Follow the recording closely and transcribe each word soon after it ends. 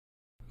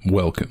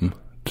Welcome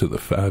to the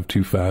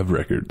 525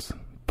 Records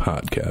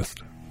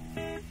podcast.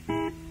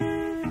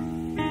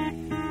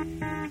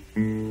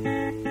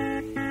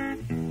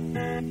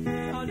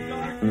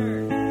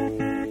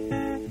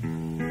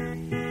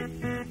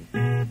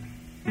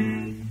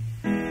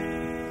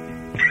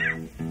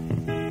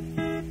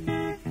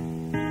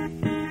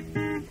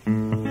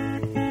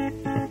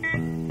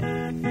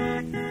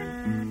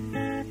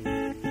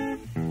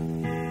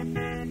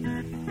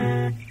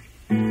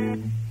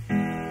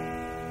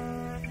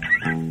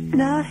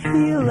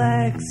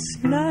 Nahilex,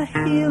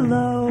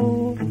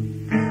 Nahilo,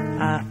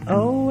 I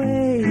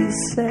always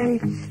say,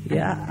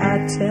 yeah,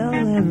 I tell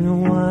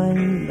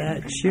everyone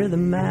that you're the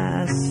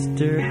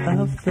master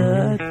of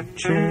the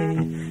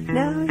trade.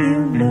 Now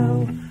you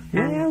know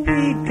where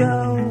we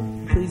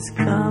go, please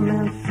come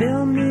and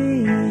fill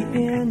me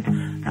in.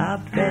 I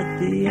bet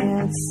the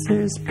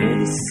answer's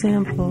pretty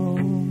simple.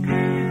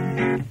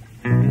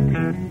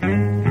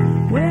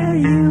 Where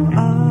you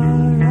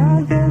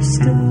are there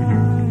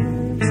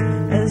stars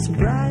as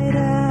bright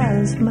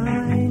as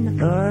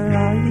mine, or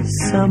are you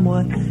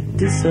somewhat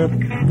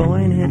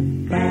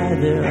disappointed by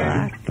their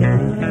lack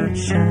of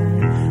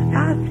shine?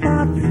 I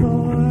thought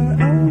for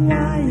a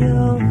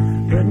while,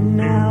 but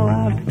now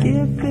I've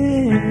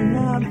given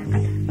up.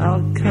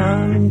 I'll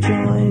come and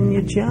join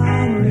you,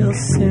 John, real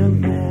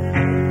soon now.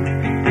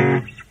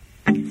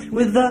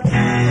 With a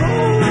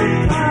bowl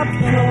of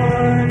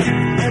popcorn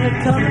and a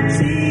cup of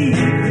TV,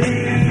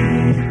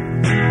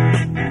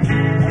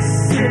 I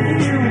sit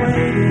here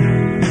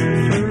waiting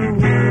for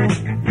World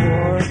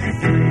War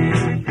III.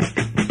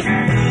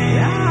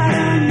 I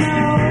don't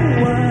know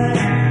what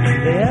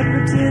they ever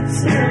did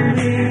to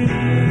me,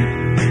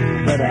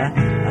 but I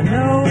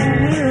know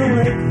we'll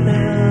lay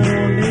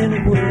them in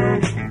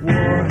World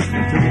War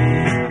III.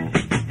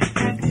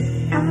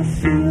 I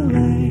feel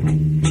like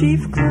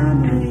Chief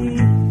Clomley.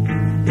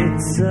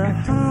 It's a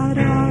hot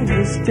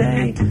August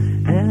day,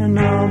 and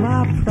all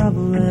my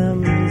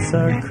problems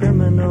are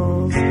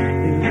criminals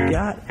who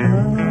got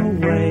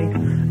away.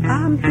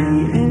 I'm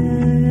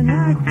beaten,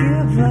 I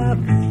give up.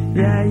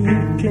 Yeah,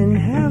 you can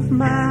have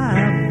my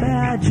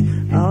badge.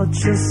 I'll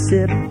just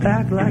sit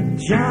back like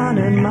John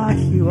and mock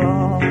you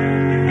all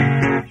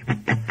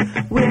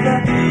with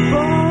a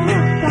bowl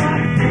of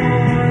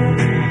popcorn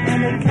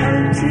and a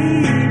kind of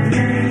TV.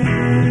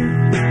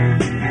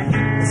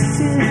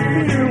 Sit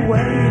here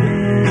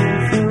waiting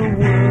for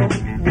World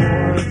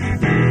War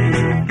III.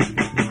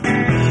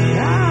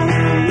 I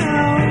don't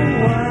know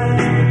what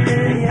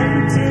they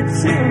ever did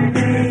to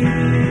me,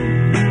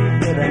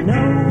 but I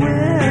know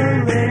we'll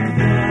lick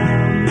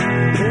them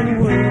in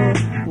World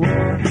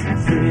War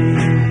III.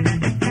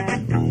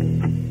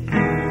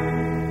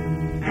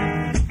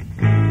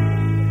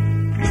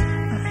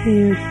 I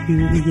hear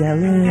you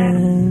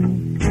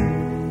yelling,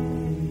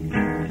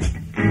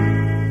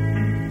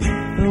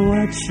 but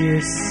what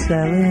you're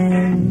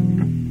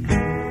selling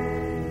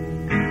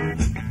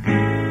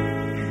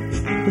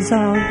is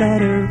all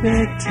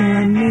rhetoric to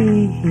me.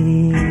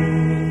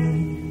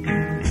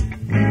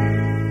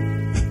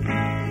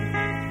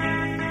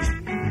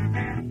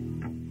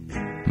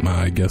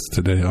 My guest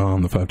today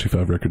on the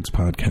 525 Records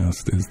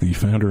podcast is the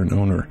founder and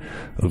owner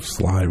of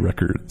Sly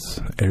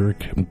Records,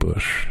 Eric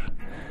Bush.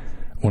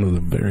 One of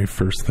the very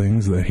first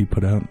things that he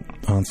put out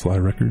on Sly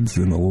Records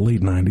in the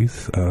late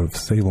 90s out of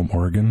Salem,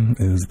 Oregon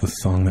is the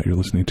song that you're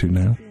listening to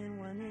now.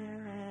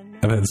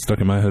 I've had it stuck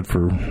in my head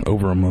for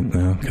over a month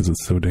now because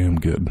it's so damn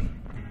good.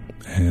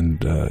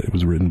 And it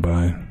was written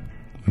by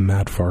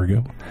Matt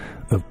Fargo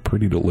of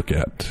Pretty to Look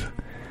At.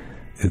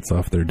 It's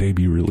off their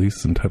debut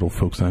release entitled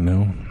Folks I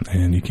Know,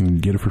 and you can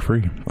get it for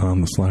free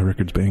on the Sly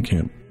Records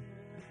Bandcamp.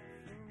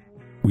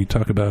 We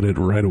talk about it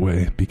right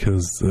away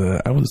because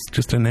I was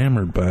just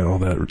enamored by all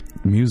that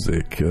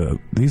music.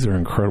 These are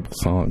incredible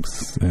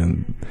songs,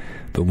 and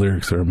the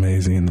lyrics are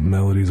amazing, the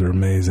melodies are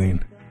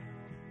amazing.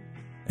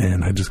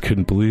 And I just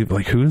couldn't believe,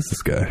 like, who is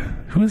this guy?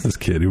 Who is this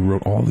kid who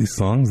wrote all these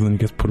songs and then you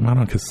guys put them out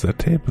on cassette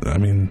tape? I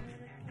mean,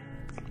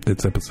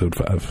 it's episode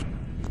 5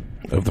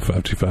 of the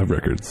 525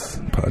 Records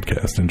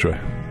podcast. Enjoy.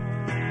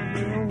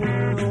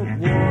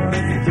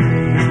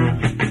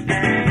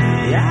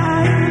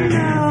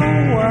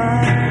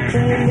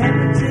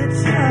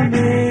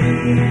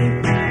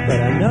 But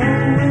I know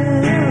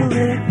we'll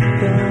lick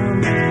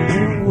them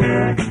in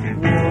World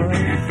War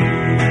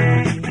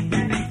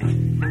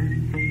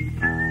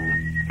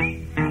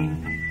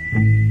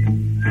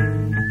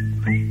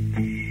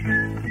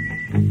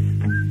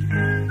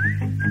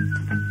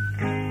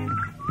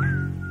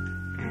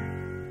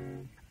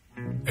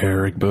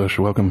Eric Bush,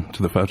 welcome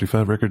to the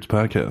 525 Records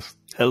podcast.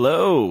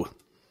 Hello.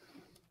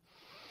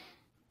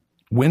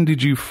 When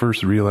did you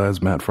first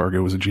realize Matt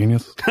Fargo was a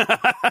genius?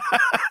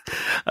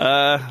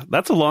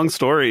 That's a long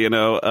story, you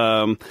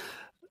know.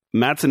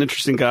 Matt's an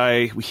interesting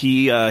guy.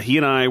 He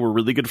and I were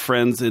really good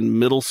friends in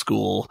middle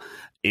school,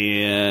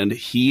 and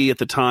he, at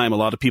the time, a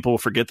lot of people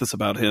forget this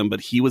about him, but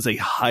he was a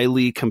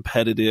highly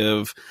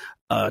competitive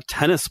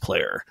tennis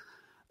player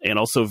and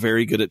also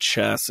very good at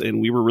chess.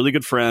 And we were really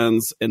good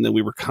friends. And then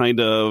we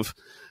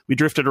we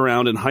drifted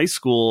around in high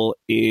school,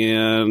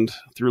 and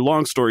through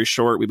long story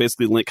short, we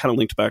basically kind of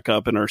linked back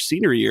up in our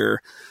senior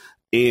year,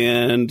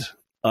 and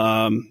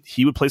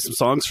he would play some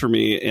songs for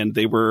me, and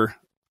they were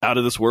out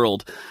of this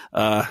world.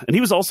 And he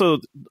was also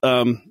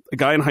a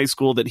guy in high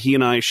school that he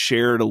and I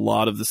shared a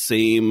lot of the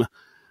same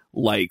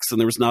likes, and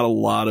there was not a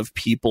lot of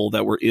people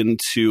that were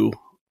into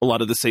a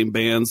lot of the same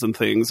bands and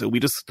things, and we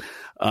just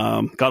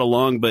got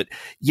along. But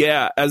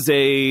yeah,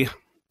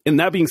 and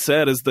that being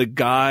said, as the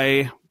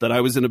guy that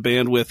I was in a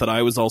band with that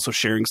I was also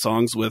sharing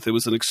songs with, it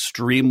was an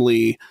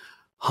extremely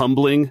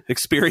humbling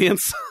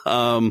experience.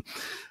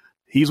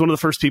 He's one of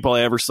the first people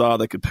I ever saw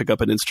that could pick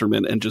up an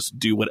instrument and just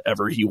do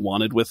whatever he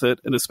wanted with it.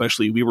 And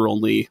especially we were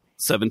only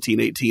 17,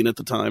 18 at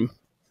the time.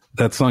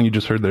 That song you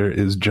just heard there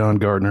is John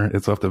Gardner.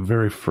 It's off the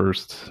very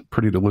first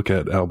Pretty to Look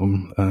At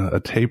album, a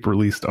tape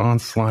released on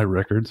Sly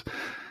Records.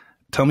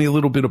 Tell me a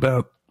little bit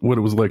about what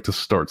it was like to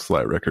start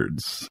Sly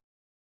Records.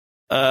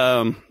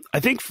 I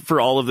think for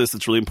all of this,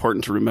 it's really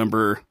important to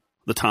remember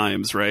the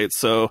times, right?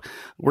 So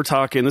we're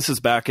talking, this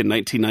is back in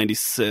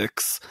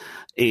 1996,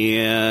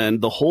 and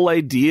the whole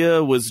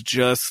idea was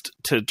just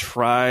to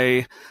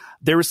try.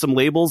 There were some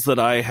labels that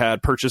I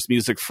had purchased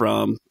music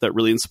from that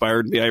really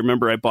inspired me. I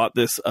remember I bought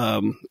this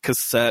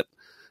cassette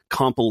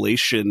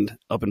compilation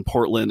up in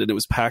Portland, and it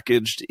was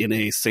packaged in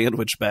a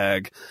sandwich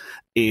bag,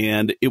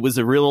 and it was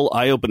a real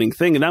eye-opening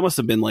thing. And that must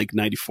have been like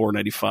 94,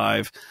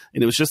 95.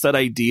 And it was just that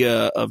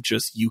idea of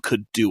just, you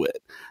could do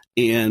it.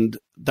 And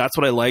that's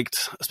what I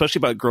liked, especially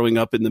about growing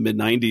up in the mid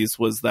 90s,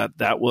 was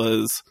that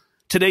was,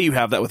 today you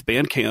have that with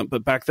Bandcamp,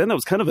 but back then that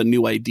was kind of a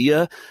new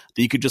idea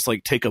that you could just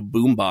like take a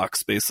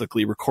boombox,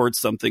 basically record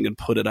something and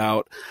put it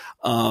out.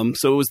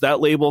 So it was that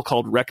label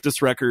called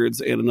Rectus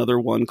Records and another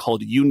one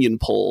called Union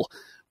Pole,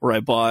 where I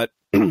bought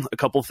a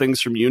couple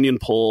things from Union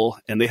Pole,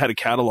 and they had a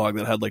catalog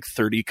that had like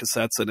 30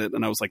 cassettes in it.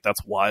 And I was like,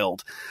 that's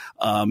wild.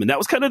 And that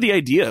was kind of the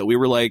idea. We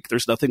were like,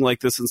 there's nothing like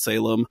this in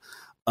Salem.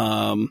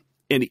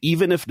 And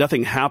even if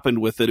nothing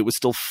happened with it, it was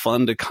still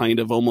fun to kind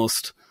of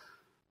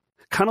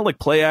like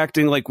play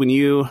acting. Like when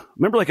you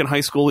remember, like in high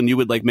school, when you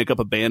would like make up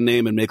a band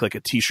name and make like a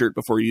t-shirt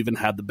before you even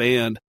had the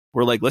band,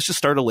 we're like, let's just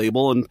start a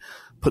label and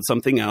put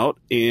something out.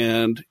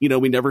 And,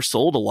 we never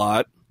sold a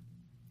lot,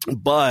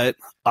 but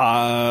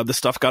the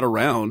stuff got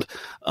around.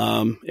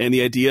 And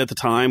the idea at the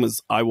time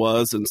was I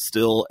was and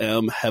still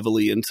am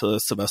heavily into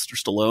Sylvester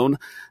Stallone,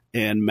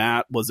 and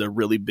Matt was a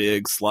really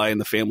big Sly and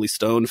the Family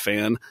Stone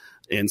fan.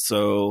 And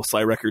so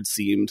Sly Records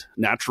seemed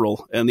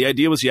natural. And the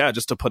idea was,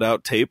 just to put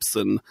out tapes,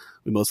 and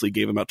we mostly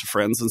gave them out to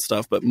friends and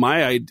stuff. But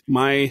a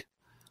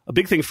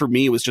big thing for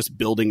me was just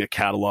building a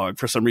catalog.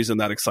 For some reason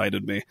that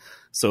excited me.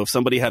 So if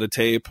somebody had a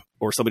tape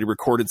or somebody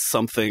recorded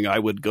something, I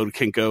would go to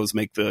Kinko's,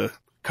 make the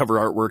cover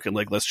artwork, and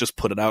like, let's just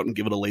put it out and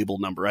give it a label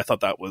number. I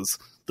thought that was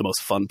the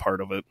most fun part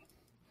of it.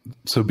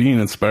 So being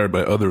inspired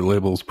by other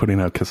labels putting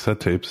out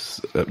cassette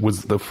tapes,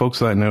 was The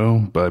Folks I Know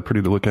by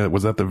Pretty to Look At,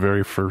 was that the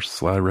very first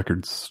Sly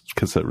Records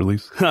cassette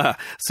release?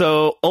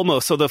 So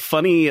almost. So the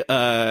funny,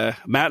 Matt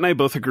and I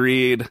both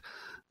agreed.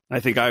 I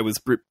think I was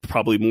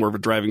probably more of a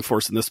driving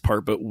force in this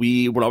part, but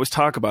we would always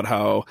talk about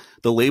how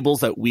the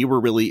labels that we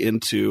were really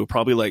into,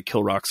 probably like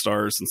Kill Rock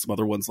Stars and some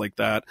other ones like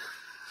that,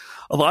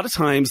 a lot of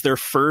times their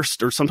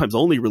first or sometimes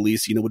only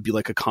release, would be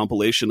like a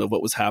compilation of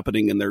what was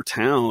happening in their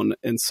town.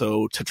 And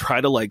so to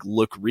try to like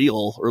look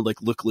real or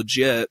like look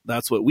legit,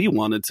 that's what we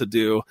wanted to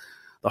do.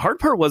 The hard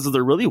part was that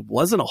there really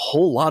wasn't a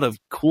whole lot of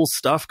cool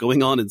stuff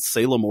going on in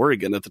Salem,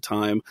 Oregon at the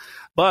time.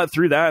 But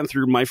through that and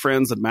through my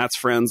friends and Matt's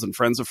friends and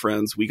friends of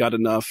friends, we got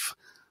enough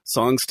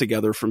songs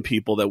together from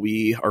people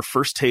that our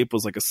first tape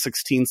was like a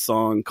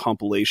 16-song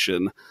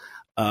compilation.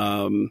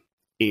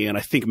 And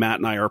I think Matt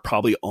and I are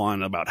probably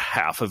on about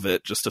half of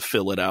it just to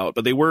fill it out.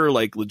 But they were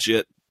like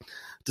legit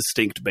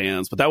distinct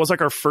bands. But that was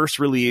like our first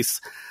release.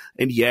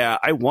 And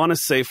I want to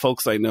say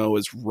Folks I Know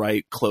is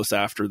right close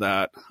after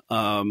that.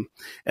 And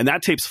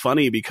that tape's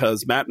funny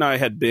because Matt and I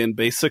had been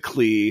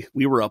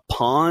we were a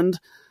Pond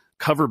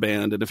cover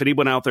band. And if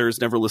anyone out there has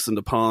never listened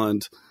to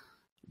Pond,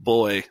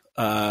 boy,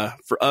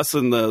 for us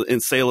in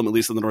Salem, at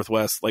least in the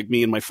Northwest, like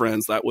me and my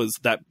friends,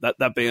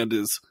 that band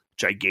is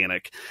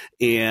gigantic.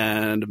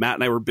 And Matt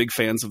and I were big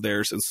fans of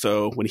theirs. And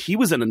so when he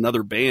was in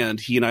another band,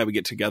 he and I would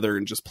get together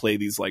and just play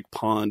these like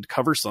Pond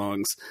cover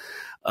songs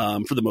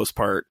for the most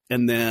part.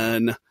 And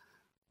then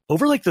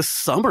over like the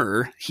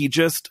summer, he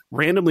just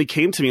randomly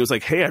came to me and was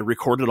like, hey, I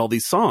recorded all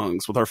these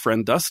songs with our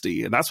friend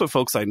Dusty. And that's what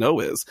Folks I Know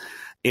is.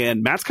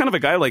 And Matt's kind of a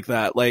guy like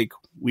that. Like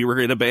we were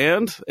in a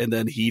band and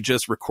then he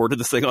just recorded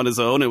this thing on his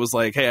own. It was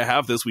like, hey, I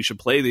have this, we should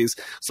play these.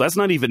 So that's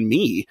not even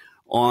me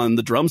on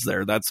the drums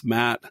there. That's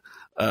Matt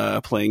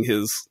playing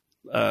his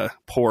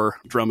poor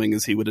drumming,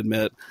 as he would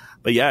admit.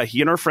 But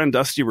he and our friend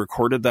Dusty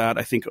recorded that,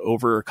 I think,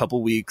 over a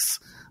couple weeks,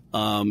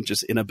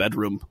 just in a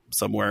bedroom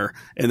somewhere.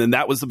 And then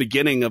that was the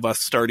beginning of us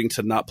starting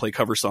to not play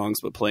cover songs,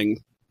 but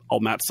playing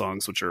all Matt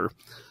songs, which are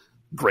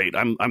great.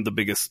 I'm the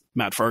biggest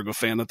Matt Fargo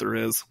fan that there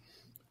is.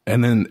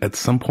 And then at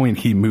some point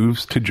he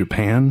moves to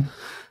Japan.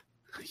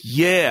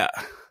 Yeah.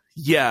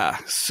 Yeah.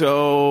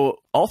 So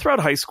all throughout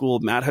high school,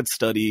 Matt had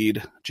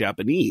studied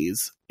Japanese.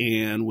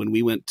 And when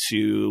we went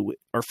to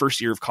our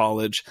first year of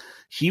college,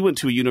 he went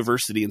to a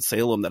university in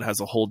Salem that has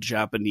a whole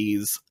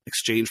Japanese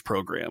exchange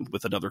program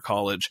with another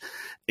college.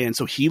 And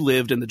so he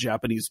lived in the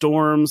Japanese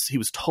dorms. He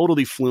was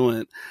totally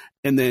fluent.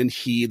 And then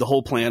the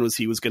whole plan was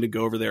he was going to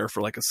go over there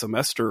for like a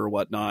semester or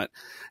whatnot.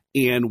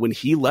 And when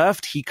he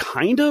left, he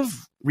kind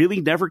of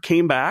really never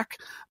came back.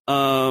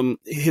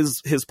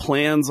 His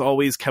plans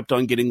always kept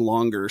on getting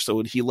longer. So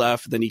when he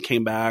left, then he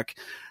came back,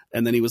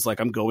 and then he was like,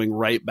 I'm going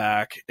right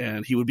back.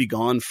 And he would be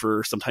gone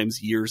for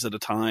sometimes years at a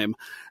time.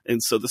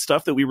 And so the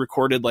stuff that we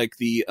recorded, like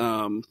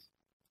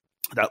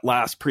that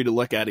last Pre to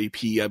Look At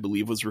EP, I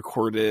believe, was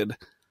recorded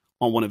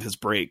on one of his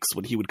breaks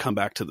when he would come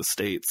back to the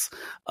States.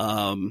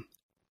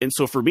 And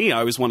so for me, I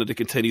always wanted to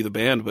continue the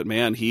band, but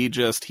man, he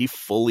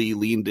fully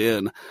leaned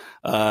in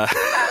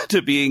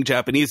to being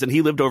Japanese, and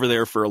he lived over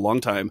there for a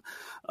long time.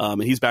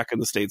 And he's back in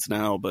the States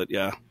now, but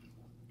yeah.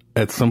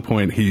 At some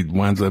point, he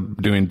winds up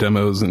doing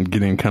demos and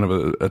getting kind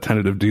of a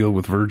tentative deal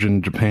with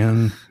Virgin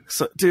Japan.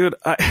 So, dude,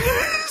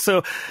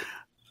 so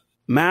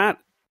Matt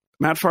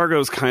Fargo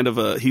is kind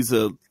of he's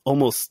a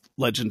almost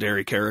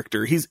legendary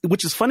character.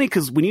 Which is funny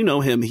because when you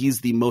know him,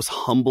 he's the most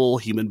humble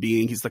human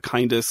being. He's the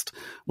kindest,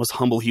 most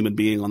humble human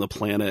being on the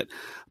planet.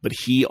 But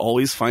he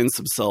always finds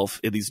himself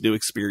in these new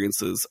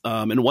experiences.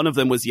 And one of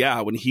them was,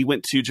 when he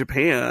went to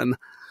Japan,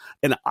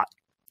 and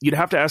you'd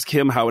have to ask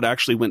him how it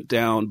actually went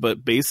down.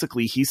 But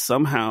basically, he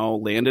somehow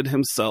landed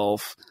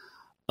himself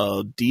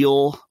a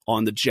deal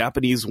on the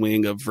Japanese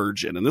wing of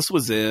Virgin. And this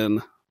was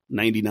in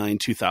 99,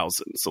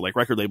 2000. So like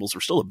record labels were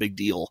still a big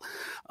deal.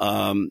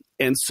 And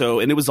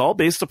it was all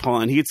based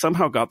upon, he had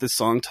somehow got this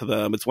song to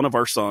them. It's one of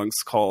our songs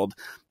called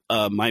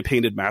My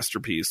Painted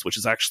Masterpiece, which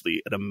is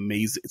actually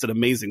an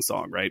amazing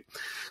song. Right.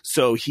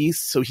 So he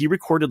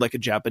recorded like a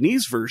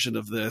Japanese version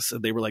of this,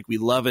 and they were like, we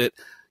love it.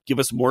 Give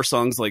us more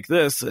songs like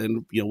this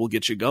and, we'll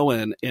get you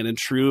going. And in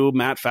true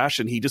Matt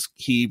fashion,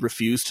 he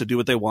refused to do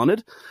what they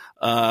wanted.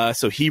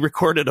 So he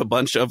recorded a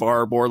bunch of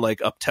our more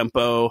like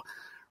up-tempo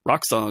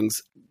rock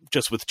songs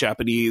just with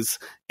Japanese,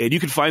 and you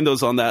can find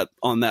those on that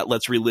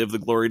Let's Relive the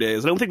Glory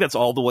Days. I don't think that's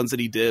all the ones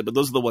that he did, but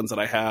those are the ones that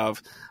I have,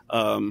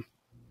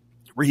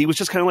 where he was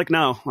just kind of like,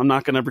 no, I'm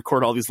not going to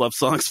record all these love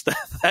songs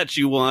that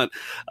you want,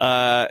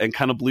 and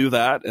kind of blew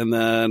that, and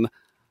then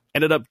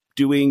ended up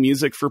doing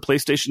music for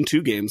PlayStation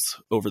 2 games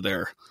over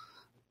there.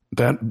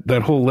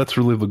 That whole Let's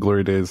Relive the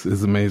Glory Days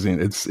is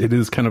amazing. It's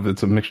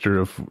a mixture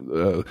of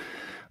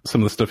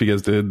some of the stuff you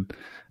guys did.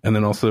 And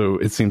then also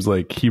it seems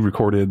like he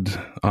recorded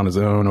on his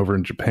own over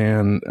in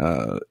Japan.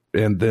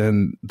 And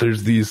then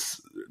there's these,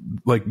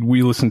 like,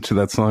 we listened to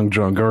that song,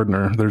 John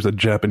Gardner. There's a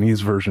Japanese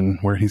version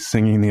where he's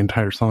singing the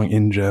entire song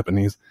in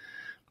Japanese.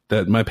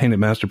 That My Painted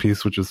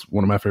Masterpiece, which is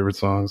one of my favorite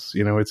songs,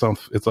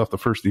 it's off the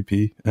first EP.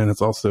 And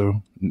it's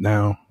also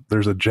now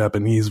there's a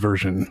Japanese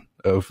version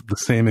of the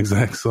same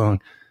exact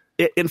song.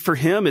 And for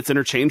him, it's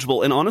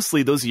interchangeable. And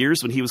honestly, those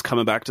years when he was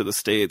coming back to the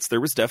States,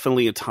 there was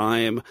definitely a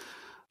time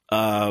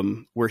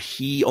where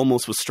he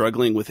almost was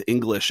struggling with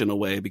English in a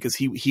way, because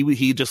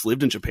he just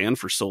lived in Japan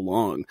for so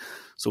long.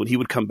 So when he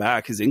would come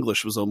back, his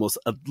English was almost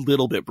a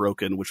little bit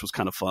broken, which was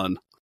kind of fun.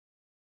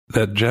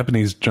 That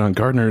Japanese John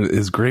Gardner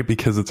is great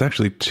because it's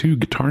actually 2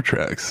 guitar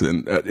tracks,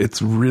 and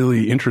it's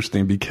really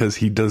interesting because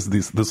he does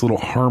this little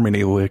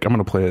harmony lick. I'm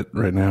going to play it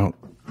right now.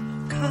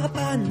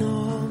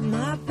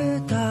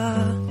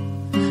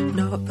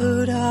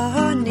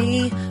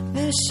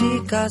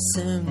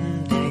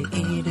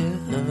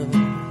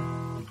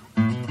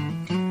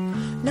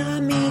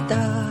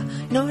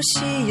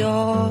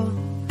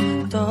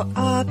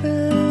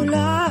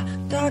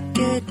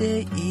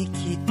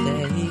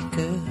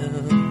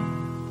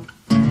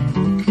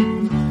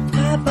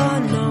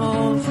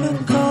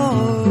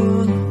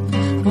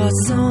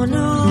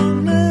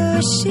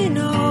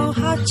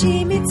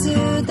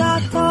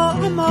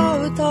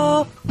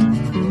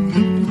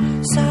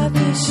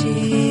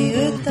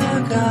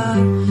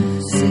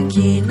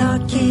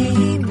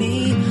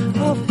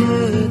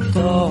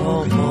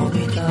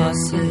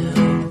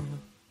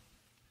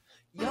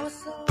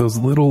 Those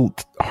little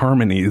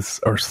harmonies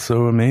are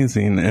so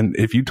amazing. And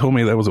if you told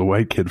me that was a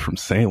white kid from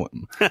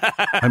Salem,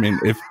 I mean,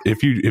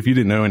 if you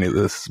didn't know any of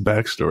this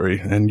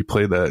backstory and you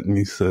played that and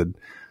you said,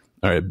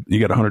 all right, you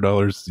got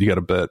 $100, you got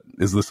to bet,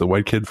 is this a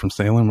white kid from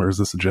Salem or is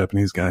this a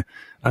Japanese guy?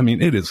 I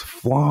mean, it is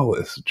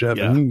flawless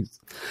Japanese.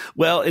 Yeah.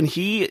 Well, and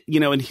he,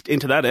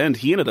 and to that end,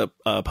 he ended up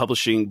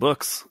publishing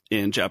books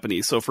in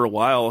Japanese. So for a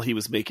while, he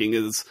was making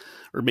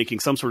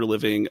some sort of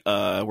living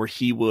where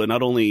he would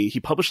he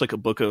published like a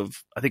book of,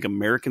 I think,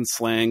 American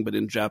slang, but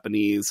in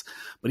Japanese.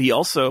 But he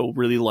also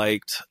really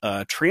liked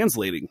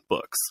translating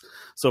books.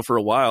 So for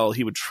a while,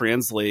 he would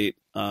translate.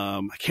 I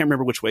can't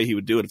remember which way he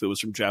would do it, if it was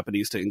from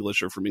Japanese to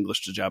English or from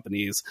English to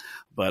Japanese.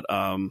 But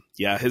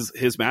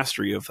his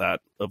mastery of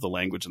the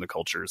language and the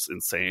culture is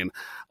insane.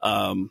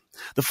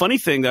 The funny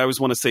thing that I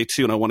always want to say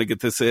too, and I want to get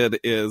this in,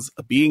 is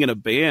being in a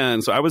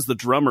band. So I was the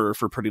drummer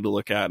for Pretty to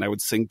Look At, and I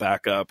would sing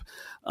backup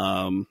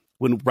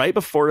when right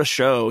before a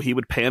show, he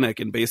would panic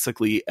and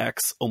basically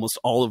X almost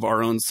all of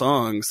our own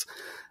songs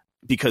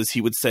because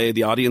he would say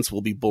the audience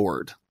will be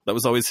bored. That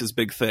was always his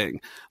big thing.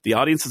 The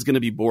audience is going to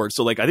be bored.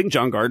 So like, I think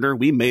John Gardner,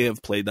 we may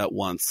have played that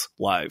once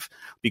live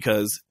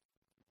because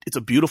it's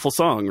a beautiful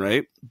song,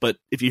 right? But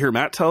if you hear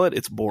Matt tell it,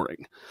 it's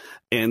boring.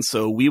 And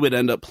so we would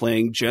end up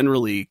playing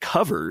generally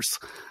covers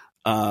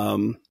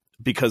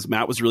because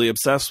Matt was really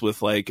obsessed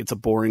with like, it's a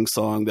boring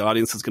song. The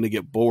audience is going to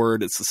get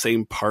bored. It's the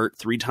same part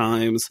 3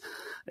 times.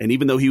 And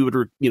even though he would,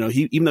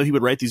 even though he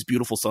would write these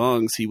beautiful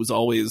songs, he was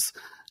always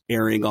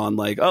airing on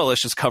like, oh,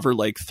 let's just cover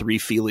like 3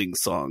 feeling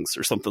songs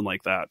or something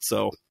like that.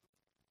 So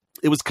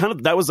it was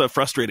that was a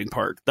frustrating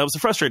part. That was the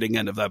frustrating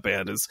end of that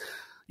band, is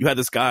you had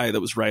this guy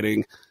that was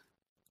writing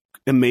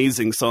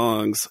amazing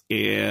songs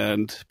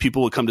and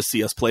people would come to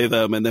see us play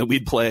them. And then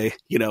we'd play,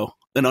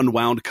 an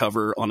unwound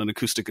cover on an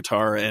acoustic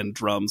guitar and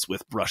drums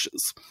with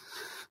brushes.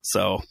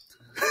 So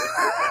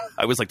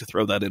I always like to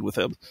throw that in with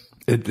him.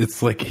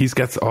 It's like he's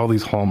got all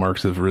these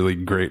hallmarks of really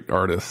great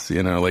artists,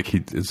 like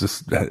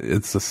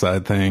it's a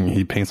side thing.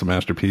 He paints a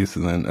masterpiece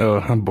and then, oh,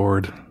 I'm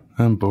bored.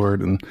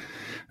 And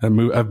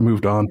I've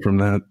moved on from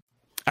that.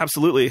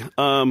 Absolutely.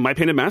 My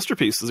Painted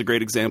Masterpiece is a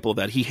great example of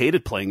that. He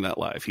hated playing that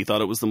live. He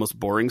thought it was the most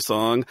boring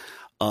song.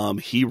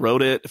 He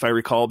wrote it, if I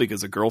recall,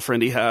 because a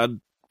girlfriend he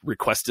had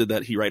requested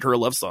that he write her a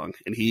love song.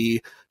 And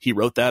he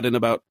wrote that in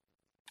about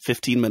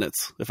 15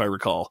 minutes, if I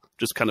recall.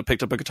 Just kind of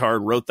picked up a guitar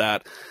and wrote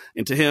that.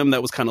 And to him,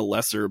 that was kind of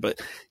lesser.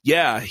 But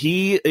yeah,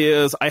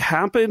 I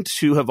happen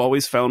to have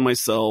always found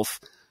myself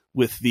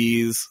with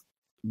these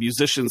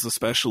musicians,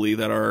 especially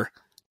that are,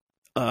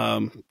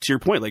 to your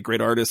point, like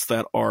great artists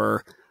that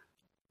are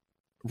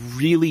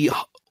really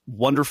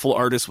wonderful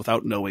artists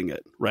without knowing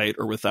it, right?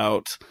 Or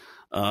without,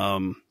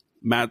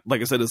 Matt,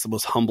 like I said, is the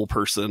most humble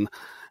person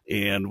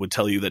and would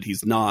tell you that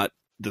he's not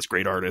this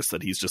great artist,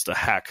 that he's just a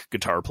hack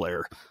guitar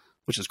player,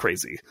 which is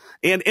crazy.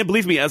 And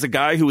believe me, as a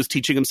guy who was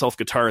teaching himself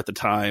guitar at the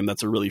time,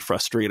 that's a really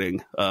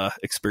frustrating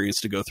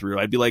experience to go through.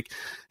 I'd be like,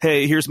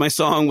 hey, here's my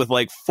song with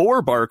like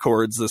 4 bar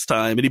chords this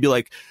time. And he'd be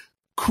like,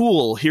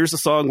 cool, here's a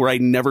song where I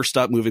never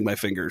stop moving my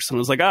fingers. And I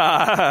was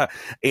like,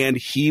 and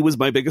he was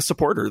my biggest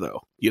supporter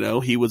though.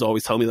 He was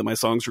always telling me that my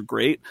songs were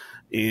great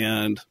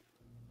and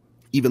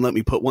even let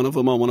me put one of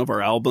them on one of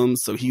our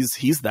albums. So he's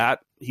that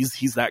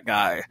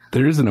guy.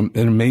 There is an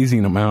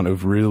amazing amount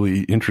of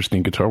really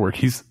interesting guitar work.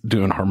 He's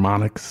doing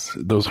harmonics,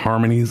 those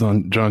harmonies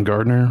on John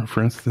Gardner,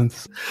 for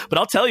instance. But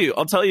I'll tell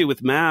you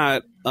with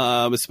Matt,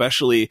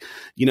 especially,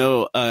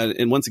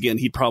 and once again,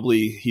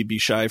 he'd be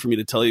shy for me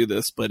to tell you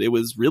this, but it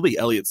was really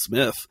Elliott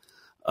Smith.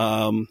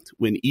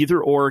 When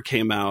Either Or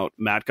came out,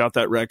 Matt got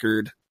that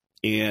record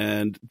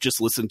and just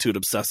listened to it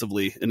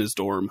obsessively in his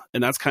dorm.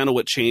 And that's kind of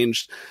what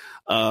changed.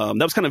 That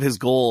was kind of his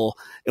goal.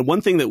 And one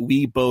thing that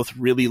we both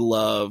really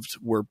loved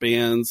were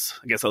bands.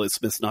 I guess Elliott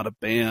Smith's not a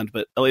band,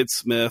 but Elliott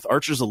Smith,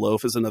 Archers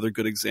Aloft is another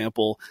good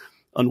example,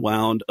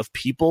 Unwound, of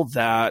people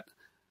that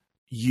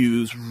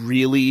use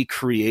really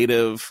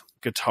creative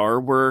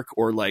guitar work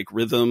or like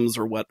rhythms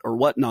or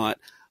whatnot,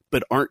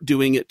 but aren't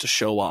doing it to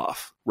show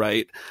off,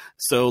 right?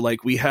 So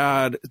like we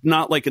had,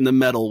 not like in the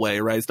metal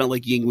way, right? It's not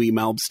like Yngwie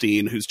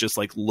Malmsteen, who's just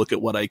like, look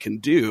at what I can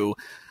do.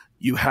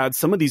 You had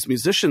some of these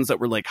musicians that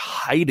were like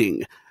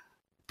hiding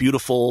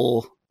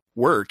beautiful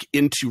work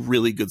into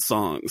really good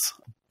songs.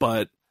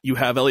 But you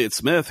have Elliott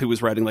Smith, who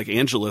was writing like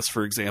Angelus,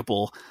 for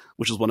example,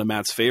 which is one of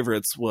Matt's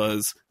favorites,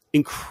 was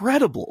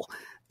incredible.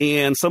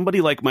 And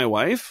somebody like my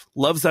wife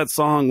loves that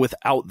song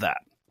without that,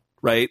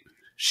 right?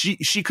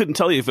 She couldn't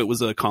tell you if it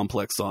was a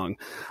complex song.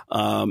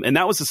 And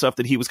that was the stuff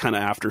that he was kind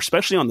of after,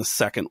 especially on the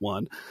second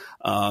one.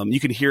 You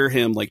can hear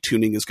him like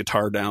tuning his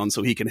guitar down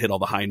so he can hit all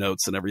the high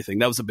notes and everything.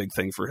 That was a big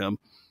thing for him.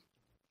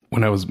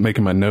 When I was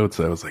making my notes,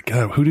 I was like,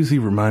 God, who does he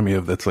remind me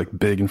of that's like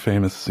big and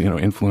famous,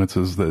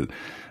 influences that,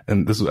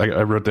 and this,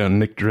 I wrote down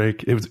Nick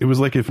Drake. It was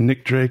like if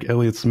Nick Drake,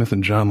 Elliott Smith,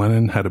 and John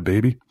Lennon had a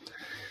baby.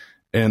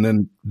 And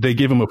then they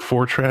gave him a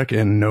 4-track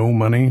and no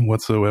money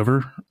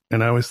whatsoever.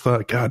 And I always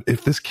thought, God,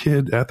 if this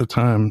kid at the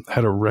time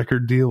had a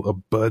record deal, a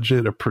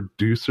budget, a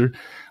producer,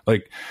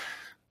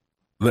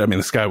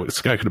 the sky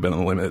could have been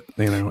the limit,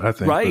 I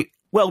think. Right.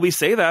 Well, we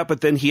say that, but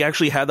then he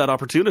actually had that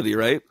opportunity,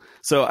 right?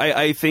 So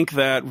I think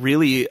that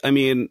really, I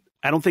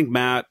don't think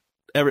Matt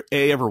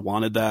ever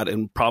wanted that,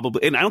 and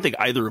I don't think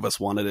either of us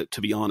wanted it,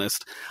 to be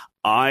honest.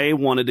 I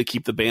wanted to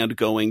keep the band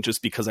going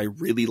just because I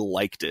really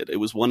liked it. It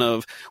was one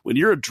of, when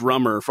you're a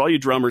drummer, for all you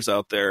drummers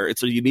out there,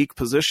 it's a unique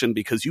position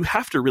because you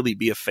have to really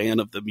be a fan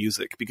of the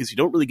music, because you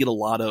don't really get a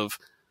lot of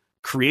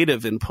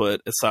creative input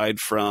aside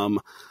from,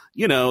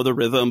 the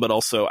rhythm, but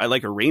also I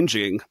like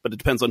arranging, but it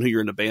depends on who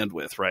you're in a band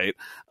with, right?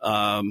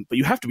 But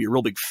you have to be a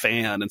real big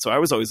fan. And so I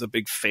was always a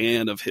big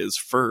fan of his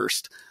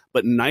first,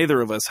 but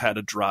neither of us had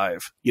a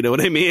drive. You know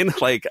what I mean?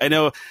 Like, I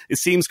know it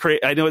seems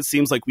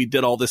like we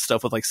did all this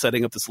stuff with like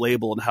setting up this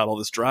label and had all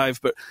this drive,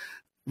 but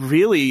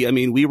really, I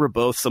mean, we were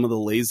both some of the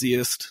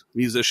laziest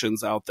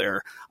musicians out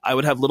there. I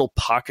would have little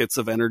pockets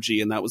of energy,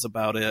 and that was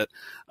about it.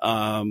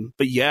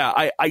 But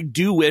yeah, I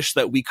do wish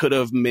that we could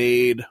have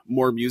made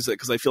more music,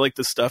 because I feel like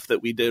the stuff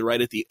that we did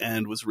right at the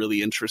end was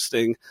really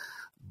interesting,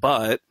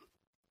 but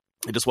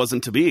it just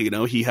wasn't to be. You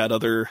know, he had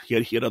other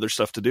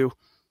stuff to do.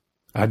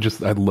 I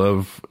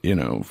love, you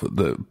know,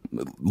 the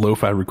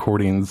lo-fi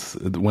recordings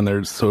when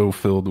they're so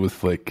filled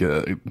with like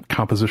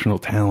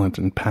compositional talent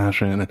and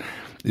passion.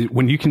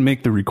 When you can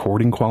make the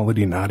recording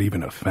quality not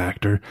even a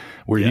factor,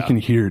 where you can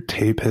hear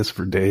tape hiss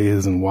for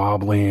days and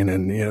wobbling,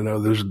 and, you know,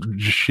 there's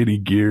just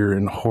shitty gear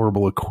and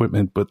horrible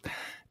equipment, but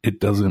it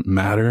doesn't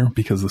matter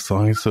because the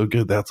song is so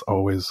good. That's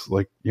always,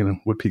 like, you know,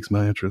 what piques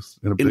my interest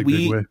in a big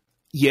way.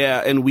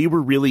 Yeah, and we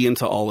were really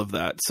into all of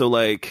that. So,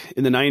 like,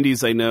 in the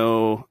 90s, I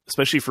know,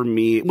 especially for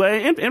me, well,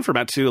 and for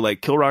Matt too,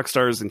 like, Kill Rock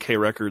Stars and K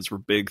Records were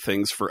big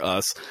things for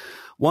us.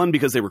 One,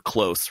 because they were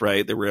close,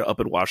 right? They were up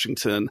in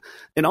Washington.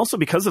 And also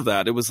because of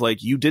that, it was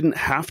like, you didn't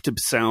have to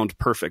sound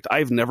perfect.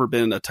 I've never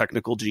been a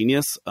technical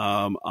genius.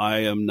 I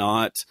am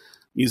not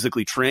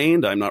musically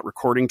trained. I'm not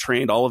recording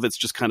trained. All of it's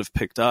just kind of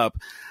picked up.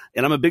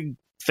 And I'm a big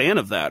fan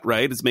of that,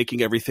 right? It's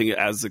making everything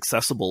as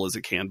accessible as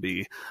it can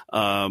be.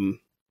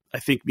 I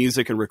think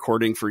music and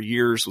recording for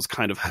years was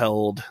kind of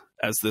held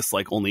as this,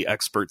 like, only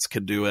experts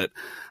could do it.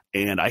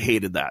 And I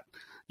hated that,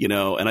 you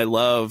know, and I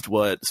loved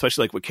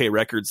especially like what K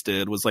Records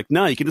did was like,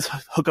 no, you can just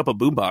hook up a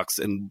boombox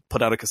and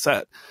put out a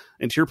cassette.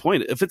 And to your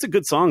point, if it's a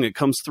good song, it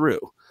comes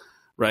through.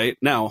 Right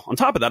now, on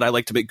top of that, I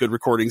like to make good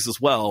recordings as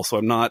well. So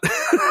I'm not,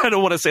 I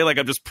don't want to say like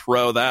I'm just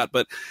pro that,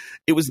 but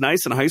it was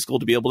nice in high school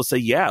to be able to say,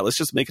 yeah, let's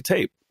just make a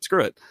tape.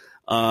 Screw it.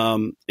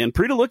 And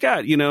pretty to look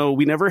at, you know,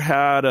 we never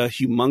had a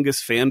humongous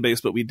fan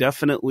base, but we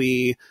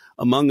definitely,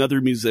 among other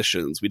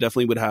musicians, we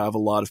definitely would have a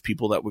lot of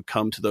people that would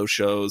come to those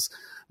shows.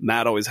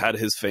 Matt always had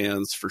his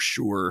fans for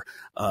sure.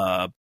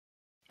 Our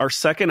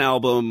second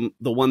album,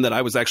 the one that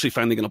I was actually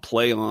finally going to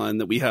play on,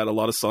 that we had a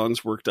lot of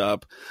songs worked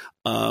up,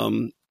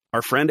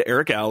 our friend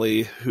Eric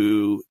Alley,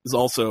 who is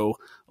also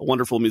a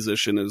wonderful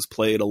musician and has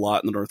played a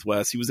lot in the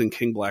Northwest. He was in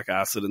King Black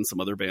Acid and some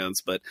other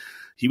bands, but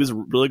he was a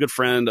really good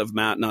friend of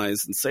Matt and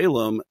I's in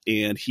Salem,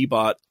 and he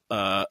bought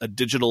a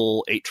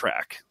digital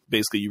 8-track.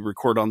 Basically, you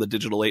record on the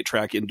digital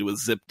 8-track into a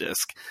zip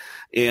disk.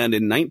 And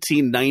in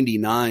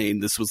 1999,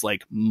 this was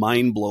like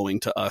mind-blowing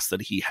to us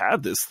that he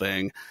had this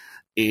thing.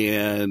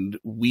 And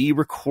we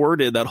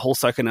recorded that whole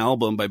second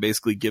album by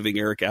basically giving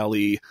Eric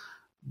Alley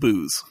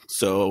booze.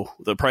 So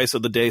the price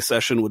of the day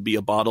session would be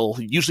a bottle,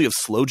 usually of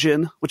slow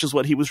gin, which is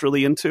what he was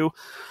really into.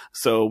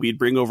 So we'd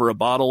bring over a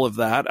bottle of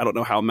that. I don't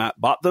know how Matt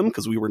bought them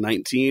because we were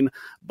 19,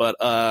 but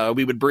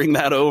we would bring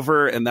that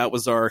over, and that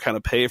was our kind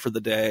of pay for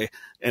the day.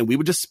 And we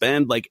would just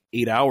spend like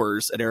 8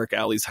 hours at Eric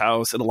Alley's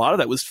house. And a lot of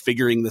that was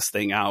figuring this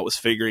thing out, was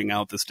figuring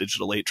out this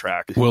digital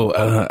 8-track. Well,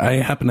 I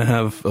happen to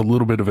have a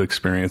little bit of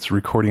experience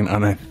recording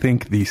on, I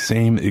think, the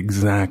same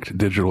exact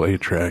digital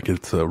 8-track.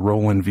 It's a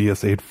Roland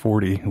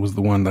VS840. It was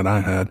the one that I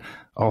had.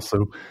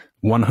 Also,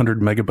 100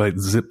 megabyte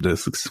zip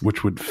disks,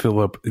 which would fill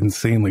up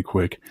insanely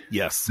quick.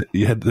 Yes.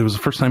 It was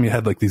the first time you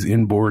had like these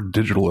inboard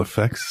digital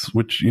effects,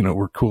 which, you know,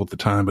 were cool at the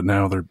time, but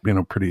now they're, you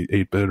know, pretty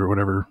 8-bit or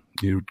whatever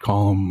you would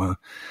call them.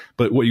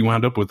 But what you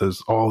wound up with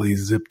is all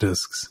these zip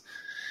disks.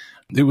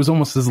 It was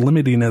almost as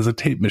limiting as a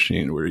tape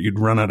machine where you'd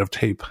run out of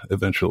tape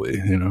eventually.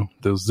 You know,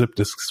 those zip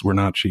disks were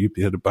not cheap.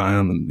 You had to buy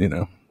them, and, you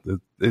know,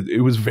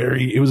 it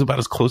was about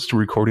as close to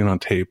recording on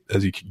tape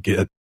as you could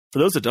get. For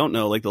those that don't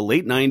know, like the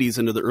late 90s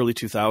into the early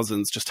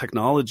 2000s, just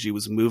technology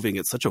was moving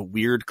at such a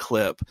weird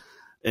clip.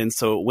 And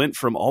so it went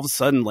from all of a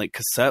sudden, like,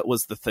 cassette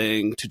was the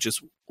thing to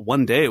just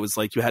one day it was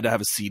like you had to have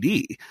a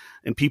CD,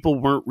 and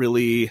people weren't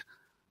really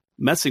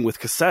messing with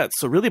cassettes.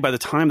 So really by the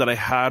time that I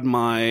had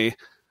my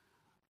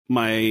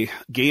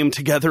game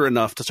together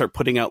enough to start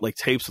putting out like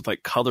tapes with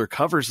like color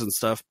covers and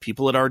stuff,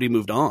 people had already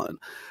moved on,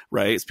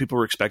 right? So people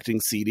were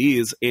expecting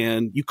CDs,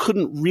 and you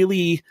couldn't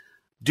really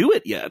do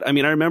it yet. I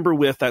mean, I remember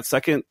with that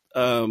second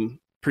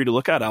Pre to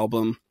Look At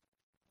album,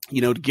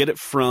 you know, to get it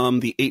from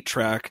the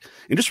 8-track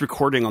and just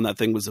recording on that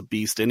thing was a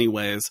beast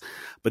anyways.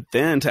 But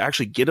then to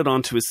actually get it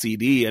onto a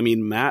CD, I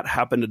mean, Matt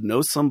happened to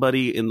know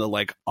somebody in the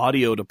like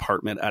audio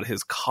department at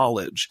his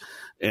college.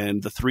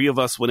 And the three of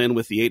us went in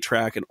with the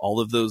 8-track and all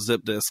of those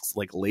zip disks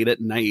like late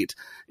at night,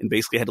 and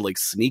basically had to like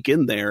sneak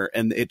in there.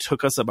 And it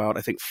took us about,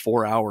 I think,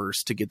 4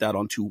 hours to get that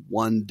onto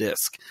one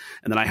disc.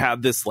 And then I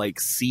had this like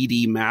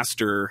CD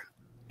master,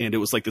 and it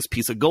was like this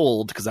piece of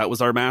gold because that was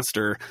our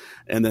master.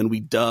 And then we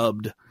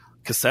dubbed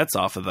cassettes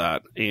off of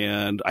that.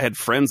 And I had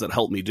friends that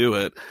helped me do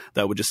it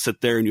that would just sit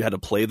there, and you had to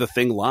play the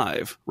thing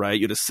live, right?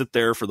 You had to sit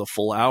there for the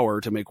full hour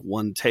to make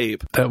one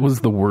tape. That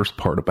was the worst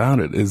part about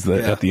it, is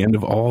that at the end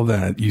of all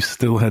that, you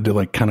still had to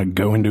like kind of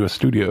go into a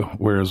studio.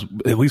 Whereas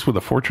at least with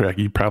a 4-track,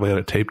 you probably had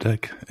a tape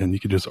deck and you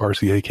could just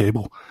RCA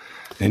cable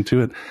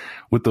into it.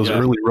 With those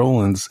early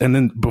Rolands. And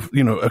then,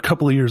 you know, a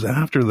couple of years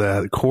after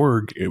that,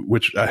 Korg,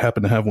 which I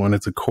happen to have one,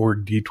 it's a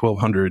Korg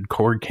D1200.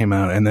 Korg came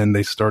out, and then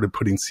they started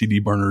putting CD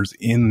burners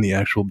in the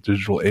actual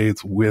digital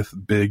 8s with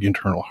big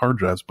internal hard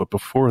drives. But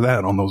before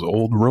that, on those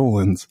old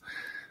Rolands,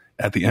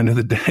 at the end of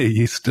the day,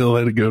 you still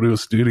had to go to a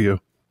studio.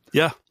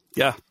 Yeah.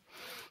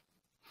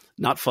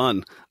 Not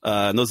fun.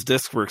 And those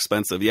discs were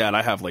expensive. Yeah, and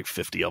I have like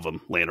 50 of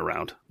them laying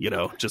around,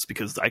 just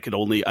because I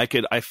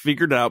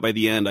figured out by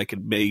the end I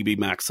could maybe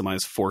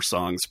maximize 4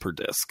 songs per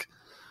disc.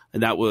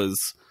 And that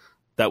was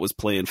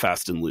playing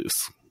fast and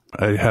loose.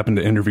 I happened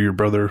to interview your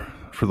brother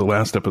for the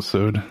last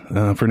episode.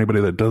 For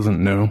anybody that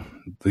doesn't know,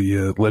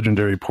 the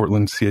legendary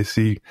Portland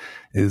CAC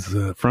is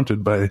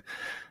fronted by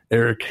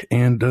Eric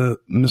and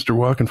Mr.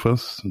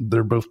 Walkenfuss.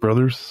 They're both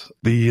brothers.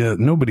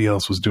 Nobody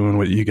else was doing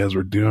what you guys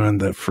were doing.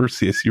 That first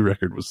CAC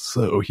record was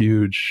so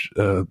huge.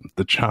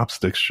 The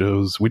Chopsticks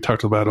shows. We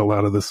talked about a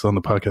lot of this on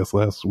the podcast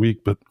last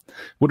week, but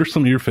what are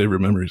some of your favorite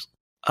memories?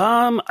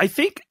 I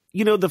think,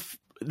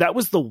 that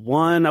was the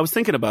one, I was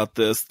thinking about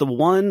this.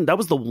 That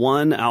was the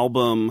one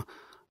album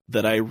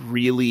that I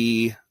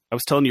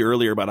was telling you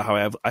earlier about how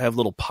I have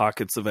little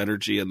pockets of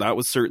energy, and that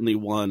was certainly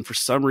one. For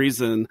some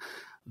reason,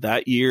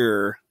 that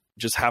year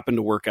just happened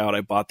to work out.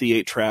 I bought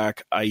the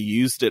 8-track. I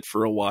used it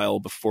for a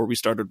while before we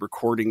started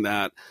recording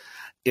that.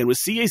 And with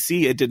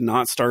CAC, it did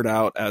not start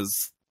out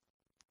as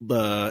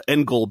the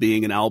end goal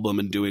being an album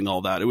and doing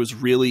all that. It was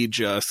really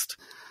just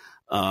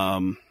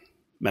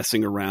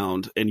messing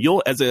around. And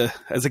you'll, as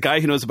a guy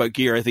who knows about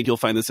gear, I think you'll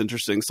find this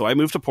interesting. So I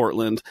moved to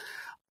Portland.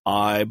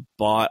 I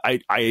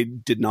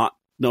did not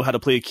know how to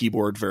play a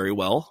keyboard very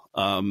well.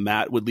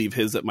 Matt would leave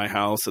his at my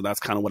house, and that's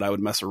kind of what I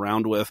would mess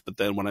around with. But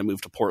then when I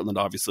moved to Portland,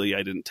 obviously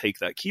I didn't take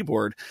that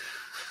keyboard.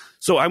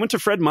 So I went to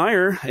Fred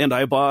Meyer and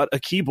I bought a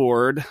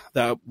keyboard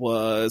that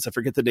was, I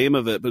forget the name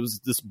of it, but it was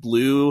this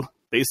blue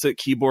basic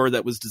keyboard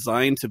that was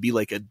designed to be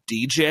like a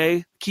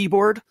DJ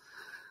keyboard.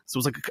 So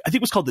it was I think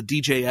it was called the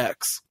DJX.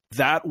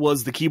 That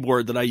was the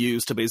keyboard that I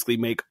used to basically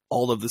make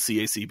all of the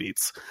CAC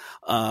beats.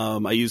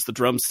 I used the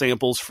drum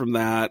samples from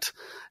that,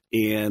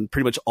 and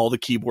pretty much all the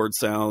keyboard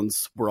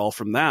sounds were all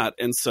from that.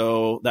 And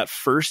so that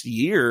first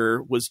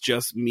year was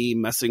just me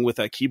messing with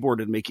that keyboard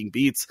and making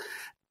beats.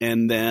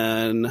 And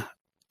then,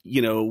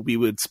 we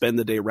would spend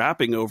the day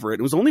rapping over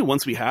it. It was only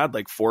once we had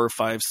like 4 or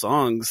 5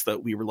 songs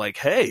that we were like,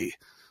 hey,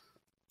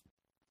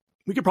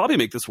 we could probably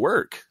make this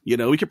work.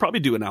 We could probably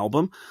do an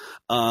album.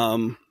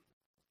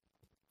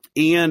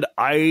 And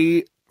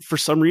I, for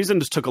some reason,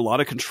 just took a lot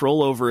of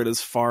control over it,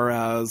 as far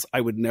as I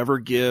would never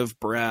give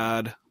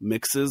Brad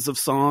mixes of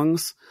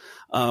songs.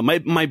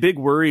 My big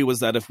worry was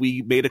that if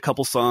we made a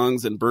couple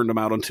songs and burned them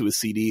out onto a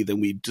CD,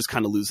 then we'd just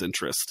kind of lose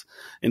interest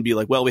and be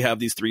like, well, we have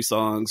these 3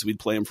 songs, we'd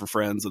play them for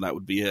friends, and that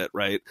would be it,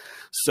 right?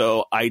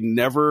 So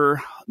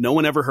no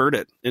one ever heard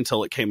it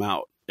until it came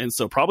out. And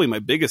so probably my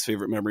biggest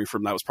favorite memory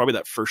from that was probably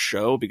that first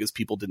show, because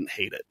people didn't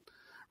hate it,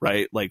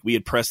 right? Like, we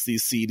had pressed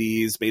these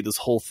CDs, made this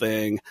whole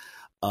thing,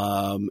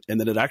 and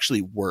then it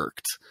actually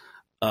worked.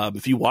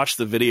 If you watch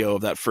the video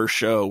of that first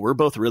show, we're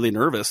both really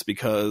nervous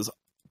because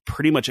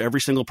pretty much every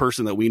single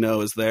person that we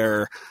know is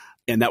there.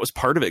 And that was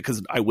part of it,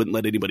 because I wouldn't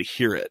let anybody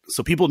hear it.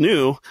 So people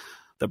knew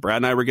that Brad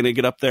and I were going to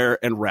get up there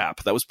and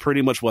rap. That was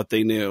pretty much what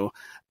they knew.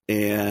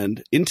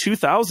 And in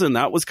 2000,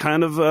 that was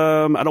kind of,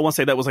 I don't want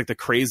to say that was like the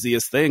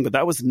craziest thing, but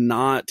that was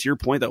not, to your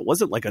point, that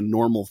wasn't like a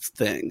normal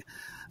thing.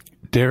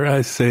 Dare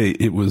I say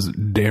it was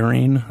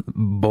daring,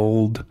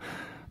 bold,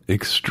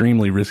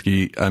 extremely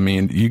risky. I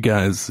mean, you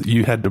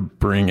had to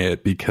bring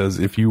it, because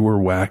if you were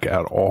whack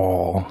at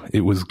all,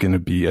 it was going to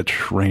be a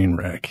train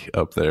wreck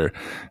up there.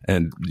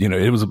 And,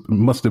 it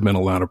must have been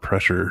a lot of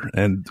pressure.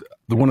 And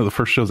one of the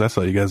first shows I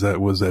saw you guys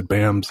at was at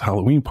BAM's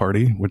Halloween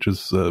party, which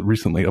is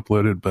recently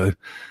uploaded by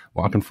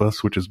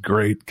Walkenfuss, which is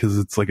great because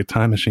it's like a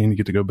time machine. You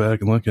get to go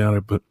back and look at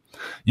it, but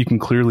you can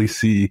clearly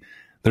see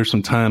there's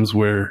some times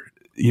where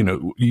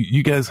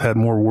you guys had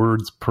more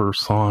words per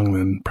song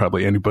than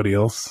probably anybody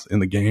else in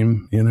the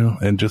game,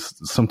 and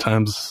just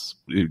sometimes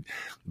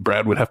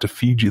Brad would have to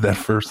feed you that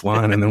first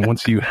line. And then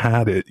once you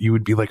had it, you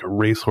would be like a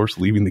racehorse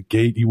leaving the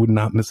gate. You would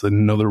not miss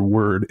another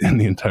word in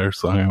the entire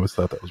song. I always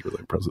thought that was really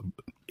impressive.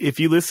 If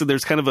you listen,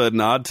 there's kind of a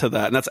nod to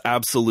that, and that's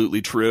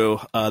absolutely true.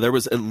 There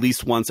was at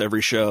least once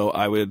every show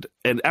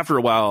and after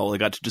a while, it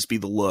got to just be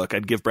the look.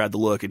 I'd give Brad the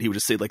look, and he would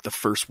just say like the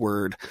first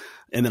word,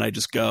 and then I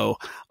just go.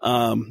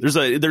 There's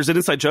an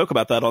inside joke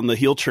about that on the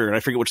Heel Turn.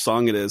 I forget which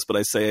song it is, but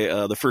I say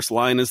the first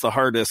line is the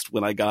hardest.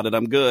 When I got it,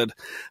 I'm good.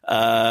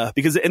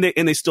 Because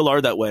they still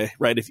are that way,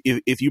 right?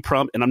 If you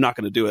prompt, and I'm not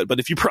going to do it,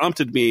 but if you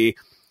prompted me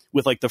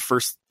with like the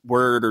first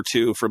word or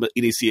two from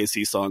any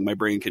CAC song, my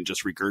brain can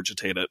just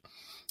regurgitate it.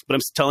 But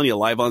I'm telling you,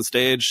 live on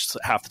stage,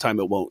 half the time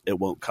it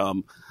won't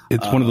come.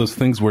 It's one of those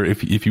things where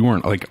if you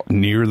weren't like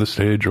near the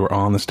stage or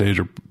on the stage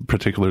or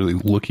particularly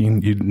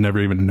looking, you'd never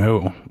even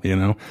know,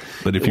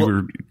 But if you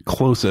were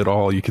close at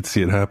all, you could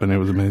see it happen. It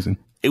was amazing.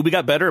 We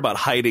got better about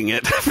hiding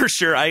it for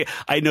sure. I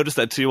noticed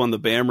that too on the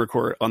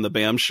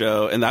BAM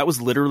show, and that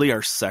was literally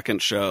our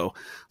second show.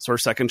 So our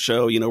second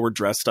show, we're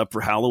dressed up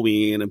for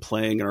Halloween and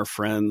playing in our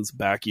friend's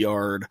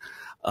backyard.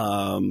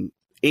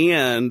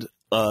 And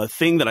a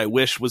thing that I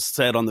wish was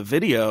said on the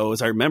video,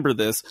 as I remember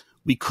this,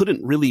 we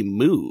couldn't really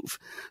move.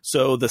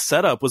 So the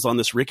setup was on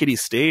this rickety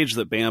stage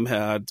that BAM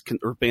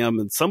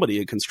and somebody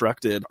had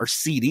constructed. Our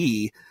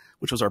CD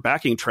which was our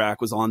backing track,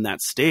 was on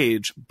that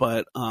stage.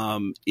 But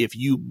if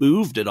you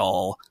moved at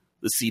all,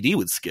 the CD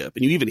would skip.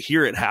 And you even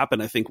hear it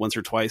happen, I think, once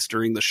or twice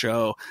during the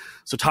show.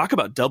 So talk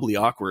about doubly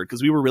awkward,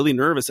 because we were really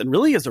nervous. And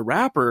really, as a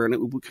rapper,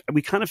 and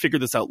we kind of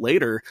figured this out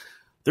later,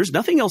 there's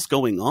nothing else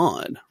going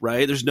on,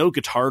 right? There's no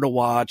guitar to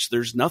watch.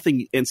 There's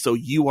nothing. And so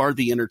you are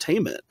the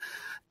entertainment.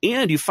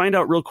 And you find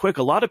out real quick,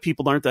 a lot of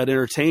people aren't that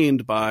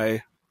entertained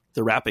by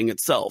the rapping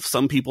itself.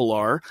 Some people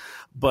are,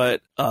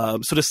 but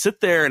so to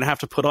sit there and have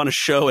to put on a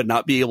show and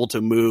not be able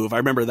to move, I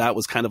remember that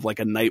was kind of like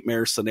a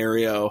nightmare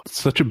scenario.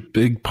 Such a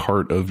big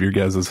part of your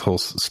guys' whole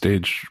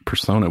stage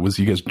persona was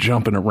you guys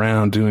jumping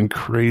around, doing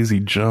crazy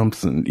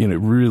jumps, and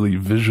really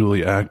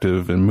visually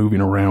active and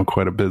moving around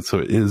quite a bit. So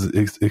it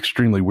is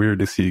extremely weird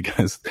to see you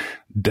guys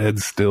dead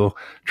still,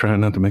 trying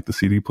not to make the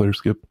CD player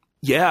skip.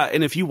 Yeah,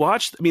 and if you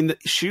watched,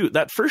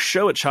 that first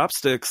show at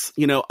Chopsticks,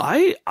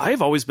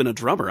 I've always been a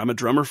drummer. I'm a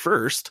drummer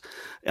first,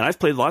 and I've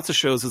played lots of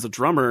shows as a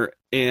drummer.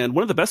 And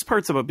one of the best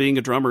parts about being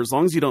a drummer, as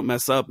long as you don't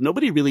mess up,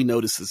 nobody really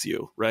notices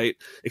you, right?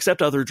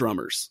 Except other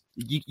drummers.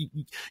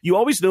 You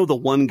always know the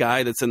one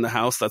guy that's in the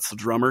house that's the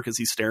drummer because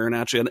he's staring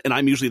at you, and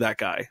I'm usually that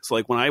guy. So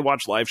like when I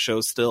watch live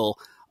shows still,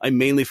 I'm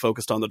mainly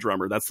focused on the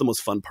drummer. That's the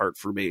most fun part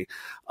for me.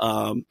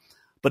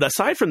 But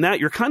aside from that,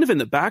 you're kind of in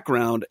the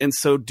background. And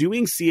so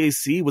doing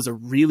CAC was a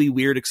really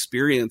weird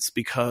experience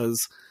because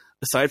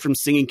aside from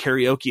singing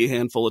karaoke a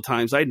handful of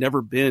times, I'd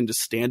never been just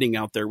standing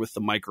out there with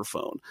the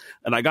microphone.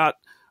 And I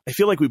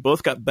feel like we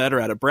both got better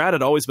at it. Brad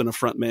had always been a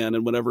front man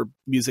in whatever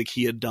music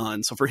he had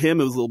done. So for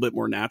him, it was a little bit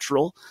more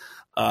natural.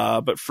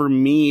 But for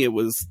me, it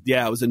was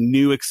a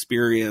new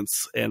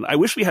experience. And I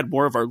wish we had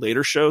more of our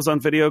later shows on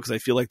video because I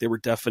feel like they were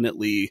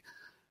definitely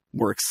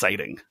more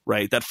exciting,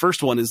 right? That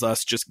first one is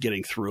us just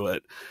getting through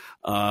it.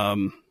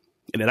 And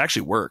it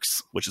actually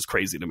works, which is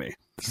crazy to me.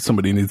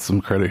 Somebody needs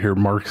some credit here.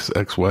 Mark's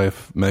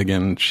ex-wife,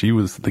 Megan, she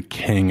was the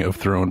king of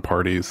throwing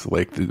parties.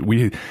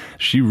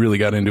 She really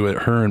got into it.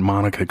 Her and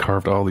Monica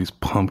carved all these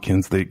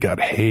pumpkins. They got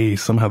hay.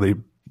 Somehow they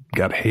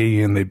got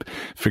hay and they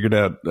figured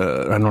out,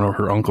 I don't know,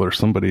 her uncle or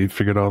somebody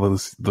figured all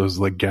those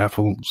like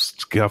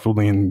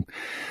scaffolding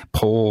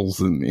poles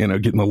and,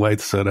 getting the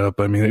lights set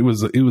up. I mean, it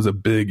was a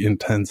big,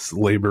 intense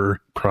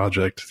labor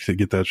project to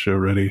get that show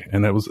ready.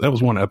 And that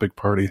was one epic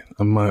party.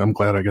 I'm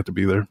glad I got to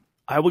be there.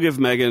 I will give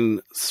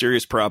Megan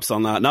serious props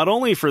on that. Not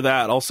only for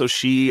that, also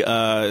she,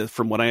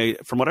 from what I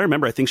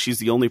remember, I think she's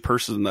the only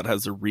person that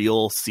has a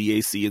real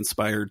CAC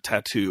inspired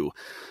tattoo.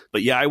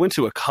 But yeah, I went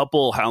to a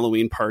couple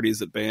Halloween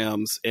parties at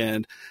BAM's,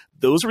 and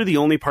those were the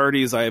only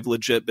parties I've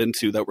legit been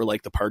to that were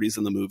like the parties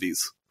in the movies,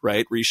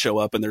 right? Where you show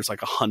up and there's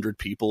like 100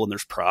 people and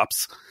there's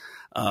props.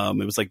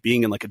 It was like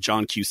being in like a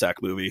John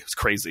Cusack movie. It's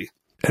crazy.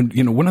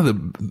 And one of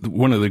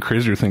the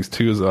crazier things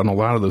too is on a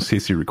lot of those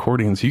CAC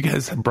recordings, you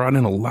guys brought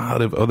in a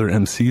lot of other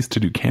MCs to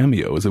do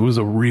cameos. It was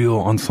a real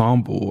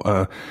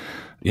ensemble.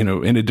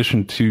 In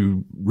addition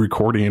to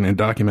recording and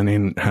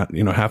documenting,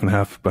 half and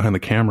half behind the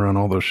camera on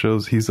all those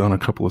shows, he's on a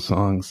couple of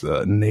songs.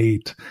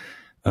 Nate,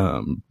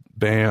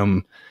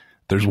 Bam.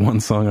 There's one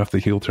song off the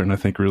Heel Turn I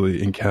think really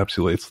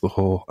encapsulates the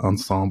whole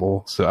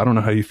ensemble. So I don't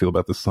know how you feel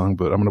about this song,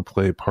 but I'm going to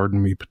play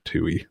Pardon Me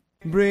Patooey.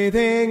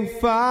 Breathing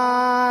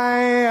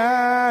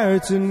fire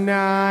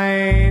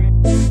tonight.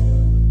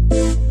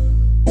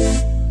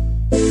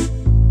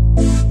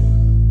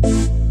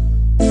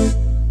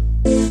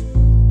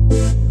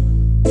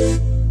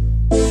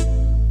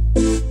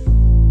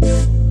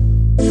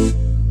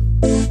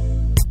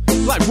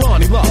 Like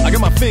Ronnie Law, I got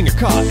my finger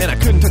caught and I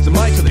couldn't touch the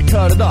mic so they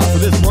cut it off. For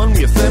this one,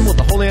 we assembled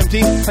the whole damn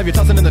team. Have you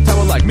tossing in the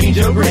towel like Mean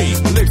Joe Green?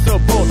 The lyrics so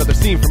bold that they're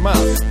seen from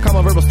miles. Call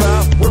my verbal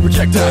style, word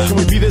projectile. Can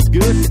we be this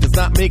good? It does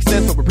not make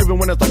sense, but we're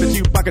proving when it's like a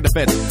two-pocket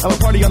defense. I'm a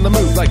party on the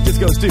move like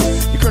Disco Stew.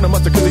 You colonel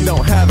mustard cause you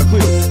don't have a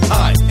clue.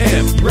 I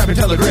am your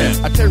rapping telegram.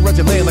 I terrorize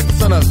your land like the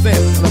son of Sam.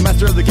 I'm the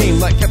master of the game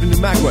like Captain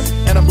Numakwa.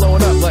 And I'm blowing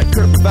up like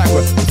Kurt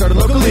Backward. We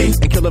started locally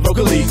and killed it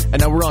vocally.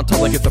 And now we're on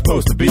top like it's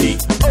supposed to be.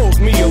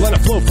 Oatmeal and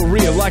I flow for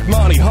real like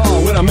Monty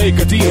Hall when I make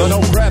a deal. I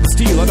don't grab the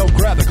steel, I don't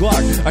grab the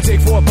Glock. I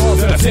take 4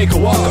 balls and I take a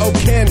walk. Oh,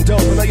 Kendo,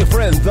 I'm not your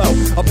friend though.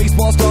 A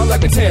baseball star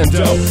like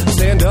Nintendo.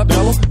 Stand up,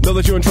 double, know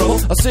that you're in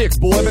trouble. A 6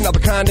 boy, but not the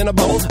kind in a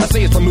bubble. I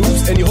say it's the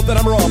moves, and you hope that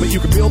I'm wrong, but you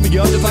can build me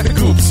up just like a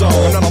Goop song.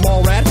 I'm not a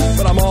mall rat,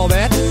 but I'm all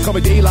that. Call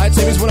me daylight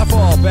savings when I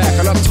fall back.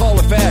 I'm not tall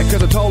and fat,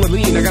 cause I'm tall and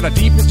lean. I got a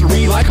deep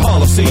history like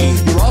Holocene.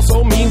 You're all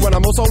so mean when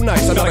I'm also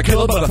nice. I'm not a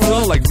killer, but a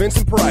thriller like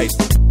Vincent Price.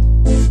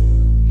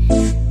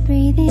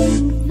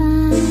 Breathing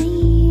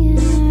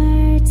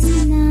fire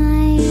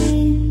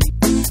tonight.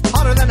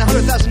 Hotter than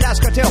 100,000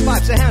 NASCAR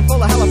tailpipes, a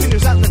handful of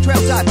jalapenos out in the trail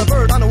side. A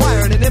bird on a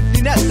wire in an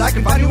empty nest. I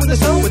can find you in the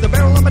snow with a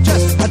barrel on my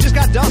chest. I just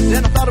got dumped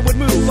and I thought it would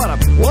move, but I'm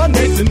one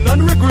Nathan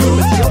under a groove.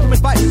 It's the ultimate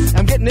fight.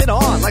 I'm getting it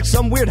on like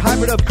some weird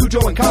hybrid of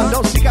Cujo and Khan.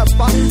 Don't seek out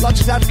spot,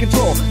 launches out of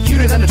control.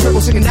 Cuter than a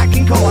turtle singing Nat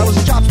King Cole. I was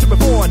a chopster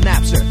before a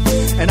Napster,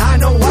 and I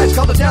know why it's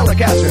called a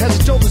Telecaster. Has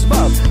its shoulders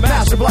above,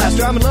 Master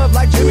Blaster. I'm in love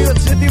like Jimmy with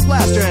Cynthia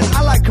Blaster, and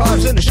I like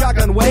carbs in the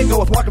shotgun way.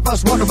 Go with Walker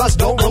Bus,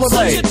 don't roll a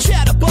blade. I'm such a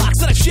chatterbox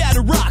that I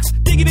shatter rocks.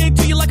 Digging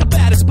into you like a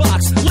baddest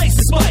box. Lace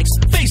the spikes,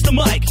 face the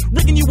mic.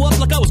 Rigging you up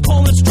like I was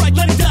calling a strike.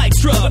 Lenny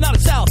Dykstra, but not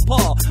a southpaw.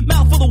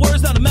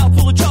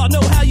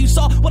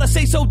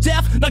 stay so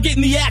deaf, not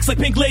getting the axe like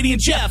Pink Lady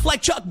and Jeff.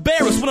 Like Chuck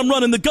Barris when I'm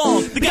running the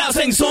gong. The guy who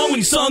sang song when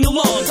he sung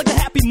along. Like the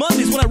Happy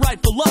Mondays when I write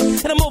for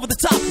luck. And I'm over the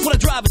top when I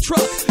drive a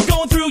truck.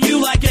 Going through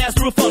you like gas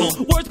through a funnel.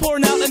 Words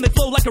pouring out and they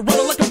flow like a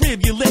runnel, like a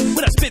rivulet.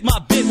 When I spit my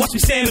bit, watch me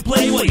stand and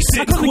play while you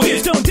sit and quit.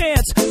 Kids don't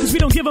dance, cause we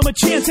don't give them a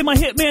chance. And my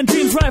hitman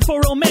dreams ride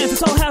for romance.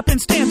 It's all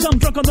happenstance, I'm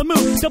drunk on the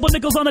move. Double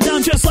nickels on the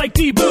down just like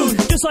D-Boone.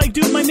 Just like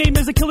dude, my name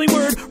is a killing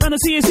word. Round the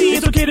CAC,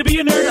 it's okay to be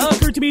a nerd.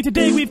 Occurred to me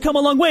today, we've come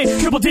a long way.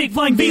 Triple dig,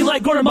 flying V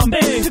like Gordon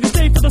Bombay. Took a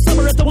stay for the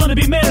summer at the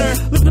Wannabe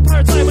Manor. Live the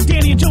pirate side with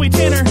Danny and Joey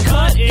Tanner.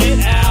 Cut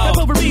it out.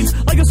 Step over beats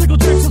like a circle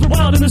jerk, so they're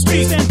wild in the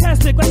streets.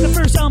 Fantastic, like the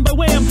first sound by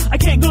Wham. I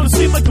can't go to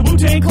sleep like the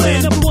Wu-Tang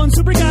Clan. Number one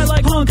super guy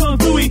like Hong Kong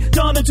Phooey.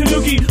 Don and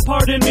Tanuki,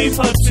 pardon me,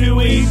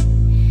 Patooey.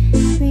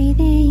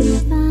 Breathing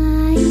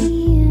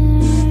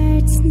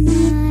fire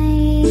tonight.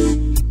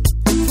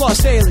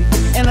 Floss daily,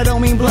 and I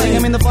don't mean bling. I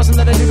mean the flossing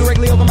that I do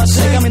directly over my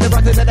sink. I mean the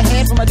broccoli that I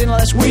had from my dinner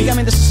last week. I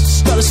mean the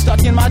stutter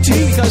stuck in my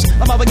teeth because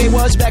my mother game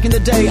was back in the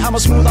day. I'm a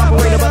smooth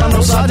operator, but I'm no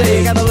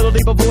Sade. Got a little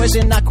deeper voice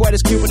and not quite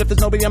as cute, but if there's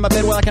nobody on my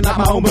bed, well I can knock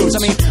my own boots. I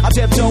mean I'm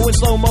tiptoe in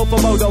slow mo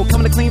for modo,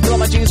 coming to clean, fill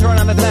my jeans,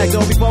 hurling on the bag.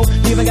 Don't before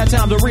you even got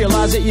time to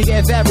realize it. You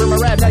get fat from my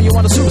rap, now you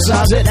want to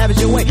supersize it. Have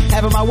it your way,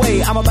 have it my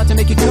way. I'm about to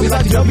make you cool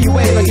like the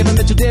WA, like Kevin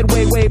Mitchell did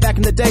way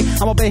back in the day.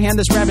 I'm gonna hand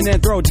this rapping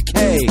and throw it to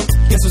K.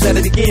 Guess who's at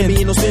it again?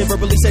 Me and no spin,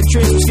 verbally said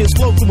tricks, with skills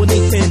flow through an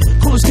ink pen.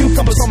 Coolest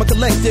cucumbers from a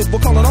collective. We're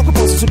calling all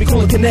composers to be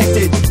cool and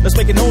connected. Let's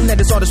make it known that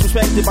this art is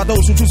respected by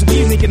those who choose to be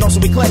unique and also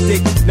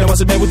eclectic. Now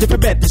as a man with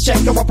different methods, check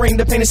how I bring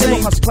the pain and say,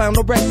 how's clown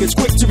no records,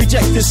 quick to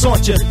reject this,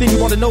 aren't you? Then you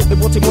want to know it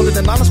will take more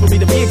than honest for me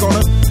to be a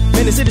goner.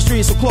 Man, this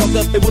industry is so clogged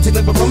up, it will take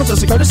like performance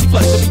as a courtesy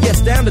flex. But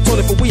yes, down the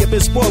toilet for we have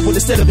been spoiled with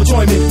instead of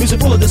enjoyment. Music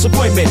full of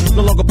disappointment,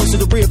 no longer push to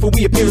the rear for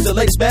we appear as the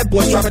latest bad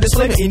boys, dropping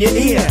disclaimer in your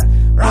ear.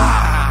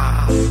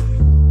 Rah!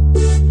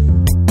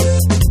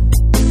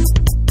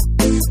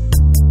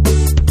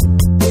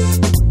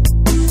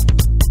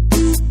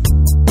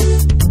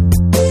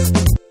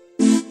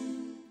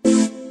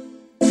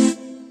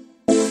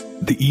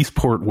 The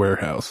Eastport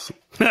Warehouse.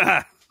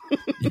 The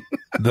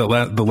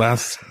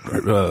last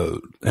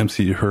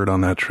MC you heard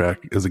on that track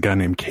is a guy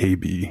named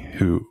KB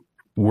who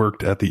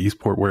worked at the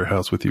Eastport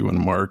Warehouse with you and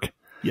Mark.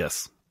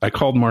 Yes. I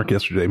called Mark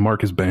yesterday.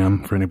 Mark is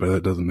Bam, for anybody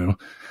that doesn't know.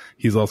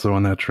 He's also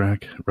on that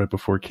track right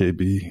before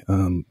KB.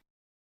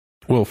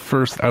 Well,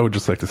 first, I would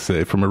just like to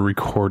say, from a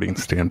recording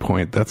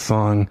standpoint, that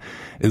song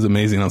is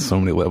amazing on so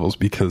many levels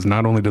because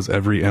not only does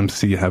every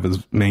MC have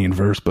his main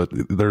verse, but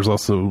there's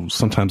also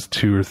sometimes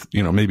two or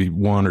maybe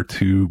one or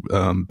two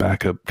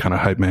backup kind of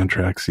hype man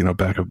tracks,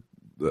 backup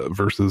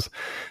verses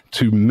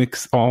to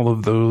mix all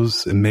of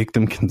those and make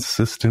them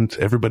consistent.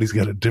 Everybody's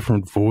got a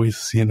different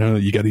voice,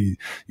 you got to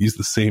use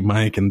the same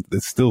mic and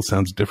it still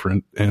sounds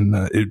different. And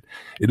it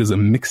is a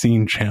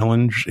mixing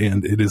challenge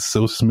and it is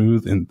so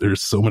smooth and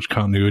there's so much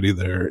continuity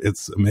there.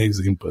 It's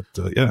amazing. But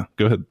yeah,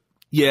 go ahead.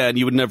 Yeah, and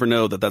you would never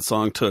know that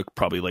song took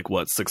probably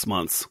 6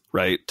 months,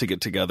 right, to get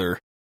together.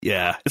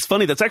 Yeah, it's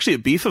funny. That's actually a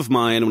beef of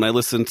mine when I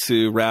listen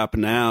to rap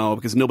now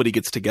because nobody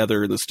gets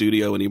together in the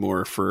studio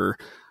anymore for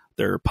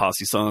their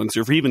posse songs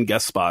or for even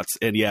guest spots.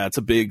 And yeah, it's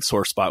a big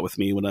sore spot with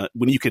me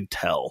when you can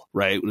tell,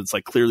 right? When it's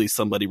like clearly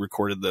somebody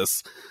recorded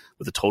this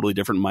with a totally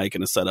different mic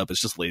and a setup.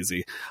 It's just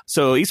lazy.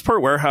 So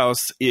Eastport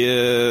Warehouse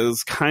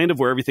is kind of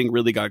where everything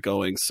really got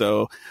going.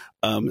 So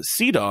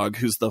C-Dog,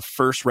 who's the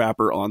first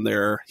rapper on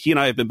there, he and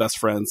I have been best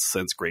friends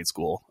since grade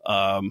school,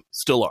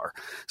 still are.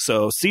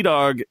 So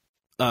C-Dog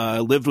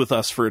lived with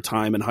us for a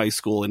time in high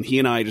school, and he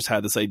and I just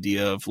had this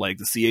idea of the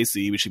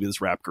CAC, we should be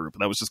this rap group.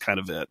 And that was just kind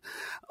of it.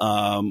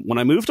 When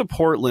I moved to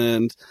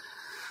Portland,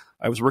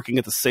 I was working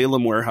at the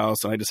Salem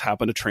warehouse, and I just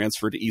happened to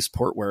transfer to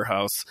Eastport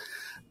Warehouse.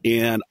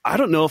 And I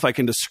don't know if I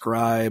can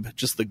describe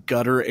just the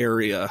gutter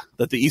area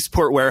that the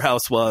Eastport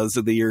Warehouse was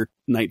in the year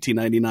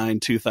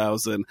 1999,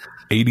 2000.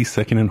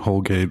 82nd and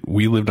Holgate.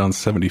 We lived on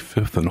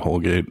 75th and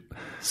Holgate.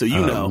 So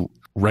know.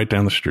 Right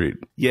down the street.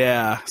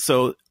 Yeah.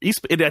 So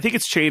I think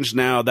it's changed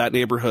now, that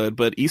neighborhood,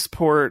 but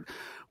Eastport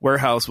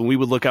Warehouse, when we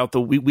would look out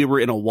we were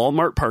in a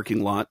Walmart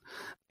parking lot.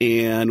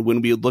 And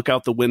when we would look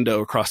out the window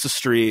across the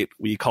street,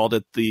 we called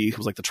it it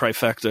was like the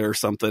trifecta or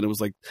something. It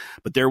was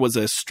but there was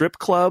a strip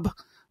club,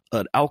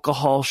 an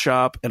alcohol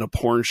shop, and a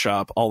porn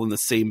shop all in the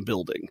same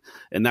building.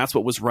 And that's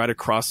what was right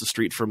across the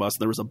street from us.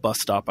 And there was a bus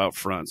stop out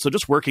front. So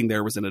just working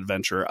there was an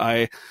adventure.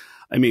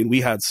 I mean,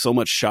 we had so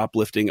much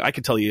shoplifting. I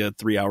could tell you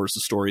 3 hours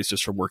of stories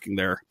just from working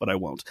there, but I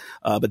won't.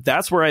 But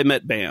that's where I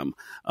met Bam.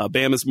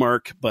 Bam is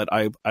Mark, but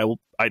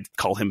I'd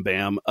call him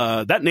Bam.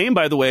 That name,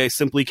 by the way,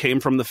 simply came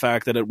from the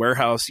fact that at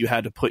Warehouse, you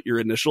had to put your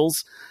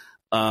initials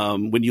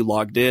when you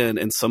logged in,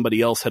 and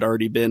somebody else had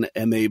already been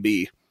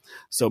MAB.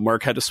 So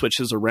Mark had to switch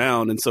his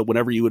around. And so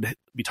whenever you would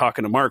be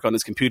talking to Mark on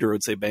his computer, it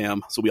would say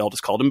Bam. So we all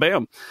just called him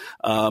Bam.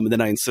 And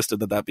then I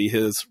insisted that be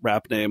his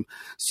rap name.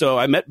 So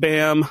I met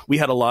Bam. We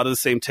had a lot of the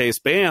same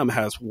taste. Bam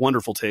has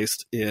wonderful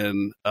taste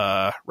in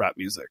rap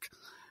music,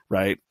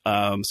 right?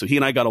 So he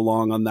and I got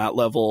along on that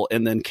level.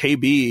 And then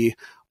KB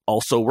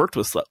also worked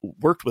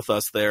with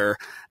us there.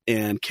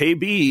 And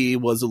KB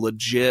was a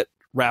legit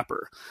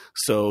rapper.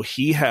 So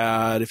he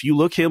had, if you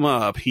look him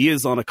up, he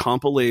is on a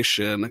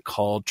compilation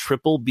called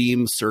Triple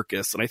Beam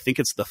Circus, and I think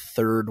it's the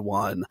third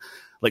one.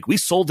 Like, we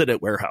sold it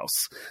at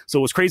Warehouse. So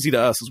what was crazy to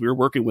us is we were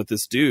working with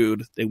this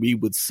dude, and we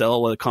would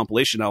sell a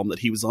compilation album that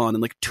he was on,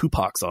 and like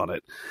Tupac's on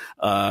it.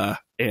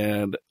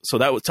 And so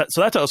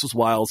that to us was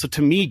wild. So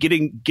to me,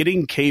 getting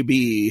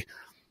KB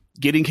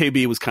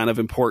was kind of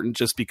important,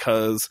 just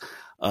because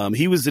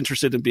he was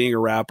interested in being a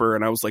rapper,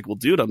 and I was like, well,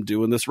 dude, I'm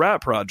doing this rap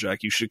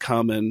project. You should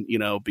come and,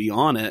 be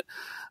on it.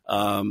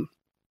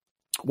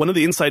 One of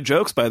the inside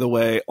jokes, by the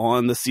way,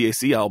 on the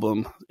CAC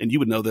album, and you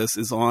would know this,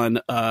 is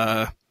on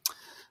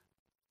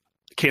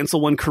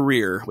Cancel One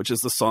Career, which is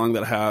the song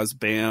that has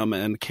Bam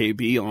and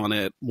KB on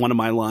it. One of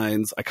my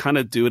lines, I kind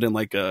of do it in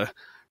like a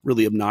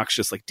really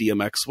obnoxious, like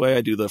DMX way.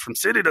 I do the from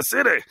city to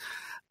city.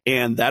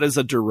 And that is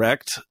a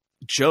direct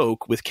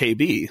joke with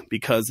KB,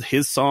 because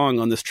his song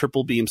on this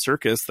Triple Beam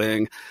Circus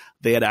thing,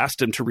 they had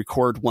asked him to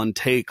record one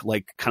take,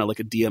 like kind of like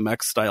a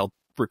DMX style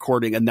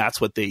recording, and that's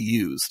what they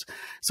used.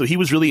 So he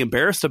was really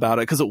embarrassed about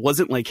it because it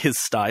wasn't like his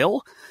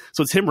style.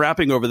 So it's him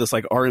rapping over this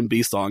like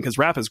R&B song. His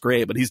rap is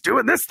great, but he's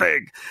doing this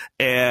thing,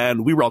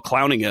 and we were all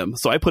clowning him.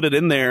 So I put it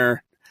in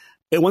there.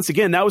 And once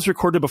again, that was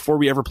recorded before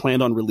we ever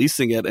planned on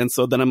releasing it. And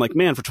so then I'm like,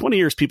 man, for 20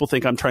 years, people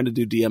think I'm trying to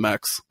do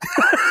DMX.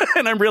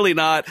 And I'm really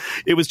not.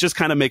 It was just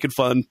kind of making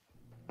fun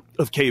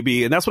of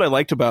KB. And that's what I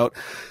liked about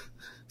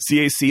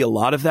CAC. A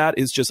lot of that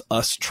is just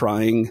us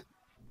trying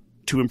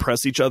to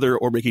impress each other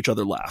or make each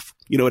other laugh.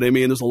 You know what I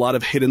mean? There's a lot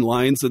of hidden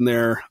lines in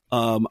there.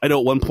 I know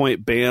at one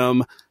point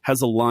Bam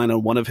has a line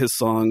on one of his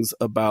songs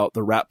about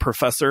the rap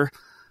professor.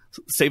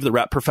 Save the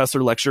rap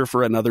professor lecture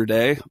for another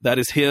day. That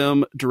is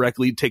him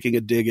directly taking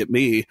a dig at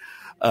me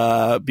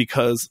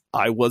because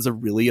I was a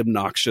really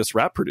obnoxious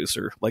rap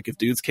producer. Like, if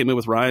dudes came in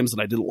with rhymes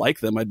and I didn't like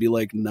them, I'd be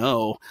like,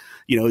 no,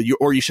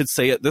 or you should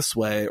say it this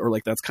way, or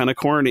like, that's kind of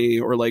corny,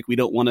 or like, we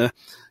don't want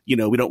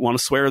to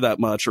swear that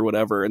much or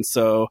whatever. And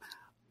so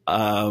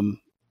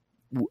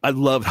I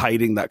loved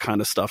hiding that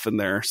kind of stuff in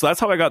there. So that's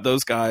how I got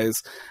those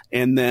guys.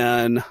 And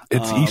then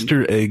it's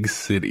Easter egg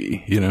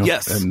city,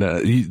 Yes. And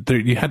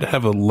you had to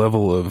have a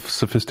level of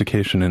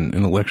sophistication and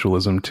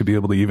intellectualism to be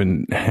able to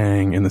even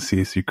hang in the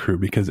CAC crew,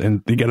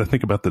 and you got to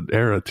think about the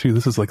era too.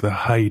 This is like the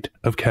height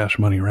of Cash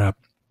Money rap.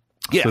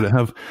 Yeah. So to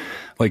have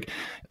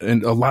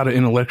and a lot of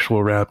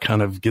intellectual rap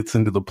kind of gets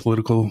into the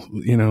political,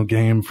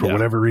 game for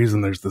whatever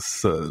reason. There's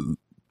this,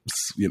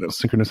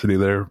 synchronicity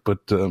there, but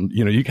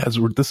you guys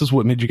this is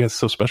what made you guys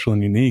so special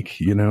and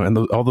unique, and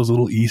all those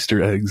little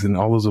Easter eggs and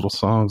all those little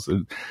songs.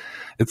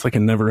 It's like a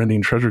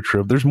never-ending treasure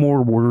trove. There's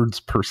more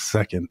words per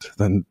second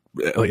than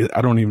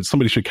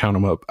somebody should count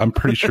them up. I'm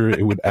pretty sure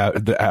it would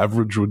the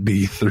average would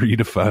be 3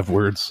 to 5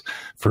 words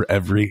for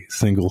every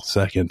single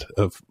second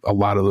of a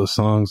lot of those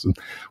songs. And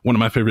one of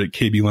my favorite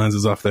KB lines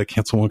is off that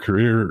Cancel One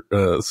Career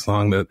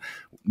song that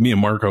me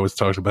and Mark always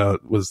talked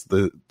about, was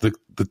the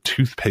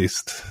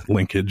toothpaste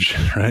linkage,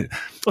 right?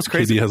 That's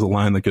crazy. KB has a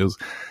line that goes,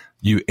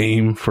 "You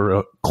aim for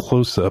a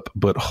close-up,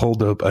 but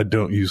hold up, I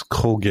don't use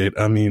Colgate."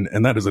 I mean,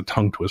 and that is a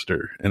tongue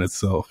twister in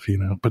itself,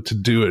 but to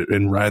do it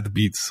and ride the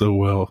beats so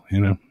well,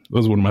 that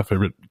was one of my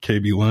favorite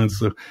KB lines.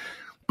 So,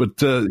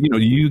 but,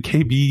 you,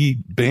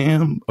 KB,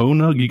 Bam,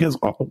 Onug, you guys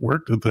all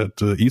worked at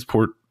that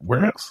Eastport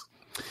warehouse.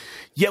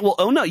 Yeah, well,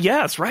 Onug,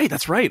 yeah, that's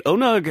right.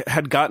 Onug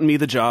had gotten me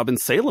the job in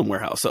Salem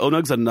warehouse. So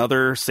Onug's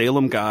another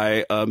Salem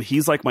guy.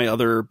 He's like my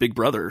other big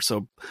brother.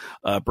 So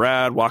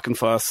Brad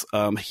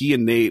Walkenfuss, he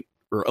and Nate,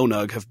 or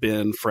Onug, have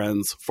been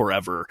friends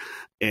forever.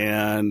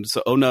 And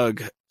so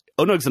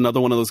Onug's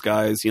another one of those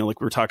guys, like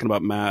we were talking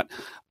about Matt.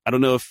 I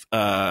don't know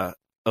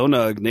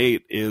if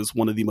Nate is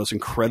one of the most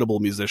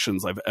incredible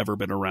musicians I've ever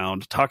been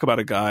around. Talk about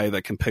a guy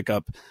that can pick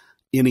up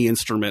any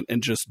instrument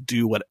and just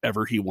do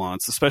whatever he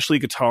wants, especially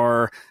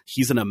guitar.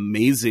 He's an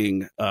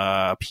amazing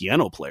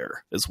piano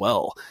player as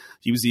well.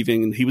 He was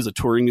a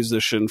touring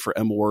musician for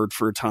M Ward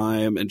for a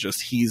time, and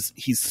just he's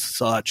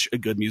such a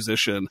good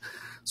musician.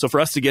 So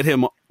for us to get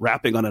him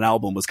rapping on an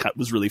album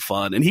was really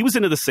fun. And he was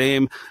into the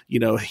same,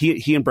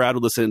 he and Brad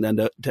would listen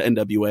to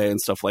NWA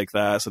and stuff like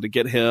that. So to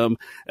get him,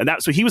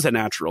 so he was a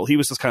natural. He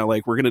was just kind of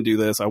like, we're going to do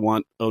this. I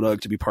want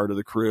Onug to be part of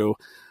the crew,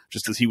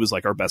 just because he was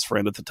like our best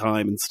friend at the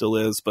time and still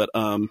is. But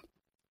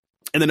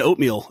and then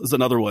Oatmeal is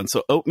another one.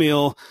 So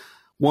Oatmeal,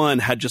 one,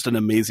 had just an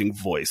amazing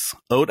voice.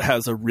 Oat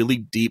has a really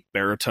deep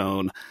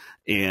baritone,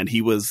 and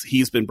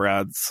he's been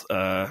Brad's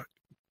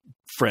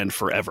friend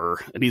forever,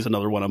 and he's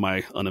another one of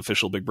my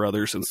unofficial big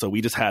brothers. And so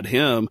we just had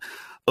him.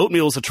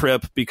 Oatmeal's a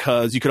trip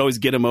because you could always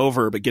get him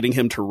over, but getting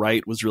him to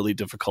write was really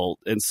difficult.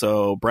 And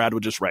so Brad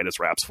would just write his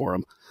raps for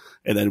him,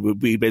 and then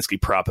we basically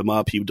prop him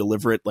up. He would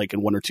deliver it like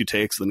in 1 or 2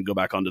 takes, and then go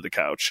back onto the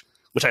couch,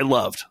 which I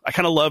loved. I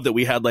kind of loved that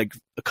we had like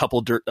a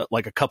couple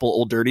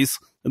old dirties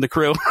in the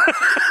crew.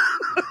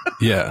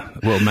 Yeah.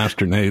 Well,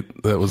 Master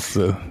Nate, that was,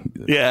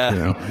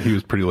 he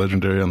was pretty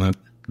legendary on that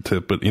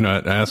tip. But, I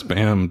asked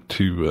Bam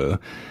to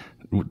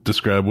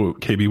describe what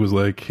KB was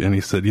like, and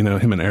he said,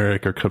 him and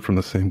Eric are cut from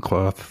the same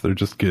cloth. They're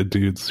just good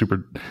dudes.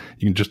 Super,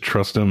 you can just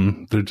trust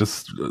them. They're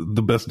just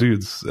the best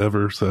dudes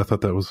ever. So I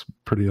thought that was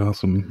pretty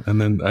awesome. And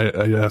then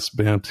I asked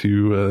Bam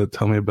to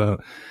tell me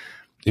about,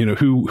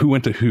 who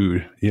went to who,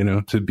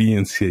 to be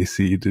in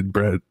CAC. Did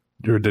Brad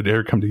or did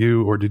Eric come to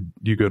you, or did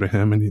you go to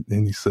him? And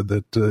he said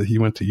that he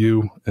went to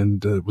you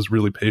and was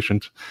really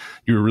patient.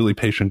 You were really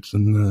patient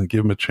and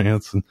gave him a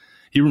chance. And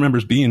he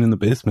remembers being in the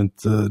basement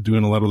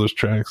doing a lot of those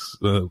tracks,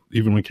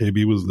 even when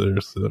KB was there.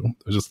 So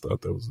I just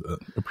thought that was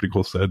a pretty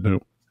cool side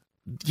note.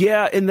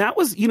 Yeah, and that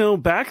was,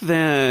 back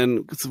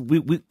then,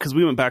 because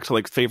we went back to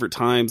like favorite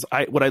times.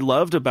 What I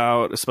loved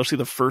about, especially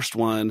the first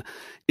one,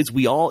 is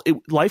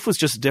life was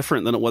just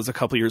different than it was a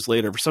couple years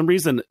later. For some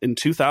reason, in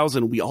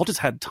 2000, we all just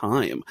had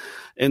time,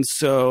 and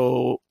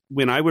so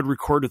when I would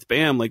record with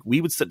Bam, like we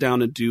would sit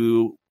down and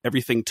do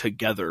everything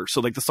together.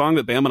 So like the song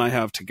that Bam and I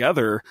have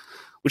together,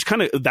 which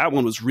that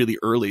one was really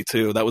early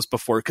too. That was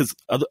before, because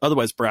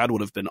otherwise Brad would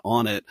have been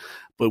on it.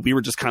 But we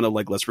were just kind of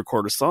like, let's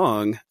record a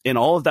song. And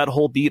all of that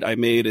whole beat I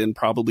made in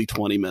probably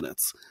 20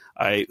 minutes.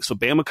 So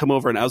Bam would come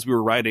over, and as we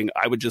were writing,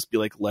 I would just be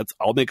like,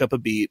 I'll make up a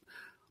beat.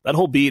 That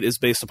whole beat is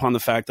based upon the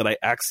fact that I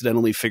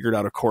accidentally figured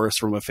out a chorus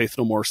from a Faith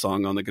No More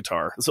song on the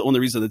guitar. It's the only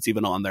reason it's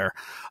even on there.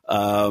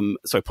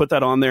 So I put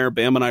that on there.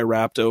 Bam and I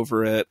rapped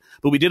over it,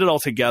 but we did it all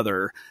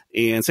together.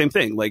 And same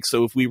thing. Like,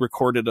 so if we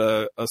recorded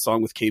a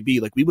song with KB,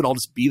 like we would all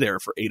just be there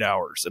for 8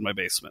 hours in my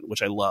basement,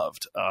 which I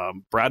loved.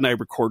 Brad and I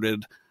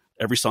recorded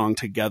every song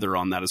together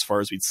on that, as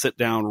far as we'd sit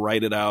down,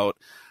 write it out.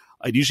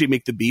 I'd usually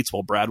make the beats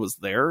while Brad was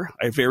there.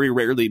 I very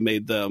rarely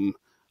made them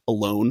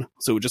alone.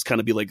 So it would just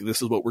kind of be like,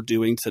 this is what we're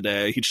doing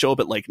today. He'd show up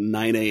at like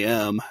 9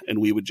 a.m. and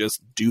we would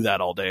just do that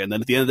all day. And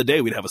then at the end of the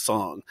day, we'd have a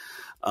song.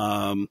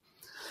 And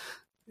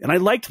I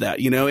liked that,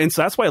 and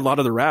so that's why a lot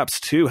of the raps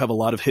too have a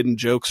lot of hidden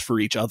jokes for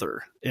each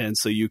other. And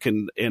so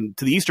and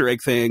to the Easter egg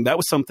thing, that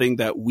was something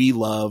that we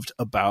loved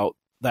about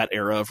that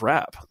era of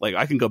rap. Like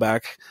I can go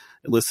back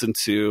and listen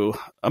to,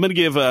 I'm going to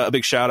give a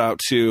big shout out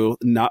to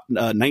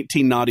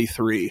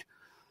 1993.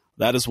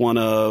 That is one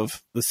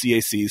of the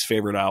CAC's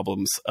favorite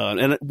albums.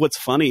 And what's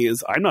funny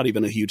is I'm not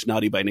even a huge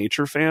Naughty by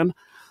Nature fan,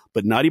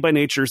 but Naughty by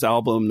Nature's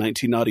album,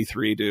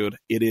 1993, dude,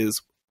 it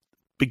is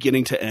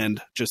beginning to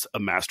end just a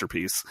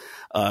masterpiece.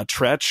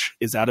 Tretch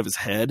is out of his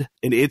head.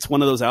 And it's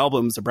one of those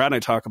albums, Brad and I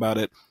talk about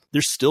it,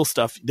 there's still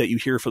stuff that you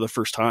hear for the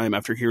first time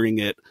after hearing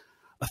it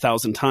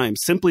 1,000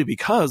 times, simply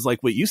because,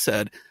 like what you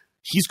said,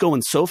 he's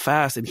going so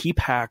fast and he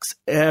packs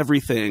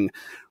everything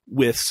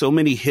with so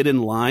many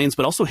hidden lines,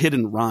 but also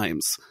hidden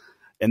rhymes.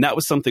 And that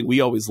was something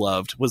we always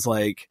loved, was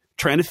like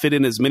trying to fit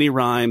in as many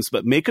rhymes,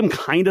 but make them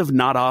kind of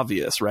not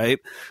obvious, right?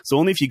 So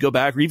only if you go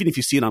back, or even if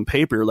you see it on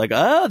paper, you're like,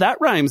 that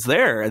rhyme's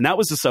there. And that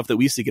was the stuff that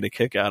we used to get a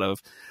kick out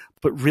of.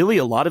 But really,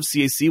 a lot of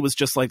CAC was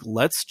just like,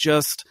 let's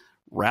just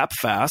rap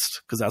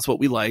fast, because that's what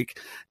we like,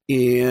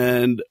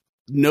 and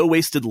no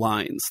wasted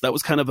lines. That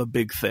was kind of a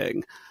big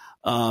thing.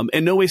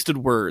 And no wasted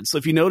words. So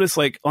if you notice,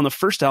 like on the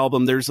first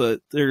album, there's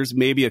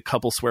maybe a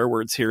couple swear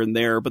words here and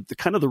there, but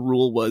the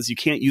rule was you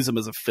can't use them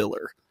as a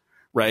filler,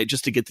 right?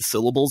 Just to get the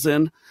syllables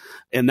in.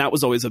 And that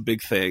was always a big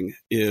thing,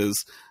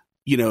 is,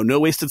 no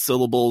wasted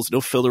syllables,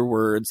 no filler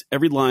words.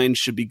 Every line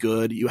should be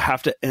good. You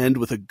have to end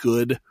with a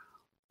good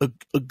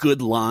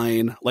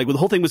line. Like, the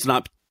whole thing was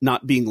not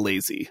being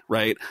lazy,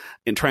 right?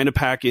 And trying to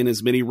pack in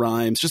as many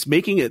rhymes, just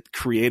making it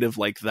creative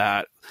like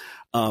that.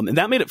 And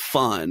that made it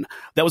fun.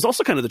 That was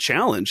also kind of the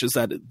challenge, is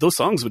that those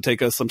songs would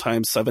take us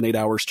sometimes 7-8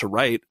 hours to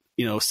write,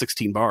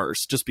 16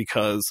 bars, just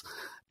because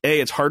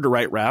it's hard to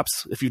write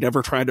raps. If you've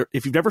never tried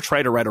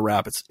to write a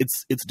rap,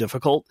 it's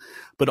difficult,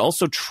 but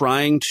also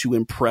trying to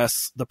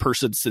impress the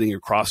person sitting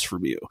across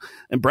from you.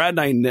 And Brad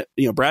and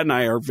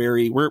I are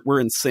we're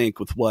in sync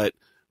with what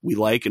we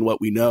like and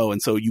what we know.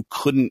 And so you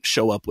couldn't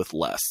show up with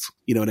less,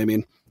 you know what I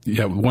mean?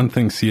 Yeah, one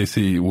thing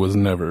CAC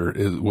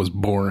was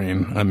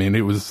boring. I mean,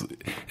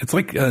 it's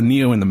like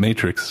Neo in the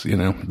Matrix,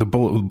 the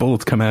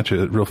bullets come at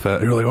you real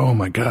fast. You're like, oh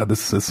my God,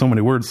 this is so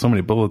many words, so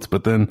many bullets.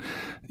 But then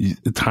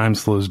the time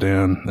slows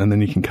down, and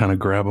then you can kind of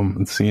grab them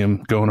and see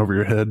them going over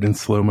your head in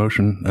slow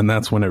motion. And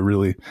that's when it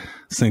really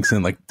sinks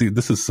in. Like, dude,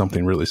 this is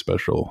something really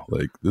special.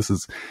 Like, this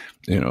is,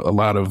 a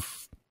lot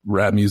of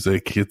rap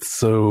music. It's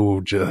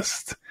so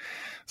just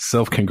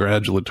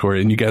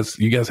self-congratulatory, and you guys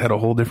had a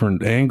whole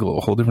different angle,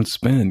 a whole different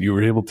spin. You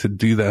were able to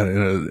do that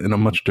in a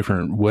much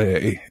different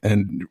way,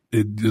 and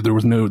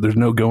there's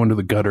no going to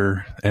the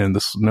gutter, and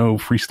no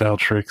freestyle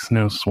tricks,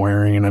 no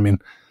swearing. I mean,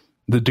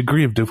 the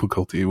degree of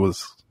difficulty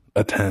was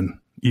a 10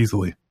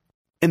 easily.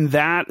 And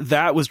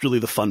that was really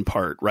the fun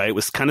part, right? It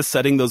was kind of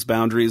setting those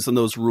boundaries and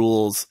those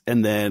rules,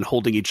 and then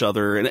holding each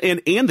other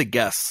and the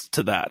guests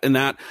to that. And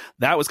that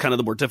was kind of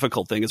the more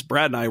difficult thing, is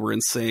Brad and I were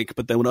in sync,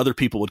 but then when other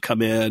people would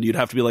come in, you'd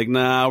have to be like,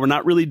 nah, we're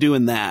not really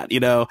doing that,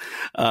 You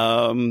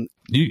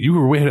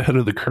were way ahead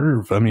of the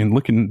curve. I mean,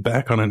 looking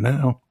back on it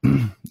now,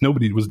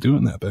 nobody was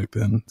doing that back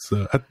then.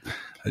 So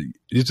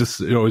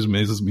it always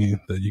amazes me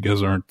that you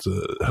guys aren't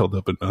held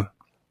up in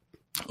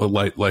a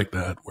light like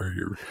that, where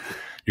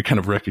you're kind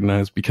of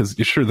recognized because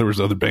sure there was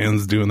other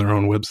bands doing their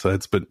own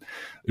websites, but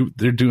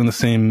they're doing the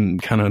same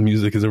kind of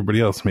music as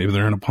everybody else. Maybe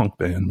they're in a punk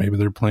band, maybe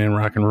they're playing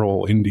rock and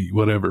roll, indie,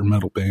 whatever,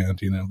 metal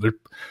band,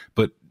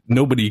 but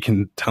nobody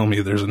can tell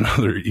me there's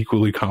another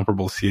equally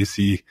comparable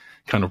CAC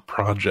kind of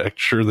project.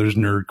 Sure, there's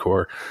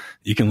nerdcore.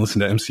 You can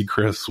listen to MC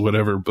Chris,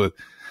 whatever, but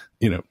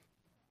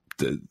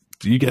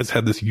you guys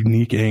had this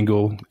unique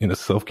angle in a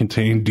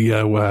self-contained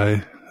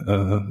DIY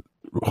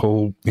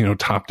whole,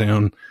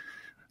 top-down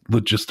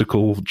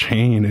logistical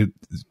chain.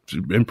 It's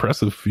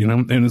impressive,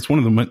 and it's one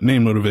of the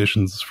main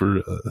motivations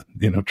for,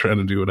 trying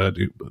to do what I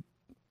do. But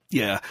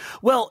yeah.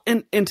 Well,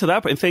 and to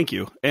that point, thank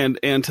you. And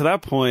to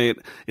that point,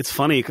 it's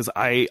funny because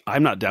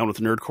I'm not down with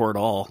nerdcore at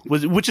all,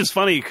 which is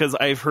funny because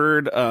I've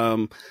heard,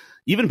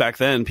 even back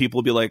then, people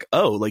would be like,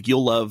 oh, like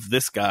you'll love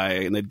this guy.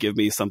 And they'd give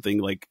me something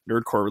like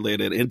nerdcore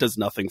related. And it does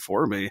nothing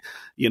for me,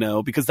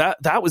 because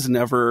that was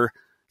never,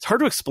 it's hard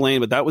to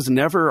explain, but that was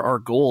never our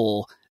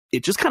goal.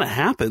 It just kind of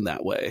happened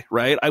that way.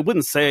 Right. I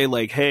wouldn't say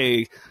like,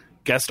 hey,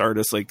 guest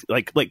artists, like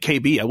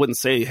KB, I wouldn't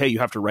say, hey, you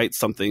have to write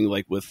something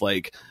like with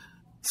like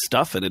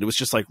stuff in it. It was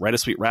just like write a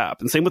sweet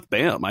rap. And same with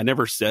BAM. I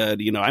never said,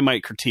 I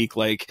might critique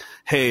like,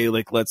 hey,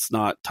 like let's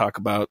not talk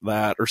about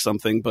that or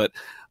something, but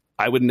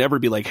I would never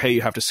be like, hey,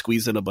 you have to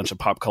squeeze in a bunch of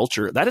pop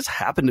culture. That has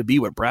happened to be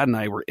what Brad and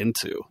I were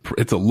into.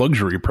 It's a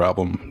luxury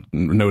problem,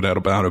 no doubt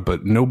about it,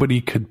 but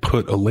nobody could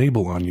put a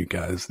label on you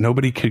guys.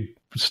 Nobody could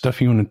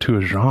stuff you into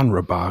a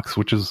genre box,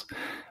 which is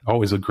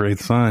always a great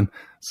sign.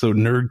 So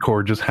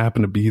nerdcore just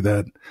happened to be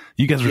that.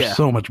 You guys are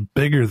so much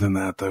bigger than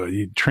that, though.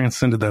 You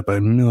transcended that by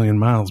a million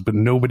miles, but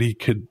nobody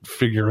could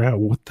figure out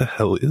what the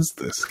hell is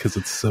this because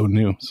it's so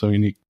new, so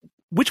unique.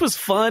 Which was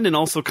fun and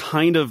also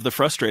kind of the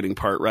frustrating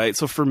part, right?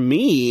 So for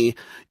me,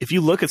 if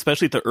you look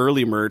especially at the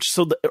early merch,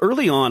 so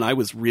early on I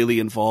was really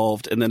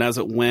involved, and then as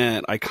it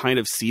went, I kind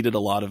of ceded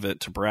a lot of it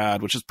to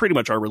Brad, which is pretty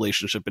much our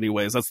relationship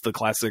anyways. That's the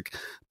classic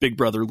big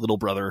brother, little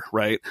brother,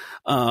 right?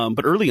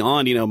 But early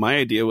on, my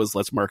idea was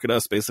let's market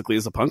us basically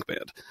as a punk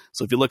band.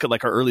 So if you look at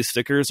like our early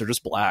stickers, they're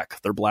just black.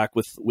 They're black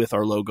with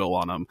our logo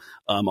on them.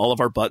 All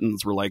of our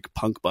buttons were like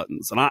punk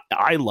buttons, and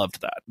I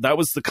loved that.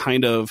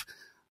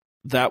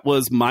 That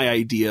was my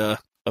idea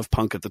of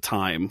punk at the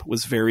time,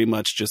 was very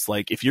much just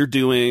like, if you're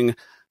doing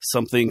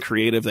something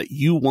creative that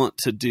you want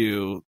to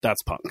do,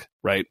 that's punk,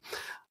 right?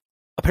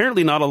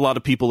 Apparently not a lot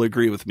of people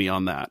agree with me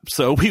on that.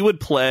 So we would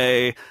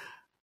play,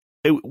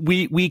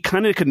 we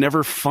kind of could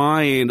never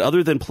find,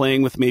 other than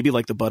playing with maybe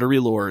like the Buttery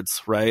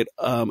Lords, right?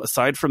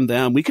 Aside from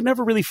them, we could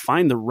never really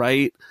find the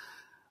right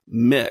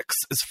mix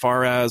as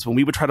far as when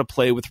we would try to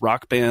play with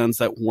rock bands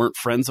that weren't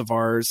friends of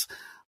ours,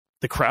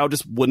 the crowd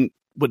just wouldn't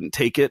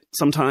take it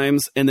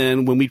sometimes. And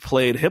then when we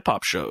played hip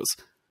hop shows,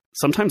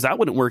 sometimes that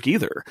wouldn't work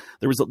either.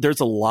 There's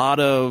a lot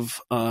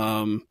of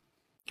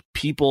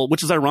people,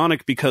 which is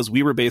ironic because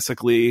we were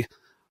basically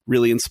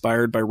really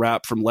inspired by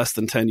rap from less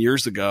than 10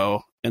 years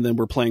ago. And then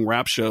we're playing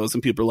rap shows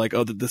and people are like,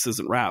 oh, this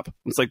isn't rap.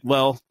 It's like,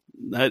 well,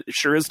 that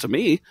sure is to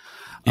me.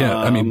 Yeah,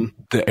 I mean,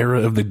 the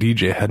era of the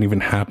DJ hadn't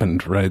even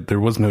happened, right? There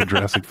was no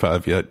Jurassic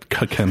 5 yet.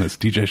 Cut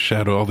Chemist, DJ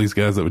Shadow, all these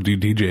guys that would do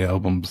DJ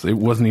albums. It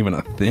wasn't even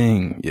a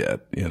thing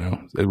yet,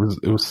 It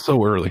was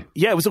so early.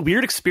 Yeah, it was a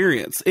weird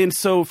experience. And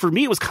so for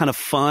me, it was kind of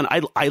fun.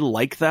 I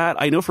like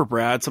that. I know for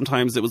Brad,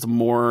 sometimes it was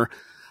more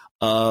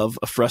of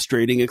a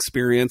frustrating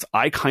experience.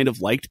 I kind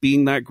of liked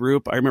being that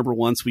group. I remember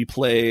once we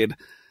played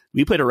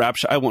a rap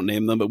show. I won't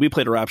name them, but we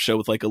played a rap show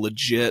with like a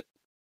legit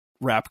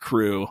rap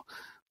crew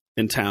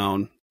in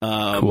town.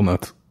 Cool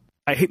Nuts.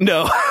 I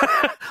know.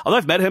 Although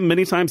I've met him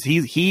many times,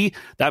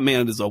 that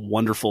man is a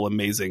wonderful,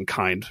 amazing,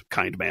 kind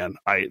man.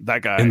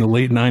 That guy in the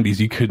late 90s,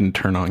 you couldn't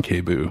turn on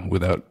K-Boo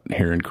without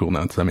hearing Cool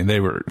Nuts. I mean, they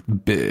were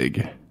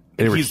big.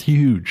 They were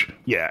huge.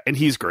 Yeah, and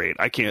he's great.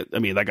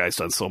 That guy's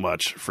done so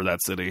much for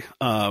that city.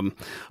 But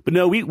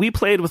no, we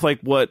played with like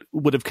what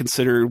would have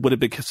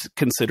been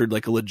considered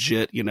like a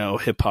legit,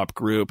 hip hop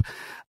group.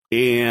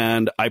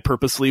 And I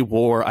purposely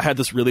I had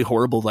this really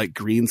horrible like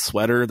green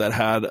sweater that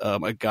had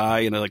a guy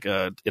in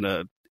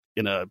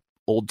a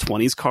old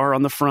 20s car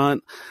on the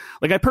front.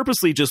 Like I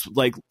purposely just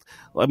like,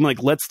 I'm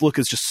like, let's look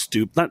as just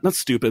stupid, not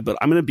stupid, but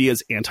I'm going to be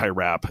as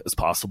anti-rap as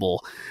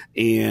possible.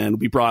 And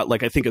we brought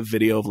like, I think a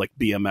video of like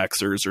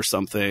BMXers or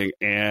something.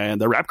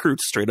 And the rap crew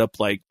straight up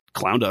like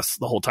clowned us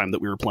the whole time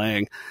that we were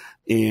playing.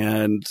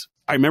 And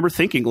I remember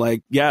thinking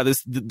like, yeah,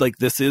 this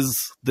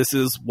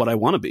is what I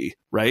want to be,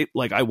 right?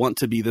 Like I want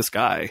to be this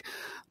guy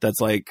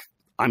that's like,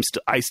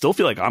 I still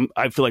feel like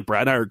I feel like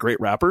Brad and I are great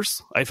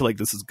rappers. I feel like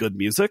this is good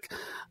music.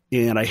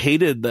 And I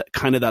hated that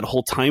kind of that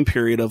whole time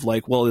period of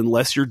like, well,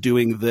 unless you're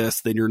doing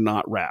this, then you're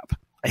not rap.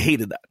 I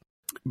hated that.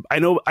 I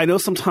know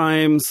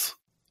sometimes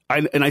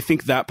I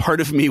think that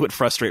part of me would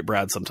frustrate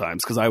Brad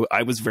sometimes because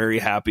I was very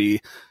happy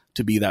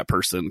to be that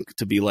person,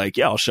 to be like,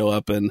 yeah, I'll show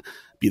up and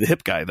be the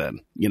hip guy then,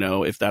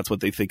 if that's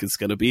what they think it's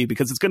going to be,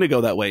 because it's going to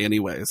go that way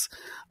anyways.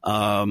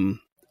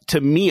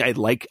 To me, I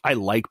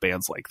like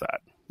bands like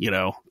that,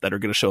 that are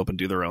going to show up and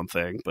do their own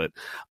thing. But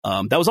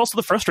that was also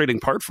the frustrating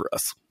part for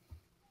us.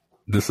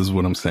 This is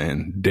what I'm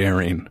saying.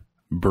 Daring,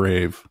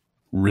 brave,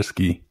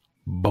 risky,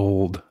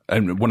 bold.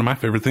 And one of my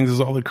favorite things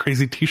is all the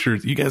crazy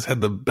t-shirts. You guys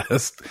had the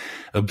best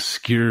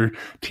obscure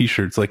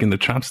t-shirts. Like in the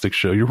Chopstick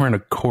show, you're wearing a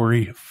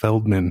Corey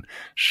Feldman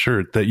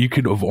shirt that you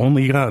could have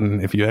only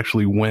gotten if you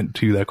actually went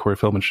to that Corey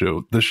Feldman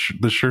show. The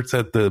shirts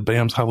at the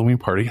BAM's Halloween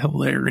party,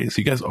 hilarious.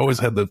 You guys always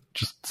had the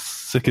just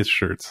sickest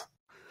shirts.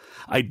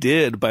 I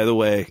did, by the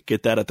way,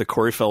 get that at the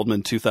Corey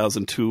Feldman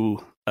 2002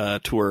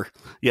 tour.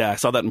 Yeah, I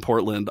saw that in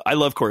Portland. I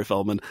love Corey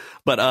Feldman,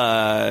 but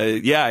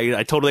yeah,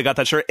 I totally got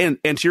that shirt. And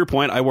to your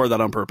point, I wore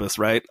that on purpose,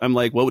 right? I'm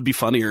like, what would be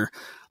funnier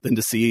than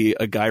to see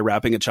a guy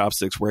rapping at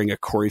Chopsticks wearing a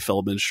Corey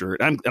Feldman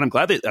shirt? I'm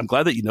glad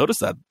that you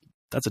noticed that.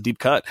 That's a deep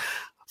cut.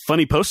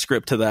 Funny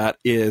postscript to that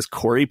is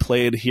Corey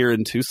played here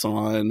in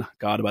Tucson,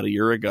 about a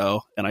year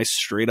ago, and I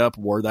straight up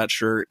wore that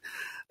shirt.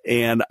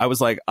 And I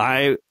was like,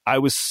 I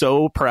was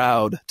so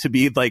proud to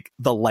be like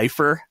the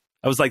lifer.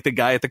 I was like the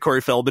guy at the Corey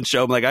Feldman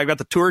show. I'm like, I got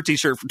the tour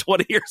t-shirt from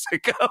 20 years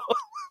ago.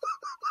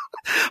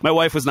 My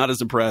wife was not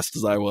as impressed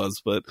as I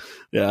was, but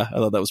yeah, I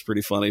thought that was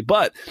pretty funny.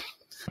 But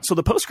so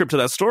the postscript to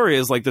that story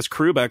is like this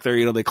crew back there,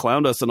 you know, they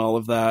clowned us and all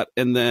of that.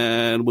 And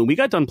then when we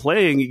got done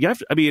playing,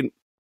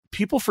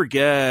 people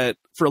forget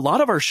for a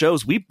lot of our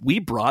shows, we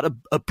brought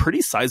a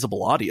pretty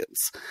sizable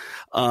audience.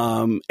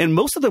 And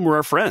most of them were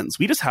our friends.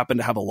 We just happened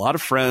to have a lot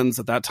of friends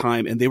at that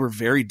time, and they were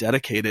very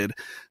dedicated.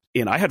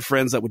 And I had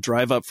friends that would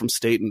drive up from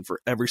Staten for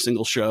every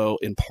single show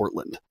in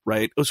Portland,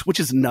 right? Which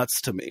is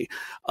nuts to me.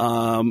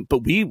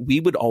 But we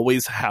would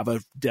always have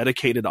a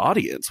dedicated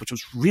audience, which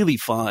was really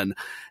fun.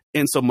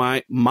 And so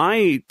my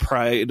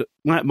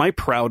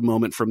proud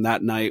moment from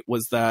that night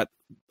was that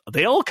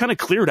they all kind of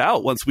cleared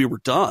out once we were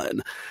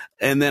done.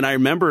 And then I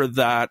remember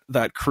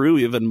that crew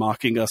even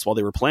mocking us while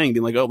they were playing,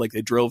 being like, oh, like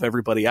they drove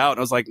everybody out. And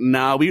I was like,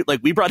 nah,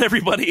 we brought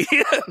everybody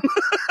in.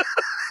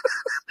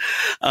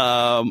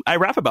 I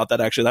rap about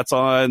that actually.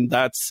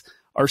 That's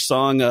our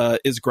song,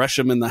 Is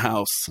Gresham in the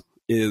House,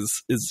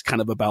 is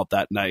kind of about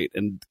that night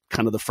and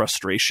kind of the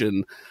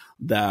frustration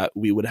that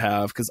we would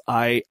have. Cause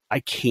I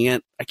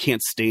can't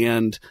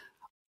stand,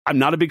 I'm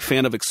not a big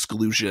fan of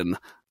exclusion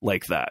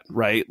like that,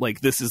 right?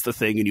 Like this is the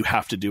thing and you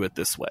have to do it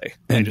this way.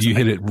 And you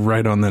hit it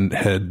right on the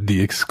head,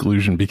 the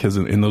exclusion, because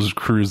in those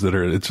crews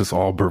it's just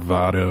all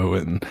bravado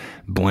and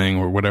bling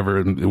or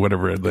whatever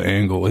the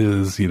angle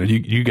is, you know,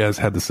 you guys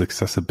had this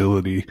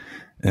accessibility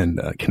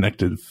and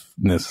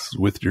connectedness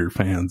with your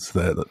fans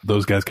that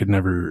those guys could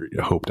never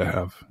hope to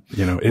have.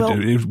 You know,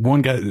 if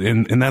one guy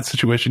in that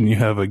situation, you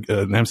have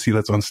an MC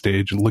that's on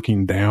stage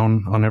looking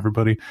down on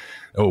everybody.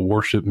 Oh,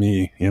 worship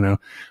me, you know,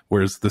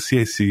 whereas the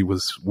CAC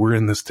we're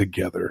in this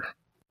together.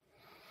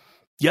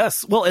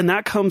 Yes. Well, and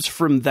that comes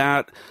from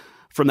that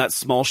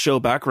small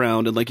show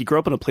background. And like you grew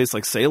up in a place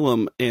like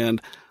Salem, and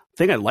the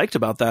thing I liked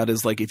about that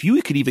is like, if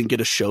you could even get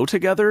a show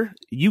together,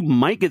 you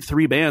might get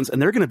 3 bands and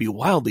they're going to be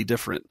wildly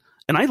different.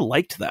 And I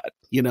liked that,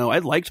 you know, I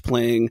liked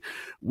playing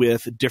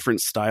with different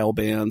style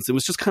bands. It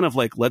was just kind of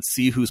like, let's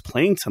see who's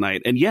playing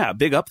tonight. And yeah,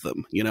 big up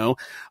them, you know,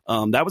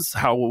 that was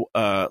how,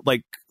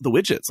 like the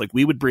Widgets, like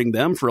we would bring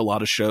them for a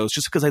lot of shows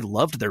just because I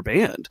loved their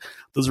band.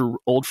 Those are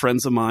old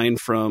friends of mine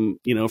from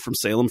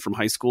Salem, from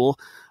high school.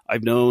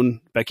 I've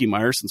known Becky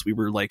Meyer since we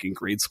were like in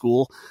grade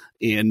school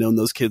and known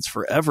those kids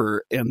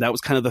forever. And that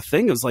was kind of the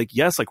thing. It was like,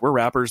 yes, like we're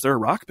rappers, they're a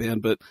rock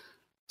band, but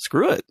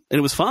screw it. And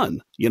it was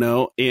fun, you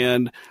know,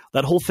 and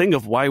that whole thing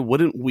of why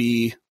wouldn't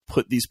we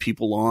put these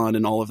people on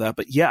and all of that.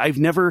 But yeah, I've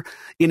never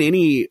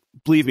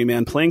believe me,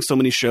 man, playing so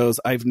many shows,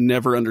 I've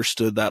never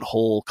understood that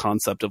whole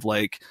concept of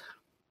like,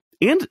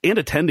 and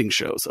attending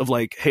shows of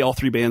like, hey, all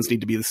 3 bands need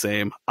to be the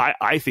same.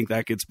 I think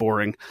that gets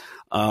boring.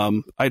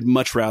 I would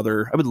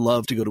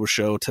love to go to a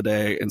show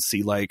today and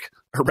see like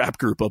a rap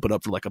group open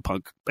up for like a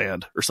punk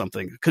band or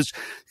something. Because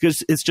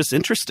it's just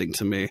interesting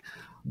to me.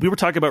 We were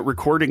talking about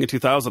recording in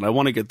 2000. I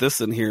want to get this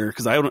in here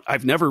because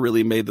I've never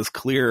really made this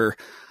clear.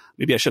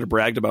 Maybe I should have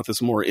bragged about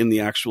this more in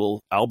the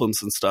actual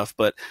albums and stuff.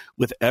 But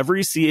with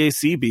every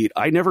CAC beat,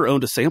 I never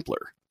owned a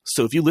sampler.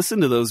 So if you listen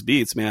to those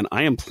beats, man,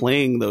 I am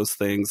playing those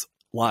things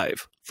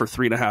live for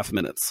 3.5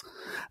 minutes.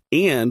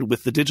 And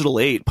with the Digital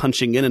 8,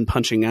 punching in and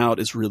punching out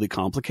is really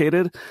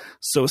complicated.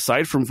 So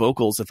aside from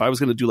vocals, if I was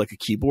going to do like a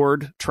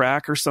keyboard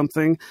track or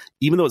something,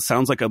 even though it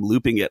sounds like I'm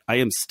looping it, I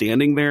am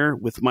standing there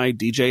with my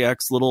DJX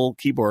little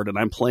keyboard and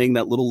I'm playing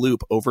that little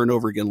loop over and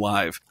over again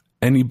live.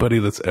 Anybody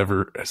that's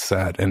ever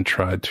sat and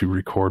tried to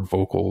record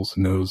vocals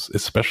knows,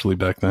 especially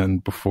back then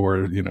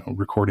before, you know,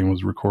 recording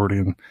was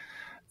recording,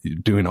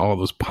 doing all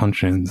those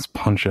punch-ins,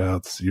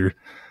 punch-outs,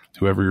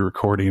 whoever you're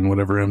recording,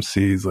 whatever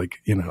MC's like,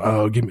 you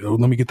know,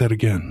 let me get that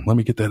again. Let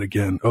me get that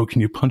again. Oh,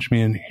 can you punch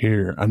me in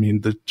here? I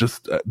mean,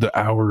 the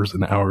hours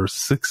and hours,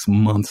 6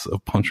 months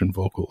of punching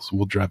vocals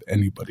will drive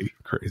anybody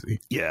crazy.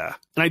 Yeah.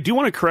 And I do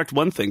want to correct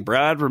one thing.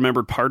 Brad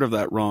remembered part of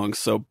that wrong.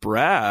 So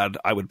Brad,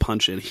 I would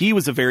punch in. He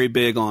was a very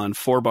big on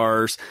 4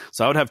 bars.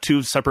 So I would have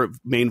 2 separate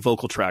main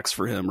vocal tracks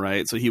for him,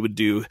 right? So he would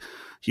do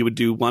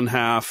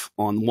 1/2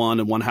 on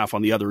one and 1/2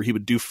 on the other. He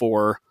would do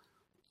 4,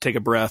 take a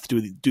breath,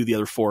 do the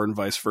other 4 and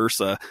vice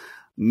versa.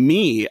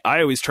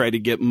 I always try to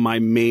get my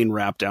main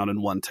rap down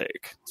in one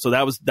take. So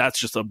that's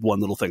just one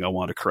little thing I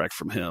want to correct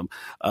from him.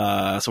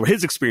 So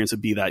his experience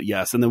would be that,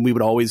 yes. And then we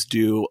would always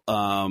do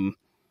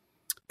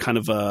kind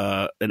of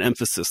an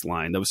emphasis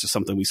line. That was just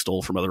something we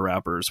stole from other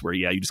rappers where,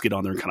 yeah, you just get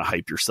on there and kind of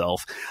hype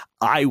yourself.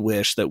 I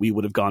wish that we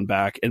would have gone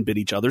back and been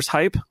each other's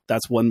hype.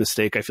 That's one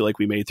mistake I feel like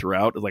we made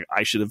throughout. Like,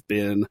 I should have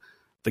been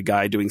the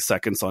guy doing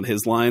seconds on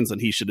his lines and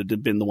he should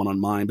have been the one on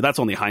mine, but that's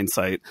only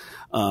hindsight.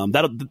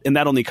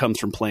 That only comes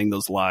from playing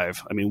those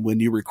live. I mean, when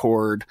you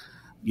record,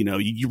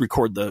 you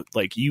record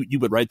you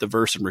would write the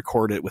verse and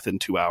record it within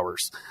 2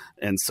 hours.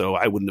 And so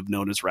I wouldn't have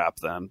known his rap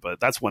then, but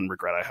that's one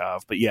regret I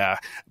have. But yeah,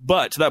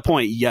 but to that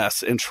point,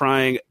 yes. And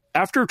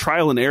after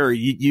trial and error,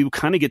 you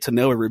kind of get to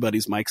know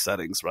everybody's mic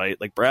settings, right?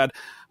 Like Brad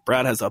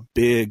has a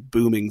big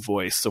booming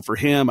voice. So for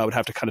him, I would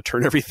have to kind of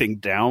turn everything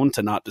down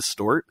to not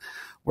distort.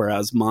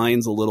 Whereas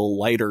mine's a little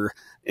lighter.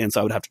 And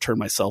so I would have to turn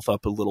myself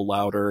up a little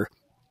louder.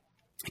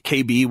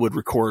 KB would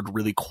record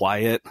really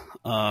quiet.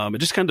 It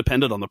just kind of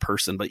depended on the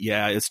person, but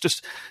yeah, it's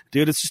just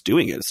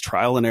doing it. It's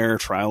trial and error,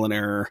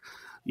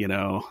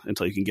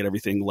 until you can get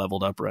everything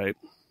leveled up right.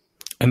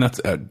 And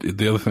that's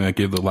the other thing that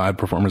gave the live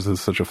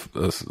performances such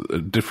a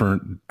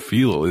different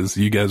feel is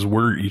you guys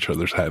were each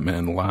other's hype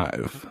man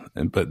live.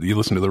 But you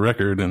listen to the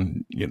record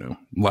and,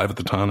 Live at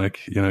the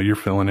Tonic, you're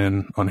filling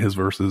in on his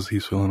verses,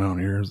 he's filling out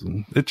on yours.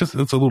 And it's a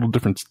little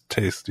different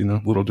taste,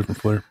 a little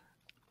different flair.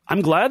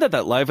 I'm glad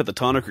that Live at the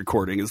Tonic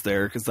recording is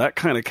there because that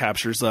kind of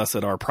captures us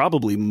at our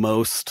probably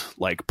most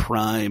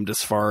primed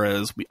as far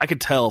as I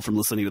could tell from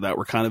listening to that.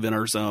 We're kind of in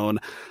our zone.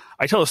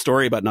 I tell a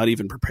story about not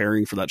even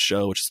preparing for that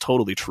show, which is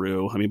totally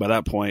true. I mean, by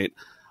that point,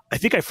 I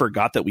think I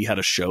forgot that we had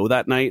a show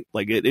that night.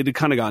 Like it had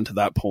kind of gotten to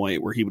that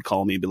point where he would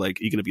call me and be like,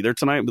 "Are you going to be there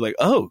tonight?" And be like,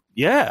 "Oh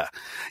yeah,"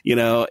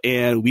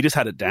 and we just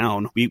had it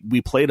down.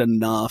 We played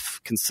enough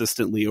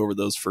consistently over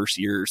those first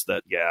years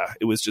that, yeah,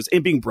 it was just,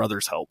 and being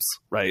brothers helps,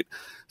 right?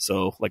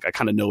 So I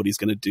kind of know what he's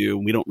going to do.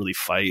 We don't really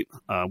fight.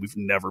 We've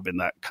never been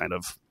that kind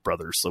of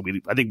brothers. So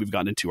I think we've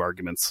gotten into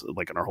arguments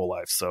in our whole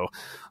life. So,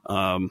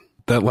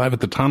 that Live at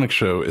the Tonic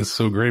show is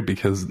so great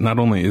because not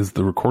only is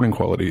the recording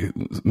quality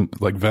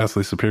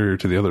vastly superior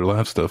to the other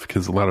live stuff,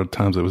 because a lot of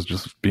times it was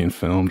just being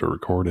filmed or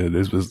recorded.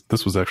 This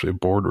was actually a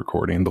board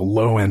recording. The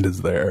low end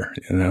is there.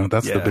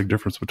 That's the big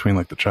difference between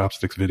the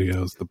Chopsticks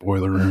videos, the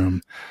Boiler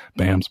Room,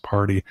 Bam's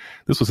Party.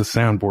 This was a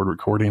soundboard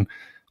recording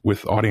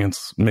with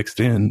audience mixed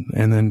in.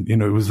 And then,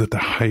 it was at the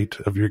height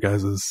of your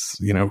guys's,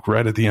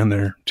 right at the end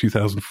there,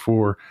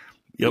 2004.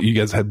 Yep. You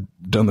guys had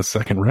done the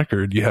second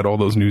record. You had all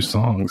those new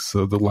songs.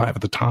 So the Live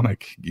at the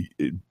Tonic,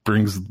 it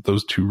brings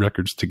those two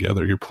records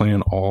together. You're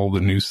playing all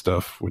the new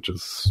stuff, which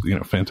is,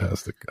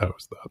 fantastic. I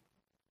always thought.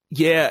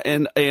 Yeah.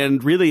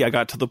 And really, I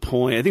got to the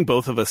point, I think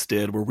both of us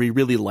did, where we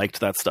really liked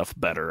that stuff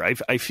better.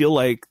 I feel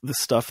like the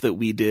stuff that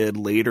we did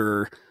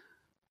later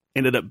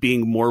ended up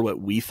being more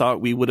what we thought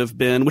we would have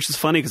been, which is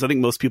funny because I think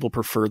most people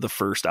prefer the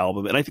first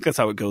album. And I think that's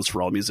how it goes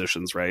for all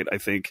musicians, right? I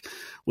think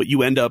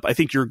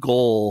your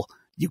goal,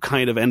 you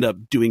kind of end up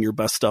doing your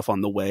best stuff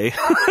on the way,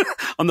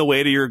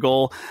 to your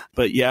goal.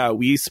 But yeah,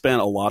 we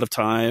spent a lot of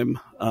time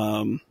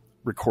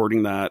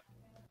recording that.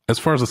 As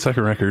far as the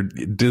second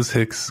record, Diz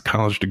Hicks,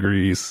 College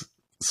Degrees,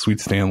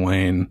 Sweet Stan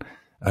Lane,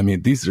 I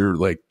mean, these are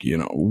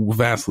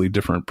vastly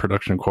different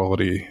production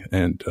quality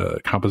and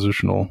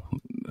compositional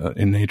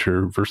in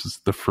nature versus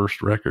the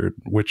first record,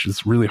 which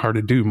is really hard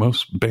to do.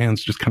 Most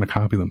bands just kind of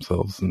copy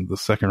themselves, and the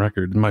second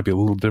record might be a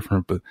little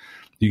different, but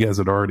you guys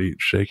had already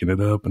shaken it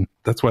up, and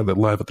that's why that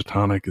Live at the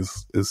Tonic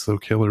is so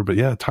killer. But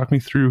yeah, talk me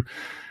through.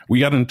 We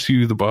got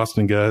into the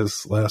Boston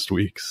guys last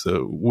week,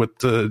 so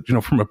what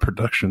from a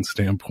production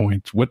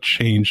standpoint, what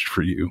changed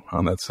for you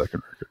on that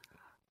second record?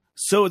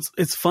 So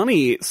it's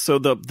funny. So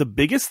the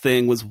biggest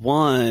thing was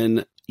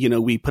one,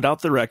 we put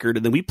out the record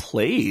and then we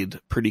played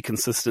pretty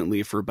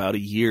consistently for about a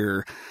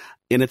year.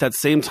 And at that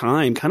same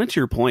time, kind of to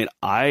your point,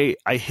 I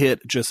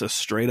hit just a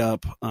straight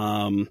up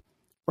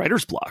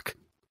writer's block.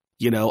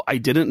 I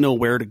didn't know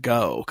where to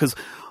go because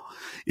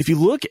if you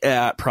look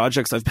at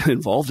projects I've been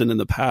involved in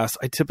the past,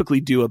 I typically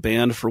do a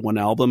band for one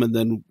album and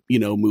then,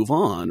 move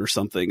on or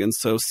something. And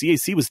so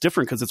CAC was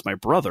different because it's my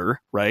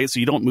brother, right? So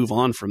you don't move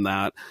on from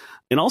that.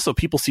 And also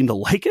people seem to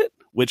like it,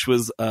 which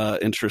was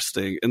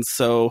interesting. And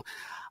so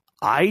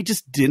I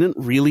just didn't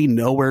really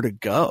know where to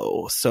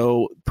go.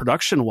 So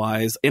production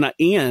wise,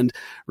 and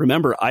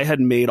remember, I had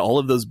made all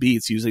of those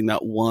beats using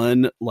that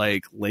one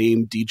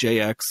lame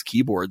DJX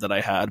keyboard that I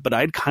had, but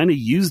I'd kind of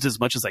used as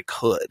much as I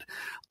could,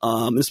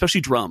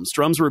 especially drums.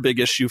 Drums were a big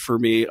issue for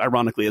me,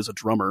 ironically, as a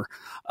drummer.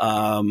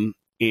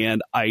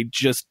 And I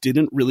just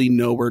didn't really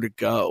know where to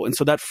go. And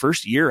so that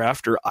first year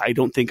after,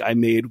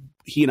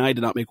 he and I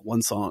did not make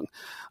one song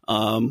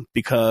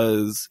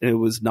because it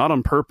was not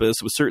on purpose.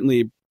 It was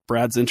certainly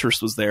Brad's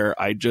interest was there.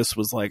 I just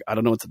was like, I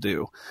don't know what to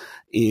do.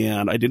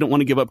 And I didn't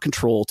want to give up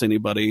control to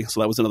anybody.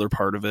 So that was another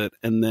part of it.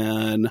 And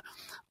then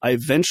I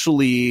think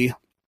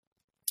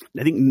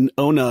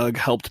Onug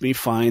helped me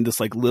find this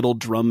little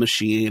drum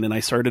machine, and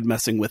I started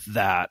messing with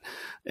that.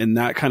 And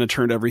that kind of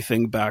turned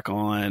everything back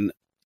on.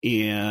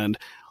 And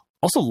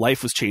also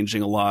life was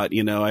changing a lot.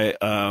 You know,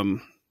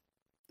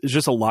 there's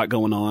just a lot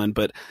going on.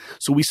 But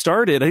so we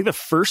started, I think the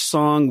very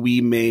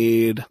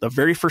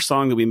first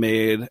song that we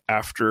made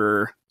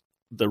after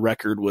the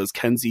record was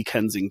Kenzie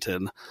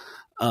Kensington,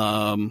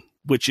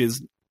 which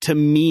is, to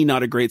me,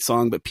 not a great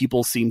song, but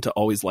people seem to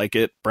always like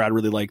it. Brad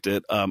really liked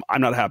it. I'm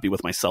not happy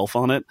with myself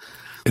on it.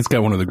 It's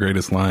got one of the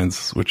greatest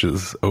lines, which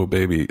is, "Oh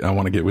baby, I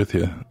want to get with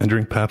you and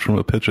drink Pabst from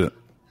a pitchet."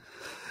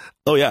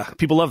 Oh yeah,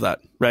 people love that,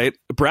 right?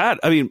 Brad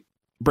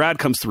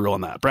comes through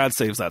on that. Brad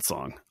saves that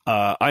song.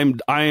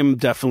 I'm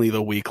definitely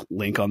the weak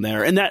link on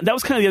there, and that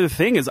was kind of the other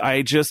thing is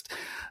I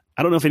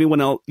don't know if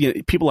anyone else,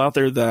 people out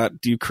there that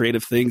do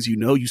creative things,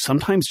 you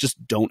sometimes just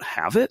don't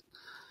have it.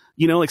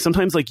 You know, like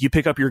sometimes like you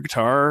pick up your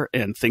guitar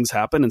and things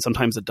happen and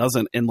sometimes it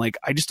doesn't. And like,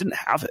 I just didn't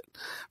have it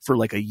for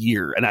like a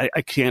year, and I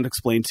can't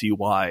explain to you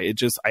why.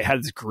 I had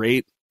this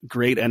great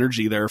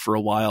energy there for a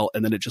while,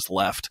 and then it just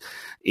left.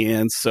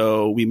 And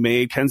so we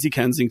made Kenzie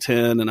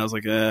Kensington, and I was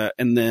like,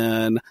 and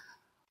then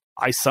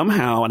I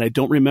somehow, and I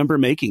don't remember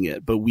making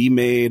it, but we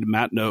made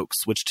Matt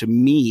Noakes, which to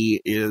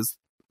me is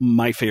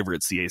my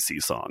favorite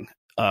CAC song.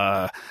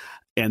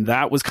 And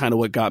that was kind of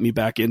what got me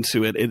back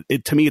into it.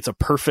 It to me, it's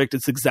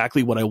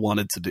exactly what I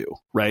wanted to do,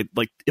 right?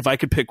 Like if I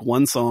could pick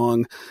one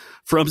song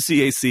from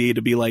CAC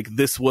to be like,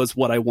 this was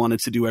what I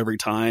wanted to do every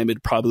time,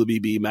 it'd probably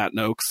be Matt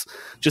Noakes,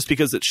 just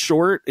because it's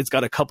short. It's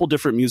got a couple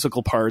different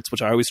musical parts,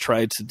 which I always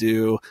tried to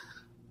do.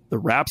 The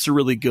raps are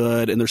really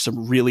good, and there's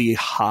some really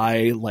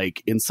high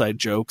like inside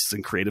jokes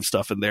and creative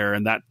stuff in there.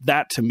 And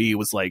that to me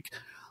was like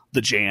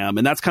the jam.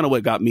 And that's kind of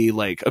what got me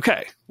like,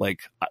 okay, like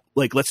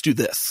let's do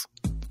this.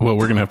 Well,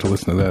 we're going to have to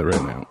listen to that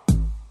right now.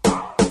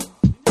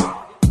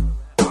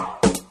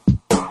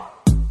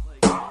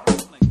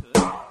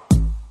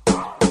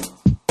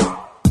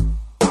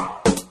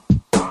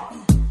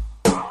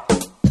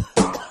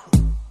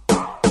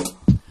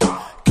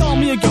 Call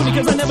me a goonie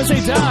cause I never say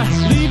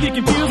die. Leave you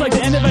confused like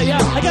the end of AI.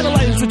 I got a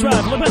license to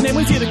drive, but my name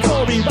was here to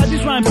Corey. Write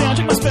these rhymes down,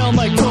 check my spell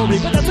like Tory.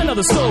 But that's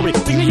another story.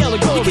 Bring the yellow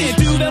Corey. You can't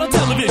do that on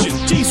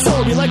television. Gee,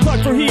 sorry, like Clark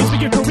Voorhees,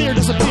 make your career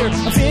disappear.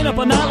 I'm staying up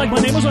all night like my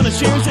name was on the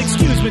shares.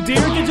 Excuse me, dear,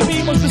 could you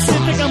be more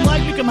specific? I'm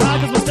like, you come high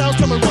cause my style's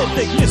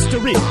horrific.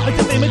 Mystery, like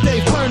the name of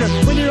Dave Turner.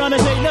 When you're on a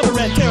date, never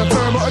rent Terra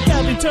Firma or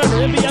Kathy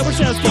Turner. NBA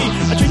Wachowski.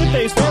 I treat your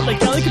face red like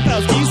Kelly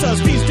Kapowski. Saw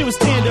Steve's doing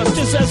stand-ups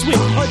just last week.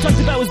 All I talked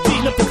about was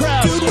beating up the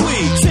crowd.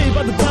 Saved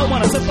by the bell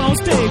when I step on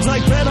stage.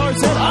 Like Bret Hart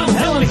said, I'm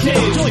hell in a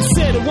cage. Only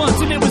said it once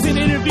and it was an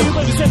interview,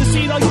 but we said to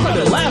see it all, you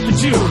better laugh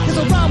at you. Cause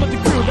I rhyme with the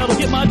crew, that'll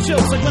get my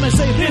jokes. Like when I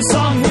say this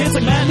song hits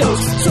like Matt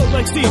Noakes. So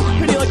like Steve,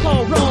 pretty like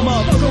Paul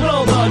Roma.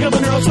 Bocorola,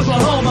 Governor of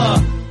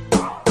Oklahoma.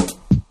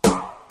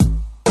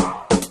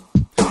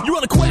 You're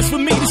on a quest for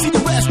me to see the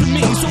rest of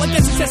me. So I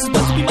guess success is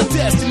about to be my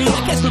destiny.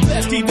 I catch the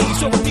best TV,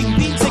 so I think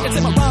beats. I can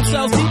say my rhyme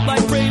style's deep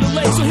like Ray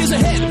Delay. So here's a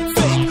head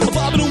fake, a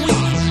bob and a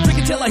weed. Drink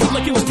until I heat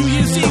like it was New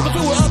Year's Eve. If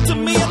it were up to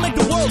me, I'd make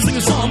the world sing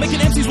a song. Making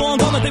MCs long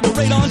gone like they were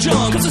right on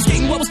John. Cause the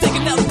skating what was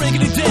taking, now they're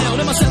breaking it down.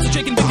 And my sounds are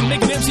shaking,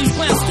 making MCs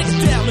clowns. Stick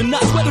it down a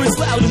notch, whether it's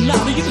loud or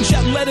not. Or you can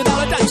shout and let it out,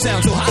 I doubt you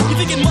sound so hot. You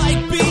think it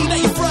might be that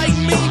you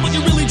frighten me, but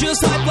you're really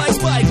just hype like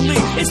Spike Lee.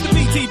 It's the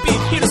BTB,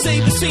 here to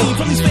save the scene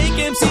from these fake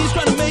MCs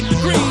trying to make the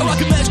green. I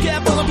rock a mesh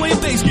cap while I'm playing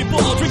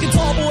basketball. Drinking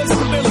tall boys, I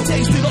can barely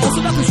taste it all.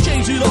 So nothing's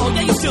changed at all.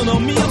 Yeah, you still know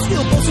me, I'm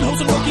still posting,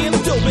 hosting, rookie, and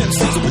the dope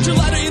MC. So put your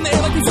lighter in the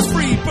air like this is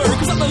free bird.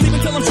 Cause I'm not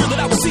leaving till I'm sure that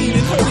I was seen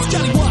and heard. It's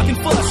Johnny walking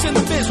fuss and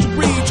the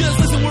mystery. Just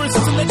listen where it's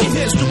and let your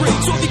history.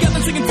 So if you got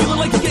them singing feeling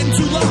like you're getting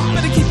too low,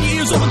 better keep your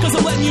ears open cause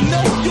I'm letting you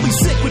know you'll be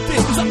sick with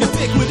this cause I'm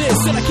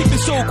ubiquitous. And I kick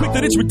this so quick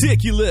that it's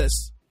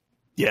ridiculous.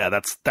 Yeah,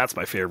 that's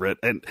my favorite.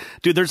 And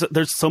dude,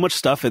 there's so much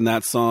stuff in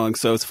that song.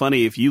 So it's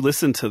funny if you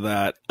listen to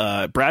that.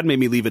 Brad made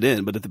me leave it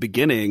in, but at the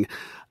beginning,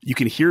 you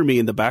can hear me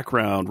in the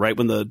background right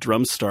when the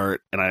drums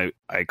start, and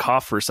I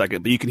cough for a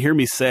second, but you can hear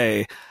me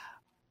say,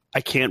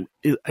 I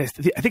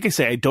think I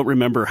say I don't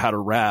remember how to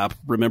rap.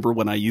 Remember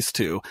when I used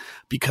to,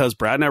 because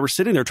Brad and I were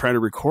sitting there trying to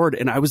record,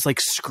 and I was like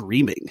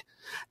screaming,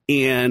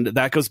 and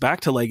that goes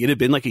back to like it had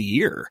been like a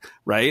year,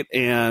 right?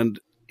 And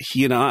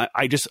he and I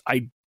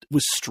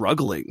was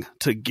struggling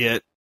to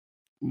get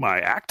my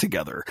act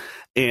together.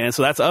 And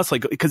so that's us,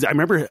 like, because I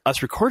remember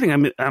us recording,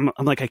 I'm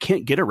like, I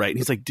can't get it right. And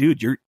he's like,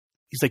 dude, you're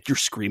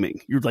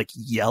screaming, you're like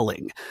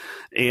yelling.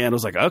 And I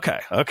was like,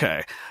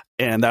 okay.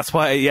 And that's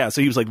why, yeah.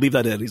 So he was like, leave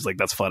that in. He's like,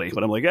 that's funny.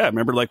 But I'm like, yeah, I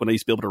remember like when I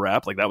used to be able to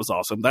rap, like that was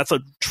awesome. That's a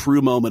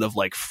true moment of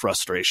like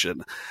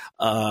frustration.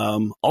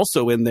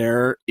 Also in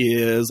there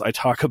is, I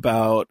talk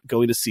about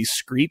going to see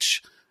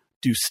Screech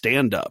do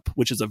stand up,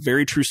 which is a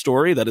very true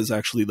story. That is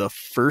actually the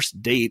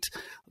first date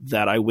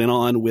that I went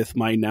on with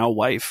my now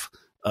wife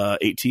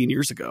 18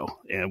 years ago,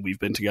 and we've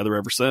been together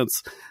ever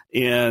since.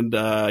 And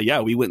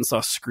yeah, we went and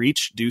saw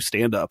Screech do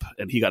stand up,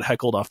 and he got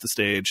heckled off the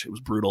stage. It was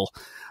brutal.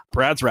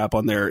 Brad's rap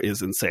on there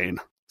is insane.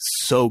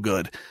 So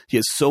good. He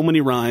has so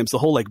many rhymes. The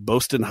whole like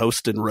boastin',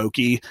 hostin',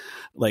 Roki,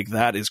 like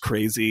that is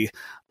crazy.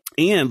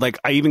 And like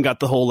I even got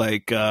the whole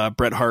like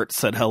Bret Hart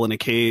said hell in a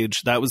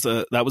cage. That was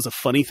a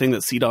funny thing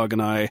that Sea Dog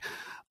and I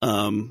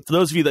For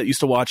those of you that used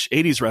to watch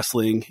 80s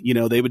wrestling, you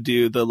know, they would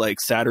do the like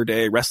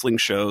Saturday wrestling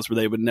shows where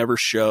they would never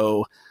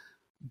show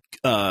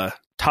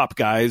top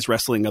guys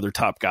wrestling other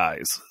top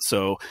guys.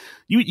 So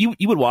you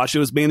would watch, it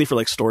was mainly for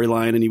like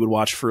storyline, and you would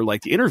watch for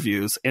like the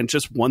interviews. And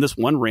just this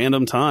one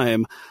random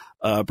time,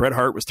 Bret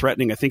Hart was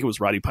threatening, I think it was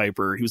Roddy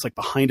Piper. He was like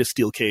behind a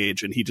steel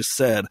cage, and he just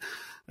said,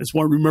 I just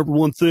want to remember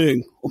one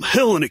thing, I'm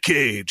hell in a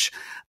cage.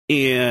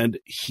 And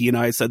he and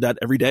I said that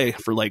every day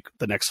for like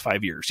the next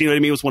 5 years. You know what I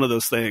mean? It was one of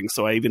those things.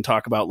 So I even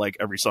talk about like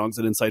every song's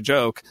an inside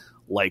joke,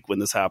 like when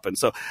this happened.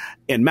 So,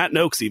 and Matt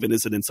Noakes even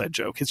is an inside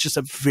joke. It's just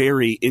a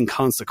very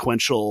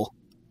inconsequential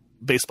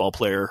baseball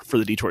player for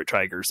the Detroit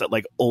Tigers that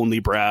like only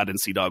Brad and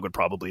C-Dog would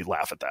probably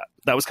laugh at that.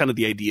 That was kind of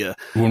the idea.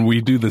 When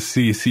we do the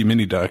CEC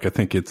mini doc, I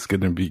think it's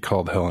going to be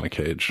called Hell in a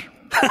Cage.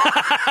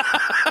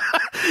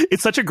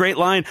 It's such a great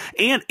line,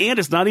 and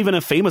it's not even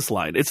a famous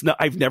line. It's not.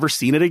 I've never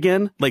seen it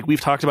again. Like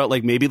we've talked about,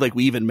 like maybe like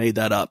we even made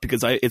that up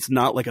because it's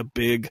not like a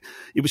big.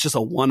 It was just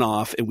a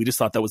one-off, and we just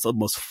thought that was the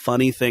most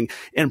funny thing.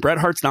 And Bret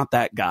Hart's not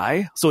that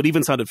guy, so it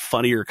even sounded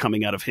funnier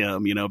coming out of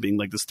him. You know, being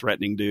like this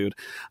threatening dude.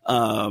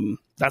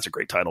 That's a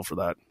great title for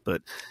that.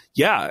 But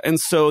yeah, and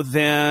so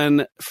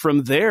then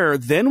from there,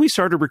 then we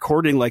started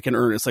recording like in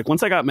earnest. Like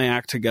once I got my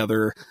act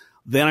together.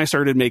 Then I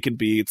started making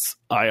beats.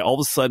 I all of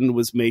a sudden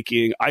was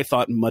making, I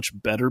thought, much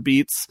better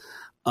beats.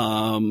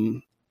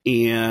 And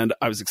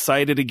I was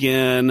excited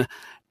again.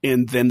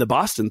 And then the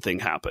Boston thing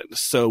happened.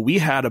 So we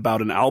had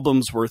about an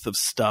album's worth of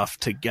stuff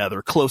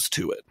together, close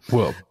to it.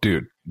 Well,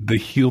 dude, the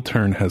Heel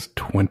Turn has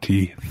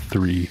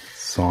 23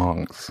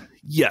 songs.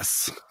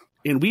 Yes.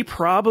 And we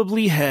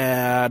probably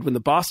had, when the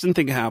Boston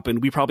thing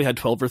happened, we probably had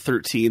 12 or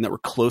 13 that were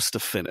close to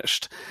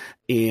finished.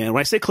 And when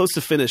I say close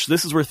to finished,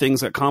 this is where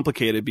things got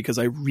complicated because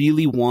I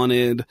really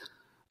wanted,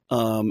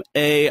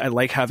 I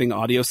like having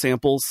audio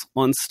samples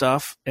on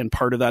stuff. And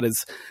part of that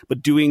is,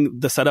 but doing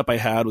the setup I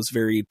had was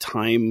very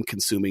time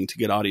consuming to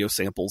get audio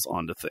samples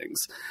onto things.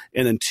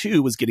 And then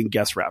 2 was getting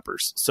guest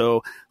rappers.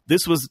 So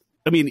this was,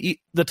 I mean,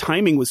 the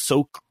timing was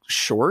so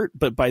short,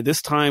 but by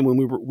this time when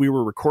we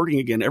were recording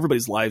again,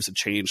 everybody's lives had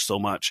changed so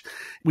much.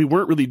 We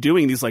weren't really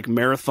doing these like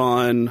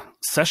marathon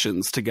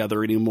sessions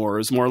together anymore.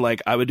 It was more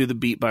like I would do the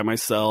beat by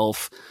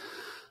myself,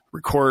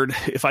 record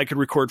if I could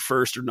record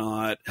first or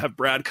not, have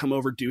Brad come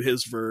over, do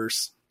his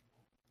verse.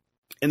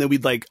 And then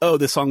we'd like, oh,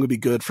 this song would be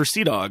good for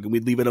C-Dog. And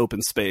we'd leave it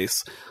open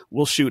space.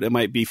 We'll shoot. It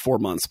might be 4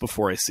 months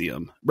before I see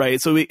him.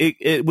 Right. So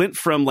it went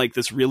from like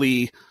this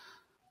really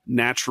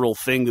natural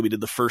thing that we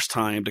did the first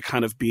time to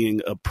kind of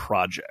being a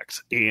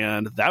project.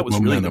 And that was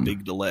really the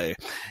big delay.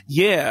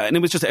 Yeah. And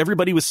it was just,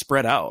 everybody was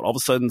spread out. All of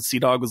a sudden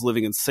C-Dog was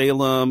living in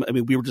Salem. I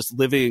mean, we were just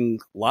living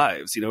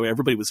lives, you know,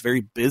 everybody was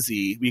very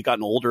busy. We'd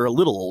gotten older, a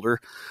little older.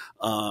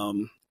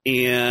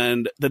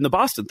 And then the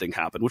Boston thing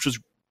happened, which was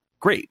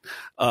great.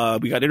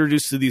 We got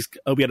introduced to these,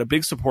 we had a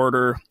big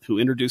supporter who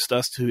introduced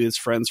us to his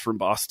friends from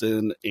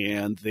Boston,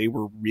 and they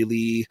were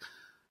really,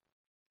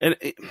 and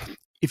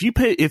if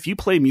you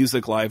play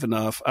music live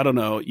enough, I don't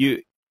know,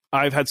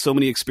 I've had so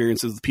many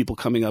experiences with people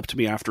coming up to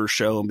me after a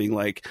show and being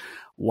like,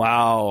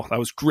 wow, that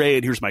was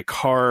great. Here's my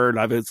card.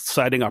 I have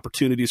exciting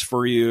opportunities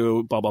for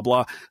you, blah, blah,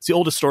 blah. It's the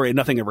oldest story and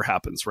nothing ever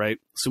happens, right?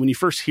 So when you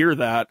first hear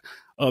that,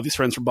 oh, these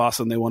friends from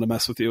Boston, they want to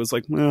mess with you. It's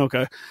like, well,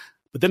 okay.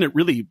 But then it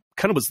really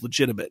kind of was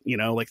legitimate, you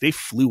know, like they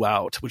flew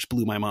out, which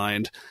blew my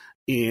mind.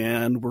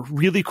 And were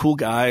really cool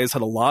guys,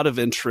 had a lot of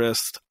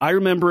interest. I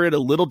remember it a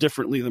little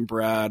differently than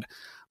Brad.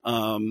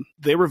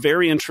 They were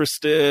very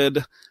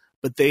interested,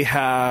 but they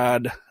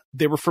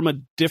were from a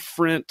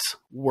different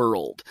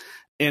world.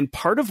 And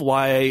part of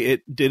why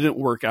it didn't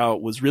work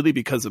out was really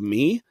because of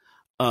me.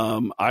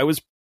 I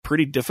was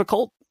pretty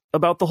difficult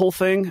about the whole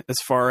thing, as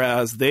far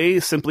as they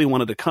simply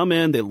wanted to come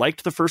in. They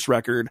liked the first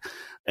record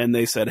and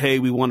they said, hey,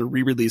 we want to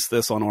re-release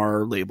this on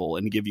our label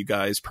and give you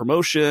guys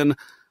promotion,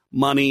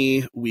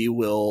 money. We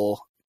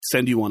will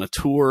send you on a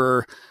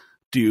tour.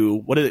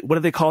 What do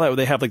they call that? Where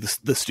they have like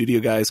the studio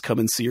guys come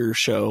and see your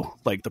show,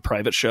 like the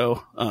private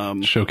show,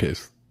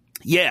 showcase.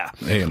 Yeah.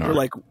 A&R. They're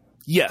like,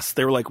 yes,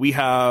 they were like, we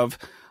have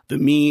the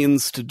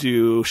means to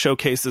do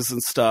showcases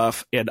and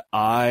stuff. And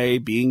I,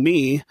 being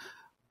me,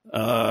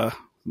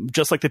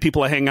 just like the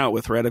people I hang out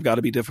with, right? I've got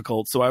to be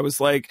difficult. So I was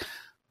like,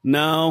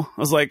 no,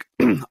 I was like,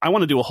 I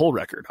want to do a whole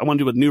record. I want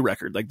to do a new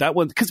record like that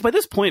one. Cause by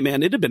this point,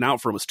 man, it had been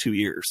out for almost 2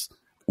 years.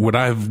 What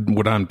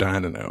I'm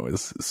dying to know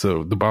is,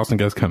 so the Boston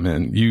guys come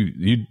in,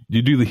 you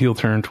do the Heel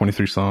Turn,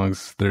 23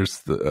 songs.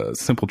 There's the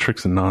Simple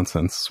Tricks and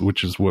Nonsense,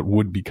 which is what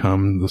would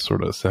become the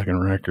sort of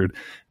second record.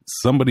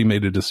 Somebody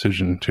made a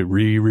decision to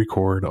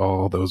re-record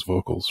all those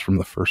vocals from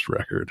the first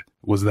record.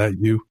 Was that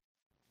you?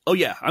 Oh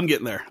yeah, I'm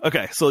getting there.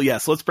 Okay, so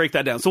let's break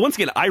that down. So once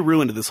again, I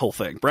ruined this whole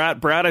thing.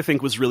 Brad, I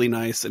think, was really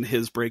nice in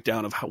his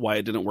breakdown of why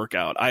it didn't work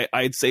out.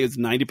 I'd say it's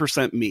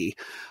 90% me.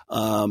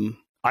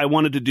 I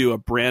wanted to do a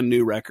brand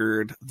new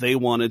record. They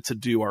wanted to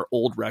do our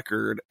old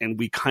record, and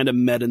we kind of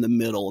met in the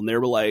middle. And they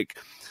were like,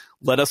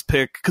 "Let us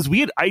pick," because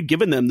I'd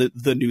given them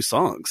the new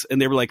songs, and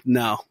they were like,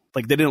 "No,"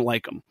 like they didn't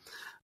like them,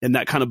 and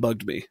that kind of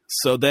bugged me.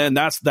 So then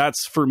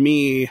that's for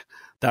me.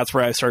 that's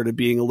where I started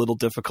being a little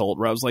difficult,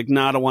 where I was like,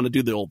 nah, I don't want to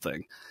do the old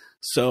thing.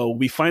 So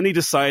we finally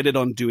decided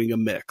on doing a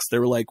mix. They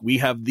were like, we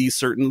have these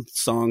certain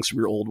songs from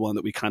your old one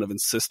that we kind of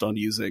insist on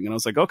using. And I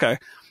was like, okay.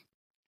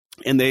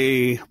 And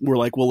they were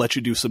like, we'll let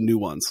you do some new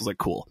ones. I was like,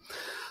 cool.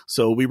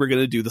 So we were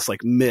going to do this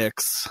like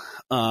mix.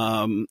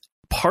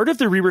 Part of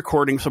the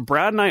re-recording, so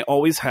Brad and I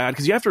always had,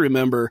 because you have to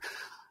remember,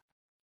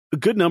 a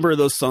good number of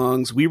those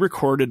songs we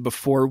recorded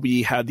before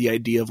we had the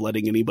idea of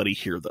letting anybody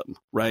hear them,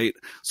 right?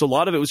 So a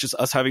lot of it was just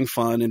us having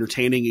fun,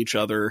 entertaining each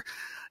other.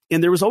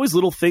 And there was always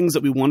little things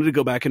that we wanted to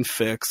go back and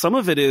fix. Some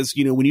of it is,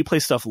 you know, when you play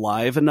stuff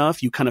live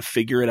enough, you kind of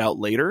figure it out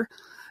later.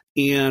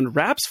 And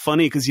rap's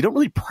funny because you don't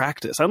really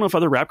practice. I don't know if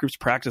other rap groups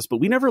practice, but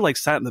we never like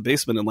sat in the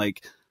basement and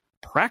like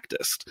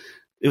practiced.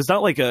 It was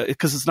not like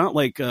because it's not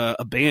like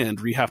a band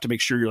where you have to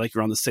make sure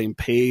you're on the same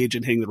page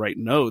and hitting the right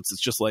notes.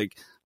 It's just like,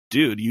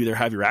 dude, you either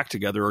have your act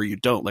together or you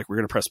don't. Like, we're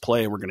going to press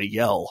play and we're going to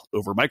yell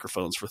over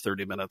microphones for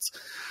 30 minutes.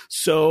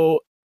 So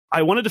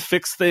I wanted to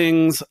fix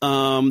things.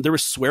 There were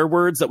swear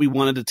words that we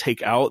wanted to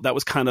take out. That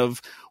was kind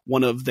of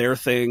one of their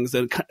things.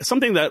 And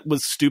something that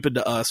was stupid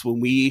to us when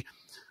we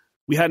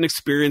had an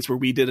experience where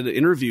we did an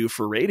interview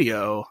for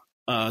radio.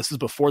 This is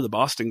before the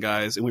Boston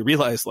guys. And we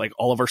realized like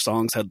all of our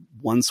songs had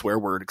one swear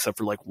word except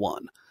for like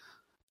one.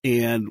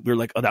 And we were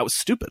like, oh, that was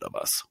stupid of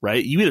us,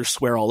 right? You either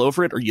swear all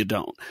over it or you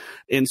don't.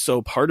 And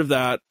so part of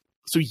that,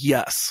 so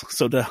yes.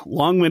 So the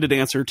long-winded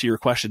answer to your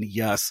question,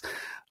 yes.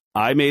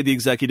 I made the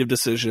executive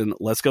decision,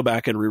 let's go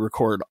back and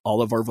re-record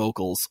all of our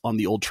vocals on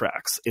the old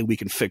tracks, and we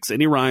can fix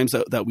any rhymes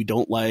that we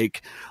don't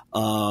like.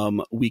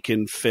 We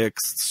can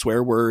fix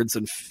swear words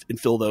and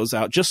fill those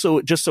out just so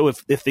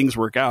if things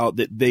work out,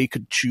 that they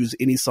could choose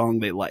any song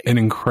they like. An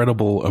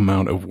incredible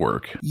amount of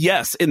work.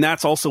 Yes, and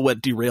that's also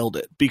what derailed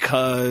it,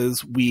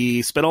 because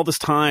we spent all this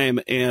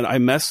time and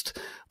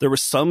there were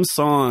some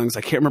songs,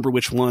 I can't remember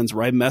which ones,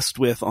 where I messed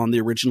with on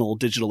the original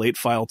Digital 8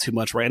 file too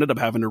much, where I ended up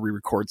having to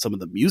re-record some of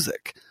the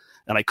music.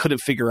 And I couldn't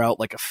figure out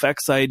like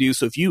effects I do.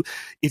 So if you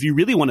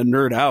really want to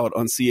nerd out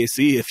on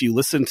CAC, if you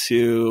listen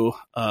to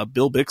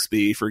Bill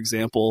Bixby, for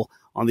example,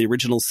 on the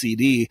original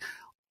CD,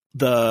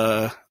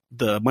 the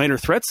Minor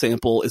Threat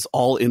sample is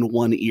all in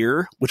one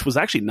ear, which was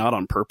actually not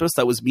on purpose.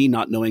 That was me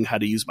not knowing how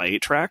to use my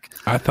 8-track.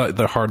 I thought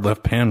the hard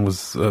left pan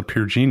was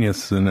pure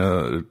genius and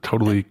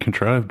totally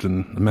contrived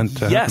and meant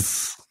to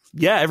Yes. happen.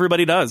 Yeah,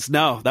 everybody does.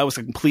 No, that was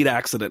a complete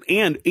accident.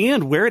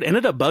 And where it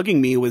ended up bugging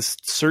me was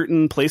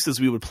certain places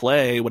we would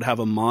play would have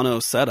a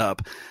mono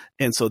setup,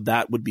 and so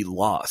that would be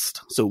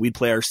lost. So we'd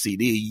play our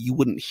CD. You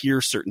wouldn't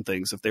hear certain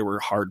things if they were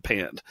hard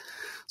panned.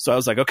 So I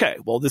was like, okay,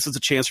 well, this is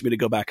a chance for me to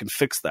go back and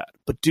fix that.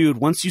 But dude,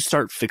 once you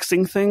start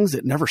fixing things,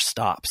 it never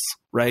stops,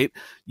 right?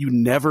 You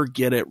never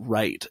get it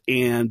right.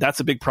 And that's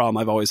a big problem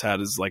I've always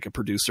had as like a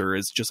producer,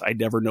 is just I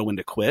never know when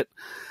to quit.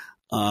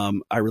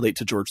 I relate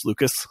to George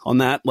Lucas on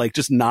that, like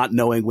just not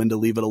knowing when to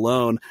leave it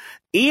alone.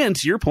 And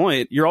to your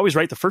point, you're always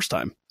right the first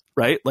time,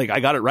 right? Like I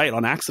got it right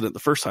on accident the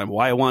first time.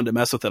 Why I wanted to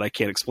mess with it, I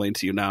can't explain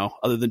to you now,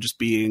 other than just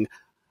being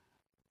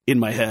in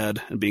my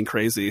head and being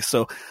crazy.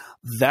 So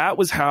that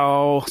was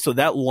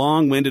that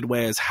long-winded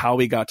way is how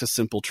we got to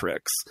Simple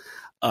Tricks,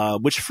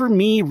 which for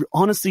me,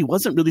 honestly,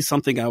 wasn't really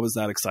something I was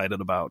that excited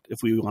about, if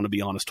we want to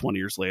be honest, 20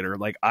 years later.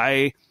 Like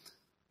I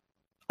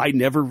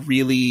never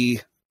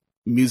really...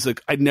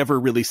 I'd never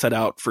really set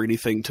out for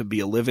anything to be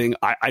a living.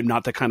 I'm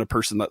not the kind of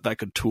person that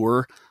could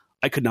tour.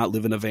 I could not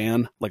live in a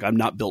van. Like I'm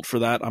not built for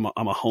that. I'm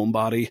a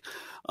homebody.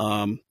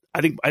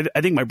 I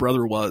think my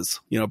brother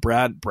was, you know,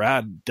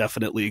 Brad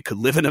definitely could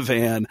live in a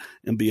van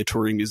and be a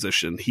touring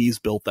musician. He's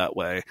built that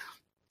way.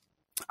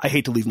 I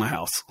hate to leave my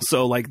house.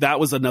 So like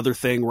that was another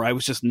thing where I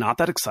was just not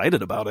that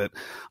excited about it.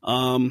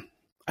 I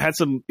had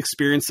some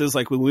experiences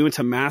like when we went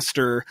to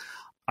master,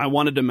 I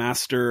wanted to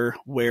master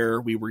where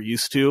we were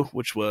used to,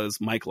 which was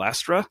Mike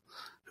Lastra,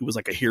 who was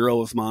like a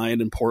hero of mine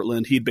in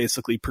Portland. He'd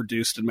basically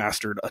produced and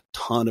mastered a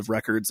ton of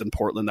records in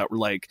Portland that were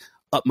like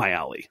up my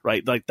alley,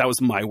 right? Like that was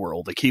my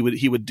world. Like he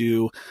would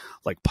do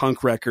like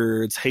punk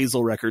records,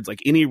 Hazel records,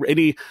 like any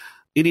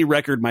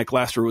record Mike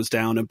Lastra was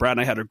down. And Brad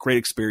and I had a great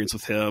experience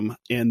with him.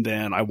 And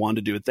then I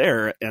wanted to do it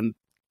there. And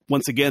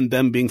once again,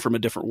 them being from a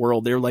different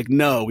world, they were like,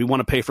 no, we want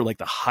to pay for like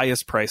the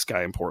highest price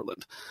guy in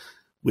Portland,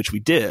 which we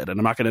did. And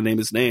I'm not going to name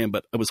his name,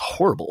 but it was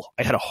horrible.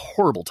 I had a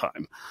horrible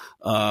time.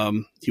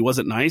 He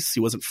wasn't nice. He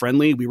wasn't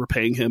friendly. We were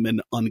paying him an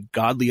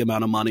ungodly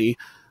amount of money.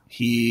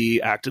 He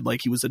acted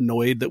like he was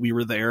annoyed that we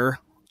were there.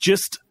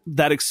 Just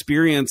that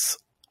experience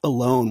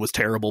alone was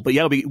terrible. But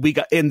yeah, we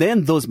got, and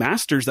then those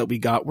masters that we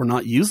got were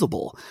not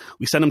usable.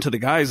 We sent them to the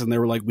guys and they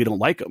were like, we don't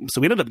like them.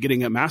 So we ended up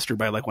getting it mastered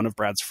by like one of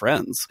Brad's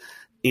friends.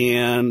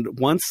 And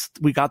once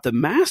we got the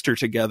master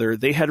together,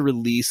 they had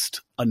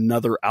released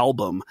another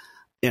album,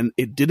 and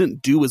it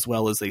didn't do as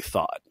well as they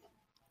thought,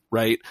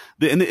 right?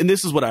 And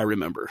this is what I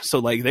remember. So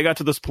like they got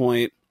to this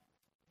point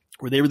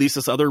where they released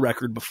this other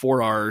record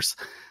before ours,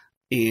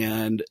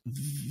 and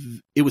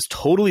it was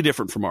totally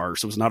different from ours.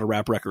 It was not a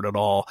rap record at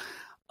all.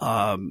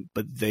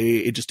 But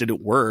it just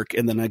didn't work.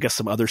 And then I guess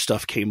some other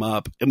stuff came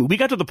up. I mean, we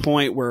got to the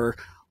point where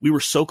we were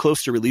so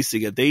close to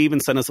releasing it. They even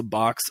sent us a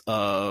box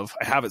of,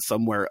 I have it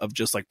somewhere, of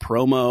just like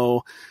promo.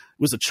 It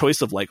was a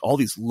choice of like all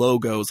these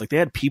logos. Like they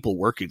had people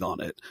working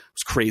on it. It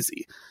was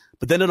crazy.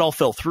 But then it all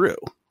fell through,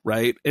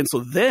 right? And so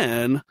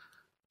then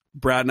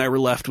Brad and I were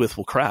left with,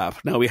 well,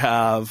 crap. Now we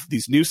have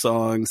these new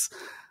songs.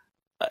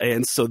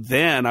 And so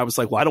then I was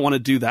like, well, I don't want to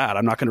do that.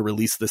 I'm not going to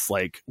release this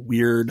like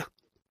weird,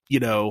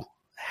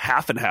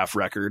 half and half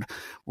record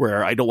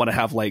where I don't want to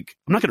have like,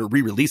 I'm not going to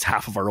re-release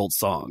half of our old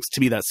songs.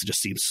 To me, that just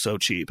seems so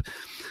cheap.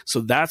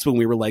 So that's when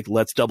we were like,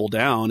 let's double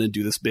down and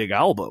do this big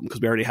album, because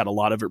we already had a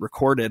lot of it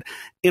recorded.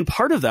 And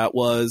part of that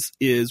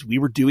is we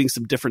were doing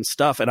some different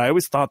stuff. And I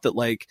always thought that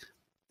like,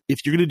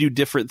 if you're going to do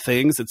different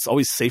things, it's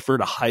always safer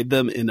to hide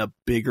them in a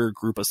bigger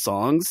group of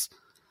songs.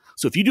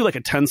 So if you do like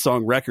a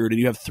 10-song record and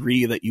you have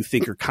 3 that you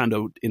think are kind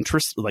of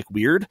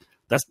weird,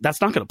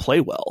 that's not going to play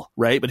well,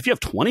 right? But if you have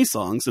 20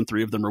 songs and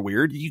 3 of them are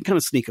weird, you can kind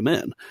of sneak them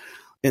in.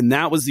 And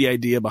that was the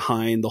idea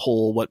behind the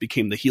whole, what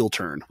became the heel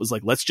turn, was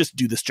like, let's just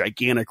do this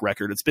gigantic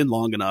record. It's been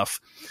long enough.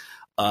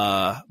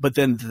 But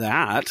then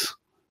that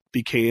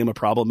became a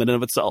problem in and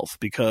of itself,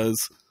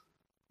 because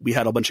we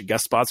had a bunch of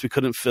guest spots we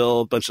couldn't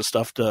fill, a bunch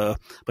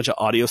of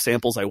audio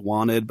samples I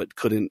wanted but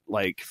couldn't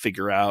like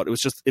figure out.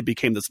 It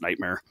became this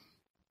nightmare.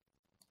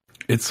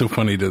 It's so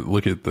funny to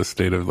look at the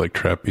state of like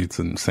trap beats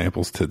and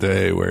samples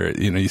today, where,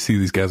 you see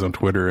these guys on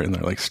Twitter and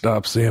they're like,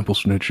 stop sample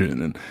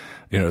snitching. And,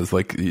 it's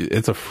like,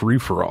 it's a free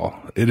for all.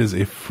 It is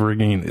a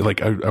frigging,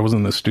 like, I was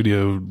in the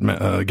studio,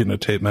 getting a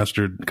tape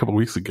mastered a couple of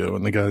weeks ago,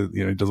 and the guy,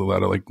 he does a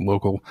lot of like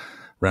local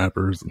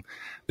rappers, and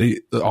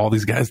all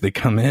these guys, they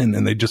come in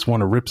and they just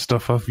want to rip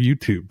stuff off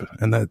YouTube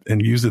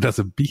and use it as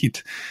a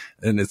beat.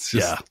 And it's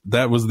just,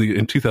 that was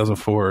in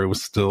 2004, it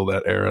was still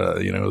that era,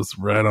 it was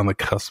right on the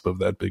cusp of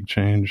that big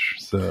change.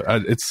 So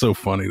it's so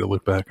funny to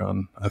look back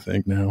on, I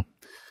think, now.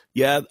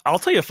 Yeah, I'll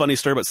tell you a funny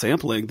story about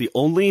sampling. The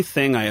only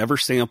thing I ever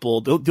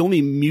sampled, the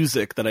only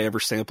music that I ever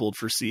sampled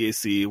for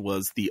CAC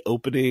was the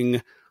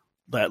opening,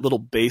 that little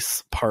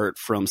bass part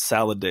from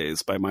Salad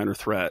Days by Minor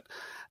Threat.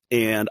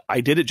 And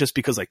I did it just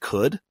because I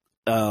could.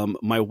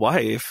 My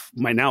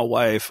now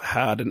wife,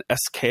 had an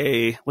SK,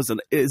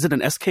 is it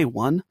an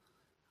SK1?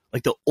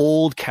 Like the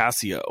old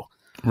Casio.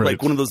 Right.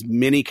 Like one of those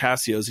mini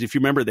Casios. If you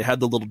remember, they had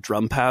the little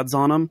drum pads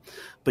on them,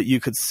 but you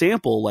could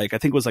sample, like, I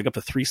think it was like up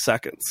to 3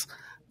 seconds.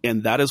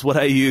 And that is what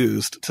I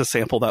used to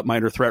sample that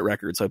Minor Threat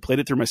record. So I played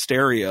it through my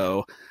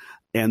stereo,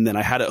 and then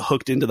I had it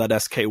hooked into that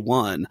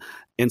SK1.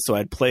 And so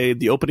I'd played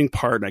the opening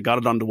part, and I got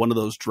it onto one of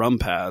those drum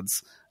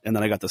pads. And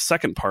then I got the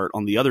second part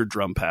on the other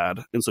drum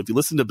pad. And so if you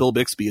listen to Bill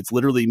Bixby, it's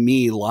literally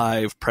me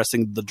live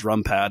pressing the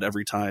drum pad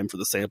every time for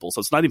the sample.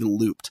 So it's not even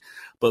looped.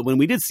 But when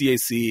we did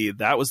CAC,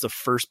 that was the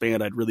first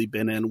band I'd really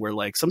been in where,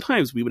 like,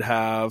 sometimes we would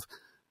have,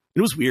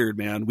 it was weird,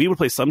 man. We would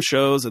play some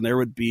shows and there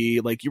would be,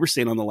 like you were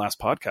saying on the last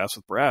podcast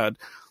with Brad,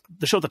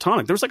 the show at the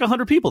Tonic, there was like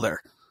 100 people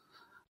there.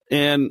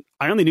 And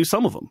I only knew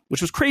some of them,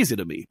 which was crazy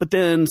to me. But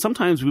then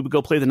sometimes we would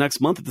go play the next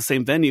month at the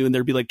same venue and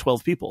there'd be like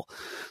 12 people.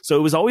 So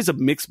it was always a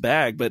mixed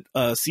bag. But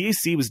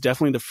CAC was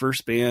definitely the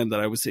first band that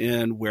I was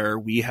in where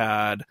we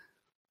had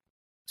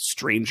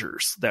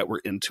strangers that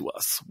were into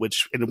us,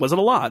 and it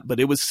wasn't a lot, but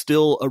it was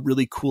still a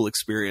really cool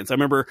experience. I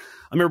remember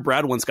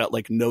Brad once got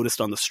like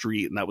noticed on the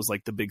street, and that was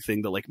like the big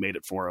thing that like made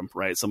it for him,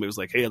 right? Somebody was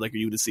like, hey, like, are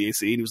you into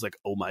CAC? And he was like,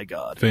 oh my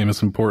God.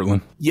 Famous in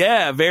Portland.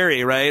 Yeah,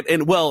 very, right?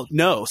 And well,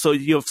 no. So,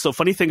 so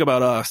funny thing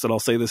about us, and I'll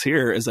say this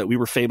here, is that we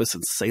were famous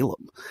in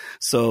Salem.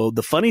 So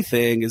the funny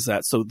thing is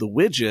that, so the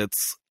Widgets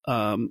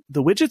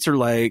are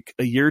like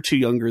a year or two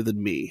younger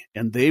than me,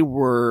 and they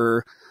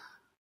were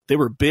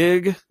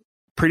big,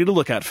 Pretty to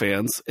Look At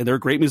fans, and they're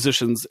great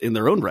musicians in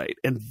their own right.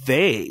 And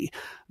they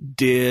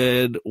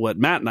did what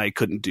Matt and I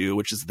couldn't do,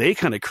 which is they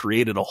kind of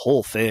created a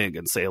whole thing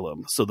in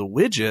Salem. So the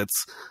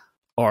Widgets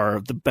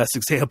are the best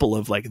example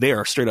of, like, they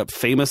are straight up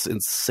famous in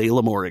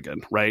Salem,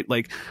 Oregon, right?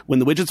 Like when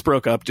the Widgets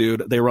broke up,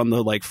 dude, they were on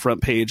the like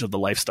front page of the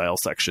lifestyle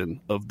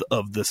section of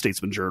the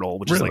Statesman Journal,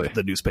 which is like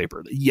the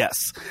newspaper.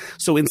 Yes.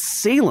 So in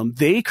Salem,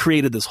 they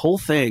created this whole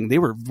thing. They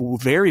were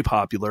very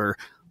popular,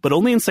 but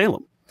only in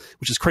Salem,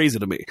 which is crazy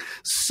to me.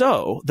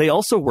 So they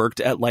also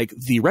worked at like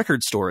the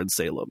record store in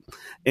Salem.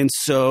 And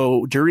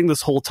so during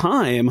this whole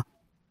time,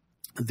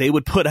 they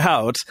would put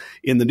out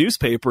in the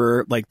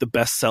newspaper like the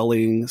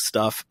best-selling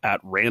stuff at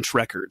Ranch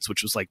Records,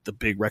 which was like the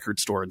big record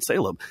store in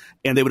Salem.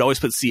 And they would always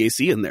put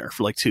CAC in there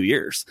for like 2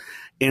 years.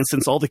 And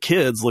since all the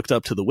kids looked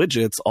up to the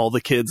Widgets, all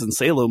the kids in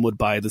Salem would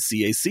buy the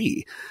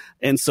CAC.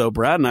 And so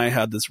Brad and I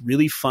had this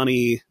really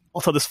funny,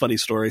 I'll tell this funny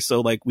story.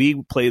 So like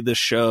we played this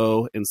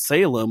show in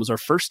Salem. It was our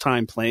first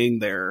time playing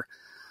there.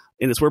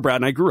 And it's where Brad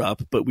and I grew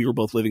up, but we were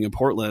both living in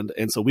Portland.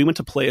 And so we went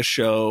to play a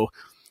show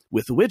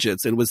with the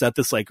Widgets, and was at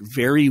this like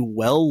very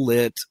well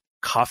lit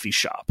coffee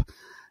shop.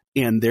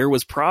 And there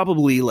was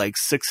probably like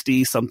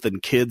 60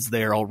 something kids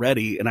there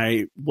already. And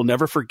I will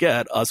never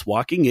forget us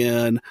walking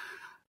in,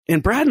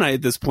 and Brad and I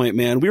at this point,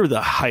 man, we were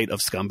the height of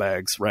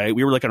scumbags, right?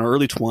 We were like in our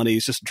early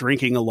 20s, just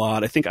drinking a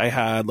lot. I think I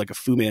had like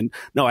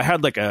I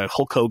had like a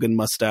Hulk Hogan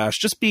mustache,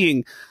 just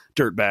being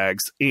Dirtbags,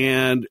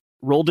 and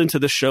rolled into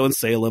this show in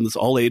Salem, this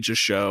all ages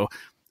show.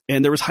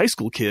 And there was high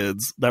school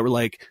kids that were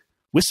like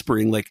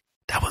whispering, like,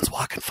 that one's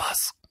Walking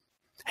Fuss.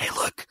 Hey,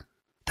 look,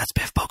 that's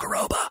Biff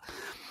Pocoroba.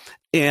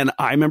 And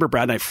I remember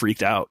Brad and I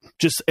freaked out,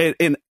 just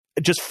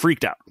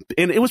freaked out.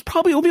 And it was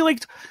probably only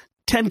like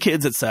 10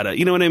 kids that said it.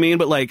 You know what I mean?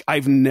 But like,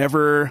 I've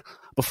never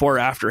before or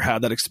after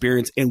had that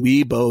experience. And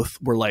we both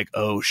were like,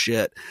 oh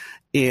shit.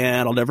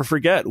 And I'll never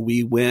forget,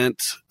 we went,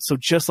 so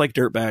just like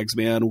Dirtbags,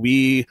 man,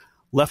 we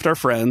left our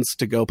friends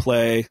to go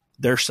play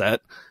their set,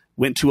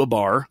 went to a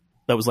bar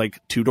that was like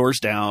 2 doors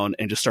down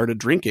and just started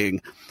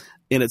drinking.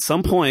 And at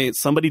some point,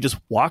 somebody just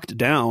walked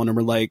down and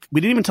we're like,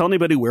 we didn't even tell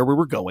anybody where we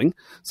were going.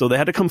 So they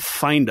had to come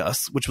find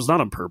us, which was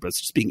not on purpose,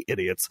 just being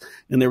idiots.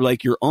 And they were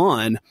like, you're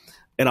on.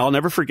 And I'll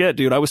never forget,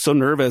 dude, I was so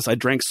nervous. I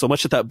drank so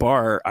much at that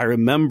bar. I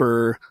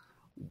remember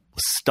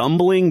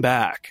stumbling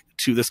back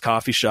to this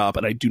coffee shop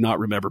and I do not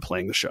remember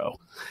playing the show.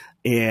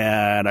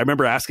 And I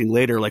remember asking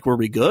later, like, were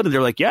we good? And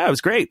they're like, yeah, it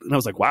was great. And I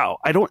was like, wow,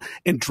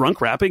 and drunk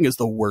rapping is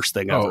the worst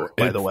thing ever,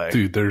 by the way.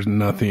 Dude, there's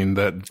nothing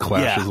that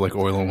clashes like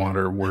oil and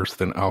water worse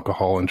than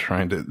alcohol and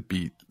trying to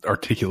be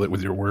articulate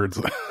with your words.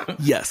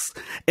 Yes.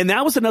 And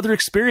that was another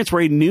experience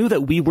where I knew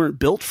that we weren't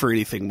built for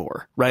anything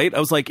more, right? I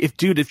was like, if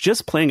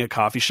just playing a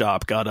coffee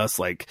shop got us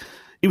like,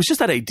 it was just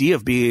that idea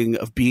of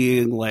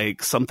being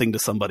like something to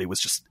somebody it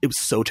was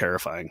so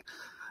terrifying.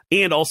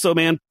 And also,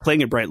 man,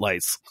 playing in bright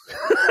lights.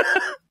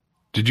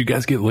 Did you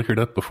guys get liquored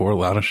up before a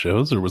lot of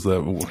shows, or was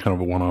that kind of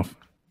a one-off?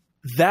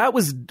 That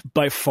was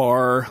by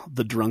far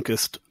the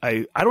drunkest.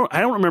 I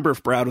don't remember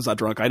if Brad was that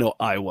drunk. I know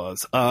I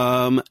was.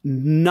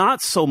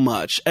 Not so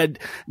much. And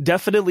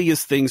definitely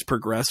as things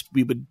progressed,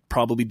 we would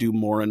probably do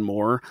more and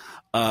more.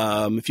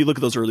 If you look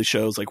at those early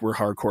shows, like we're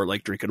hardcore,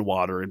 like drinking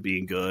water and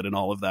being good and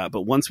all of that.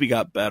 But once we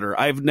got better,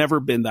 I've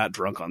never been that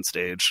drunk on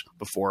stage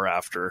before or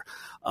after.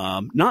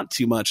 Not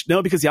too much.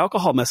 No, because the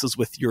alcohol messes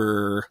with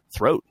your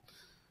throat.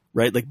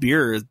 Right? Like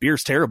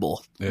beer's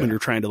terrible when you're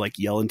trying to like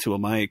yell into a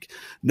mic.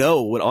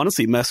 No, what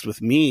honestly messed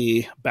with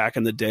me back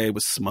in the day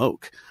was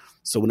smoke.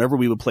 So whenever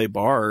we would play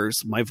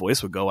bars, my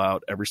voice would go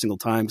out every single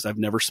time because I've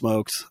never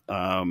smoked.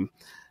 And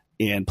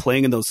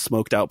playing in those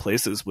smoked out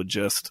places would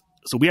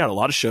so we had a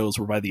lot of shows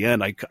where by the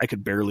end I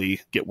could barely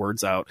get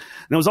words out.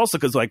 And it was also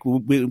because like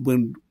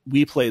when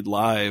we played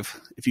live,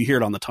 if you hear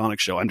it on the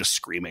Tonic show, I'm just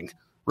screaming,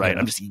 right?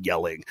 I'm just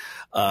yelling.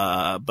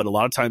 But a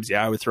lot of times,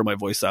 I would throw my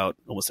voice out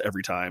almost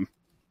every time.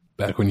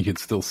 Back when you could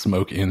still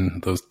smoke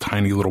in those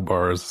tiny little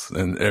bars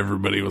and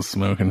everybody was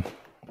smoking.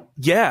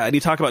 Yeah, and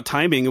you talk about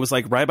timing. It was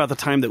like right about the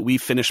time that we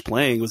finished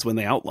playing was when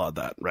they outlawed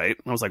that, right?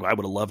 I was like, well, I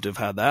would have loved to have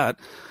had that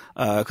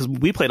because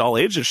we played all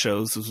ages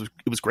shows.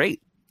 It was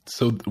great.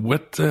 So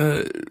what,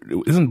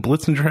 isn't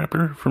Blitzen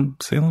Trapper from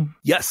Salem?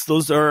 Yes,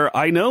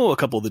 I know a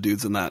couple of the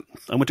dudes in that.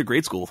 I went to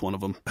grade school with one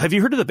of them. Have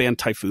you heard of the band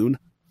Typhoon?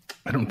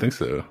 I don't think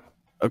so.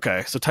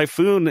 Okay, so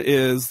Typhoon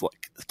is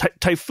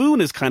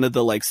Typhoon is kind of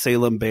the like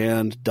Salem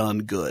band done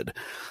good.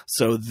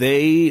 So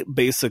they're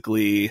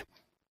the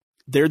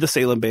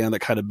Salem band that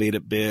kind of made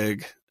it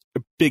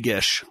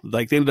big-ish.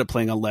 Like they ended up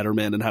playing on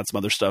Letterman and had some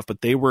other stuff,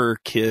 but they were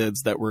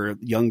kids that were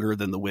younger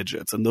than the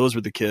Widgets, and those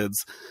were the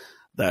kids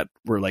that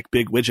were like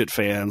big Widget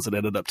fans and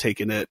ended up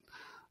taking it,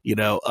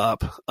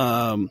 up.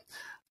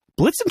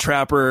 Blitzen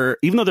Trapper,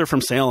 even though they're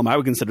from Salem, I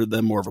would consider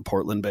them more of a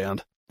Portland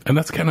band. And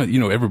that's kind of,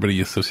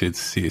 everybody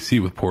associates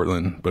CAC with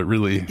Portland, but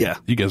really,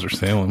 you guys are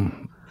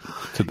Salem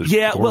to the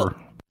core. Well,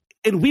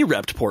 and we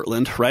repped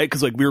Portland, right?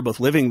 Because like we were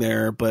both living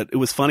there, but it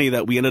was funny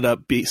that we ended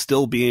up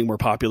still being more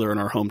popular in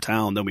our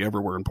hometown than we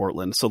ever were in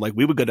Portland. So like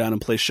we would go down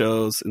and play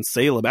shows in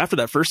Salem. After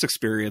that first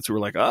experience, we were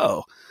like,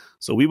 oh,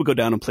 so we would go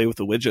down and play with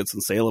the Widgets in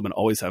Salem and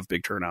always have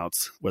big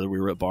turnouts, whether we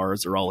were at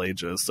bars or all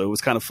ages. So it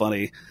was kind of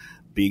funny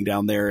being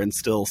down there and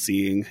still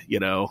seeing,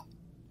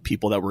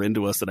 people that were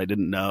into us that I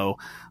didn't know.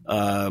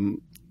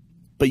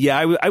 But yeah,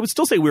 I would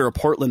still say we were a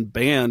Portland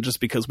band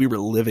just because we were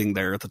living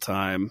there at the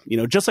time.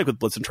 Just like with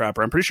Blitzen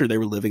Trapper, I'm pretty sure they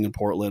were living in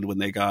Portland when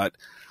they got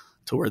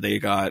to where they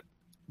got.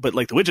 But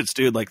like the Widgets,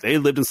 dude, like they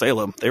lived in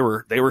Salem. They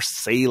were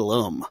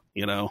Salem,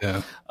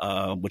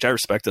 which I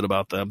respected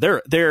about them.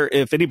 They're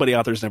if anybody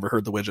out there's never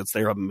heard the Widgets,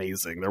 they're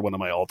amazing. They're one of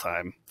my all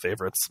time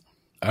favorites.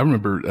 I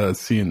remember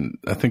seeing,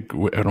 I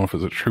don't know if it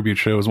was a tribute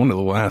show. It was one of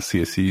the last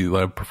CSC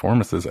live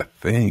performances, I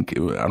think.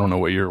 I don't know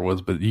what year it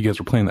was, but you guys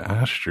were playing the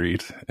Ash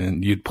Street,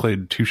 and you'd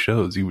played 2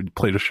 shows. You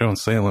played a show in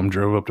Salem,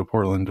 drove up to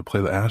Portland to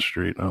play the Ash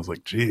Street, and I was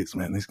like, geez,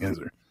 man, these guys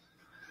are...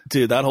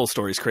 Dude, that whole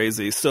story's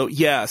crazy. So,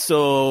 yeah, it's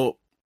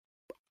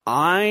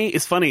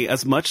funny,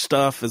 as much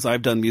stuff as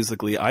I've done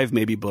musically, I've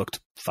maybe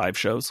booked 5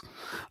 shows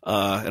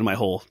in my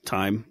whole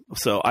time.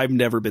 So I've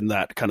never been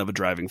that kind of a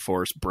driving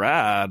force.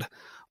 Brad...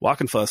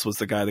 Walkin' Fuss was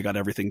the guy that got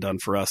everything done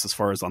for us as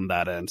far as on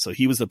that end. So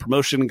he was the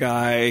promotion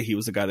guy. He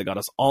was the guy that got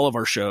us all of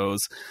our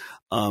shows.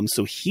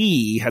 So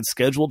he had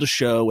scheduled a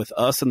show with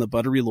us and the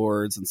Buttery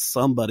Lords and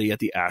somebody at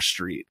the Ash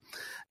Street.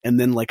 And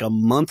then like a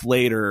month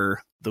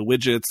later, the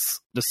Widgets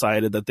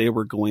decided that they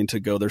were going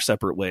to go their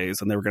separate ways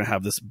and they were going to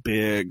have this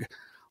big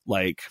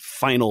like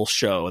final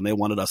show, and they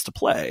wanted us to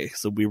play.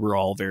 So we were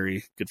all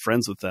very good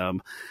friends with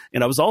them.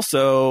 And I was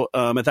also,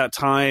 at that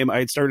time, I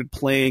had started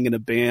playing in a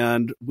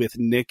band with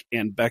Nick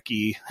and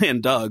Becky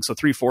and Doug. So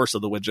 3/4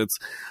 of the Widgets,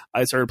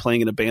 I started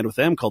playing in a band with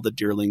them called the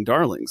Dearling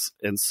Darlings.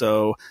 And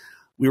so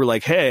we were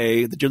like,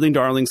 hey, the Dearling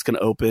Darlings can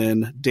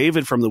open.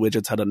 David from the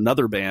Widgets had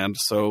another band.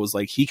 So it was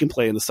like, he can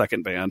play in the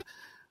second band.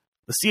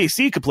 The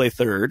CAC could play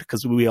third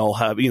because we all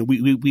have,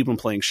 we've been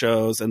playing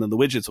shows, and then the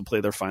Widgets would play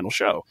their final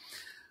show.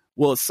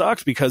 Well, it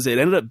sucked because it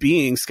ended up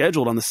being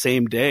scheduled on the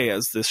same day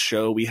as this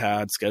show we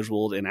had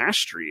scheduled in Ash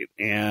Street.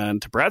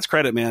 And to Brad's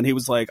credit, man, he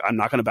was like, I'm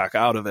not going to back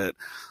out of it.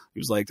 He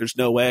was like, there's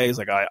no way. He's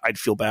like, I'd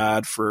feel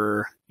bad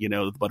for,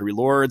 the Buttery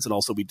Lords. And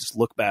also we just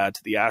look bad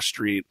to the Ash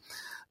Street.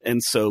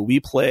 And so we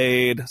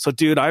played. So,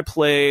 dude, I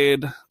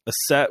played a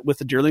set with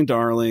the Dearling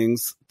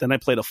Darlings. Then I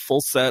played a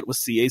full set with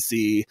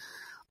CAC.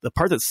 The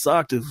part that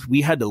sucked is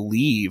we had to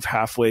leave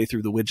halfway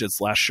through the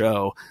Widgets' last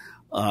show.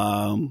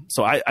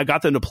 So I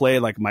got them to play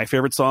like my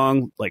favorite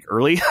song like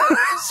early.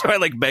 So I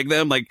like begged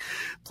them like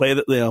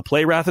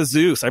play Wrath of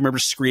Zeus. I remember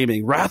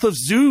screaming Wrath of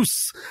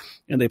Zeus,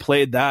 and they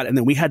played that, and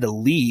then we had to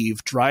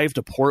leave, drive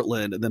to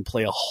Portland, and then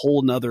play a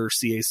whole nother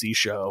CAC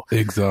show.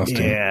 Exhausting.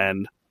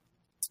 And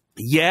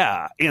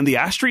yeah, and the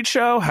Ash Street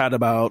show had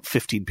about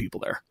 15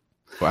 people there.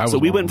 Well, so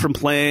we went from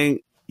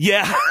playing.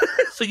 Yeah.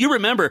 So you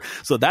remember,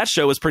 so that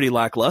show was pretty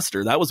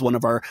lackluster. That was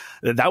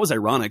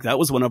ironic. That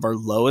was one of our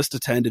lowest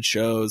attended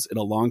shows in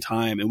a long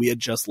time. And we had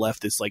just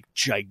left this like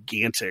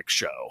gigantic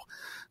show,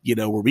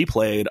 where we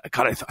played.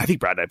 God, I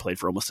think Brad and I played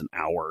for almost an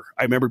hour.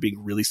 I remember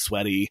being really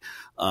sweaty.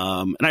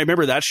 And I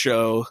remember that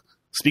show,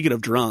 speaking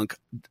of drunk,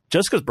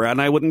 just because Brad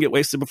and I wouldn't get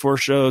wasted before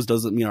shows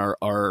doesn't mean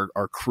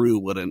our crew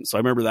wouldn't. So I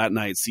remember that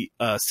night,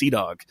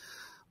 Sea-Dog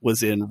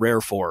was in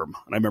rare form,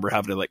 and I remember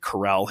having to like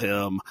corral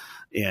him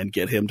and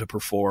get him to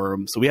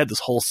perform. So we had this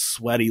whole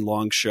sweaty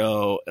long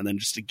show, and then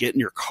just to get in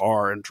your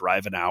car and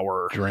drive an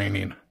hour,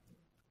 draining.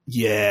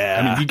 Yeah,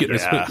 I mean, you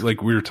get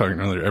like we were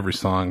talking earlier. Every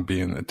song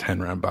being a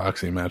 10-round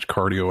boxing match,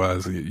 cardio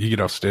wise. You get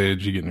off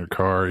stage, you get in your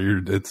car.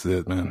 It's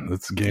it, man.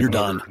 It's game. You're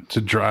over. done. To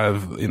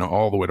drive,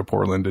 all the way to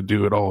Portland to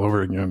do it all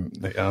over again.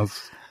 Yeah,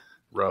 it's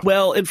rough.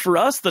 Well, and for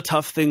us, the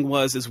tough thing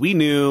is we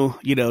knew,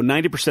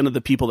 90% of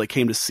the people that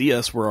came to see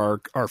us were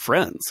our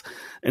friends.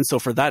 And so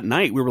for that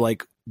night, we were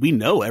like, we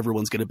know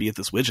everyone's going to be at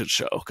this Widget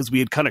show because we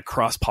had kind of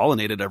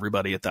cross-pollinated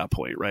everybody at that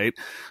point, right?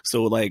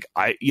 So like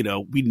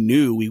we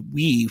knew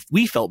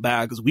we felt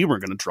bad because we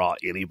weren't going to draw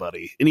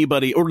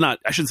anybody, or not.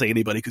 I shouldn't say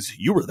anybody because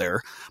you were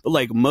there, but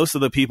like most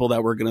of the people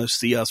that were going to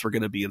see us were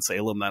going to be in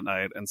Salem that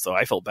night, and so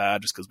I felt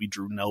bad just because we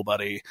drew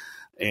nobody.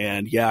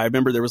 And yeah, I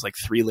remember there was like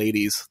 3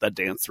 ladies that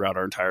danced throughout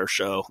our entire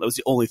show. That was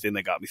the only thing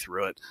that got me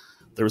through it.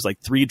 There was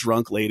like 3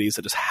 drunk ladies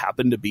that just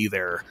happened to be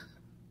there.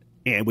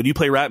 And when you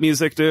play rap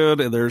music,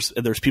 dude, and there's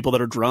people that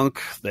are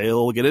drunk,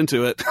 they'll get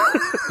into it.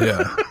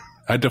 Yeah.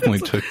 I definitely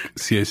took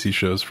CAC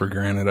shows for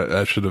granted.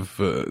 I should have,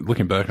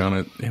 looking back on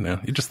it,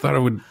 you just thought I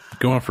would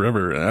go on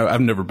forever.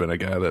 I've never been a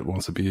guy that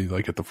wants to be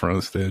like at the front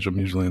of the stage. I'm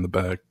usually in the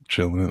back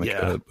chilling like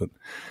that, but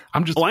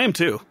I'm just. Oh, I am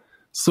too.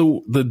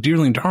 So the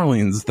Dearling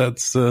Darlings,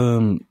 that's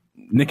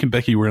Nick and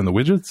Becky were in the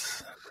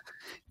Widgets.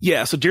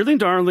 Yeah. So Dearling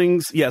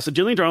Darlings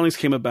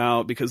came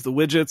about because the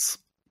Widgets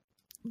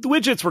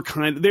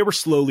were they were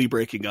slowly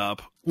breaking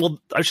up.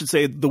 Well, I should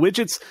say the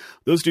Widgets,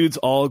 those dudes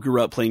all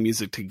grew up playing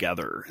music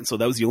together. And so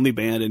that was the only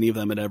band any of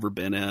them had ever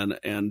been in.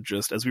 And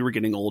just as we were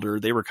getting older,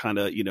 they were kind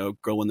of,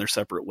 going their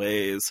separate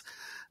ways.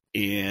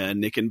 And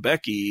Nick and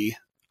Becky,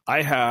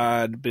 I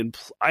had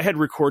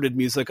recorded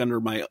music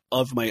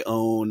of my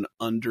own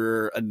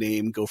under a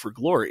name, Go for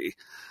Glory,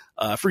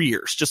 for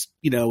years. Just,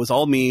 it was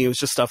all me. It was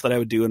just stuff that I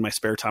would do in my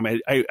spare time.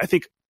 I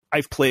think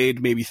I've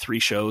played maybe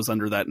 3 shows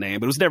under that name,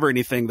 but it was never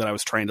anything that I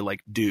was trying to like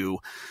do.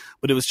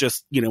 But it was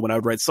just, when I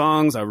would write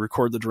songs, I would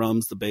record the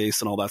drums, the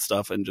bass, and all that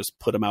stuff, and just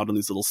put them out on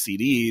these little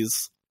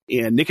CDs.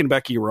 And Nick and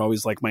Becky were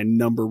always like my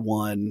number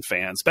one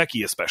fans.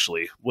 Becky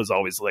especially was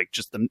always like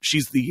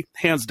she's the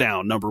hands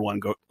down number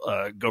one Go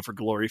for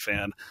Glory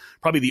fan,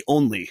 probably the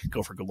only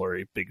Go for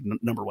Glory big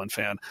number one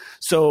fan.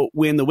 So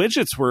when the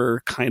Widgets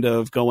were kind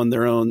of doing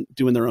their own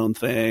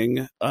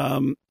thing,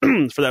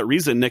 for that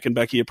reason, Nick and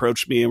Becky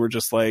approached me and were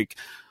just like,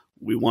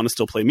 we want to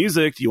still play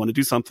music. Do you want to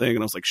do something? And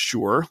I was like,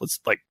 sure, let's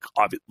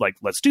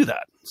do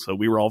that. So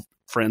we were all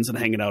friends and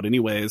hanging out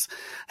anyways.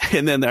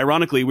 And then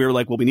ironically, we were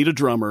like, well, we need a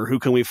drummer. Who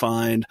can we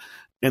find?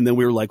 And then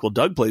we were like, well,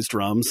 Doug plays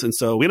drums. And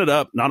so we ended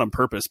up, not on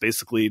purpose,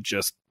 basically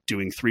just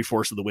doing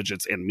 3/4 of the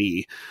Widgets and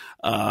me.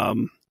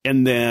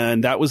 And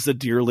then that was the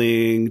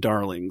Dearling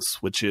Darlings,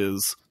 which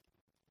is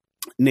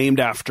named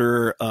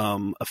after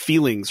a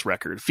Feelings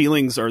record.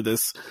 Feelings are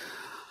this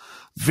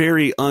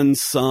very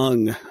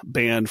unsung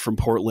band from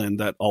Portland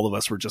that all of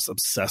us were just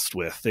obsessed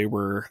with. They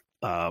were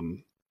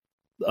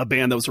a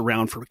band that was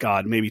around for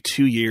maybe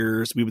 2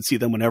 years. We would see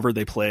them whenever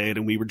they played,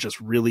 and we were just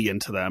really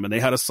into them. And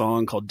they had a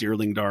song called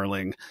Dearling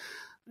Darling.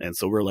 And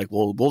so we're like,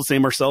 well, we'll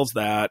name ourselves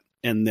that.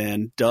 And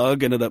then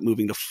Doug ended up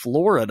moving to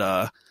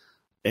Florida.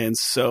 And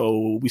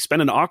so we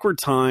spent an awkward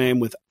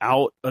time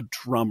without a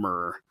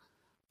drummer.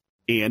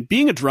 And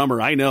being a drummer,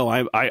 I know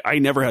I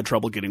never had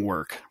trouble getting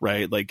work,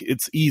 right? Like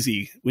it's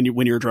easy when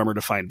you're a drummer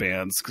to find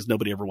bands because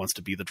nobody ever wants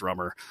to be the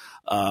drummer.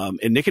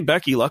 And Nick and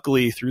Becky,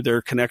 luckily through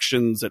their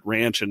connections at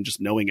Ranch and just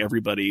knowing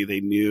everybody, they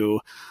knew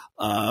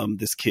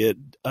this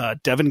kid,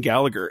 Devin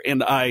Gallagher.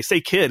 And I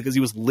say kid because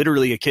he was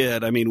literally a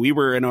kid. I mean, we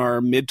were in our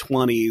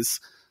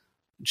mid-20s,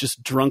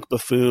 just drunk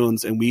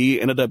buffoons, and we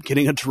ended up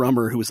getting a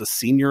drummer who was a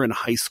senior in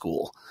high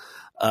school.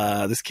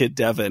 This kid,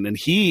 Devin, and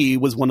he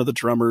was one of the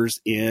drummers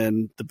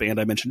in the band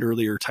I mentioned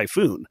earlier,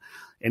 Typhoon.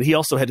 And he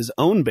also had his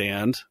own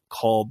band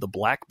called the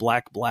Black,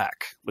 Black,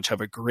 Black, which have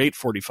a great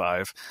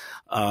 45.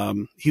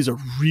 He was a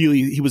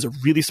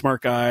really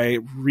smart guy,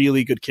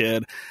 really good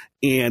kid.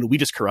 And we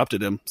just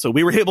corrupted him. So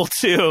we were able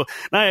to,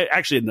 I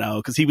actually didn't know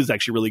because he was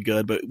actually really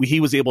good, but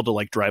he was able to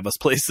like drive us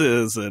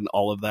places and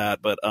all of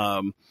that. But,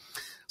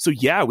 so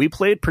yeah, we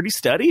played pretty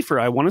steady for,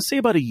 I want to say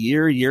about a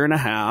year and a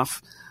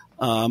half.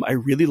 I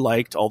really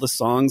liked all the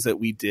songs that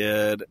we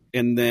did.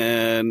 And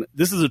then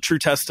this is a true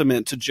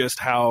testament to just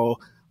how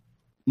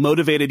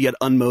motivated yet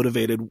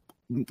unmotivated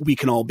we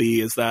can all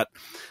be, is that,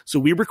 so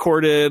we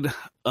recorded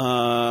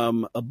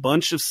a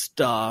bunch of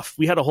stuff.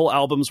 We had a whole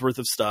album's worth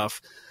of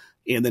stuff.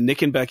 And then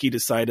Nick and Becky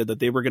decided that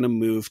they were going to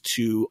move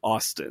to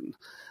Austin.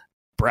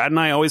 Brad and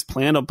I always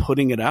planned on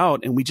putting it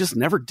out, and we just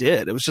never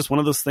did. It was just one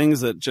of those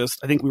things that just,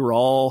 I think we were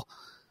all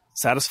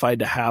satisfied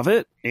to have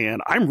it,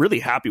 and I'm really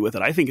happy with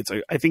it. I think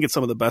it's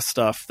some of the best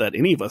stuff that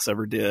any of us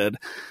ever did,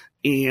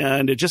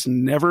 and it just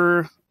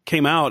never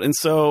came out. And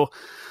so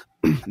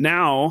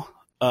now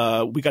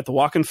we got the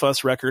Walkin'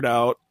 Fuss record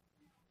out,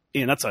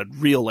 and that's a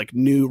real like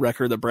new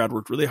record that Brad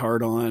worked really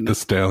hard on. The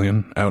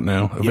Stallion out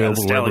now,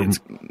 available wherever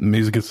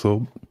music is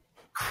sold.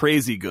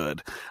 Crazy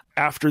good.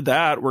 After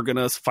that, we're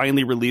gonna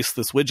finally release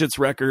this Widgets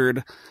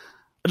record.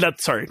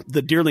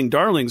 The Dearling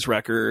Darlings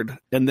record,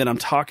 and then I'm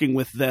talking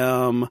with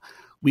them.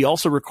 We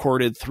also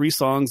recorded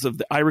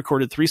I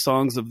recorded 3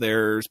 songs of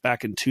theirs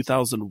back in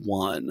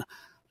 2001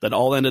 that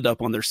all ended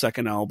up on their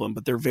second album,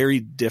 but they're very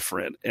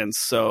different. And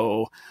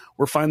so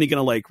we're finally going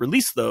to like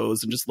release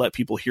those and just let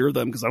people hear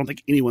them, because I don't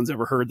think anyone's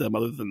ever heard them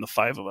other than the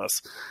 5 of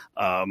us.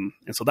 And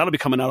so that'll be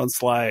coming out on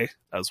Sly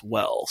as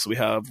well. So we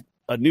have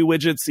a new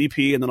Widgets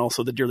EP, and then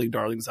also the Dearling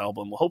Darlings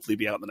album will hopefully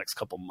be out in the next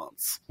couple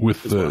months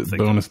with the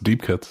bonus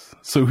deep cuts.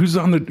 So who's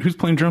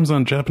playing drums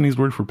on Japanese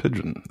Word for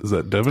Pigeon? Is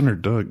that Devin or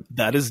Doug?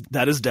 That is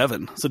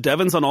Devin. So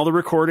Devin's on all the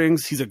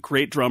recordings. He's a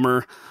great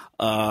drummer.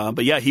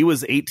 But yeah, he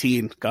was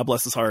 18. God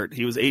bless his heart.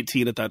 He was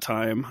 18 at that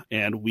time.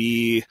 And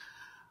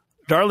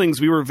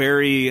Darlings, we were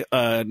very,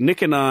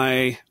 Nick and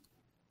I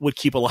would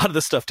keep a lot of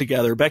this stuff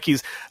together.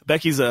 Becky's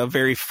a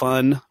very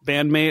fun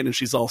bandmate, and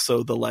she's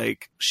also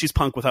she's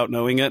punk without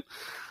knowing it.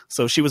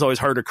 So she was always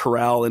hard to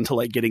corral into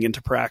like getting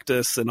into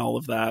practice and all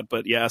of that.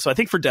 But yeah, so I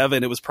think for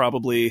Devin, it was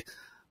probably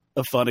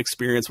a fun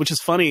experience, which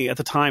is funny. At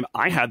the time,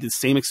 I had the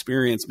same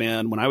experience,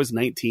 man. When I was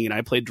 19,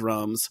 I played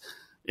drums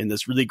in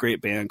this really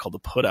great band called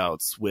the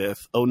Putouts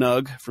with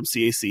Onug from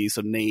CAC.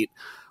 So Nate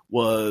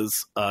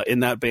was in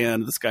that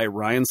band. This guy,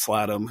 Ryan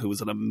Slattum, who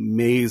was an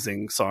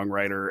amazing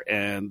songwriter,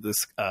 and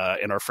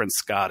our friend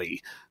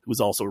Scotty, who was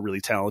also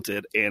really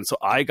talented. And so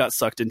I got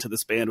sucked into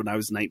this band when I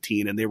was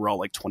 19, and they were all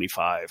like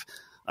 25.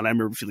 And I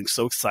remember feeling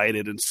so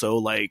excited and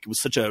so it was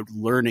such a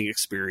learning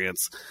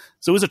experience.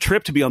 So it was a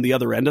trip to be on the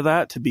other end of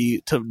that,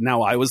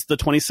 now I was the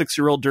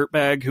 26-year-old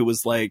dirtbag who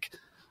was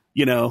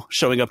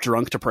showing up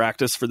drunk to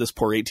practice for this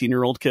poor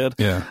 18-year-old kid.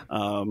 Yeah.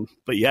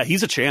 But yeah,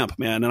 he's a champ,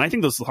 man. And I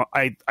think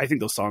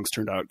those songs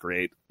turned out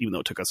great, even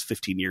though it took us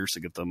 15 years to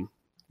get them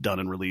done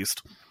and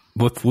released.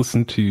 Let's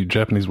listen to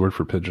Japanese Word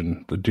for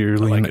Pigeon, the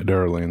Dearling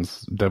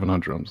Darlings, Devin on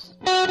drums.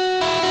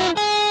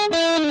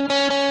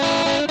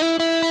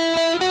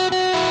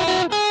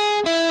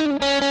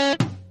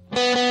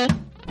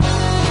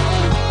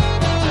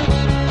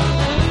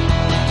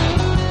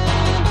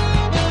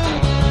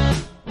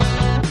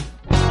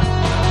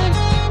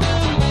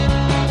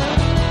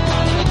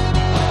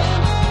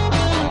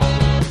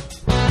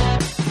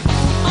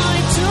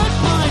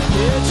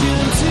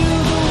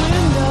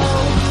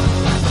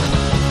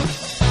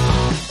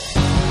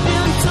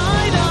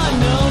 Tied a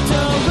note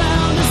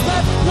around his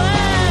left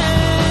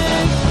leg.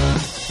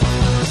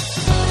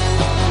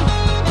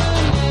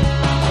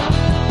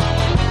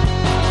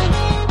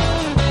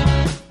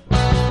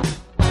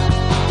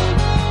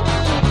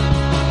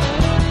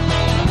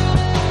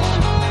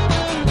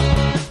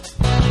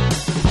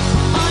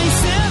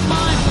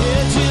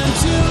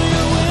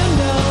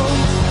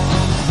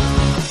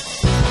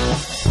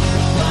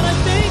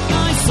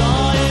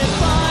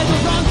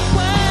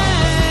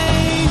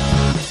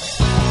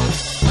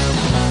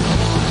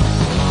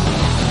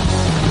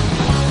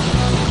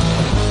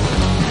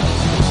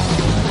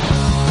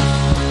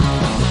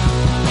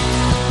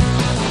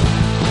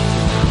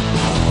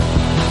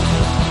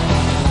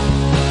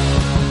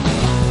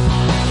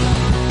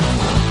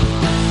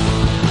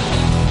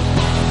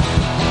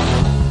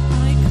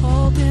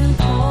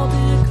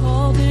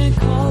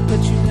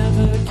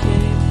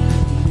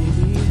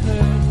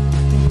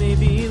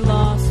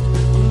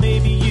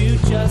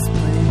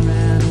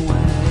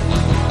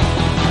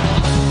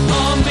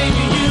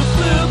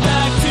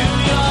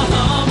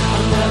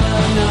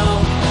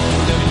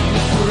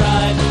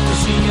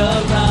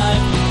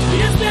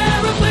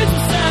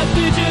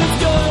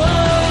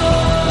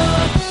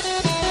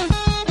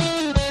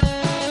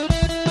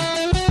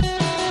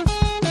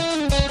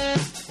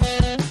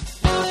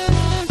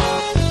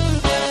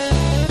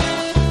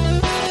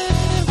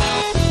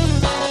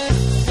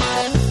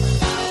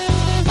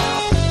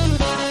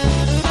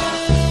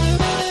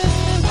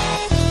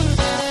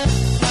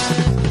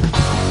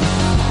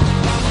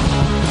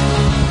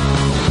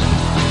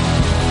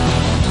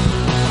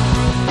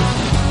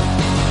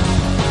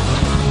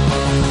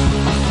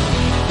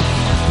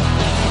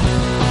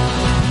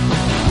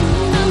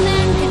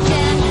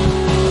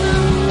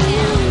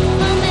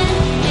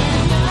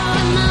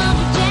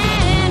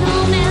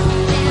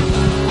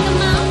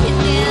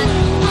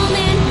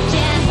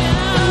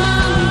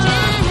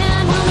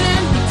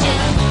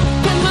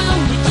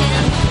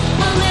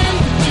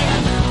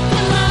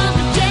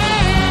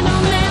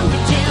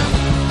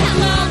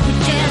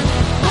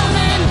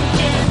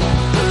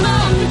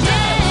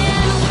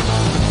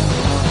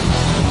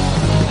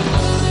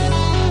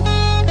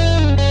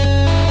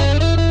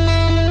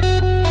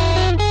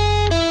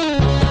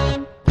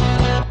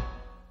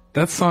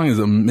 That song is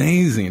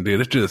amazing,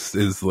 dude. It just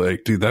is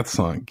like, dude, that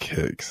song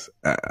kicks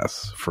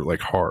ass for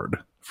like hard,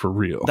 for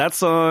real. That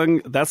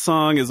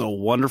song is a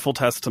wonderful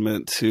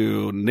testament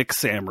to Nick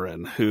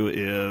Samarin, who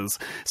is,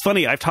 it's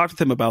funny, I've talked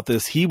with him about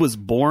this. He was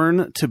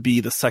born to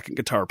be the second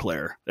guitar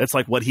player. That's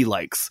like what he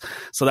likes.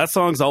 So that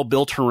song's all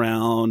built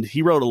around,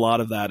 he wrote a lot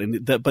of that,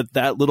 but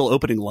that little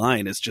opening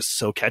line is just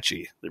so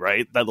catchy,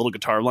 right? That little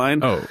guitar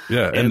line. Oh,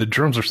 yeah. And the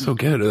drums are so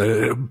good.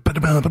 Yeah. Oh,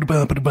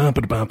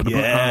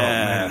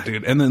 man,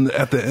 dude. And then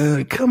at the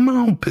end, come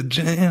on,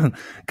 Pajan.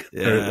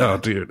 Yeah. Oh,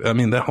 dude. I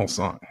mean, that whole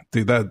song,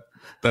 dude,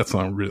 that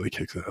song really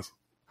kicks ass.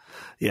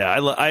 Yeah,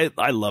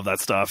 I love that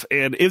stuff,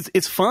 and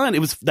it's fun.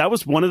 That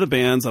was one of the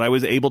bands that I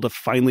was able to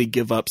finally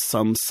give up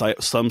some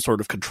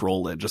sort of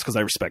control in, just because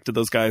I respected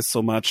those guys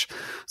so much.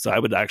 So I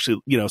would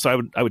actually,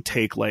 I would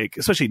take, like,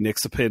 especially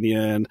Nick's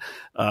opinion.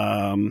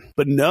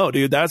 But no,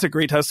 dude, that's a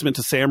great testament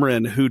to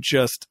Samarin, who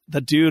just,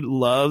 that dude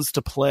loves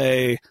to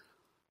play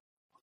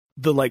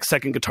the like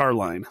second guitar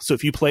line. So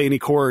if you play any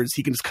chords,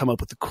 he can just come up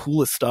with the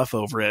coolest stuff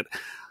over it.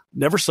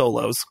 Never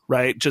solos,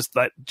 right? Just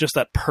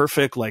that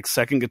perfect like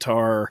second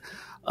guitar,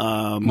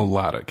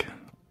 melodic.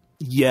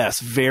 Yes,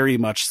 very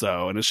much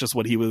so. And it's just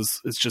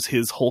it's just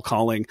his whole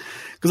calling.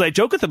 Because I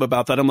joke with him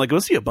about that. I'm like, it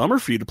must be a bummer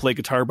for you to play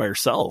guitar by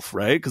yourself,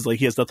 right? Because like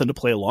he has nothing to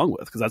play along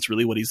with, because that's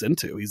really what he's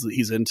into.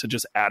 He's into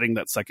just adding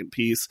that second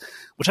piece,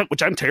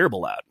 which I'm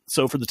terrible at.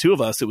 So for the two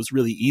of us, it was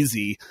really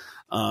easy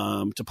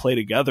to play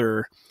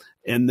together.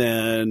 And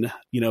then,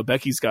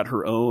 Becky's got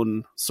her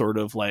own sort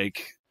of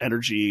like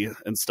energy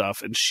and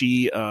stuff. And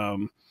she,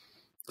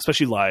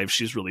 especially live,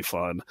 she's really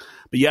fun.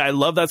 But yeah, I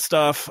love that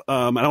stuff.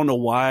 I don't know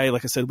why,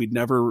 like I said, we'd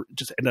never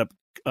just end up,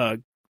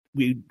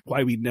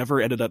 why we never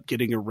ended up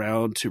getting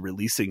around to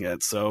releasing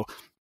it. So,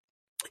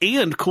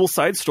 and cool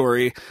side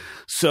story.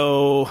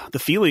 So The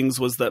Feelings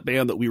was that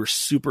band that we were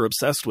super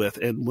obsessed with,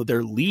 and with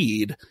their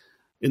lead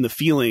in The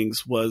Feelings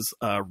was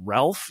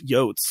Ralph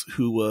Yotes,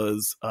 who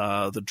was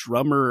the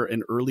drummer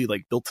in early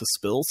like Built to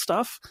Spill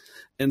stuff.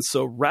 And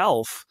so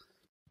Ralph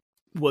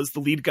was the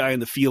lead guy in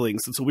The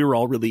Feelings, and so we were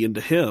all really into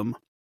him.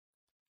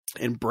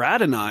 And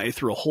Brad and I,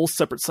 through a whole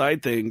separate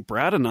side thing,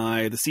 Brad and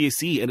I, the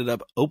CAC, ended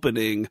up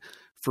opening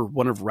for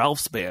one of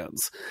Ralph's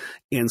bands.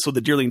 And so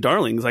the Dearling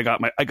Darlings, I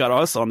got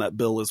us on that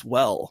bill as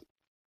well.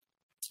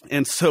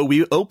 And so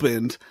we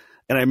opened.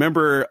 And I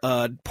remember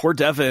poor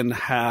Devin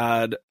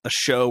had a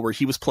show where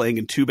he was playing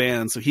in two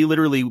bands. So he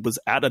literally was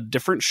at a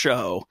different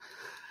show,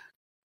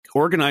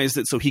 organized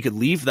it so he could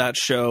leave that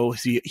show.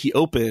 He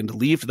opened,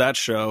 leave that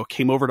show,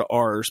 came over to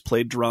ours,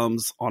 played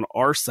drums on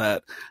our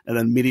set, and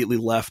then immediately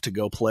left to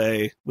go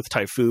play with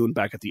Typhoon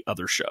back at the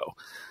other show.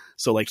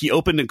 So like he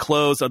opened and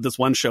closed at this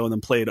one show and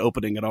then played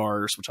opening at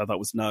ours, which I thought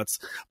was nuts.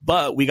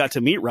 But we got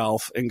to meet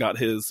Ralph and got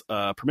his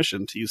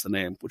permission to use the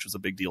name, which was a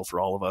big deal for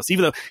all of us.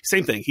 Even though,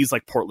 same thing, he's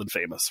like Portland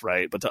famous,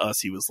 right? But to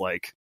us, he was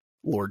like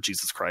Lord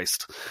Jesus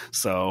Christ.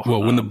 So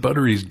well, when the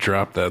Butteries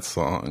dropped that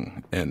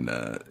song and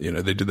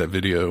they did that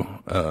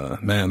video,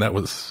 man, that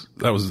was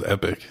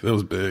epic. That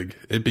was big.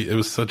 It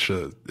was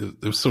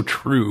so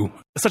true.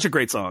 It's such a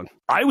great song.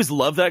 I always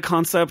loved that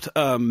concept.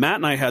 Matt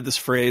and I had this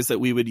phrase that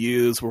we would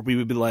use where we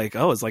would be like,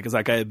 oh, is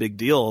that guy a big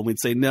deal? And we'd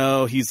say,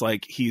 no, he's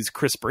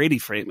Chris Brady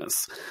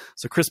famous.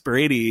 So Chris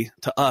Brady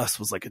to us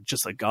was like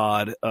just a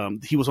god.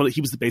 He was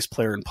the bass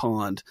player in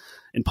Pond.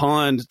 And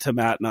Pond to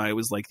Matt and I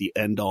was like the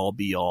end all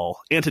be all,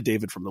 and to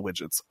David from the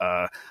Widgets.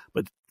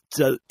 But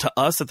to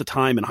us at the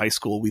time in high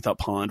school, we thought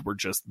Pond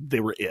they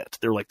were it.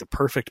 They were like the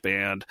perfect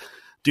band.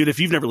 Dude,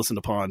 if you've never listened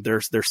to Pond,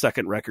 their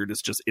second record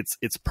is just,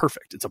 it's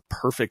perfect. It's a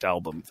perfect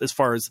album. As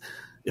far as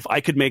if I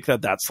could make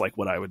that's like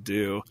what I would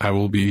do. I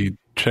will be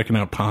checking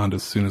out Pond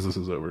as soon as this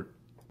is over.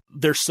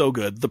 They're so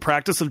good. The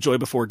Practice of Joy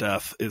Before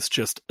Death is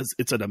just,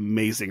 it's an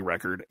amazing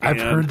record. I've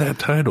heard that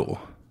title.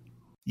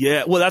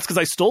 Yeah, well, that's because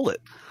I stole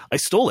it.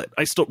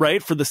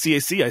 Right? For the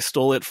CAC, I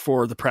stole it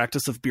for The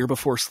Practice of Beer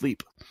Before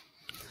Sleep.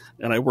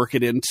 And I work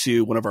it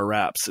into one of our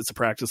raps. It's a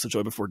Practice of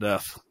Joy Before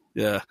Death.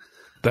 Yeah.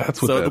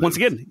 That's what. So once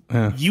again,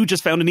 you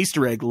just found an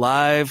Easter egg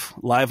live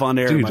on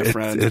air, dude, my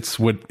friend. It's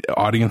what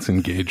audience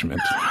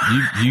engagement.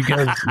 You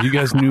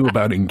guys knew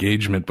about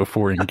engagement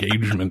before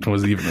engagement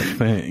was even a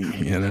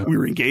thing. We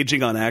were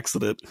engaging on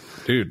accident,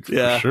 dude.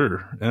 Yeah, for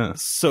sure. Yeah.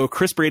 So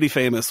Chris Brady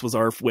famous was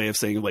our way of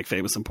saying like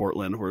famous in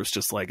Portland, where it's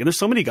just like, and there's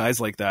so many guys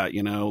like that.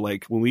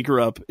 Like when we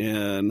grew up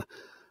in.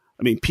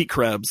 I mean, Pete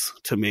Krebs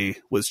to me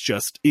was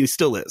just, he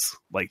still is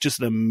like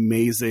just an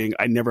amazing,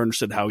 I never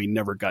understood how he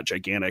never got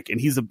gigantic. And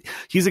he's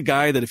a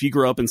guy that if you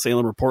grew up in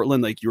Salem or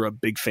Portland, like you're a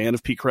big fan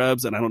of Pete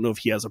Krebs. And I don't know if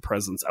he has a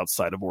presence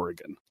outside of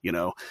Oregon,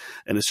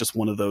 and it's just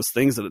one of those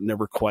things that it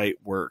never quite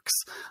works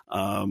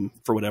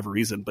for whatever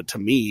reason. But to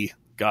me,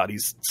 God,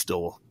 he's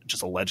still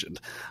just a legend.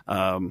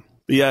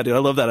 But yeah, dude, I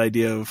love that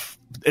idea of,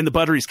 and the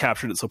Butteries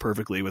captured it so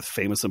perfectly with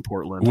famous in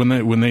Portland.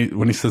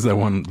 When he says that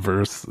one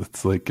verse,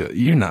 it's like,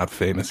 you're not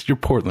famous, you're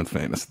Portland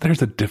famous.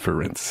 There's a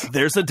difference.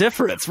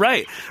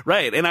 Right.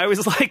 And I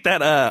was like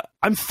that,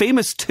 I'm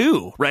famous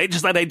too, right?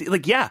 Just that idea,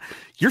 like, yeah,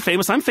 you're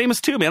famous, I'm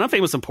famous too, man. I'm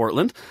famous in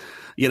Portland.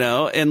 you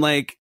know, and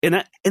like,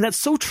 and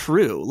that's so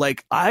true.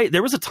 Like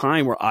there was a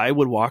time where I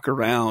would walk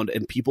around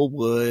and people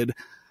would,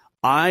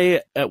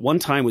 I at one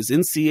time was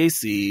in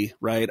CAC,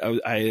 right?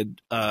 I had,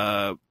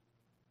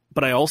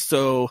 but I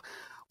also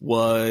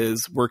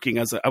was working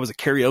I was a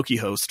karaoke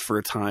host for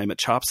a time at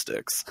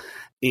Chopsticks.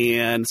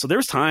 And so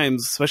there's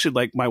times, especially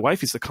like my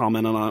wife used to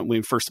comment on when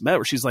we first met,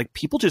 where she's like,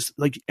 people just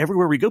like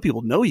everywhere we go,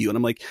 people know you. And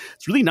I'm like,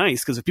 it's really nice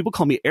because if people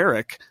call me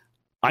Eric,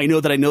 I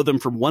know that I know them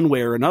from one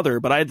way or another,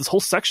 but I had this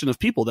whole section of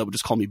people that would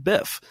just call me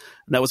Biff.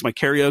 And that was my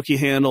karaoke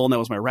handle and that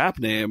was my rap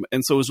name.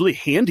 And so it was really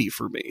handy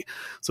for me.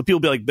 So people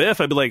would be like, Biff,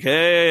 I'd be like,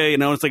 hey, you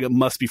know, it's like, it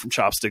must be from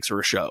Chopsticks or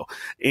a show.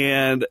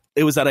 And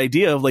it was that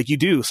idea of like, you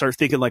do start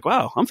thinking like,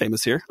 wow, I'm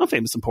famous here. I'm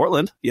famous in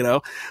Portland, you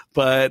know,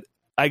 but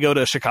I go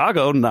to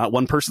Chicago, not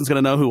one person's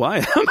going to know who I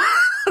am.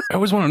 I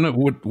always want to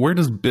know, where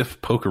does Biff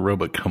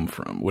Pokeroba come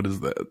from? What is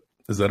that?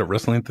 Is that a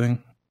wrestling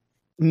thing?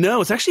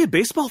 No, it's actually a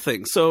baseball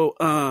thing. So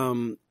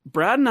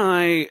Brad and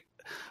I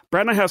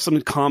have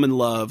some common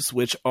loves,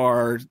 which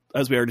are,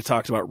 as we already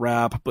talked about,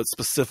 rap, but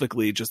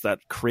specifically just that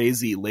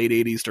crazy late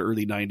 80s to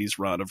early 90s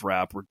run of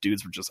rap where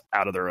dudes were just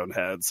out of their own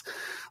heads.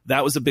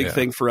 That was a big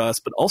thing for us.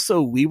 But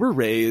also we were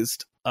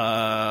raised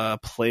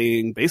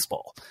playing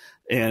baseball.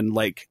 And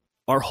like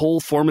our whole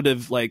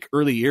formative like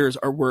early years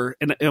were,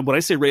 and when I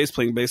say raised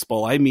playing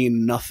baseball, I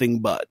mean nothing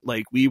but.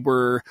 Like we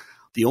were...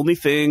 The only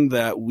thing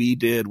that we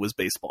did was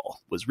baseball,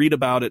 was read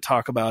about it,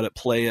 talk about it,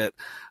 play it.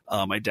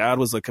 My dad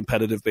was a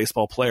competitive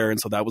baseball player, and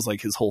so that was like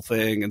his whole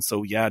thing. And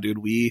so, yeah,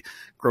 dude,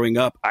 growing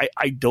up,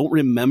 I don't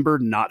remember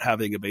not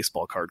having a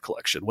baseball card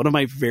collection. One of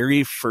my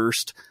very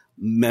first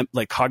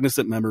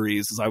cognizant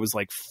memories is I was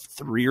like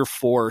 3 or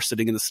 4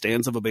 sitting in the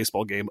stands of a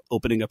baseball game,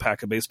 opening a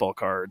pack of baseball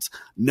cards,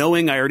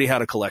 knowing I already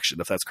had a collection,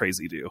 if that's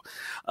crazy to do.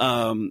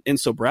 And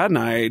so Brad and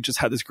I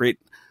just had this great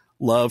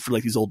love for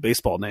like these old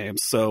baseball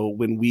names. So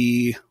when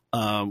we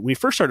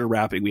first started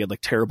rapping, we had like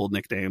terrible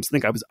nicknames. I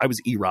think I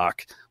was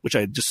E-Rock, which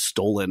I had just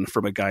stolen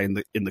from a guy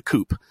in the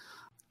coop.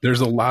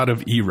 There's a lot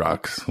of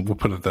E-Rocks. We'll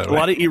put it that way. A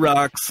lot of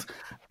E-Rocks.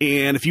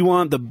 And if you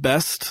want the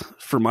best,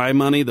 for my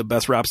money, the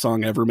best rap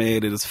song ever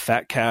made, it is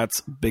Fat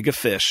Cat's Big a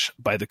Fish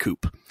by The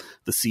Coop,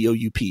 the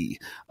C-O-U-P.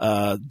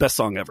 Best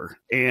song ever.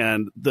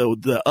 And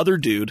the other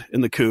dude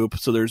in the Coop,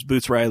 so there's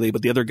Boots Riley,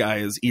 but the other guy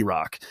is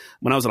E-Rock.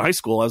 When I was in high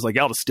school, I was like,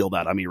 yeah, I'll just steal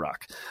that. I'm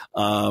E-Rock.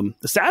 The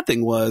sad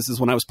thing is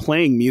when I was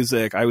playing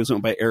music, I always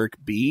went by Eric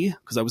B,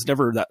 because I was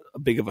never that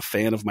big of a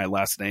fan of my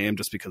last name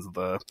just because of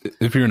the...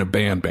 If you're in a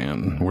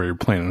band where you're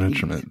playing an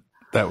instrument,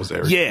 that was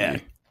Eric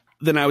B.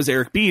 Then I was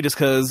Eric B just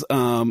because,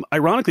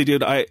 ironically,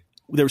 dude,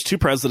 there was 2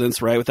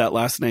 presidents, right, with that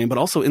last name, but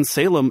also in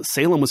Salem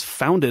was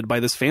founded by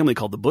this family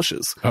called the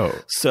Bushes. Oh.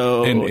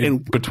 So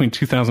and between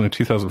 2000 and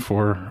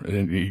 2004,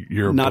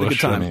 you're not Bush, a good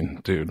time. I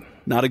mean, dude.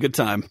 Not a good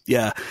time.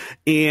 Yeah.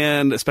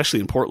 And especially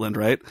in Portland,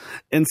 right?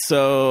 And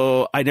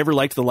so I never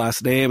liked the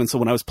last name. And so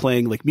when I was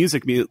playing like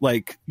music,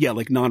 like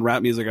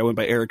non-rap music, I went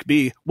by Eric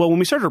B. Well, when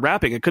we started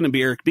rapping, it couldn't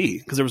be Eric B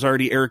because there was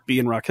already Eric B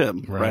and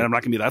Rakim, right? I'm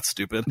not going to be that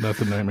stupid. That's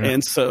a nightmare.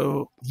 And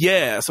so,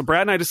 so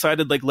Brad and I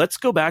decided like, let's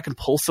go back and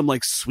pull some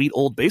like sweet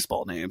old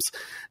baseball names.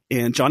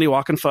 And Johnny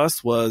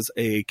Walkenfuss was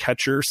a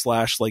catcher /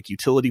 like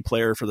utility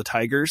player for the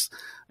Tigers.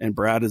 And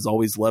Brad has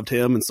always loved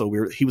him. And so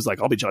he was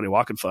like, I'll be Johnny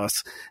Walkenfuss.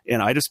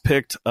 And I just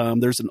picked,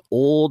 there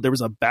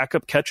was a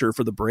backup catcher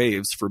for the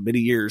Braves for many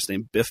years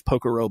named Biff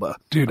Pokeroba.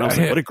 Dude,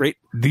 what a great,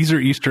 these are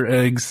Easter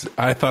eggs.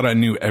 I thought I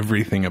knew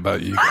everything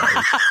about you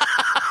guys.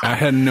 I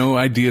had no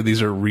idea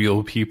these are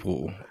real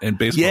people and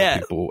baseball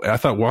people. I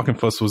thought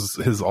Walkenfuss was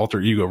his alter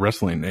ego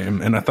wrestling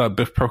name. And I thought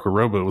Biff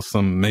Pokeroba was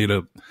some made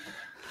up.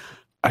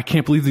 I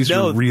can't believe these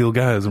are real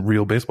guys,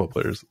 real baseball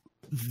players.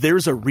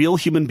 There's a real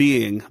human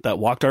being that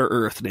walked our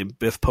earth named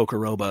Biff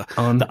Pokeroba.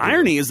 The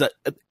irony is that,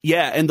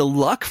 and the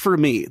luck for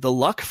me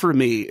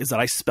is that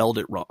I spelled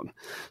it wrong.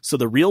 So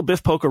the real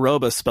Biff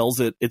Pokeroba spells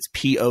it's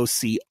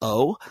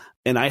P-O-C-O,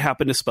 and I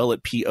happen to spell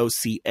it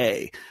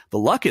P-O-C-A. The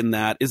luck in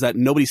that is that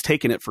nobody's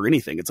taken it for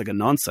anything. It's like a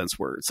nonsense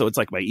word. So it's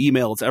like my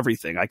email, it's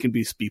everything. I can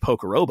be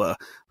Pokeroba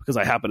because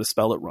I happen to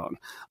spell it wrong.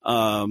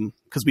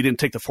 Because we didn't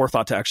take the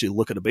forethought to actually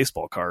look at a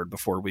baseball card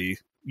before we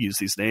use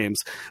these names.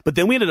 But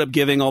then we ended up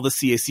giving all the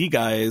CAC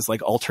guys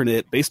like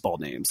alternate baseball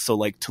names. So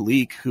like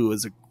Talik, who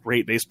is a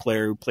great bass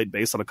player who played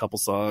bass on a couple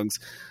songs.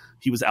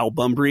 He was Al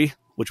Bumbry,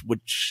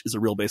 which is a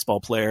real baseball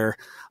player.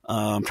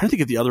 I'm trying to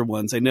think of the other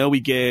ones. I know we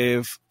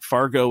gave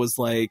Fargo was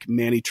like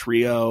Manny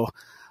Trio.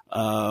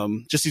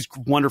 Just these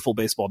wonderful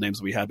baseball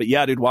names we had. But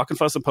yeah, dude,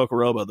 Walkenfuss and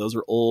Pokeroba, those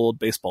are old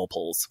baseball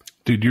pulls.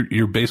 Dude,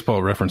 your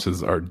baseball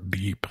references are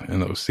deep in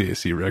those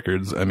CAC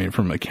records. I mean,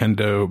 from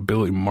McKendo,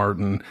 Billy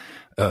Martin.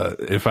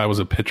 If I was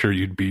a pitcher,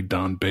 you'd be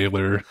Don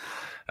Baylor.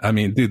 I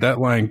mean, dude, that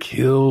line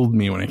killed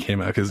me when it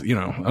came out because,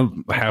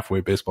 I'm a halfway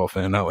baseball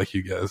fan, not like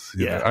you guys.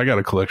 You know, I got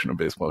a collection of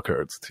baseball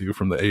cards, too,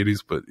 from the 80s.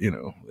 But,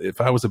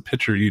 if I was a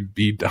pitcher, you'd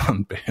be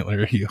Don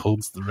Baylor. He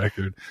holds the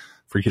record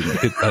for getting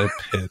hit by a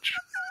pitch.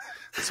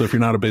 So if you're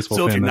not a baseball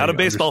So fan, if you're now not a you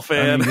baseball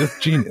understand. fan- I mean, it's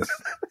genius.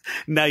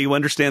 Now you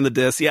understand the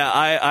diss. Yeah,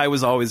 I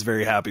was always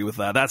very happy with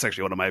that. That's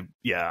actually one of my,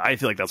 I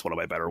feel like that's one of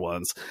my better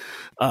ones.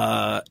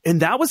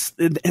 And that was,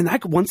 and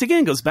that once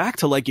again goes back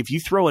to like, if you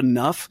throw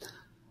enough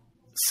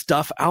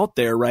stuff out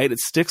there, right, it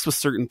sticks with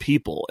certain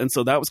people. And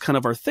so that was kind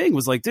of our thing,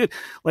 was like, dude,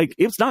 like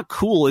it's not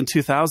cool in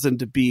 2000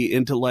 to be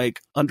into like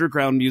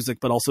underground music,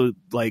 but also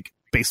like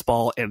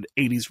baseball and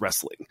 80s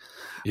wrestling.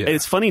 Yeah. And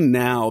it's funny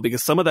now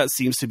because some of that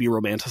seems to be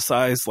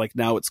romanticized, like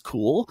now it's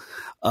cool.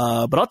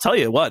 But I'll tell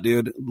you what,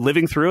 dude,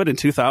 living through it in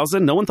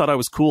 2000, no one thought I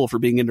was cool for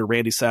being into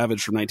Randy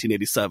Savage from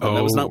 1987.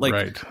 That was not like,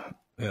 right.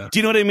 Yeah. do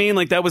you know what I mean?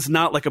 Like that was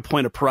not like a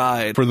point of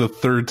pride. For the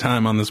third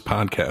time on this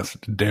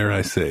podcast, dare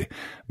I say,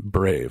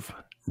 brave,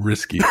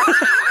 risky,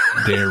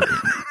 daring.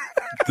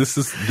 This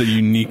is the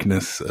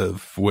uniqueness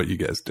of what you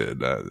guys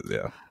did.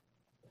 Yeah.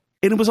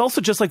 And it was also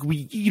just like,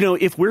 we, you know,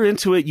 if we're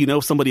into it, you know,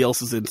 somebody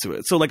else is into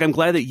it. So like, I'm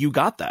glad that you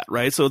got that,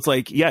 right? So it's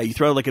like, yeah, you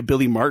throw like a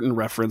Billy Martin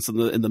reference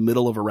in the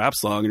middle of a rap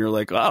song and you're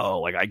like,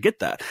 oh, like I get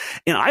that.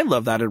 And I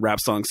love that in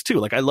rap songs too.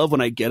 Like I love when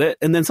I get it.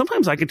 And then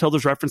sometimes I can tell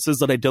there's references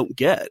that I don't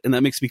get. And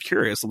that makes me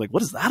curious. I'm like,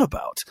 what is that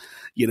about?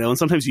 You know, and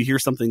sometimes you hear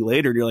something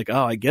later and you're like,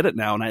 oh, I get it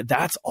now. And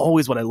that's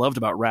always what I loved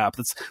about rap.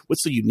 That's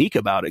what's so unique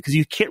about it. Cause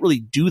you can't really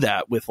do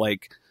that with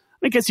like,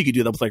 I guess you could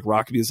do that with like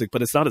rock music,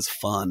 but it's not as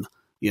fun,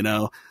 you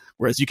know?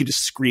 Whereas you can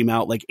just scream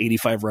out like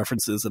 85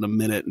 references in a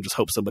minute and just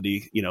hope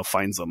somebody, you know,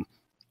 finds them.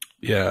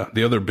 Yeah.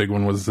 The other big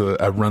one was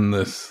I run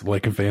this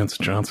like Vance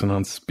Johnson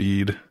on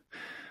speed,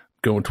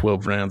 going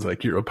 12 rounds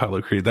like you're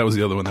Apollo Creed. That was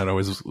the other one that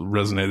always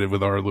resonated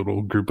with our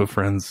little group of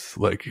friends.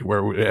 Like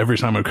where every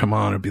time I'd come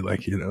on, it'd be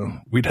like, you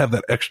know, we'd have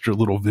that extra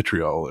little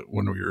vitriol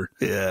when we were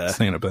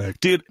saying it back.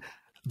 Dude,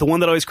 the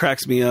one that always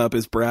cracks me up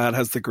is Brad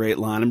has the great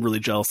line. I'm really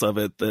jealous of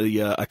it.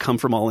 I come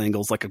from all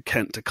angles like a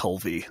Kent to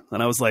Culvey.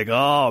 And I was like,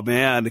 oh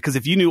man, because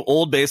if you knew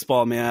old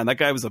baseball, man, that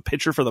guy was a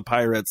pitcher for the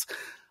Pirates,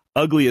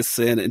 ugly as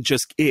sin. And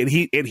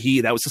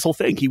that was his whole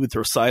thing. He would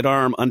throw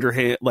sidearm,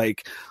 underhand,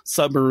 like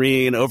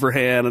submarine,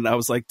 overhand. And I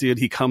was like, dude,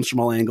 he comes from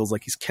all angles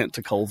like he's Kent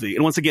to Culvey.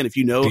 And once again, if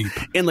you know,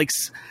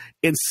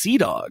 and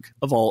Sea-Dog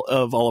of all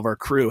of our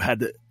crew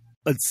had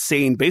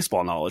insane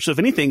baseball knowledge. So if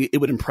anything, it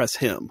would impress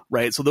him,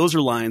 right? So those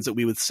are lines that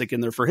we would stick in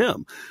there for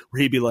him,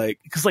 where he'd be like,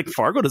 because like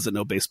Fargo doesn't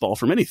know baseball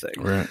from anything,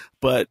 right?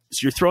 But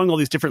so you're throwing all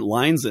these different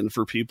lines in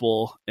for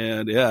people,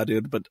 and yeah,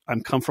 dude. But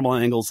I'm come from all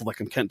angles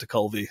like I'm Kent to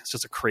Culvey. It's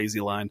just a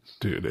crazy line,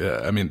 dude. Yeah,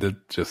 I mean, they're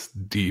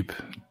just deep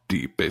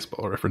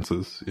baseball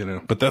references, you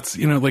know. But that's,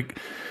 you know, like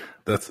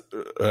that's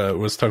I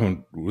was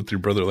talking with your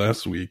brother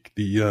last week.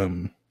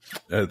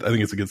 I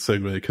think it's a good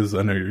segue because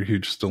I know you're a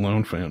huge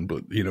Stallone fan,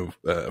 but you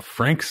know,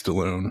 Frank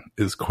Stallone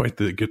is quite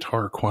the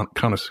guitar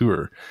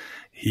connoisseur.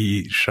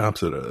 He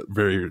shops at a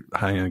very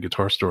high-end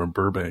guitar store in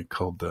Burbank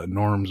called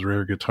Norm's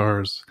Rare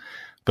Guitars,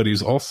 but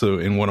he's also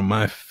in one of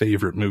my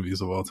favorite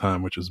movies of all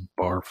time, which is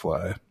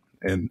Barfly.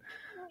 And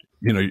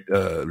you know,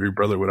 your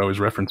brother would always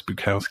reference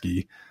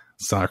Bukowski,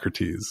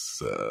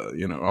 Socrates,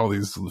 you know, all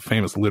these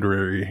famous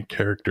literary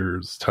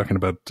characters talking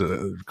about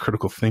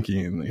critical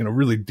thinking, you know,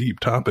 really deep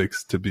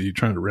topics to be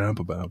trying to rap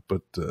about.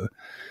 But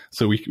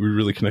so we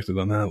really connected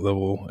on that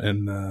level.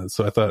 And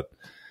so I thought,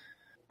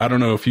 I don't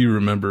know if you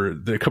remember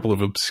a couple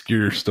of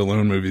obscure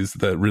Stallone movies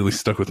that really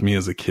stuck with me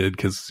as a kid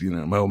because, you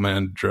know, my old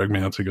man dragged me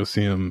out to go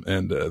see them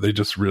and they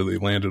just really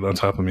landed on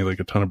top of me like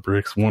a ton of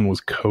bricks. One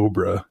was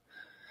Cobra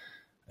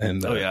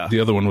and the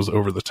other one was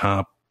Over the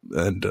Top.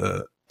 And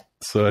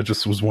so I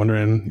just was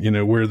wondering, you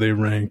know, where they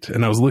ranked.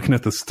 And I was looking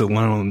at the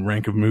Stallone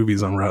rank of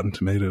movies on Rotten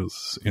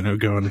Tomatoes, you know,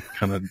 going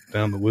kind of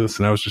down the list.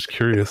 And I was just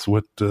curious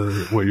what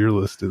your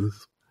list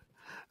is.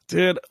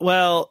 Dude,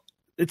 well,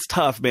 it's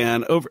tough,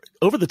 man.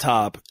 Over the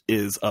Top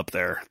is up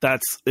there.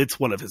 It's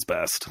one of his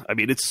best. I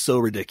mean, it's so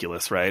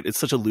ridiculous, right? It's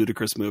such a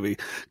ludicrous movie.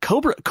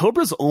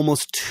 Cobra's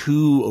almost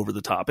too over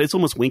the top. It's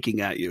almost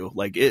winking at you.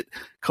 Like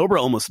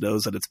Cobra almost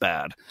knows that it's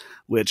bad,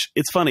 which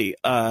it's funny.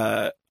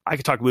 I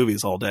could talk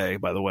movies all day,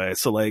 by the way.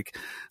 So like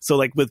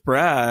with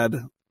Brad,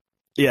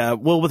 yeah,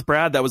 well, with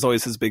Brad, that was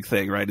always his big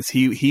thing, right? Is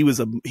he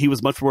was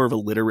much more of a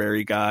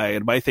literary guy,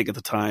 and my thing at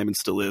the time and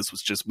still is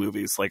was just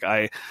movies. Like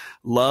I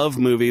love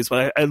movies,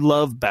 but I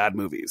love bad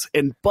movies,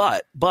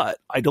 but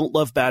I don't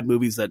love bad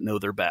movies that know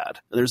they're bad.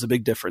 And there's a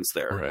big difference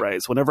there,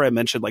 right? So whenever I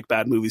mention like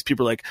bad movies,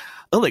 people are like,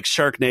 oh, like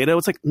Sharknado.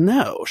 It's like,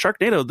 no,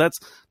 Sharknado.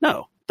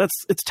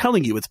 It's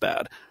telling you it's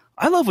bad.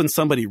 I love when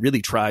somebody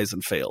really tries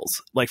and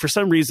fails. Like for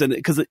some reason,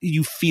 because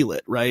you feel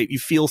it, right? You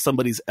feel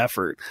somebody's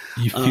effort.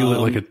 You feel it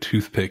like a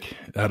toothpick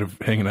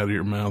hanging out of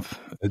your mouth,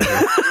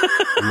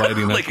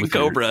 lighting up like with a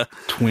Cobra. Your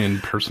twin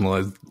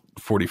personalized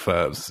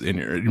 45s in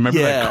your. You remember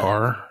that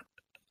car?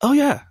 Oh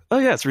yeah,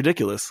 it's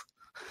ridiculous.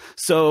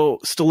 So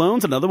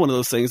Stallone's another one of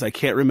those things I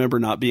can't remember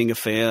not being a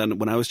fan.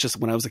 When I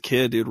was a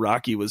kid, dude,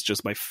 Rocky was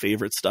just my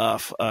favorite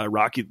stuff.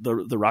 Rocky,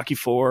 the Rocky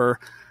IV.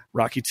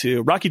 Rocky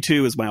 2. Rocky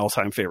 2 is my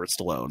all-time favorite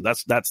Stallone.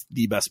 That's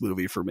the best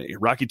movie for me.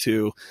 Rocky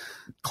 2,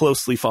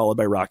 closely followed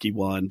by Rocky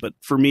 1, but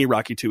for me,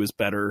 Rocky 2 is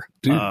better.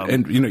 Dude,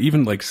 and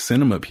even like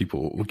cinema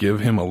people will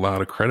give him a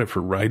lot of credit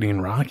for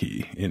writing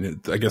Rocky. And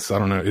I guess, I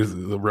don't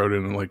know, wrote it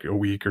in like a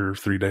week or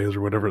 3 days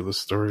or whatever the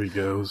story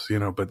goes,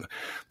 but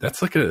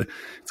that's like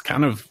it's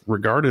kind of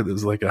regarded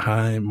as like a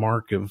high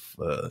mark of,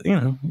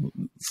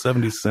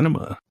 70s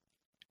cinema.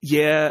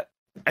 Yeah.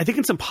 I think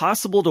it's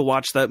impossible to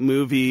watch that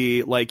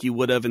movie like you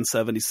would have in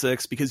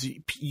 76 because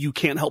you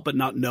can't help but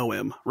not know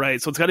him,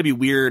 right? So it's got to be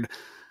weird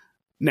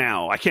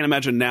now. I can't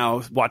imagine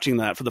now watching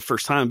that for the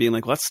first time being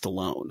like, well, that's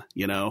Stallone,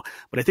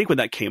 But I think when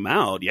that came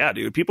out, yeah,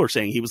 dude, people are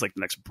saying he was like the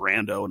next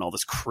Brando and all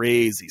this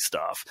crazy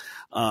stuff.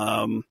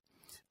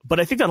 But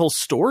I think that whole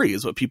story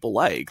is what people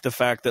like. The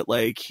fact that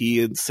like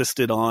he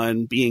insisted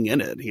on being in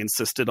it. He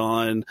insisted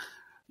on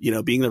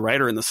being the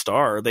writer and the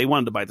star. They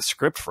wanted to buy the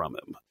script from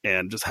him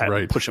and just had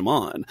to push him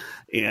on.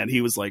 And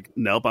he was like,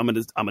 nope, I'm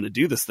going to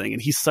do this thing.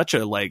 And he's such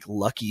a like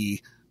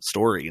lucky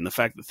story. And the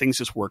fact that things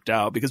just worked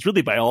out, because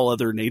really by all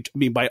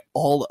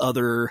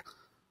other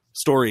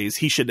stories,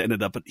 he should have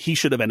ended up a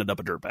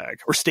dirtbag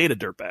or stayed a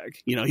dirtbag.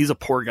 He's a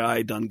poor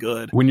guy done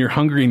good. When you're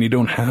hungry and you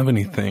don't have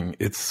anything,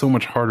 it's so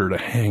much harder to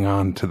hang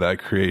on to that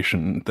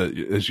creation that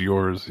is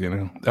yours, I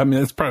mean,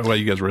 that's probably why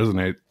you guys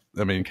resonate.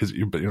 I mean, because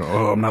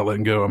I'm not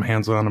letting go. I'm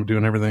hands on. I'm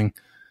doing everything.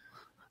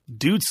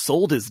 Dude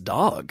sold his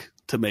dog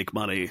to make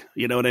money.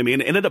 You know what I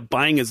mean? Ended up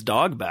buying his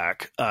dog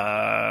back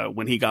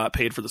when he got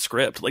paid for the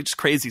script. Like just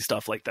crazy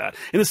stuff like that.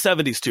 In the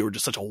 70s too, were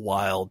just such a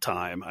wild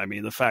time. I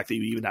mean, the fact that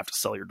you even have to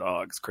sell your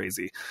dog is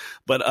crazy.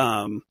 But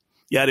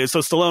yeah, dude.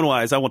 So Stallone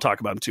wise, I won't talk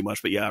about him too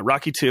much. But yeah,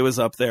 Rocky 2 is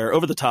up there.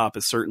 Over the Top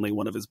is certainly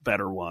one of his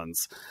better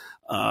ones.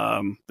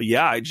 But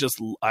yeah,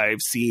 I've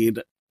seen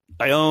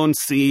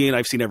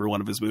every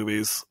one of his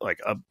movies like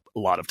a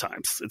lot of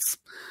times. It's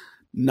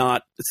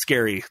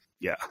scary.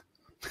 Yeah.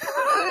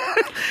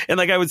 And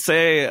like I would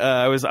say,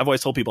 I've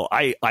always told people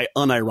I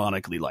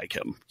unironically like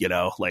him,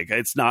 like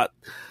it's not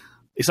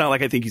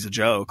like I think he's a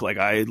joke. Like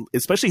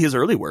especially his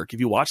early work. If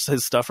you watch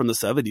his stuff from the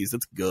 70s,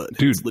 it's good.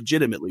 Dude, it's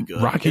legitimately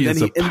good. Rocky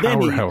is a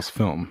powerhouse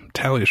film.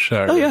 Talia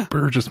Shire, oh, yeah.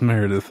 Burgess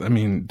Meredith. I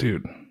mean,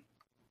 dude.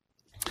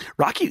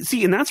 Rocky,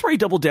 see, and that's where I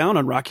double down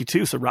on Rocky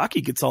 2. So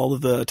Rocky gets all of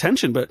the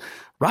attention, but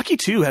Rocky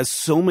 2 has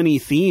so many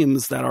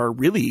themes that are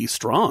really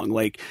strong.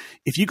 Like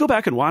if you go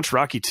back and watch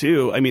Rocky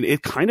 2, I mean,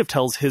 it kind of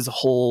tells his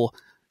whole,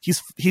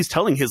 he's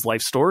telling his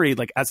life story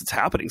like as it's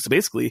happening. So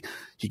basically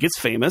he gets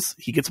famous,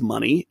 he gets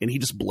money, and he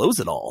just blows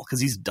it all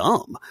because he's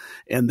dumb.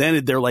 And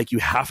then they're like, you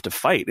have to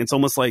fight. It's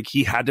almost like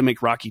he had to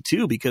make Rocky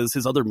 2 because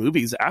his other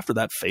movies after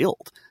that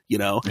failed,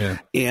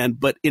 Yeah.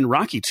 But in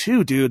Rocky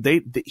 2,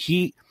 dude,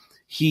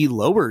 he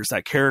lowers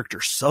that character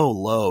so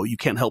low, you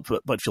can't help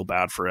but feel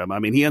bad for him. I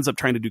mean, he ends up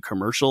trying to do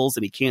commercials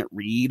and he can't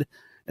read,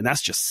 and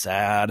that's just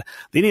sad.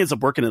 Then he ends up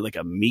working at like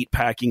a meat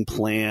packing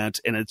plant,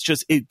 and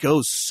it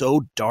goes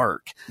so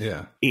dark.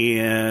 Yeah.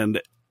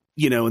 And,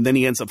 and then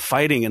he ends up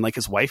fighting, and like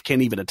his wife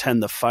can't even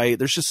attend the fight.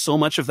 There's just so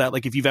much of that.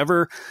 Like if you've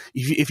ever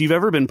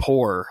been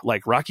poor,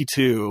 like Rocky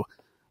 2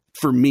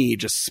 for me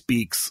just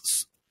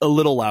speaks a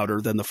little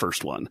louder than the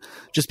first one,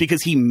 just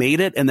because he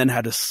made it and then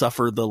had to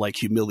suffer the like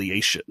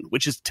humiliation,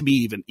 which is to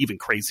me even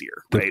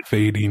crazier, right? The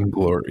fading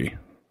glory.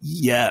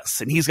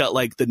 Yes. And he's got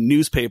like the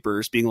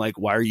newspapers being like,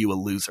 why are you a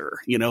loser?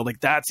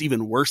 Like that's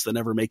even worse than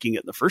ever making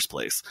it in the first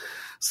place.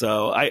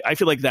 So I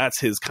feel like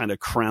that's his kind of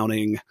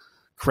crowning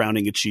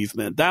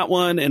achievement, that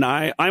one. And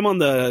I'm on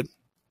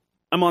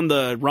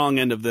the wrong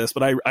end of this,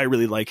 but I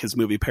really like his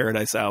movie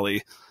Paradise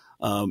Alley.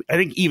 I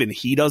think even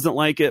he doesn't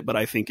like it, but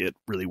I think it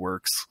really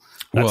works.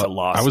 That's a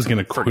loss. I was going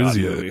to quiz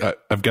you.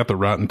 I've got the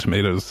Rotten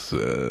Tomatoes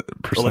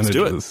percentages.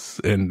 Well, let's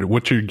do it. And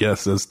what's your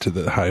guess as to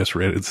the highest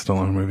rated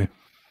Stallone movie?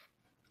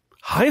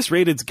 Highest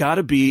rated's got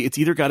to be, it's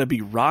either got to be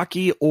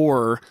Rocky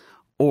or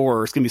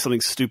it's going to be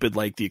something stupid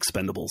like The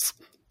Expendables.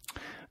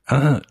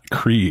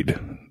 Creed,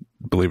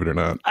 believe it or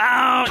not.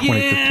 Oh,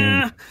 2015.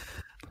 Yeah.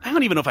 I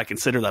don't even know if I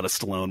consider that a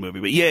Stallone movie,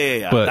 but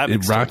yeah. But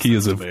Rocky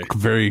is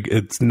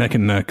it's neck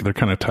and neck. They're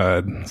kind of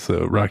tied.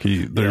 So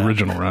Rocky, the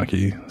original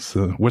Rocky.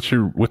 So what's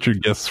your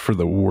guess for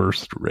the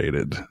worst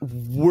rated?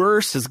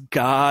 Worst has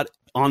got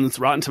on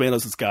Rotten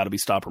Tomatoes. It's got to be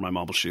Stop or My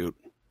Mom Will Shoot.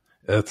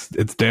 It's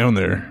down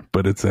there,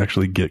 but it's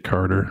actually Get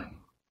Carter.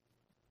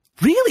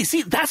 Really?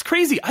 See, that's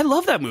crazy. I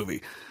love that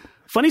movie.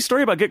 Funny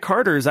story about Get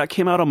Carter is that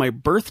came out on my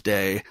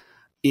birthday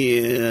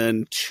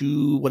in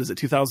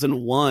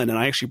 2001, and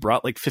I actually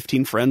brought like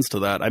 15 friends to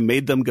that. I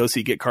made them go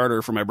see Get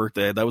Carter for my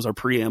birthday. That was our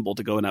preamble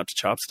to going out to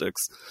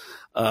Chopsticks.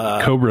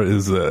 Cobra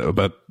is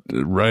about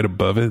right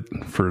above it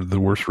for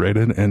the worst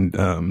rated, and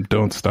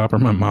Don't Stop or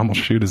My Mom Will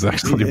Shoot is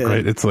actually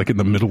right. It's like in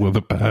the middle of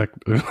the pack.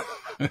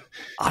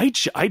 I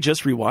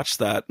just rewatched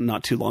that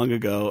not too long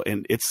ago,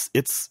 and it's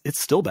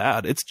still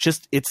bad.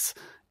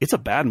 It's a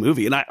bad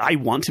movie, and I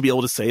want to be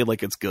able to say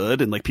like it's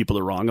good and like people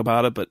are wrong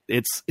about it, but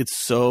it's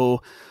so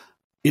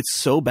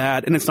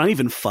bad, and it's not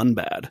even fun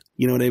bad.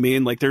 You know what I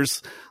mean? Like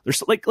there's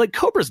like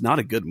Cobra's not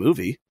a good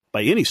movie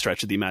by any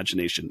stretch of the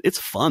imagination. It's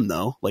fun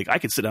though. Like I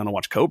could sit down and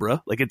watch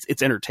Cobra. Like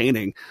it's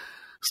entertaining.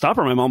 Stop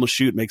or My Mom Will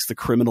Shoot makes the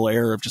criminal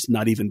error of just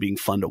not even being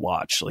fun to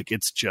watch. Like,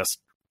 it's just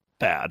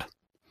bad.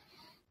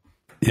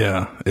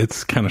 Yeah,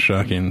 it's kind of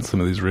shocking, some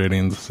of these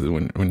ratings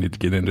when you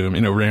get into them.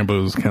 You know,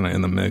 Rambo's kind of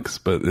in the mix,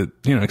 but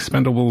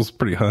Expendable's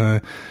pretty high.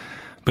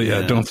 But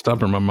yeah, Don't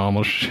Stop or My Mom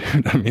Will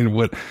Shoot. I mean,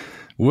 what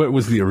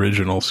was the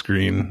original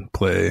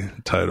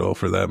screenplay title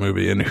for that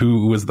movie, and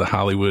who was the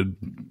Hollywood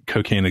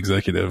cocaine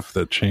executive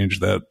that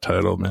changed that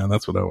title? Man,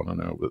 that's what I want to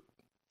know. But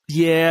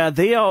yeah,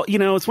 they all,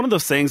 it's one of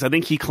those things. I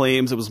think he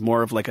claims it was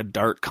more of like a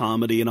dark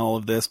comedy and all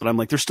of this, but I'm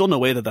like, there's still no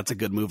way that that's a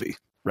good movie,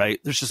 right?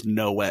 There's just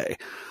no way.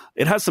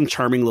 It has some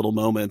charming little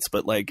moments,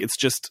 but like, it's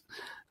just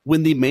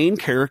when the main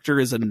character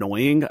is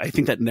annoying, I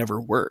think that never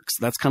works.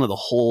 That's kind of the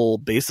whole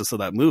basis of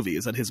that movie,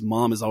 is that his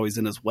mom is always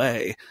in his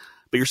way,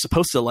 but you're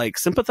supposed to like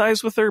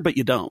sympathize with her, but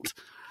you don't.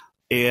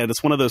 And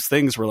it's one of those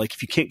things where like,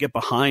 if you can't get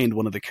behind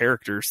one of the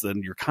characters,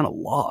 then you're kind of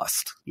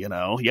lost. You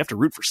have to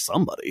root for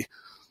somebody.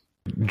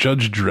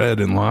 Judge Dredd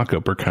and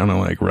Lockup are kind of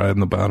like riding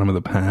the bottom of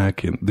the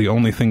pack, and the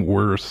only thing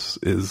worse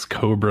is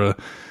Cobra,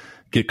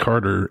 Get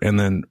Carter, and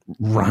then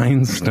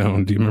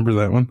Rhinestone. Do you remember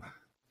that one?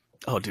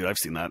 Oh, dude, I've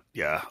seen that.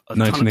 Yeah,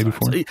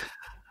 1984.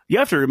 You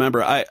have to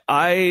remember,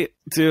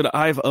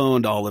 I've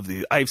owned all of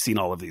these. I've seen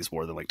all of these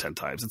more than like 10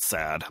 times. It's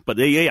sad, but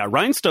yeah,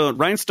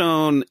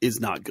 Rhinestone is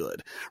not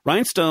good.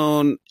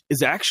 Rhinestone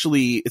is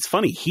actually, it's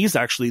funny. He's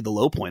actually the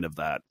low point of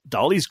that.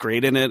 Dolly's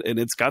great in it, and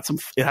it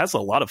has a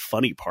lot of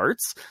funny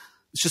parts.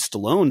 It's just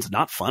Stallone's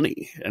not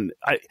funny, and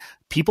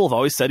people have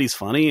always said he's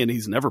funny, and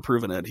he's never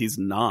proven it. He's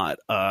not.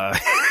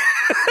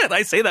 And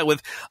I say that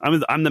with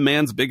I'm the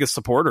man's biggest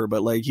supporter,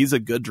 but like, he's a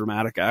good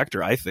dramatic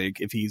actor, I think,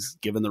 if he's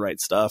given the right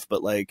stuff.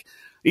 But like,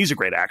 he's a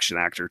great action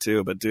actor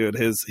too. But dude,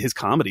 his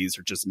comedies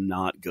are just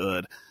not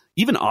good.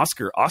 Even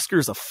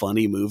Oscar's a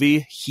funny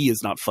movie. He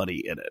is not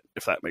funny in it,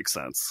 if that makes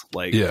sense.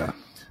 Like, yeah.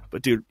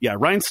 But dude, yeah,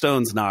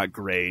 Rhinestone's not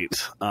great.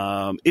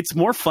 It's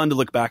more fun to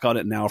look back on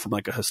it now from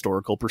like a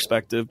historical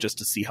perspective, just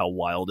to see how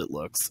wild it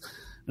looks,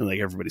 and like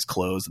everybody's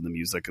clothes and the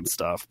music and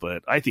stuff.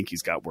 But I think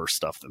he's got worse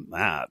stuff than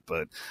that.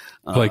 But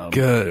I'll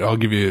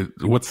give you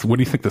what do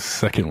you think the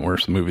second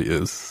worst movie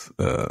is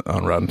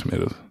on Rotten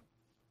Tomatoes?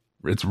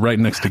 It's right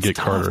next to Get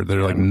Carter.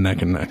 They're like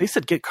neck and neck. They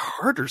said Get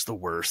Carter's the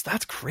worst.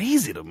 That's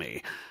crazy to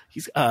me.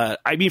 He's,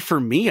 for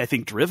me, I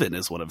think Driven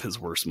is one of his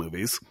worst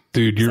movies.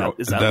 Dude,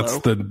 that's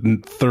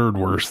the third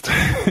worst,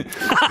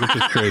 which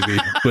is crazy.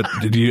 But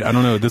I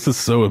don't know. This is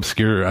so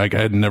obscure. I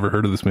had never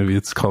heard of this movie.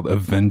 It's called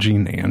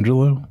Avenging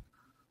Angelo.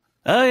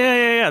 Oh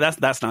yeah.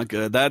 That's not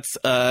good. That's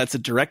it's a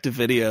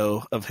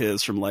direct-to-video of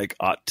his from like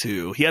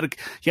 '02. He had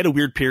a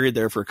weird period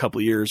there for a couple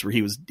of years where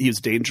he was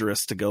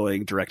dangerous to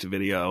going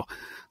direct-to-video.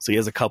 So he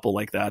has a couple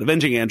like that.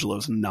 Avenging Angelo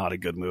is not a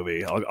good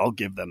movie. I'll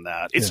give them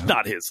that. It's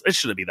not his. It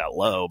shouldn't be that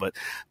low. But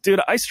dude,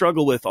 I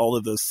struggle with all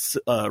of those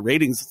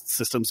ratings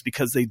systems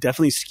because they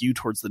definitely skew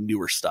towards the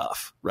newer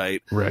stuff,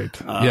 right? Right.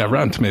 Yeah,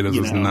 Rotten Tomatoes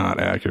is not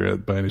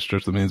accurate by any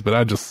stretch of the means. But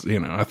I just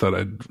I thought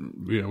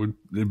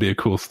it'd be a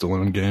cool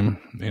Stallone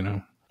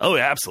game. Oh,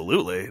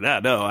 absolutely.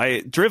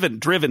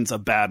 Driven's a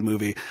bad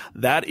movie.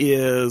 That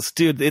is,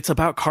 dude, it's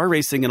about car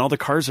racing and all the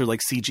cars are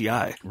like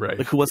CGI. Right.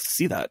 Like, who wants to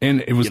see that?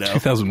 And it was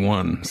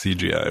 2001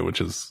 CGI,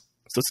 which is...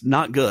 So it's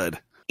not good.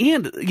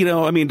 And,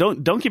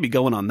 don't get me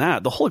going on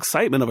that. The whole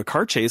excitement of a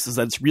car chase is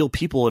that it's real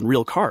people and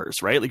real cars,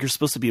 right? Like, you're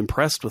supposed to be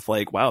impressed with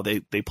like, wow, they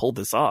pulled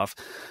this off.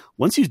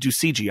 Once you do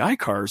CGI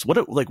cars, what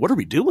are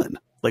we doing?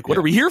 Like, what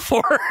are we here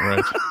for?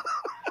 Right.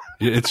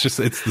 It's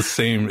the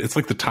same. It's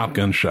like the Top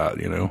Gun shot,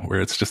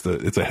 where it's just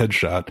it's a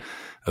headshot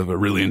of a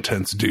really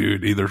intense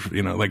dude, either,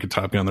 like a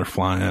Top Gun, they're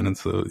flying. And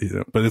so,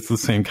 but it's the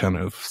same kind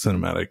of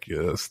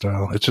cinematic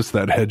style. It's just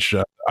that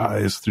headshot,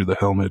 eyes through the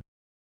helmet.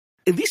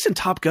 At least in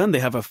Top Gun, they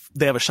have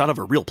a shot of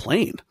a real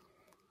plane.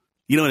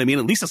 You know what I mean?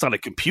 At least it's not a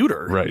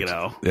computer, right?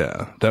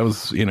 Yeah. That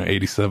was,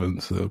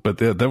 87. So, but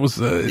that was,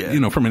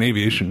 from an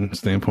aviation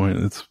standpoint,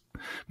 it's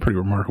pretty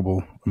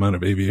remarkable amount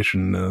of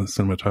aviation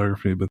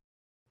cinematography. But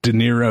De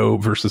Niro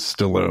versus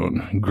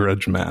Stallone,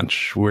 grudge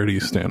match. Where do you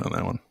stand on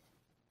that one?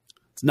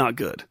 It's not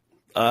good.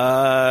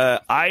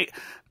 I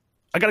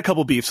got a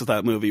couple beefs with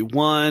that movie.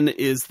 One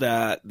is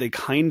that they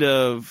kind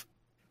of,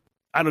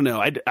 I don't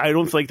know. I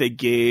don't feel like they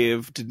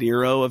gave De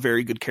Niro a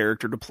very good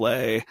character to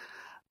play.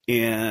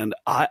 And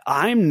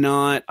I'm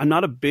not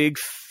a big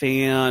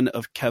fan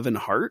of Kevin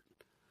Hart.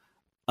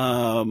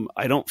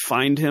 I don't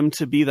find him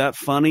to be that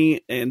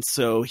funny. And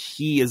so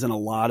he is in a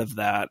lot of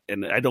that.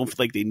 And I don't feel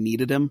like they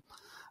needed him.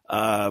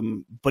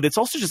 But it's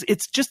also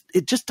it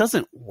just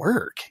doesn't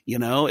work.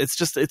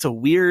 It's a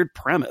weird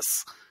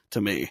premise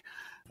to me.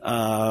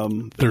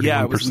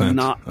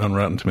 31% on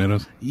Rotten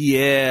Tomatoes.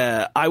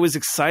 Yeah. I was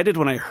excited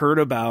when I heard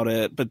about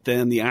it, but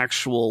then the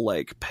actual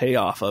like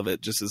payoff of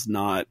it just is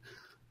not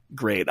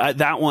great.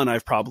 That one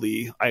I've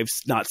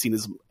not seen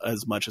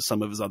as much as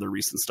some of his other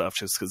recent stuff,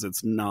 just because it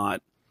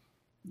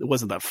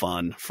wasn't that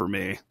fun for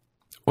me.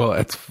 Well,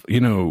 it's,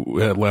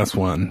 last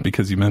one,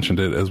 because you mentioned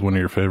it as one of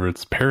your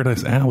favorites,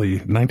 Paradise Alley,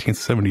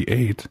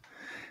 1978.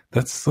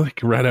 That's like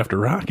right after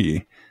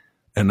Rocky.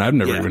 And I've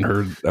never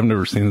Yeah. I've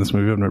never seen this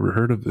movie. I've never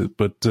heard of it.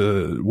 But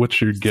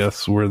what's your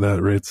guess where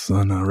that rates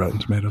on Rotten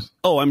Tomatoes?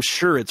 Oh, I'm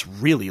sure it's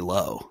really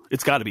low.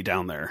 It's got to be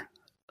down there.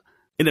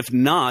 And if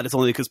not, it's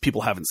only because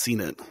people haven't seen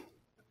it.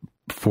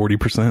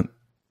 40%.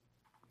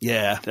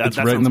 Yeah, It's that right in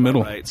sounds the about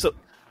middle. Right.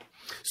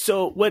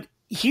 So what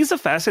he's a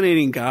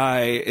fascinating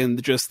guy in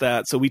just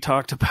that. So we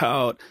talked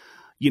about,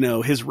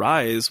 his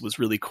rise was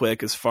really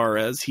quick as far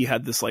as he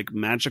had this like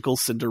magical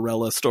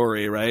Cinderella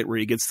story, right? Where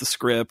he gets the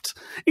script.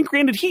 And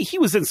granted, he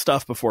was in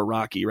stuff before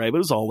Rocky, right? But it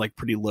was all like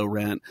pretty low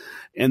rent.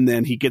 And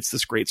then he gets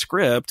this great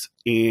script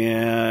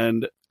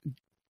and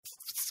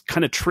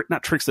kind of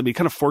not tricks them. He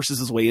kind of forces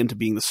his way into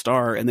being the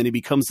star. And then he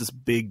becomes this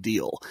big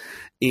deal.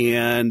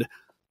 And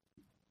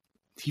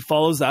he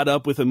follows that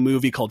up with a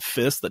movie called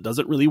Fist that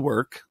doesn't really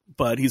work,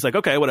 but he's like,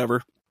 okay,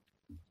 whatever.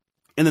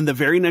 And then the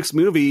very next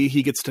movie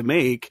he gets to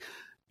make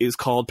is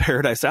called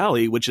Paradise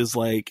Alley, which is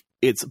like,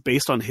 it's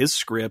based on his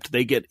script.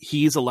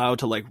 He's allowed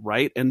to like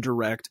write and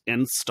direct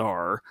and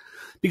star,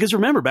 because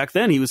remember back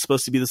then he was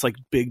supposed to be this like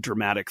big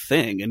dramatic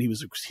thing. And he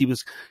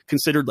was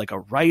considered like a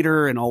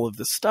writer and all of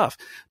this stuff.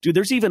 Dude,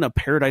 there's even a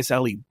Paradise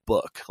Alley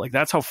book. Like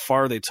that's how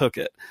far they took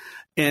it.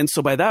 And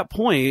so by that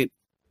point,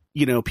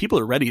 people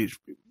are ready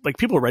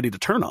to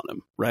turn on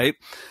him, right?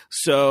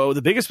 So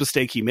the biggest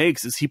mistake he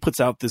makes is he puts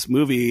out this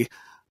movie,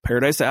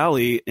 Paradise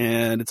Alley,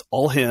 and it's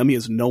all him. He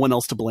has no one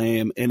else to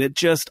blame. And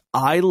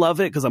I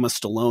love it because I'm a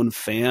Stallone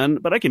fan,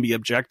 but I can be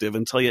objective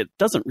and tell you it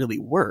doesn't really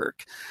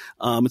work.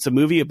 It's a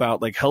movie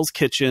about like Hell's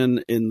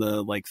Kitchen in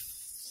the like,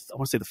 I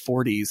want to say the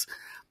 40s.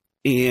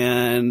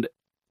 And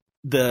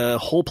the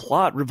whole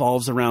plot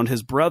revolves around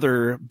his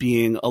brother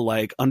being a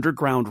like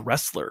underground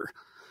wrestler.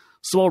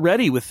 So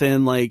already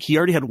within like, he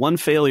already had one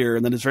failure,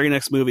 and then his very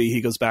next movie,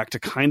 he goes back to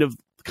kind of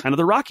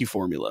the Rocky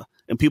formula,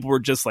 and people were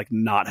just like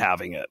not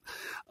having it.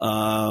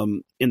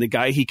 And the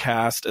guy he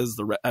cast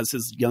as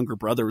his younger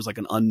brother was like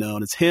an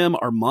unknown. It's him,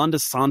 Armand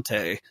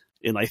Assante,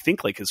 in I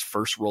think like his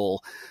first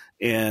role.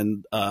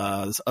 And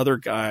this other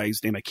guy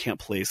whose name I can't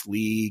place,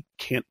 Lee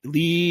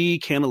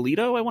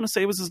Canalito, I want to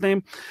say was his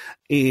name.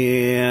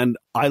 And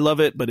I love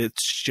it, but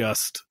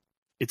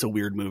it's a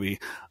weird movie.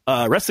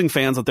 Wrestling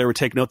fans out there would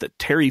take note that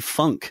Terry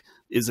Funk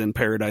is in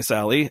Paradise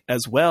Alley,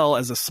 as well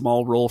as a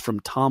small role from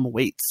Tom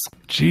Waits.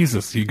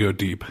 Jesus, you go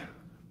deep.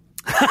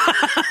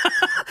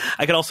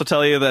 I can also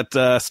tell you that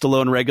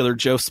Stallone regular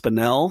Joe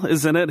Spinell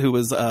is in it, who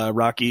was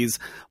Rocky's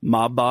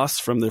mob boss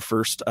from the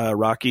first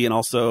Rocky, and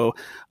also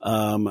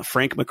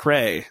Frank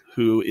McRae,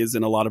 who is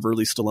in a lot of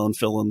early Stallone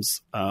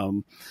films.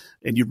 And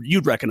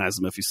you'd recognize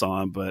him if you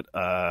saw him, but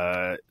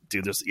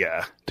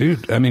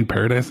Dude, I mean,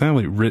 Paradise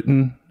Alley,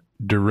 written,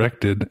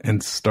 directed,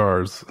 and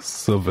stars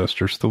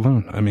Sylvester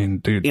Stallone. I mean,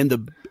 dude.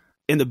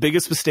 And the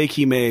biggest mistake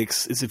he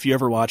makes is if you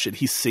ever watch it,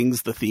 he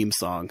sings the theme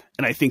song.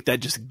 And I think that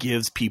just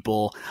gives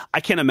people, I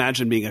can't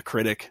imagine being a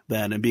critic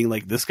then and being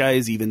like, this guy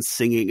is even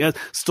singing.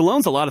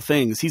 Stallone's a lot of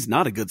things. He's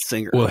not a good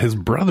singer. Well, his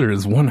brother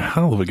is one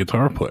hell of a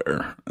guitar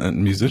player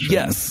and musician.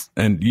 Yes.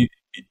 And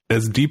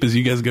as deep as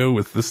you guys go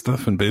with this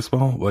stuff in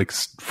baseball, like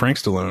Frank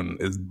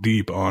Stallone is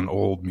deep on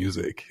old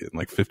music and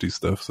like 50s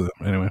stuff. So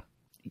anyway.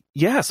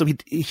 Yeah, so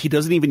he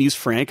doesn't even use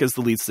Frank as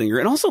the lead singer.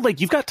 And also, like,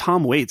 you've got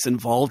Tom Waits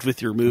involved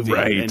with your movie,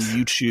 right, and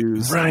you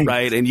choose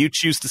and you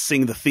choose to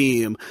sing the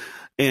theme.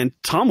 And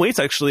Tom Waits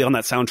actually on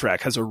that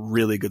soundtrack has a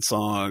really good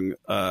song.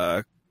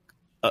 I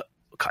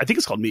think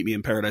it's called Meet Me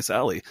in Paradise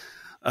Alley,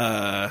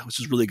 which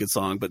is a really good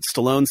song. But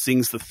Stallone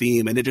sings the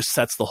theme, and it just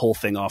sets the whole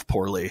thing off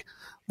poorly,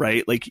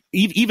 right? Like,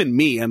 even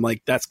me, I'm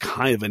like, that's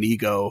kind of an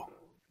ego.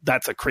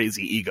 That's a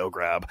crazy ego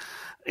grab.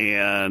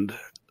 And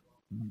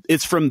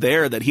it's from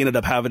there that he ended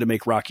up having to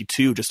make Rocky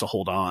 2 just to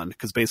hold on,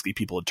 because basically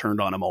people had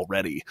turned on him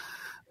already.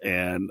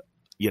 And,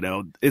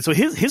 and so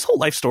his whole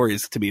life story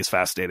to me is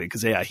fascinating,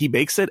 because he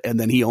makes it and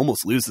then he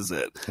almost loses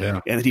it. Yeah.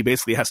 And he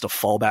basically has to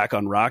fall back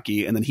on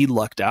Rocky, and then he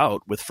lucked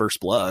out with First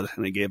Blood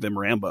and they gave him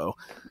Rambo.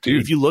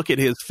 Dude. If you look at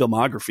his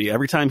filmography,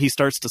 every time he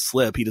starts to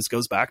slip, he just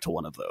goes back to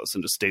one of those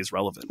and just stays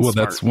relevant. Well,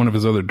 that's one of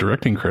his other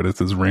directing credits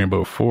is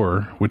Rambo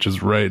 4, which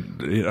is right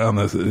on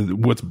this.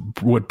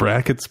 What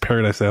brackets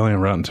Paradise Alley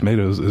and Rotten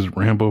Tomatoes is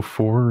Rambo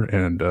 4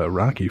 and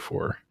Rocky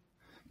 4,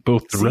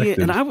 both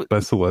directed by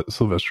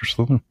Sylvester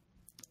Stallone.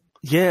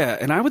 Yeah,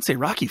 and I would say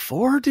Rocky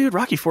 4, dude.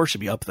 Rocky 4 should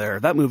be up there.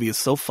 That movie is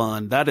so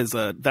fun. That is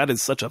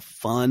such a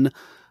fun,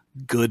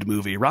 good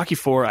movie. Rocky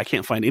 4, I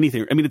can't find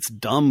anything. I mean, it's a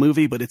dumb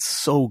movie, but it's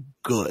so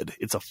good.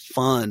 It's a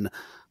fun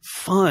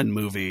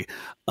movie.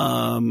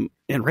 And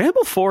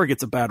Rambo 4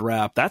 gets a bad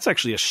rap. That's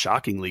actually a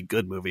shockingly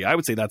good movie. I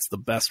would say that's the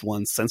best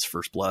one since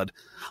First Blood.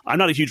 I'm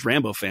not a huge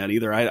Rambo fan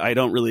either. I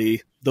don't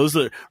really.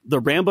 The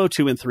Rambo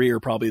 2 and 3 are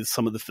probably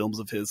some of the films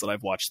of his that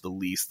I've watched the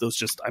least. Those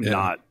just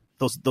not.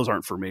 Those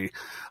aren't for me.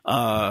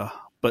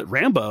 But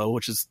Rambo,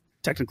 which is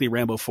technically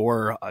Rambo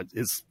 4,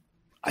 is,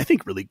 I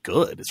think, really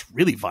good. It's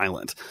really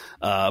violent,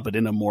 but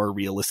in a more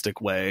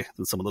realistic way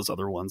than some of those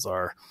other ones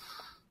are.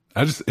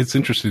 It's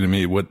interesting to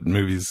me what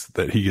movies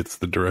that he gets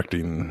the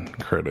directing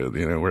credit,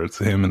 where it's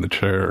him in the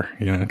chair,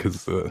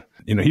 because,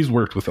 he's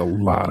worked with a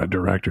lot of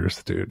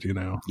directors, dude,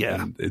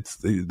 Yeah. And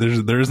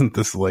there isn't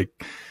this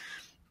like,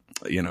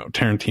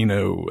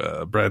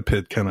 Tarantino, Brad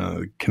Pitt kind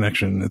of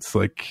connection. It's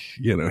like,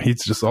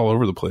 he's just all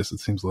over the place. It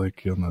seems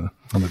like on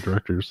the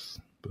directors,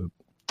 but.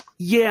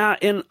 Yeah.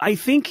 And I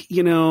think,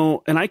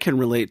 and I can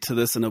relate to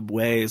this in a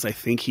ways. I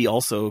think he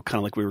also kind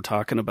of like we were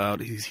talking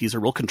about, he's a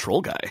real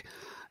control guy.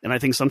 And I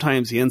think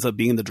sometimes he ends up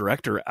being the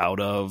director out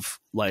of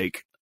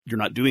like, you're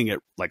not doing it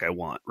like I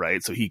want. Right.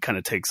 So he kind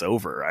of takes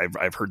over.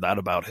 I've heard that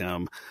about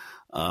him.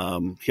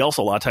 He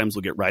also a lot of times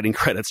will get writing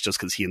credits just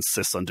because he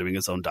insists on doing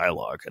his own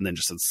dialogue and then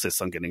just insists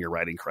on getting a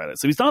writing credit.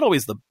 So he's not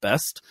always the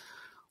best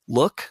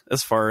look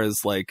as far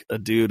as like a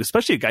dude,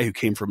 especially a guy who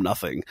came from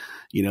nothing.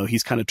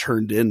 He's kind of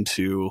turned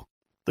into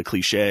the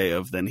cliche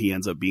of then he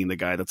ends up being the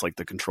guy that's like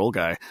the control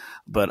guy.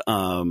 But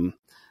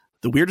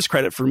the weirdest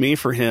credit for me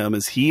for him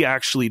is he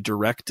actually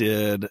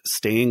directed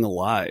Staying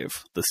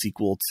Alive, the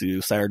sequel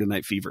to Saturday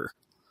Night Fever,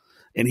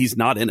 and he's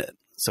not in it.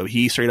 So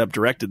he straight up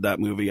directed that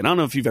movie. And I don't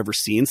know if you've ever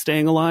seen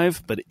Staying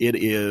Alive, but it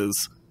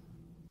is,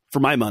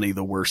 for my money,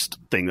 the worst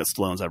thing that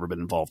Stallone's ever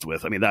been involved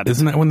with. I mean,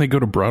 isn't that when they go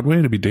to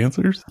Broadway to be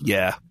dancers?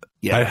 Yeah.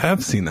 I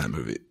have seen that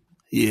movie.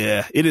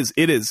 Yeah, it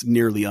is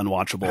nearly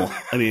unwatchable.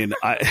 I mean,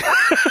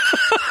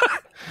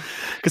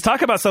 because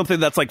talk about something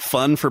that's like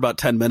fun for about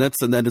 10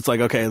 minutes. And then it's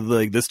like, okay,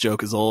 like this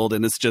joke is old.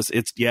 And it's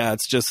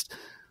just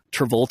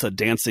Travolta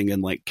dancing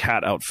in like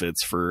cat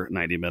outfits for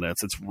 90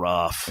 minutes. It's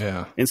rough.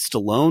 Yeah. And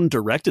Stallone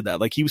directed that.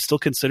 Like he was still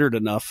considered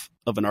enough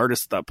of an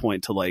artist at that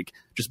point to like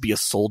just be a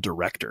sole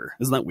director.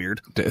 Isn't that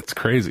weird? It's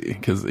crazy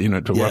because,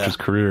 to watch his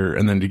career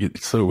and then to get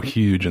so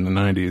huge in the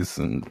 90s.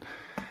 And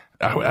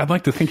I'd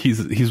like to think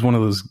he's one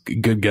of those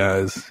good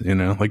guys,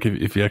 like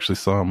if you actually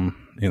saw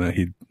him,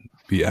 he'd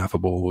be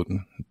affable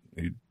and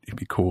he'd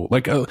be cool.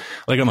 Like on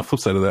the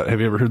flip side of that, have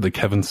you ever heard the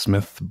Kevin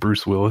Smith,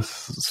 Bruce Willis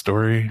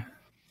story?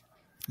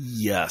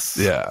 Yes.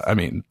 Yeah. I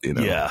mean,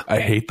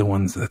 I hate the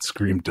ones that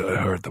scream Die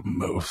Hard the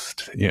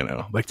most,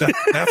 like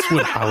that's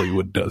what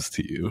Hollywood does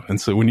to you. And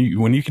so when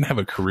you can have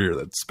a career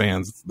that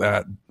spans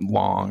that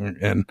long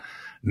and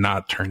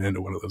not turn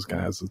into one of those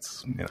guys,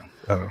 it's, I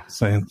don't know,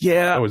 saying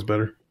always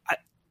better.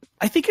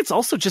 I think it's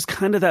also just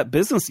kind of that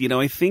business,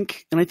 I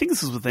think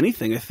this is with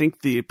anything. I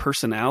think the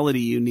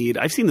personality you need,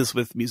 I've seen this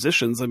with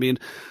musicians. I mean,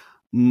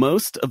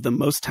 most of the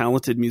most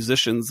talented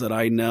musicians that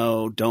I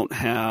know don't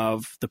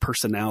have the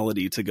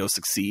personality to go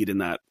succeed in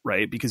that,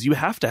 right? Because you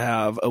have to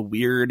have a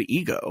weird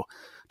ego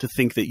to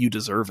think that you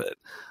deserve it.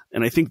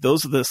 And I think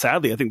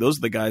sadly, I think those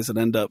are the guys that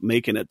end up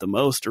making it the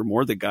most, or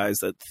more the guys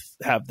that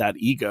have that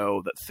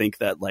ego that think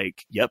that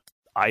like, yep,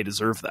 I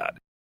deserve that.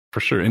 For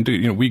sure. And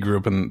dude, we grew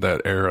up in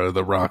that era,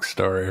 the rock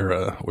star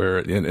era, where,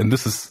 and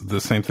this is the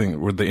same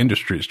thing where the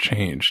industry has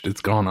changed.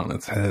 It's gone on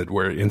its head,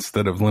 where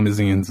instead of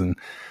limousines and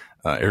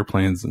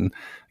airplanes and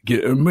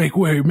make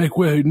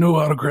way, no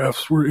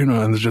autographs, and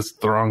there's just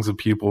throngs of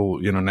people,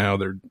 now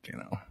they're,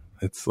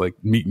 it's like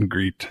meet and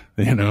greet,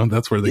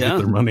 that's where they get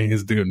their money,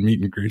 is doing meet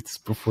and greets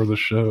before the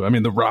show. I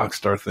mean, the rock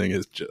star thing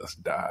has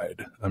just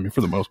died. I mean, for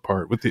the most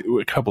part, with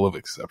a couple of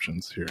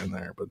exceptions here and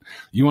there, but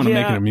you want to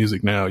make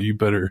music now, you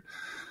better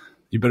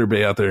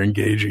be out there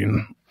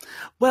engaging.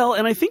 Well,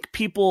 and I think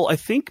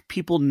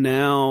people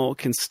now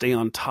can stay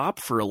on top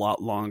for a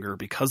lot longer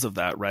because of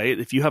that, right?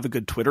 If you have a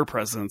good Twitter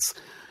presence,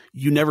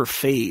 you never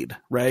fade,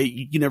 right?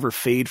 You never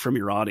fade from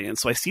your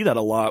audience. So I see that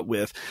a lot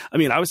with,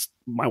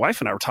 my wife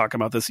and I were talking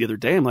about this the other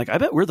day. I'm like, I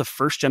bet we're the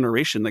first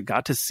generation that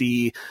got to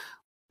see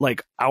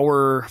like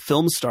our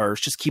film stars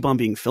just keep on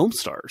being film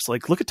stars.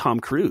 Like, look at Tom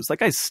Cruise. That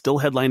guy's still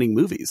headlining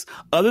movies.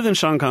 Other than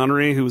Sean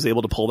Connery, who was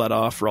able to pull that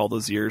off for all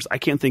those years, I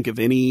can't think of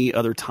any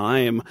other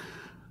time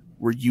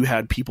where you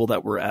had people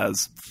that were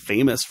as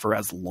famous for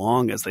as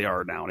long as they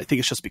are now. And I think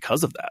it's just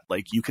because of that.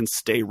 Like, you can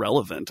stay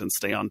relevant and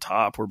stay on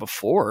top, where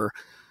before,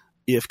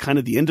 if kind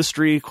of the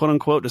industry, quote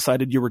unquote,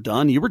 decided you were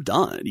done, you were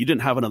done. You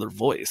didn't have another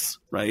voice,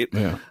 right?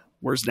 Yeah.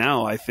 Whereas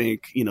now, I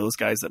think, those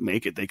guys that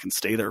make it, they can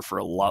stay there for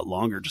a lot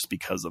longer just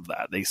because of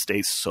that. They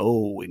stay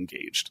so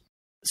engaged.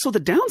 So the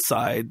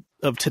downside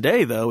of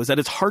today, though, is that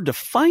it's hard to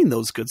find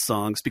those good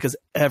songs because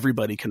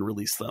everybody can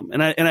release them.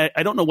 And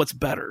I don't know what's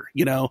better.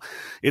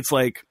 It's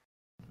like,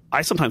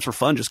 I sometimes for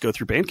fun just go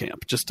through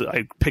Bandcamp.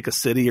 I pick a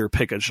city or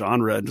pick a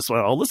genre and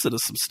I'll listen to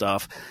some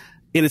stuff.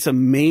 And it's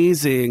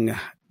amazing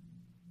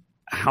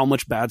how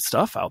much bad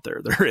stuff out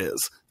there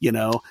is,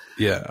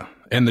 Yeah.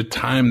 And the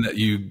time that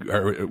you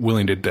are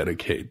willing to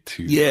dedicate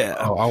to,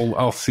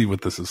 I'll see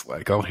what this is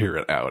like. I'll hear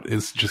it out.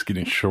 It's just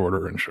getting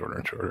shorter and shorter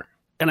and shorter.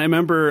 And I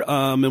remember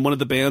in one of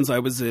the bands I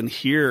was in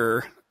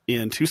here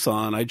in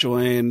Tucson, I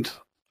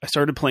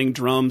started playing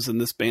drums in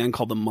this band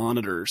called The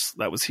Monitors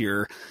that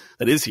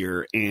is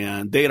here.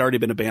 And they had already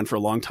been a band for a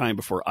long time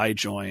before I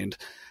joined.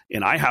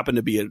 And I happened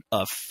to be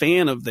a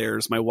fan of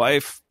theirs. My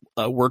wife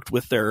worked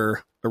with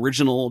their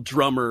original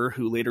drummer,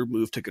 who later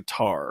moved to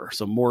guitar,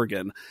 so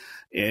Morgan.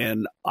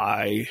 And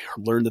I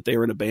learned that they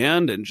were in a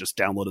band and just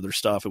downloaded their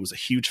stuff and was a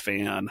huge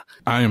fan.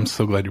 I am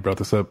so glad you brought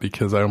this up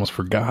because I almost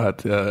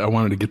forgot. I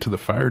wanted to get to the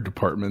fire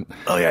department.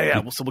 Oh, yeah.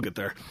 So we'll get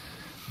there.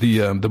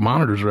 The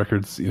Monitors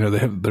records,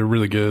 they're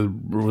really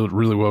good,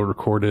 really well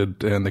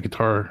recorded, and the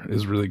guitar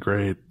is really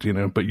great,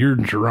 but your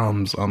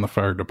drums on the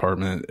Fire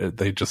Department,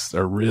 they just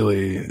are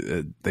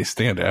really, they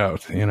stand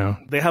out,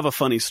 They have a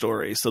funny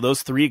story. So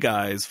those three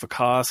guys,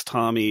 Vikas,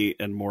 Tommy,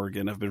 and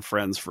Morgan, have been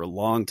friends for a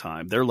long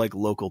time. They're like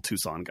local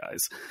Tucson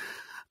guys.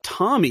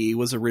 Tommy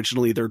was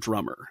originally their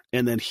drummer,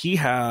 and then he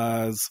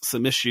has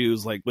some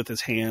issues like with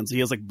his hands. He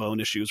has like bone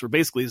issues where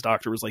basically his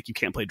doctor was like, you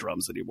can't play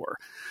drums anymore.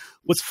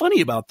 What's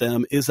funny about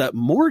them is that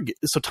Morgan,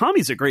 so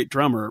Tommy's a great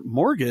drummer.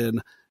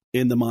 Morgan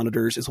in the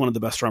Monitors is one of the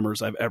best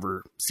drummers I've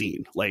ever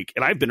seen. Like,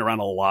 and I've been around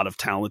a lot of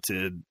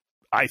talented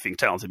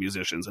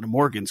musicians, and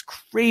Morgan's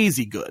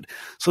crazy good.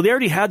 So they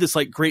already had this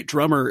like great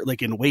drummer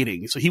like in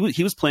waiting. So he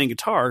was playing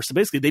guitar. So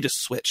basically they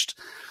just switched.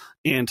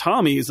 And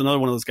Tommy is another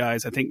one of those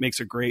guys I think makes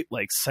a great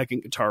like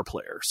second guitar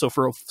player. So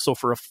for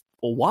a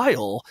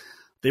while,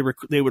 they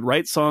would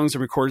write songs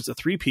and record as a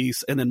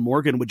 3-piece, and then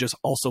Morgan would just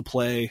also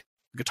play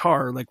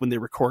guitar like when they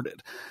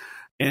recorded.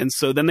 And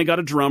so then they got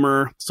a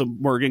drummer so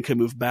Morgan could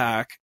move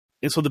back.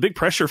 And so the big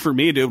pressure for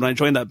me, dude, when I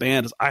joined that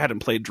band is I hadn't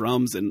played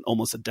drums in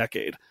almost a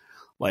decade.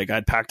 Like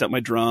I'd packed up my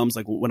drums.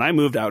 Like when I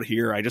moved out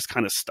here, I just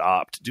kind of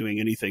stopped doing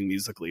anything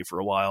musically for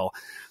a while.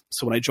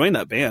 So when I joined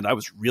that band, I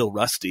was real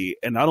rusty.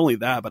 And not only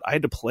that, but I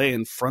had to play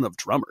in front of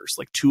drummers.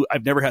 Like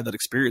I've never had that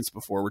experience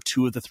before where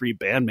 2 of the 3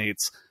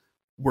 bandmates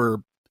were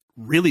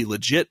really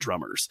legit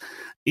drummers.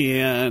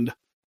 And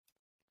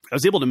I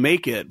was able to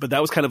make it, but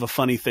that was kind of a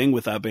funny thing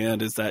with that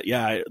band is that,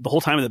 the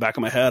whole time in the back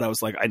of my head, I was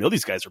like, I know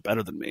these guys are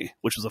better than me,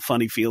 which was a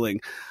funny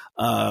feeling.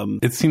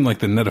 It seemed like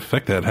the net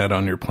effect that had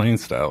on your playing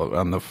style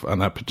on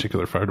that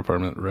particular Fire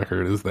Department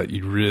record is that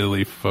you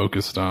really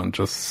focused on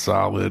just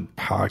solid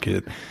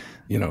pocket,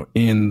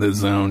 in the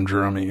zone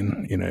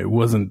drumming. It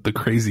wasn't the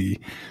crazy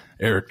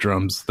Eric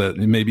drums that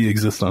maybe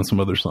exist on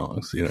some other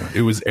songs.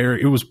 It was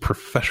Eric. It was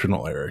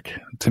professional Eric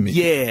to me.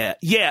 Yeah.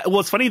 Well,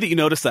 it's funny that you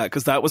noticed that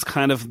because that was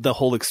kind of the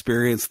whole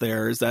experience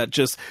there is that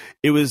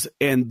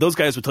and those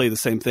guys would tell you the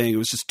same thing. It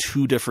was just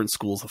 2 different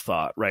schools of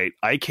thought, right?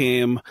 I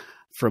came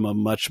from a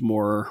much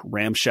more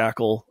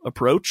ramshackle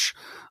approach.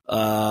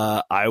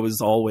 I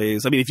was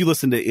always, if you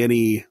listen to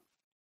any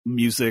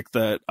music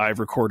that I've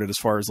recorded as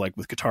far as like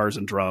with guitars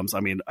and drums, I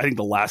think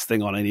the last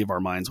thing on any of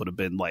our minds would have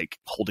been like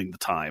holding the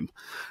time.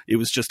 It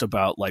was just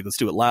about like, let's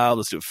do it loud,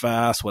 let's do it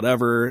fast,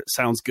 whatever,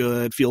 sounds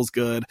good, feels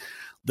good.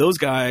 Those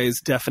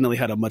guys definitely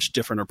had a much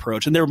different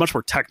approach, and they were much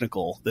more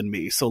technical than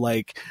me. So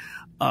like,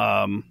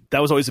 that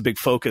was always a big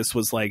focus,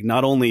 was like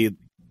not only,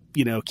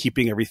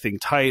 keeping everything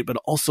tight, but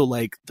also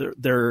like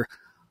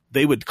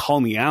they would call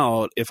me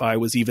out if I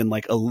was even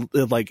like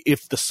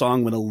if the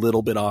song went a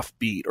little bit off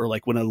beat, or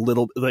like when a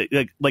little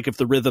like if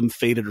the rhythm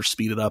faded or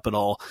speeded up at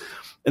all.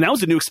 And that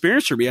was a new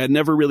experience for me. I'd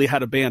never really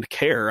had a band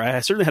care. I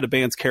certainly had a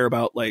bands care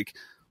about like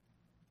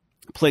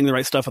playing the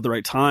right stuff at the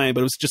right time,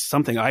 but it was just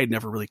something I had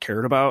never really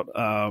cared about.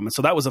 And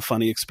so that was a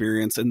funny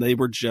experience. And they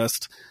were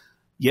just,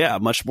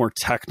 much more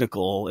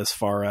technical as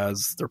far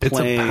as they're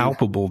playing. It's a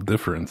palpable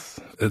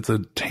difference. It's a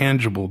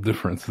tangible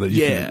difference that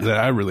that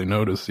I really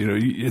noticed.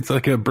 It's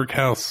like a brick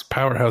house,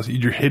 powerhouse.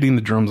 You're hitting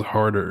the drums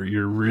harder.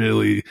 You're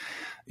really,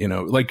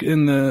 like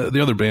in the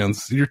other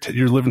bands,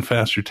 you're living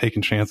fast. You're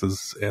taking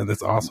chances, and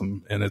it's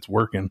awesome, and it's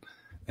working.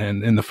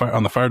 And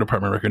on the Fire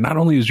Department record, not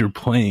only is your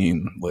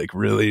playing like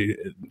really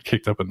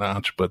kicked up a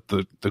notch, but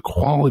the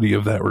quality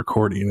of that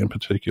recording in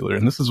particular.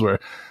 And this is where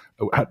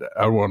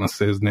I want to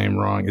say his name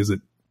wrong. Is it?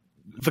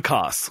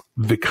 Vikas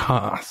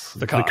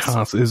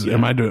is.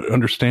 Am I to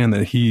understand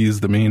that he's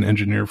the main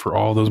engineer for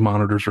all those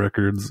Monitors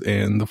records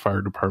and the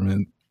Fire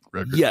Department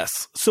records?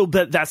 Yes. So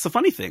that's the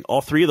funny thing.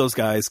 All 3 of those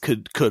guys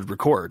could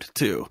record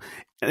too.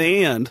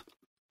 And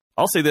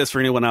I'll say this for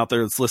anyone out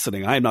there that's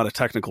listening: I am not a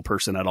technical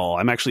person at all.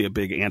 I'm actually a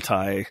big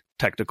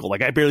anti-technical.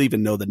 Like I barely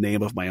even know the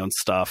name of my own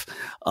stuff.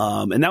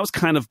 And that was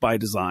kind of by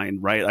design,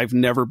 right? I've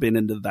never been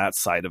into that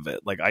side of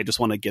it. Like I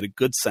just want to get a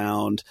good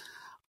sound.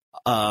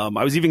 I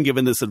was even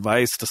given this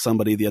advice to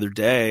somebody the other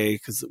day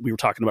because we were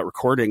talking about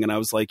recording, and I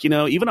was like,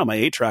 even on my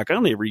 8-track, I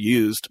only ever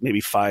used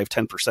maybe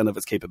 5-10% of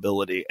its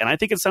capability, and I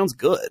think it sounds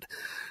good.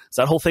 It's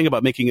that whole thing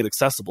about making it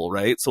accessible,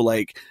 right? So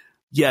like,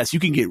 yes, you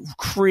can get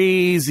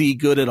crazy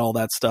good at all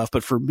that stuff,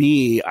 but for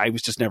me, I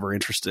was just never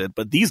interested.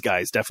 But these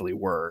guys definitely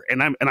were,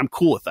 and I'm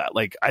cool with that.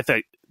 Like I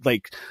thought,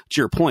 like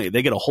to your point,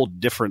 they get a whole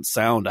different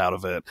sound out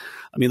of it.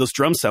 Those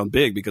drums sound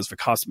big because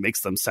Vikas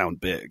makes them sound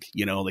big.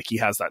 Like he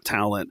has that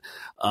talent.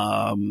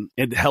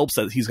 It helps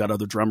that he's got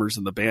other drummers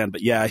in the band,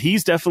 but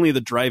he's definitely the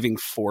driving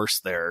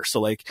force there.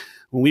 So like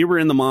when we were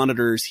in the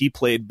Monitors, he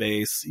played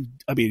bass.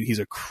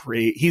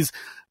 He's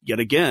yet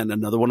again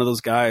another one of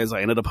those guys I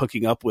ended up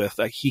hooking up with.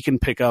 Like he can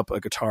pick up a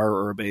guitar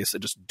or a bass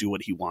and just do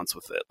what he wants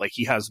with it. Like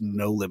he has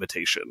no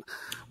limitation.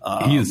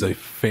 He is a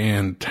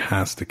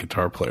fantastic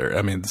guitar player.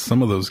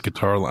 Some of those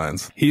guitar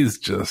lines, he's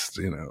just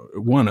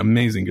one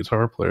amazing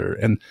guitar player.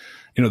 And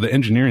the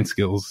engineering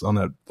skills on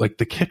that, like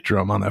the kick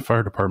drum on that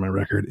Fire Department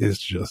record, is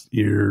just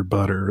ear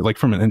butter. Like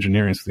from an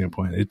engineering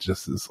standpoint, it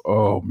just is,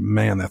 oh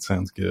man, that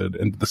sounds good.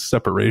 And the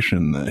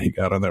separation that he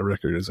got on that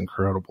record is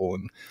incredible.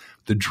 And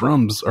the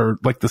drums are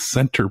like the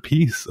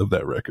centerpiece of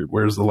that record.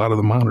 Whereas a lot of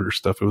the Monitor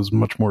stuff, it was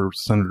much more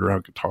centered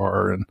around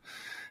guitar. And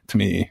to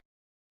me,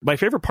 my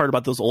favorite part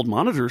about those old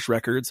Monitors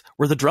records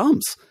were the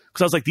drums.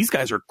 Because I was like, these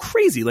guys are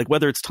crazy. Like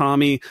whether it's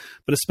Tommy,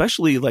 but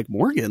especially like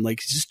Morgan, like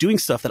he's just doing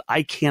stuff that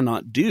I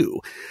cannot do.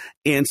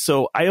 And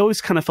so I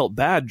always kind of felt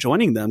bad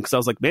joining them because I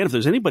was like, man, if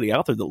there's anybody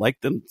out there that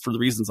liked them for the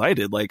reasons I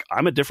did, like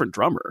I'm a different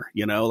drummer,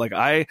 you know, like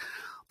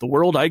the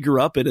world I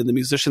grew up in and the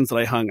musicians that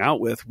I hung out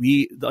with,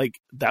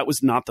 that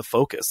was not the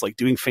focus. Like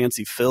doing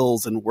fancy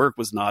fills and work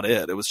was not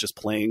it. It was just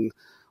playing,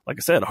 like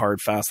I said,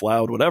 hard, fast,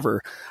 loud,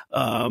 whatever.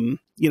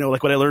 You know,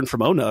 like what I learned from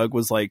Onug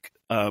was like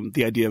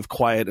the idea of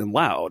quiet and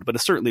loud, but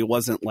it certainly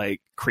wasn't like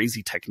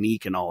crazy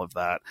technique and all of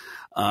that.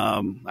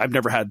 I've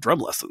never had drum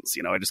lessons,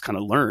 you know, I just kind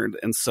of learned.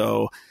 And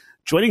so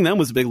joining them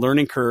was a big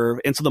learning curve.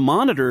 And so the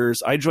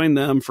Monitors, I joined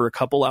them for a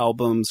couple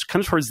albums,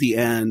 kind of towards the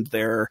end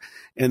there.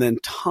 And then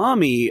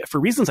Tommy,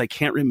 for reasons I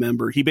can't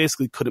remember, he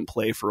basically couldn't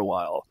play for a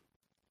while.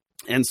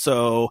 And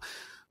so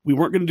we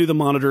weren't going to do the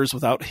Monitors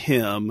without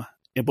him,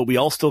 but we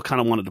all still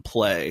kind of wanted to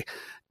play.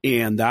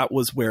 And that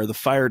was where the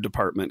Fire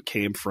Department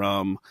came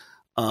from.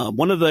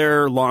 One of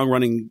their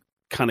long-running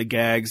kind of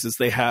gags is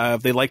they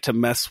like to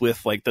mess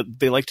with, like,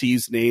 they like to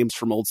use names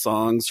from old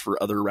songs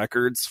for other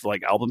records, for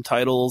like album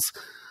titles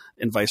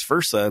and vice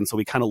versa. And so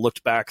we kind of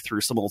looked back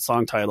through some old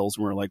song titles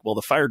and we were like, well,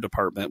 the Fire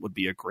Department would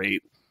be a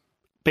great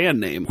band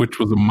name. Which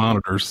was a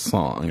Monitor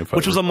song.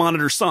 Was a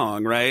Monitor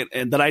song, right?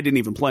 And that I didn't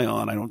even play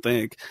on, I don't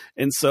think.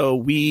 And so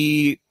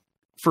we...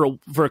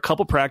 For a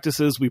couple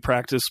practices, we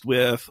practiced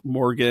with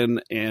Morgan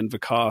and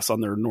Vikas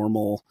on their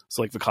normal,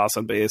 so like Vikas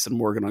on bass and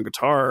Morgan on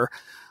guitar.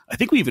 I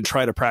think we even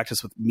tried to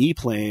practice with me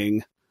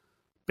playing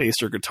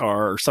bass or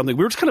guitar or something.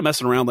 We were just kind of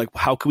messing around, like,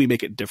 how can we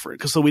make it different?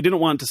 Because so we didn't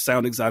want it to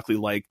sound exactly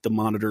like the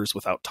Monitors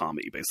without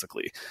Tommy,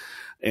 basically.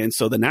 And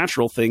so the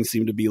natural thing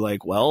seemed to be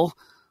like, well,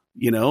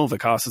 you know,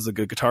 Vikas is a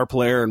good guitar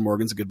player and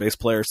Morgan's a good bass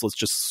player, so let's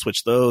just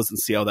switch those and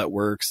see how that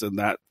works. And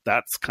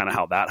that's kind of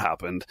how that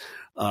happened.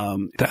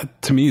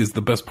 That to me is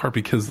the best part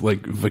because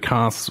like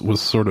Vikas was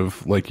sort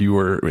of like you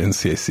were in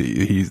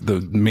CAC. He's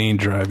the main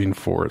driving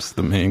force,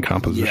 the main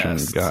composition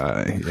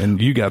guy, and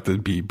you got to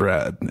be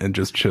Brad and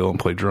just chill and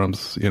play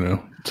drums. You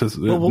know, just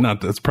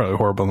that's probably a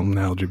horrible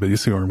analogy, but you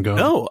see where I'm going.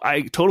 No,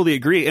 I totally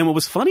agree. And what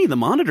was funny, the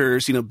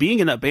Monitors, you know, being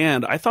in that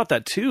band, I thought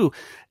that too.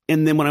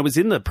 And then when I was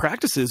in the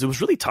practices, it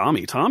was really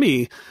Tommy.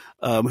 Tommy,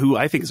 who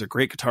I think is a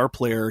great guitar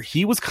player,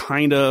 he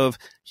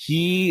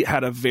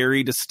had a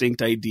very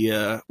distinct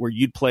idea where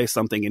you'd play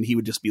something and he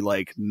would just be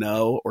like,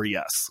 no or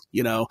yes,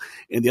 you know,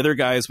 and the other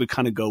guys would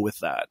kind of go with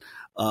that.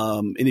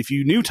 And if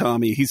you knew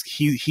Tommy, he's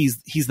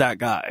that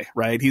guy,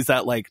 right? He's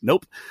that like,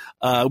 nope.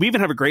 We even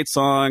have a great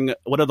song.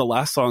 One of the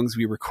last songs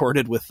we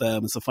recorded with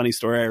them, it's a funny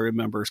story I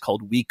remember, is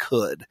called We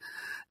Could.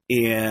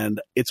 And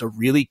it's a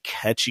really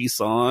catchy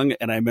song.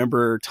 And I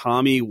remember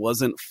Tommy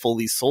wasn't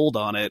fully sold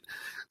on it.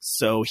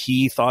 So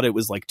he thought it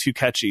was like too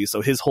catchy. So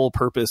his whole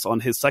purpose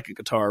on his second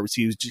guitar was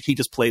he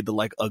just played the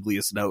like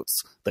ugliest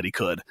notes that he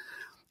could.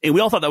 And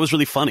we all thought that was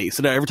really funny.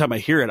 So now every time I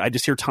hear it, I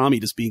just hear Tommy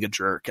just being a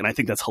jerk. And I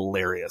think that's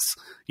hilarious.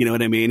 You know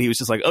what I mean? He was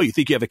just like, oh, you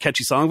think you have a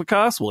catchy song,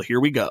 Vikas? Well,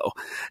 here we go.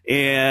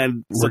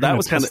 And so that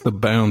was kind of the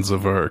bounds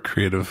of our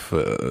creative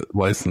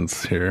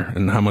license here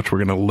and how much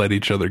we're going to let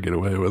each other get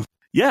away with.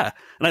 Yeah.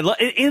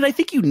 And I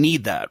think you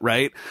need that,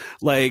 right?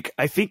 Like,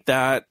 I think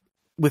that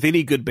with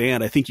any good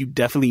band, I think you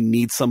definitely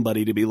need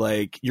somebody to be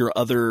like you're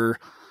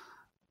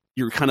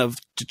kind of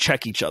to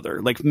check each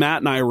other. Like Matt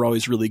and I were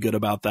always really good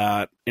about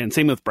that. And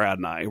same with Brad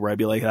and I, where I'd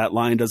be like, that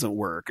line doesn't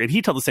work. And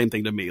he'd tell the same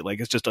thing to me. Like,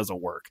 it just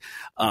doesn't work.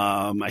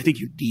 I think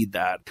you need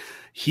that.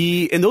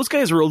 And those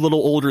guys were a little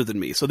older than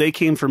me. So they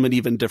came from an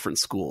even different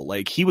school.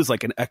 Like he was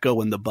like an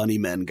Echo and the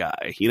Bunnymen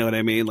guy. You know what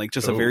I mean? Like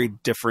just a very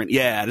different,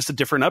 just a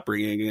different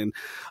upbringing. And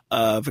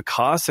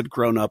Vikas had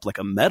grown up like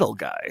a metal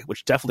guy,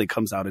 which definitely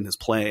comes out in his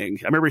playing.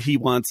 I remember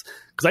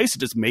because I used to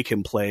just make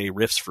him play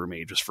riffs for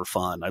me just for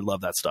fun. I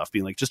love that stuff.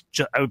 Being like,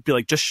 I would be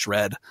like, just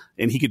shred.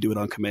 And he could do it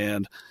on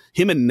command.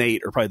 Him and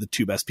Nate are probably the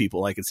two best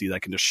people I can see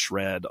that can just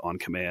shred on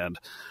command.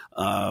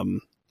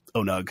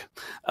 Onug.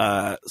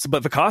 But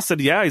Vikas said,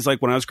 he's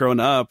like, when I was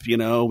growing up, you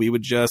know, we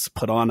would just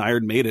put on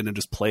Iron Maiden and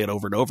just play it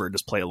over and over and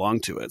just play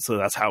along to it. So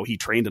that's how he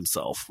trained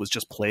himself, was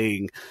just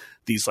playing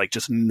these like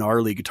just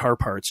gnarly guitar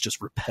parts just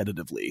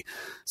repetitively.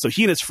 So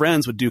he and his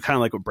friends would do kind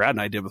of like what Brad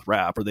and I did with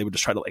rap, or they would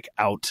just try to like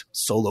out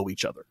solo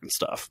each other and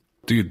stuff.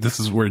 Dude, this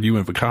is where you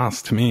and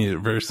Vikas, to me, are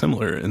very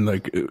similar. And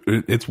like,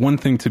 it's one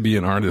thing to be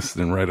an artist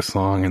and write a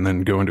song and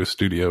then go into a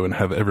studio and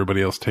have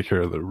everybody else take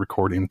care of the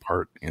recording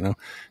part. You know,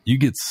 you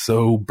get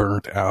so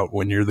burnt out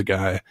when you're the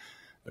guy,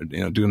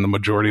 you know, doing the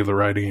majority of the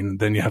writing.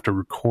 Then you have to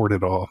record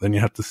it all. Then you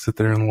have to sit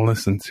there and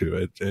listen to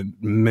it and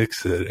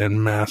mix it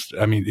and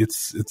master. I mean,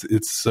 it's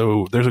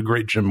so, there's a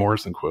great Jim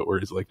Morrison quote where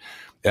he's like,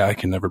 I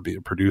can never be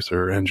a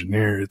producer or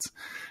engineer. It's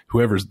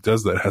whoever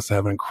does that has to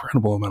have an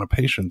incredible amount of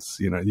patience.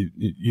 You know,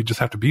 you just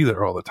have to be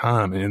there all the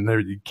time, and there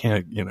you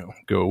can't, you know,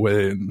 go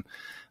away and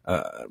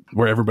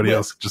where everybody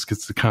else just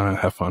gets to kind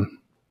of have fun.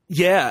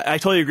 Yeah, I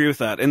totally agree with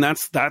that. And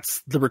that's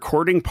the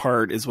recording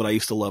part is what I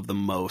used to love the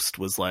most,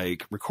 was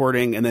like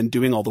recording and then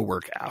doing all the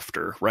work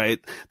after, right?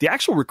 The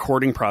actual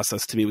recording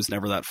process to me was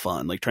never that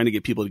fun. Like trying to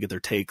get people to get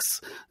their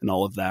takes and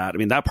all of that. I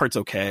mean, that part's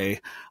okay.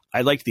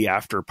 I like the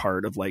after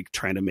part of like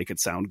trying to make it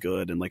sound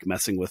good and like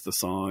messing with the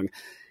song.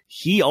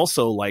 He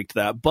also liked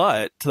that,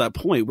 but to that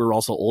point, we were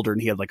also older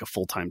and he had like a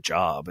full-time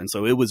job. And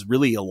so it was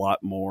really a lot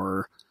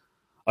more,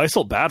 I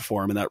felt bad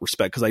for him in that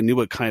respect because I knew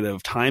what kind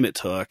of time it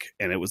took.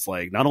 And it was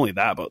like, not only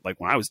that, but like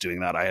when I was doing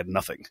that, I had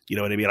nothing, you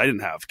know what I mean? I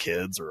didn't have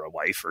kids or a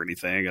wife or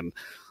anything. And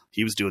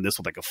he was doing this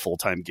with like a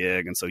full-time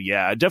gig. And so,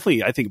 yeah,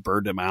 I think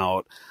burned him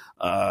out.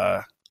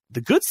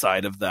 The good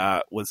side of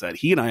that was that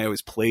he and I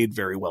always played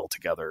very well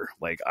together.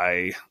 Like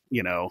as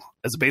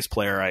a bass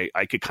player,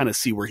 I could kind of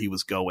see where he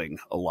was going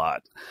a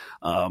lot.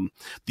 The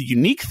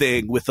unique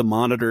thing with the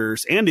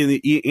Monitors and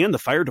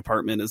the fire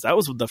department is that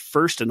was the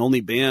first and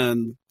only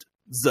band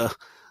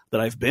that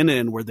I've been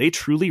in where they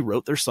truly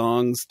wrote their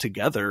songs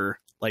together,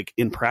 like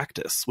in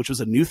practice, which was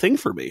a new thing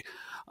for me.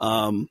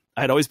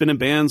 I'd always been in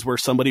bands where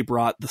somebody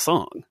brought the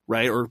song,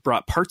 right? Or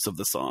brought parts of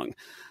the song.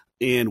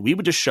 And we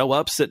would just show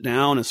up, sit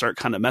down and start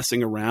kind of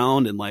messing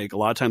around. And like a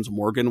lot of times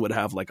Morgan would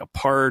have like a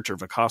part or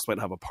Vikas might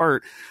have a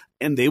part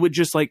and they would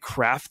just like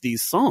craft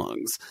these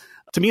songs.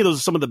 To me, those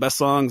are some of the best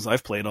songs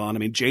I've played on. I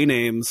mean, J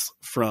Names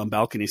from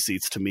Balcony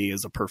Seats to me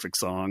is a perfect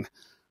song.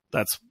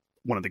 That's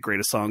one of the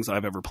greatest songs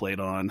I've ever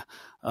played on.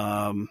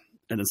 And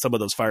then some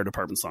of those fire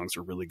department songs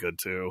are really good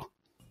too.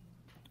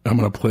 I'm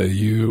going to play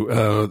you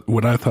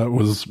what I thought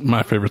was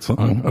my favorite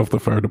song of the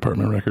fire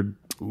department record.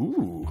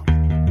 Ooh.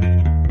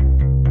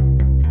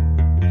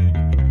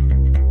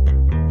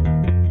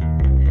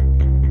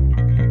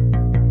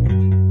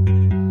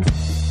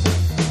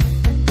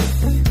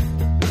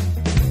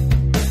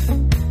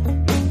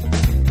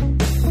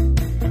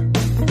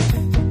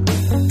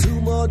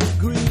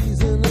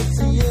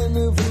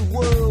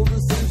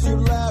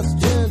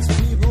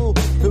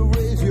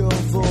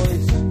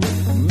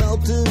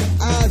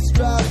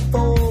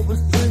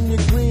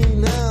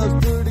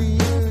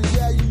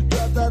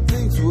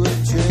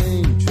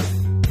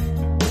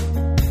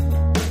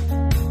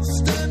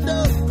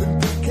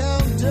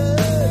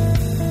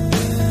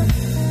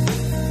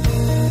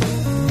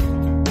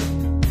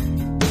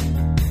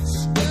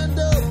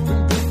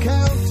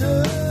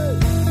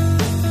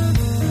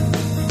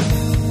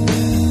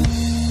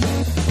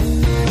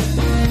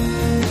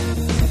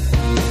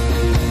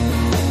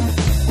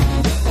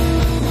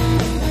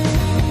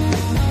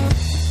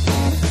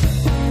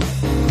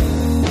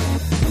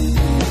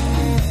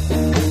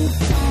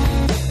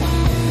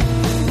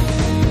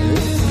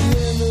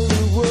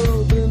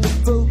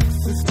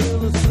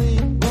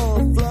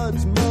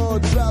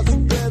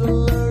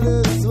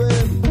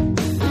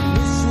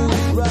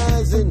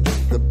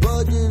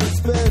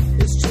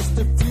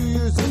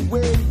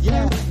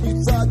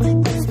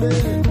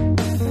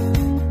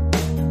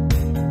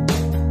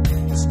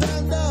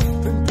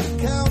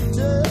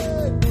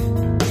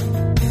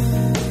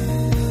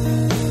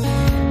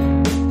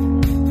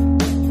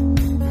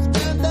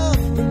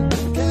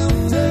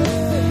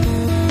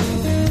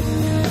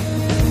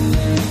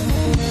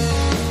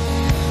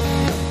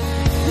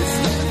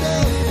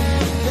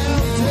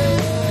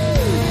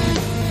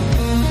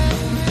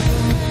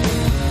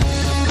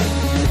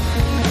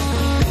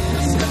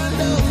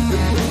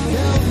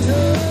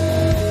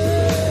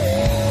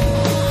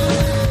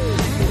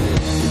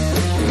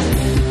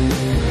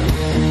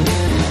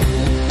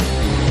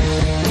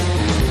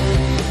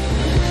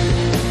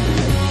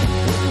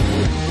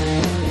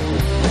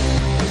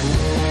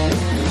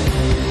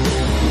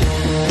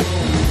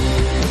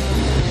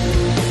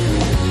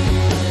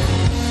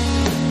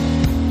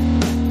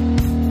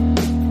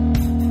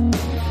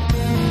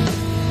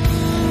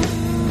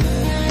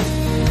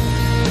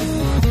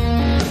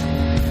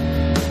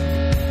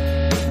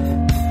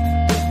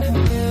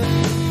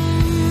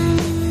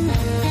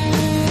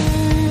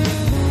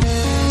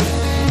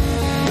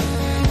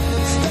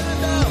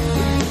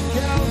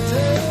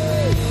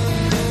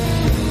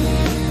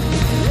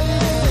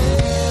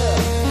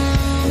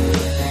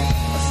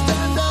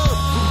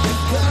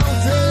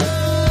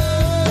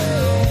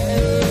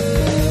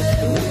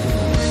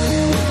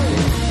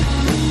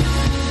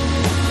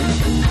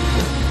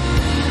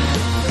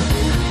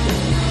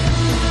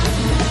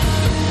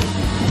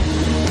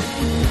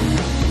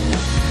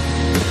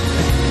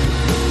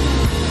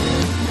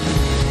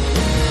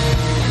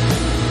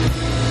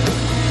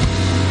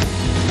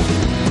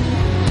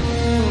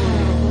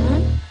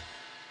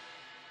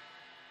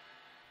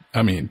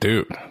 I mean,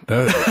 dude,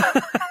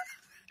 that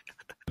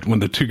when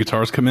the two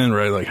guitars come in,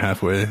 right, like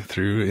halfway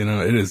through, you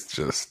know, it is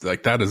just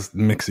like, that is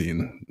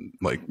mixing,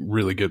 like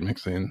really good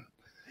mixing.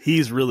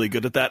 He's really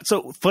good at that.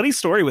 So funny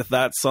story with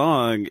that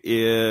song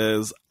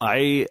is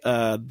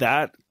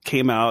that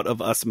came out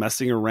of us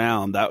messing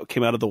around. That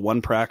came out of the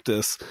one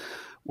practice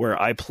where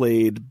I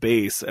played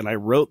bass and I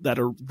wrote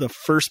the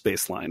first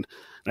bass line.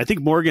 And I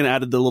think Morgan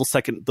added the little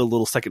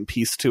second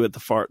piece to it, the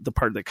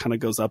part that kind of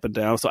goes up and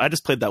down. So I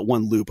just played that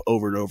one loop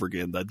over and over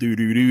again. The do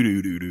do do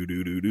do do do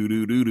do do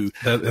do do do.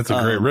 That's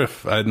a great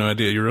riff. I had no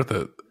idea you wrote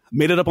that.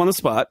 Made it up on the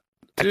spot.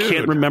 Dude. I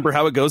can't remember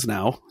how it goes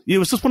now. It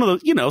was just one of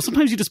those,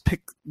 sometimes you just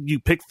pick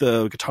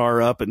the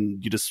guitar up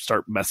and you just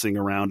start messing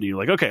around and you're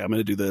like, okay, I'm going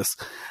to do this.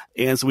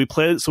 And so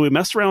we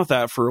messed around with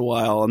that for a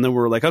while, and then we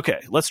were like,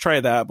 okay, let's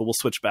try that, but we'll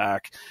switch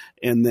back.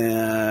 And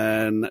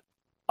then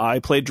I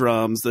played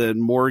drums,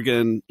 then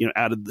Morgan,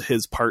 added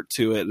his part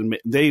to it, and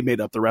they made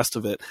up the rest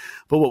of it.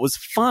 But what was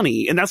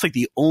funny, and that's like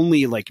the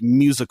only like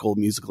musical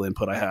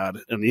input I had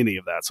in any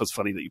of that. So it's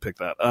funny that you picked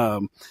that.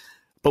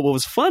 But what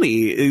was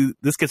funny is,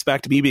 this gets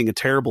back to me being a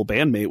terrible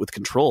bandmate with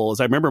Control, is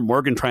I remember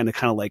Morgan trying to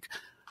kind of like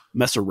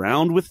mess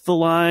around with the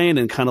line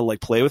and kind of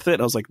like play with it.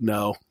 And I was like,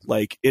 no,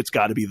 like it's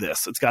got to be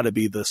this. It's got to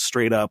be the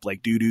straight up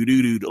like do do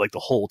do do like the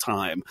whole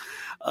time.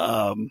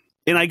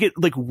 And I get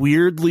like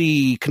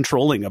weirdly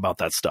controlling about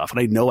that stuff, and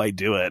I know I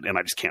do it, and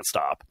I just can't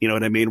stop. You know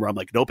what I mean? Where I'm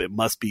like, nope, it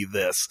must be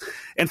this.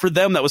 And for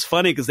them, that was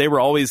funny because they were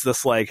always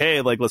this like,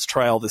 hey, like let's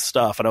try all this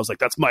stuff, and I was like,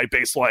 that's my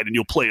bass line, and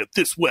you'll play it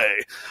this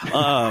way.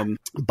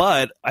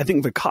 But I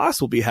think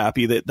Vikas will be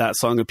happy that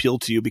song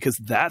appealed to you, because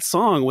that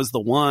song was the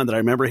one that I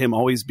remember him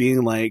always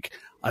being like,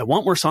 I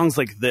want more songs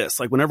like this.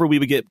 Like whenever we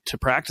would get to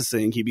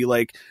practicing, he'd be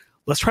like,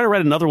 let's try to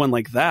write another one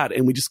like that,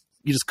 and you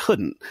just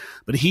couldn't.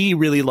 But he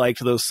really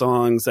liked those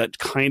songs that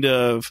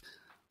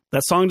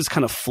that song just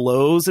kind of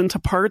flows into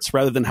parts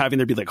rather than having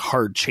there be like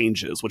hard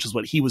changes, which is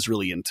what he was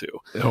really into.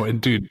 Oh,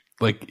 and dude,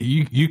 like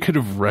you could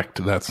have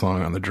wrecked that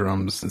song on the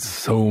drums in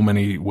so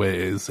many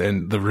ways,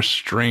 and the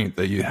restraint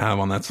that you have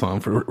on that song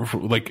for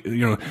like,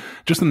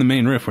 just in the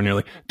main riff when you're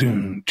like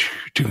doom,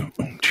 doom,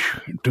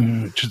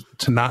 doom, just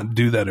to not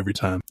do that every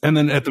time. And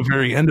then at the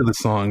very end of the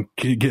song,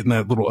 getting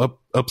that little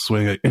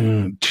upswing, like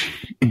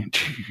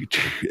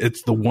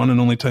it's the one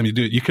and only time you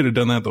do it. You could have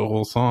done that the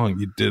whole song.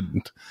 You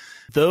didn't.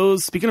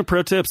 Speaking of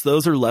pro tips,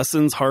 those are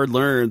lessons hard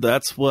learned.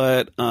 That's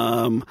what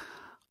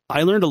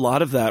I learned a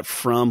lot of that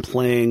from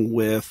playing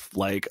with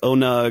like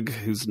Onug,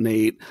 who's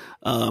Nate,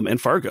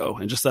 and Fargo,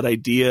 and just that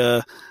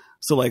idea.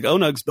 So like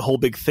Onug's the whole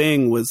big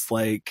thing was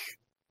like,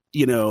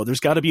 there's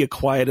got to be a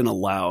quiet and a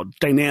loud.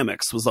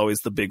 Dynamics was always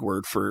the big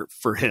word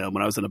for him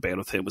when I was in a band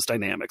with him, was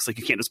dynamics. Like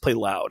you can't just play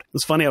loud. It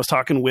was funny. I was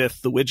talking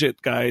with the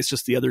Widget guys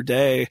just the other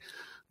day,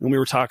 and we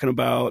were talking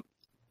about,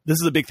 this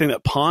is a big thing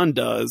that Pond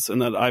does,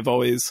 and that I've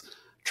always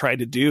tried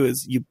to do,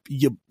 is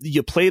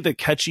you play the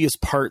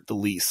catchiest part the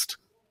least,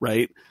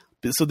 right?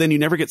 So then you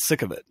never get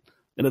sick of it,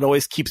 and it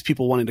always keeps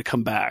people wanting to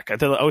come back. I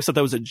always thought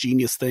that was a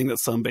genius thing that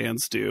some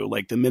bands do.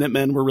 Like the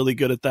Minutemen were really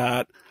good at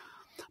that.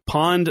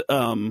 Pond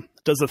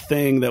does a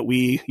thing that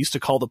we used to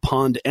call the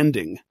Pond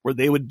ending, where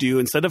they would do,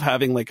 instead of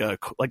having like a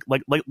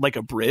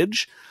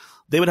bridge,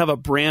 they would have a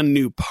brand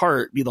new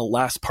part be the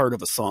last part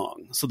of a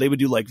song. So they would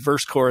do like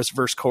verse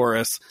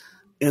chorus,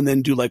 and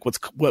then do like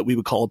what we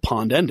would call a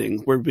Pond ending,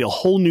 where it'd be a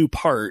whole new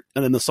part,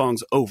 and then the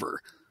song's over.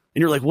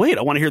 And you're like, wait,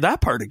 I want to hear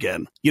that part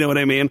again. You know what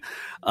I mean?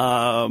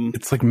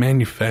 It's like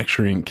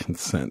manufacturing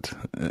consent.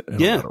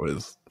 In a lot of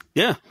ways.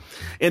 Yeah.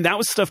 And that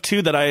was stuff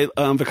too that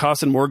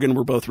Vikas and Morgan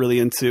were both really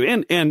into,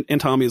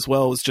 and Tommy as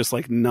well, was just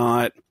like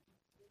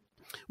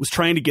was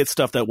trying to get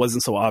stuff that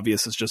wasn't so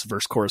obvious as just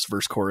verse,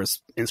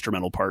 chorus,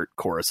 instrumental part,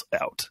 chorus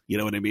out. You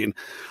know what I mean?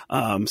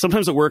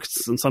 Sometimes it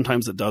works and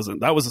sometimes it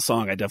doesn't. That was a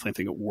song I definitely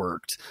think it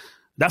worked.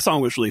 That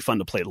song was really fun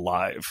to play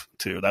live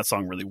too. That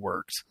song really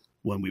worked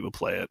when we would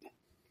play it.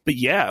 But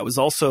yeah, it was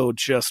also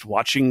just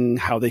watching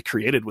how they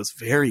created was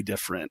very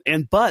different.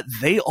 But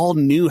they all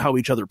knew how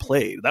each other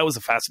played. That was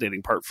a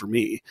fascinating part for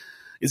me,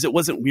 is it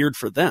wasn't weird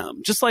for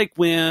them. Just like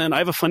when I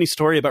have a funny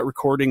story about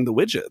recording the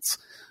Widgets.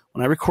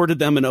 When I recorded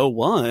them in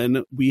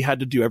 01, we had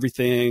to do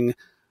everything.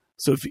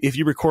 So if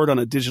you record on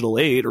a digital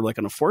 8 or like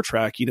on a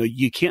 4-track,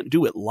 you can't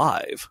do it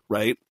live,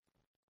 right?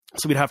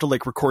 So we'd have to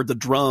like record the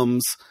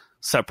drums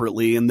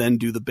separately and then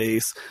do the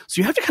bass.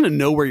 So you have to kind of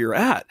know where you're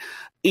at.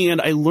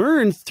 And I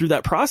learned through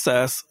that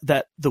process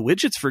that the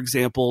Widgets, for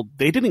example,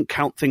 they didn't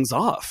count things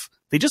off.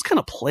 They just kind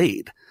of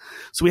played.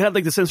 So we had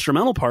like this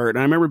instrumental part, and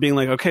I remember being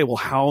like, okay, well,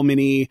 how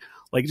many,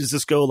 like, does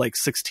this go like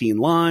 16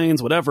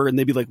 lines, whatever? And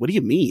they'd be like, what do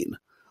you mean?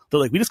 They're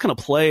like, we just kind of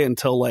play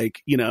until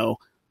like,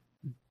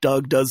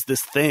 Doug does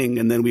this thing,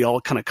 and then we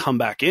all kind of come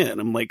back in.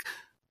 I'm like,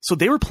 so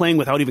they were playing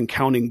without even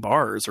counting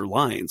bars or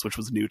lines, which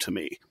was new to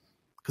me.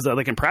 Because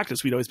like in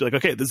practice, we'd always be like,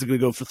 okay, this is going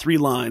to go for 3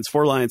 lines,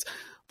 4 lines.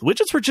 The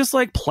Widgets were just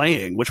like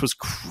playing, which was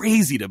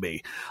crazy to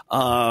me.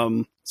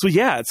 So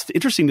yeah, it's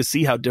interesting to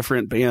see how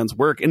different bands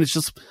work. And it's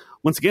just,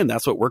 once again,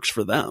 that's what works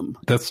for them.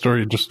 That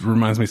story just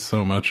reminds me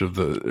so much of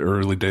the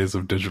early days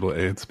of digital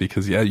 8s,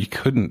 because yeah, you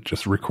couldn't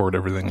just record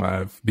everything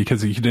live,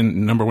 because you didn't,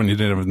 number one, you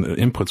didn't have the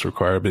inputs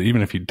required, but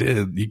even if you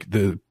did,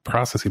 the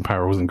processing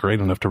power wasn't great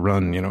enough to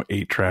run,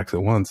 8 tracks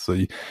at once. So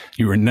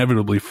you were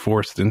inevitably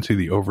forced into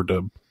the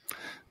overdub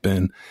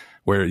bin,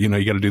 where, you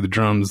got to do the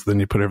drums,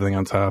 then you put everything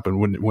on top. And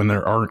when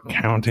there aren't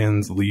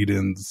count-ins,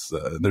 lead-ins,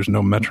 there's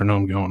no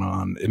metronome going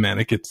on, man,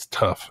 it gets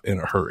tough in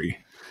a hurry.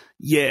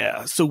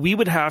 Yeah, so we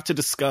would have to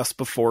discuss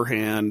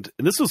beforehand.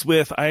 And this was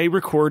I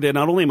recorded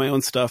not only my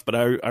own stuff, but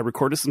I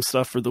recorded some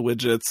stuff for the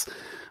Widgets.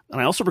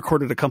 And I also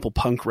recorded a couple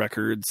punk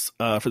records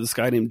for this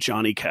guy named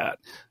Johnny Cat,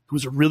 who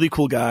was a really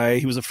cool guy.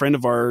 He was a friend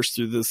of ours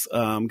through this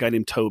guy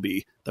named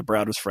Toby that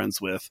Brad was friends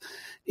with.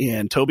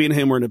 And Toby and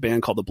him were in a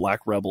band called the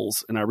Black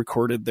Rebels. And I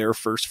recorded their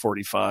first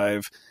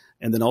 45.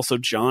 And then also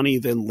Johnny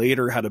then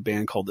later had a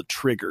band called the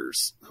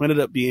Triggers, who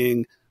ended up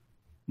being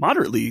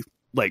moderately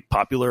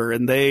popular,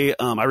 and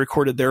I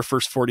recorded their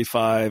first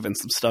 45 and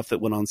some stuff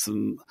that went on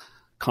some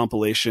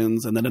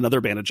compilations, and then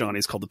another band of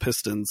Johnny's called the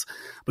Pistons.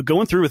 But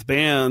going through with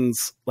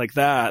bands like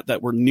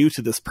that were new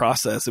to this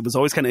process, it was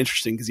always kind of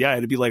interesting because I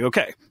had to be like,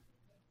 okay,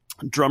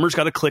 drummer's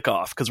got to click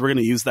off because we're going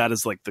to use that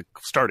as like the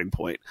starting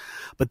point.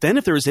 But then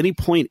if there was any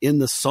point in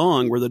the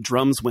song where the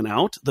drums went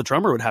out, the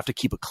drummer would have to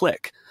keep a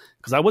click.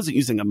 Because I wasn't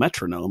using a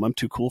metronome. I'm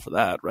too cool for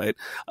that, right?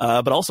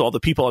 But also all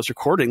the people I was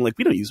recording, we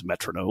don't use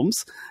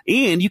metronomes.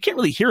 And you can't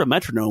really hear a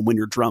metronome when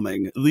you're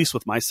drumming, at least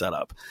with my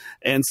setup.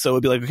 And so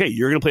it'd be like, okay,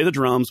 you're going to play the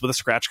drums with a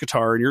scratch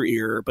guitar in your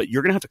ear, but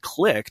you're going to have to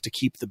click to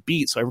keep the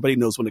beat so everybody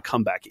knows when to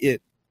come back in.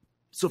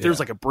 So if there's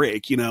a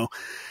break,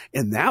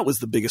 and that was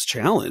the biggest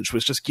challenge,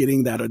 was just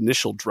getting that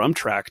initial drum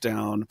track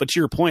down. But to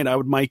your point, I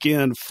would mic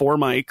in 4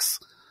 mics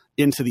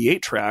into the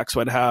 8 track.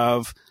 So I'd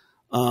have...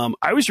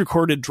 I always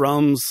recorded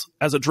drums.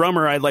 As a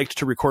drummer, I liked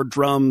to record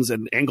drums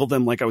and angle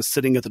them like I was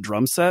sitting at the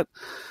drum set.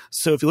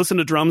 So if you listen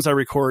to drums, I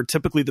record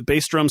typically the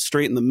bass drum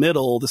straight in the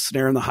middle, the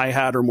snare and the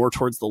hi-hat are more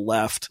towards the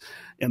left,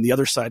 and the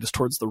other side is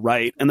towards the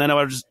right. And then I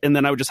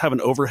would just have an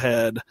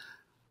overhead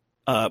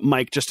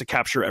mic just to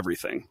capture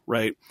everything,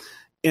 right?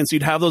 And so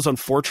you'd have those on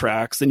 4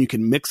 tracks, then you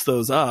can mix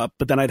those up,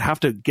 but then I'd have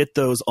to get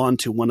those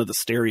onto one of the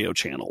stereo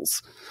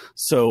channels.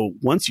 So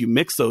once you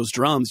mix those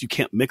drums, you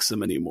can't mix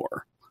them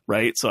anymore.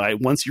 Right. So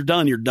once you're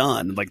done, you're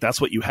done. That's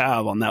what you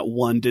have on that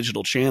one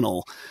digital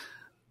channel,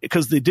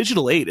 because the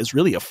Digital 8 is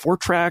really a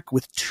 4-track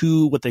with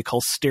 2 what they call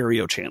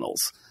stereo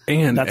channels.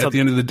 And at the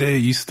end of the day,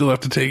 you still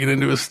have to take it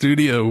into a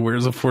studio,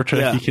 whereas a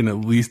 4-track, you can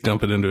at least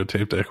dump it into a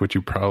tape deck, which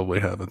you probably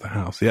have at the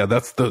house. Yeah,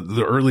 that's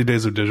the early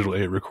days of Digital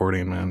 8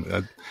 recording,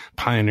 man.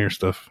 Pioneer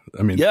stuff.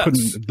 I mean,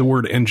 putting the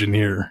word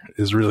engineer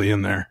is really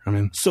in there.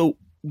 So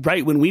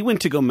right, when we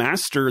went to go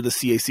master the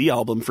CAC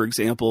album, for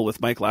example, with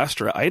Mike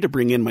Lastra, I had to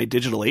bring in my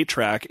Digital 8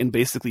 track and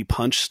basically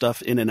punch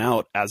stuff in and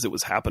out as it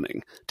was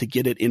happening to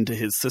get it into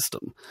his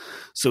system.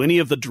 So any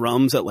of the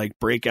drums that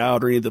break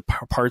out or any of the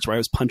parts where I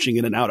was punching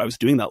in and out, I was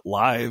doing that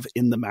live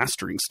in the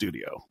mastering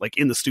studio,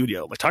 in the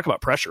studio. Talk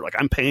about pressure.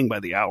 I'm paying by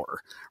the hour,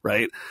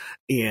 right?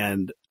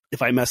 And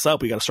if I mess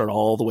up, we got to start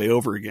all the way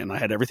over again. I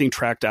had everything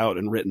tracked out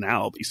and written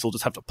out, but you still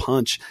just have to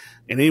punch.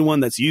 And anyone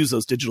that's used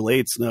those Digital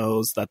 8s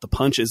knows that the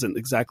punch isn't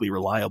exactly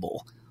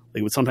reliable.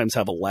 They would sometimes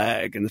have a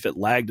lag, and if it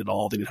lagged at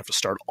all, then you'd have to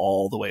start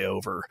all the way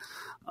over.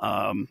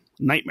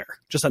 Nightmare,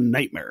 just a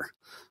nightmare.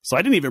 So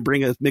I didn't even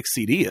bring a mixed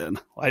CD in.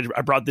 I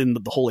brought in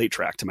the whole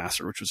 8-track to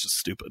master, which was just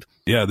stupid.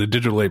 Yeah, the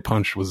Digital 8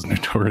 punch was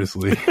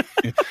notoriously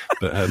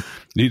bad.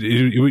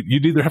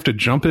 You'd either have to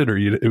jump it or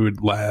it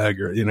would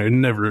lag, or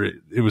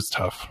it was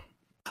tough.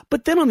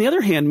 But then on the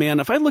other hand, man,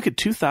 if I look at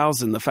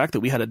 2000, the fact that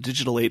we had a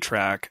Digital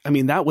 8-track,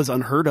 that was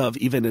unheard of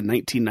even in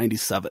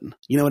 1997.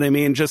 You know what I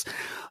mean? Just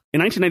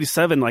in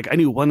 1997, I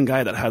knew one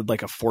guy that had a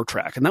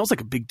 4-track, and that was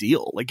a big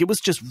deal. It was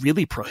just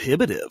really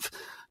prohibitive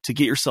to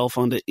get yourself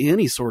onto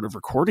any sort of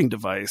recording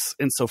device.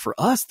 And so for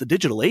us, the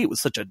Digital 8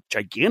 was such a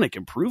gigantic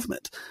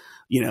improvement.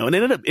 And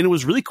it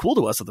was really cool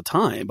to us at the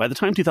time. By the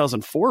time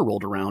 2004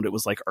 rolled around, it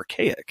was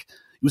archaic.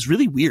 It was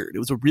really weird. It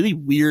was a really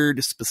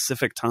weird,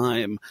 specific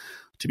time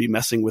to be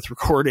messing with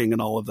recording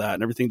and all of that,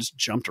 and everything just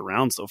jumped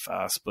around so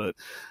fast. But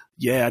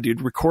yeah,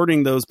 dude,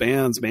 recording those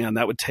bands, man,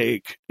 it would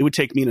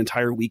take me an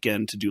entire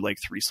weekend to do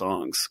 3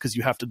 songs, because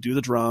you have to do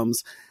the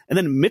drums and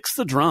then mix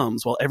the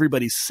drums while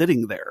everybody's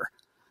sitting there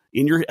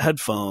in your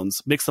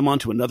headphones, mix them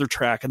onto another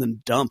track, and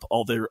then dump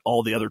all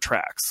the other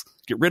tracks,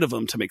 get rid of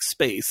them to make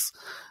space,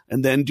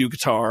 and then do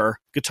guitar,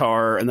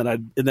 and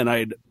then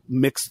I'd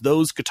mix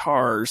those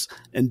guitars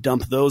and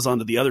dump those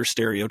onto the other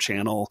stereo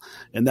channel,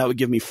 and that would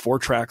give me 4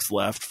 tracks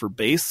left for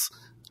bass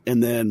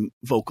and then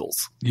vocals.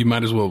 You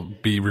might as well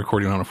be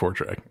recording on a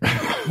 4-track.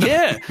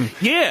 Yeah.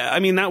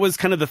 That was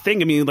kind of the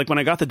thing. When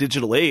I got the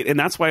Digital 8, and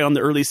that's why on the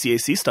early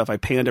CAC stuff, I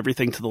panned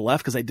everything to the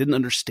left, because I didn't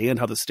understand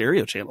how the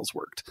stereo channels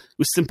worked. It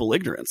was simple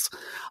ignorance.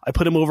 I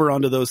put them over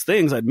onto those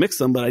things. I'd mix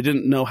them, but I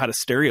didn't know how to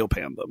stereo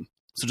pan them.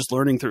 So just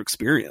learning through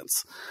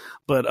experience.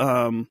 But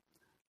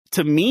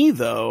to me,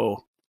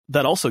 though,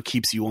 that also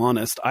keeps you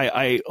honest.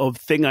 A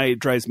thing that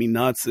drives me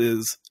nuts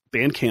is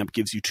Bandcamp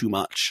gives you too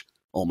much,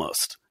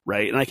 almost.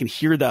 Right. And I can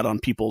hear that on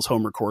people's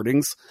home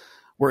recordings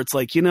where it's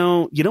you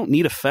don't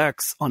need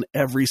effects on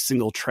every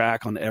single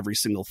track, on every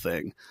single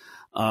thing.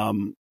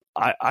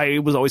 I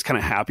was always kind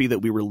of happy that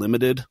we were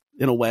limited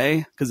in a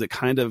way, because it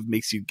kind of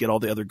makes you get all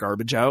the other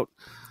garbage out.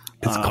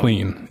 It's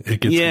clean. It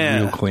gets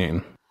real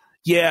clean.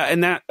 Yeah,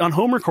 and that on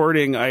home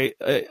recording, I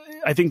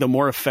think the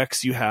more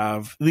effects you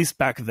have, at least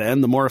back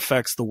then, the more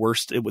effects, the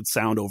worse it would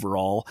sound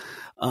overall.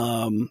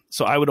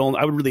 So I would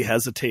really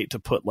hesitate to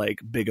put like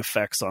big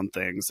effects on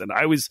things, and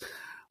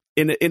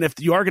and if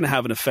you are going to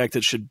have an effect,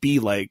 it should be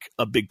like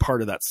a big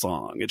part of that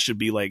song. It should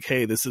be like,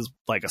 hey, this is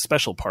like a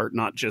special part,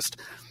 not just,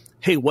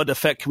 hey, what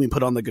effect can we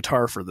put on the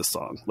guitar for this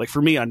song? Like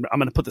for me, I'm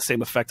going to put the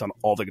same effect on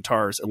all the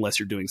guitars unless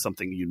you're doing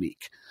something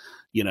unique,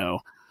 you know.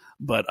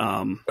 But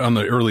on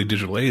the early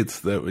digital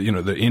 8s,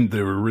 that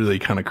they were really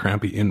kind of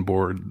crappy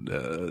inboard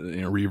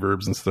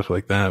reverbs and stuff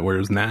like that.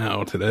 Whereas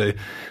now today,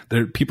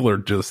 people are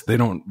just, they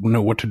don't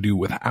know what to do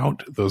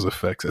without those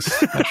effects,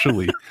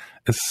 especially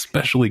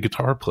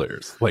guitar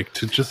players. Like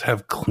to just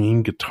have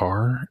clean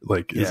guitar,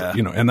 like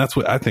and that's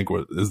what I think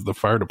is the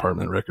Fire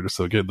Department record is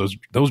so good.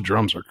 Those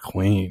drums are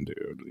clean,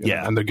 dude.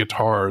 Yeah, and the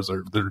guitars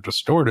they're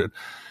distorted,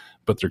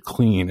 but they're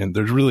clean, and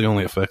there's really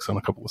only effects on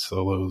a couple of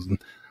solos.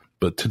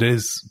 But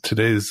today's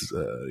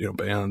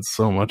bands,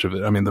 so much of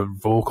it. I mean, the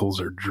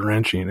vocals are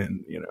drenching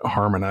in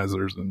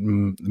harmonizers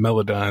and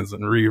melodies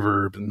and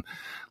reverb, and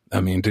I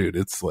mean, dude,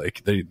 it's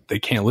like they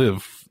can't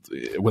live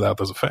without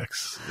those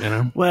effects.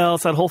 Well,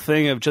 it's that whole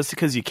thing of just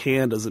because you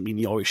can doesn't mean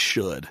you always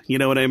should. You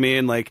know what I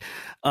mean? Like,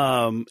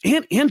 and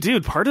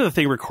dude, part of the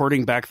thing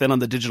recording back then on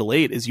the Digital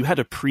 8 is you had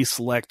to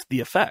pre-select the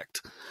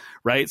effect,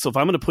 right? So if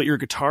I'm going to put your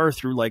guitar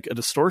through like a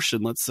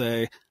distortion, let's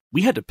say,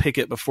 we had to pick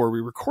it before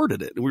we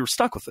recorded it, and we were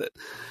stuck with it.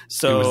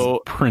 So it was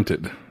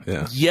printed.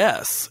 Yeah.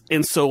 Yes.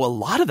 And so a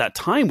lot of that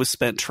time was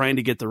spent trying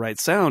to get the right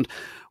sound,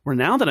 where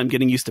now that I'm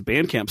getting used to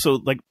Bandcamp. So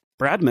like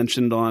Brad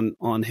mentioned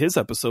on his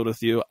episode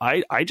with you,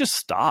 I just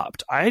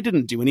stopped. I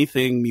didn't do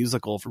anything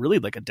musical for really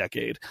like a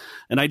decade,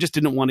 and I just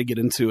didn't want to get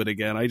into it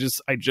again. I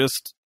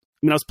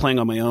was playing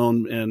on my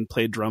own and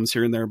played drums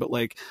here and there, but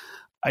like,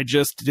 I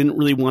just didn't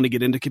really want to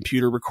get into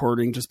computer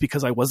recording just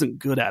because I wasn't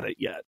good at it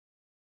yet.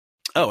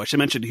 Oh, I should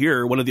mention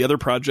here, one of the other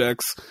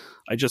projects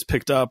I just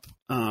picked up,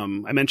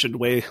 I mentioned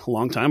a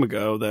long time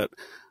ago that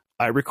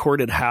I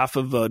recorded half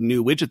of a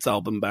New Widgets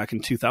album back in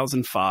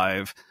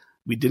 2005.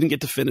 We didn't get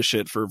to finish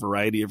it for a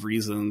variety of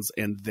reasons,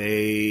 and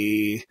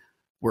they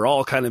were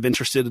all kind of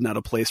interested in at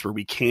a place where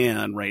we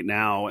can right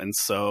now. And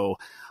so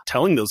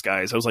telling those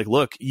guys, I was like,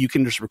 look, you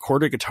can just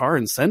record a guitar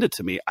and send it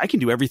to me. I can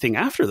do everything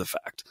after the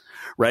fact,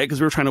 right?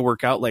 Because we were trying to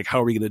work out like,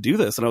 how are we going to do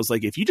this? And I was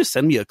like, if you just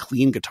send me a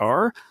clean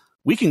guitar,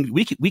 we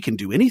can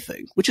do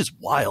anything, which is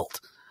wild.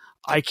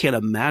 I can't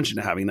imagine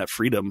having that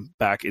freedom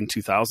back in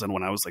 2000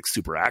 when I was like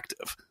super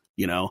active,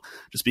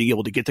 just being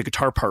able to get the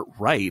guitar part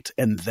right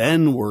and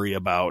then worry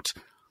about,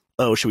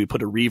 oh, should we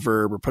put a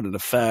reverb or put an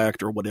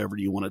effect or whatever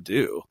you want to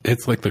do?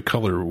 It's like the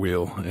color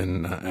wheel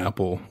in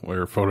Apple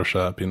or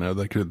Photoshop,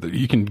 like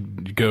you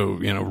can go,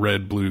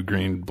 red, blue,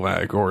 green,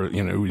 black, or,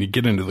 when you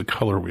get into the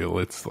color wheel,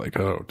 it's like,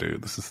 oh,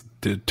 dude,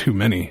 did too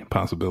many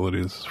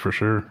possibilities for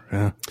sure.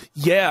 Yeah.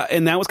 Yeah.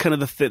 And that was kind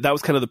of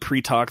the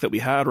pre-talk that we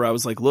had where I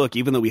was like, look,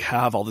 even though we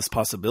have all this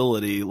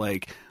possibility,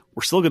 like,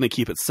 we're still going to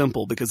keep it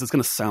simple because it's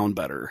going to sound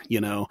better,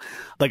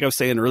 Like I was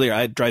saying earlier,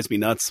 it drives me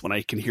nuts when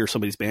I can hear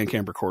somebody's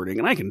Bandcamp recording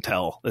and I can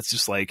tell that's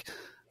just like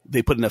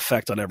they put an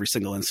effect on every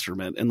single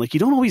instrument, and like you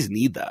don't always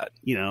need that,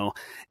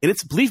 And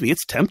believe me,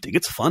 it's tempting.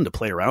 It's fun to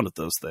play around with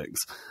those things,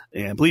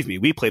 and believe me,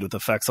 we played with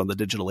effects on the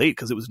Digital 8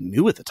 because it was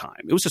new at the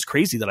time. It was just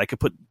crazy that I could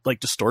put like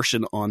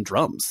distortion on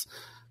drums.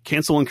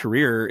 Cancel and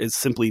Career is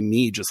simply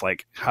me just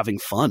like having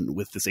fun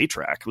with this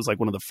 8-track. It was like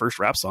one of the first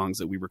rap songs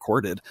that we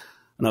recorded.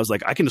 And I was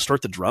like, I can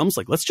distort the drums.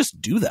 Like, let's just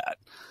do that,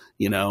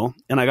 And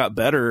I got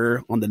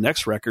better on the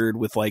next record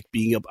with like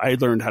I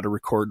learned how to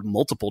record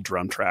multiple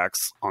drum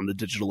tracks on the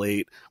Digital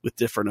 8 with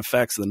different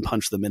effects and then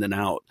punch them in and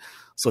out.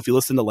 So if you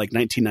listen to like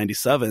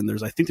 1997,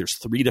 there's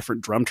 3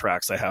 different drum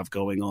tracks I have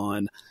going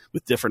on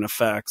with different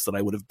effects that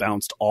I would have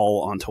bounced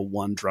all onto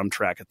one drum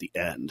track at the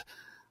end.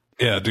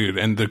 Yeah, dude.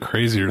 And the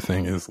crazier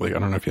thing is, like, I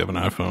don't know if you have an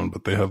iPhone,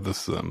 but they have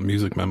this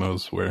music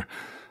memos where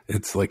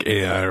it's like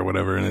AI or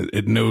whatever, and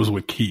it knows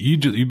what key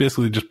you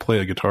basically just play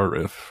a guitar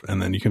riff, and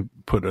then you can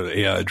put an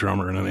AI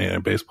drummer and an AI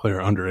bass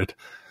player under it,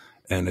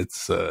 and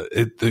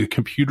the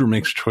computer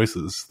makes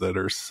choices that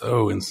are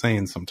so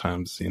insane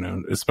sometimes,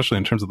 especially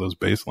in terms of those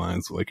bass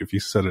lines. Like if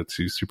you set it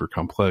to super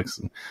complex,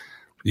 and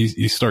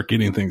you start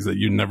getting things that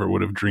you never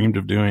would have dreamed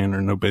of doing,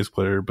 or no bass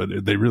player,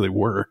 but they really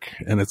work,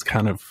 and it's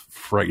kind of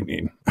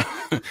frightening.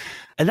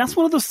 And that's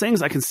one of those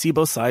things I can see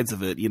both sides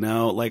of it,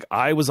 like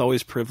I was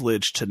always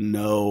privileged to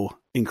know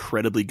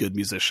incredibly good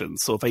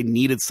musicians. So if I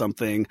needed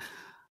something,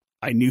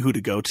 I knew who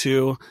to go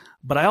to.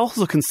 But I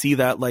also can see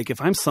that, like,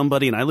 if I'm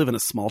somebody and I live in a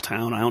small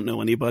town, I don't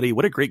know anybody,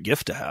 what a great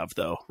gift to have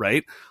though,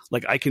 right?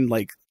 Like I can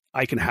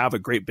have a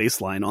great bass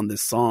line on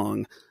this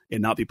song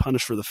and not be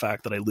punished for the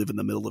fact that I live in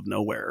the middle of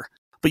nowhere.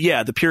 But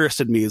yeah, the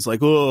purist in me is like,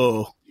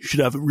 oh, you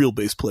should have a real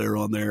bass player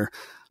on there.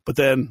 But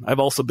then I've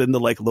also been the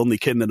like lonely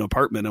kid in an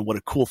apartment, and what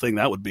a cool thing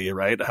that would be,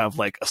 right? To have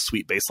like a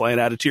sweet bass line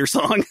added to your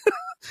song.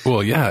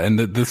 Well, yeah, and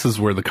this is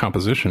where the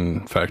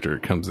composition factor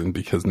comes in,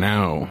 because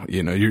now,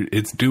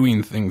 it's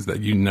doing things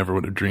that you never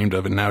would have dreamed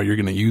of, and now you're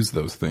going to use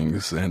those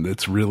things, and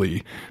it's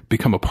really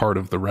become a part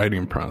of the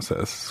writing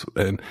process.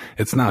 And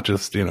it's not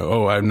just,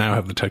 I now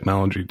have the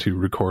technology to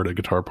record a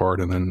guitar part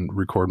and then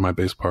record my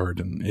bass part.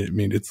 And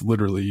it's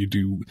literally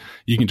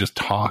you can just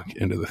talk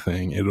into the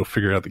thing. It'll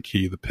figure out the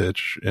key, the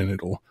pitch, and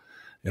it'll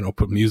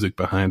put music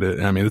behind it.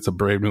 It's a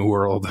brave new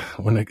world.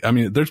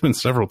 There's been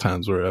several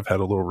times where I've had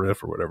a little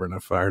riff or whatever, and I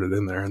fired it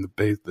in there, and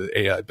the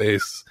AI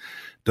bass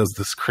does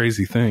this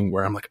crazy thing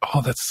where I'm like,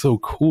 oh, that's so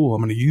cool.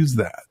 I'm going to use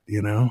that,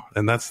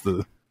 and that's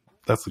the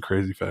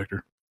crazy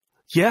factor.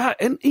 Yeah.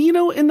 And,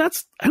 and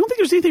that's, I don't think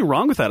there's anything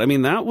wrong with that.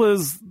 That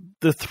was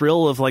the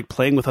thrill of like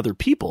playing with other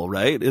people,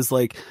 right? Is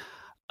like,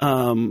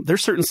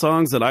 there's certain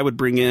songs that I would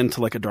bring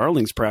into like a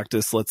Darlings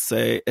practice, let's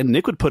say, and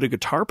Nick would put a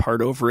guitar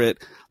part over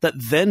it that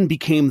then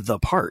became the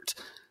part.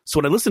 So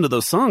when I listen to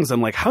those songs,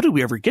 I'm like, how did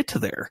we ever get to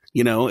there?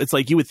 It's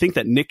like you would think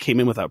that Nick came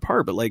in with that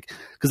part, but like,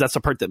 because that's the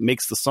part that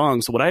makes the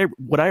song. So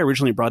what I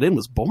originally brought in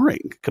was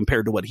boring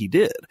compared to what he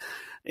did.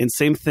 And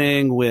same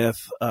thing with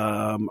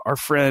our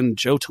friend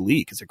Joe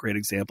Talik is a great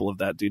example of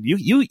that, dude.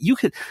 You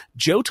could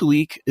Joe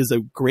Talik is a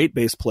great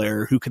bass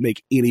player who can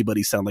make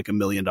anybody sound like $1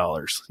 million.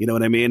 You know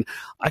what I mean?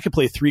 I could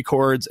play 3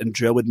 chords and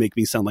Joe would make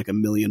me sound like $1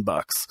 million.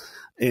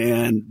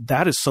 And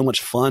that is so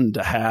much fun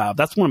to have.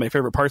 That's one of my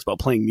favorite parts about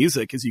playing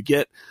music is you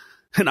get.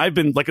 And I've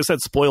been, like I said,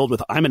 spoiled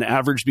with I'm an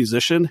average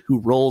musician who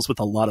rolls with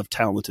a lot of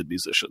talented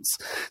musicians.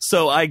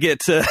 So I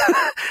get to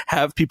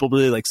have people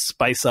really like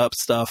spice up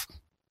stuff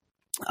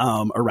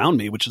around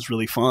me, which is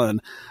really fun.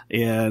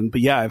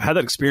 But yeah, I've had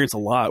that experience a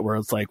lot where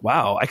it's like,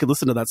 wow, I could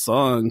listen to that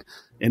song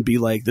and be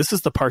like, this is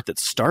the part that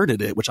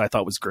started it, which I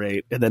thought was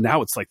great. And then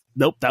now it's like,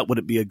 nope, that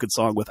wouldn't be a good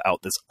song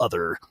without this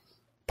other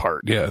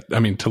part. Yeah,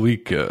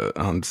 Talik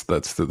on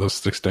those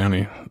Sticks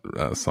Downy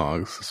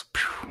songs is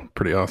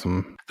pretty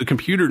awesome. The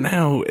computer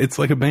now, it's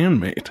like a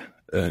bandmate.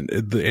 And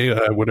the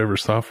AI, whatever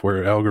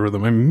software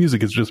algorithm,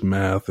 music is just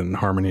math and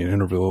harmony and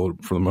interval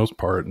for the most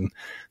part. And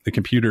the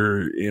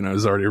computer,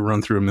 has already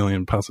run through a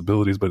million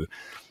possibilities, but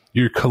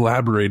you're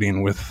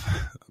collaborating with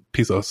a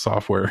piece of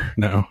software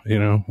now,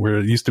 where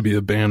it used to be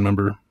a band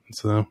member.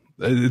 So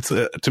it's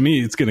to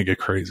me, it's going to get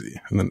crazy.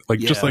 And then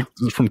just like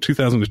from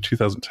 2000 to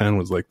 2010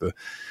 was like the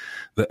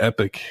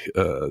epic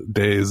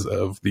days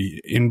of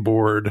the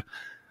inboard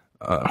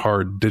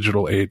hard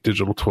digital 8,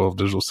 digital 12,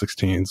 digital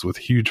 16s with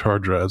huge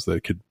hard drives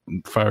that could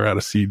fire out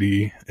a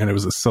CD, and it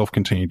was a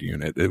self-contained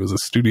unit. It was a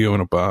studio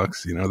in a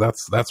box.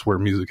 That's where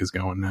music is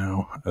going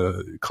now.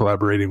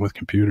 Collaborating with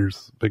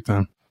computers, big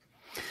time.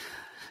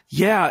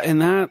 Yeah,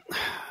 and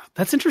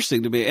that's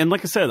interesting to me. And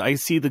like I said, I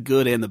see the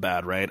good and the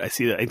bad, right? I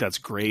think that's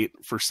great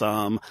for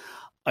some.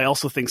 I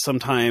also think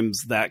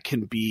sometimes that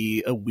can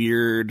be a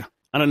weird,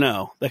 I don't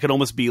know, that could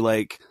almost be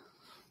like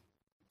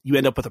you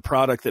end up with a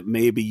product that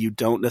maybe you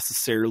didn't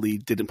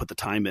put the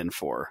time in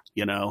for,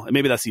 and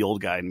maybe that's the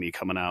old guy in me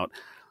coming out.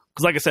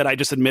 Because like I said, I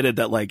just admitted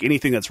that like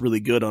anything that's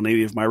really good on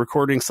any of my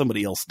recordings,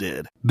 somebody else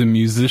did. The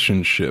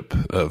musicianship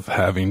of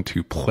having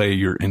to play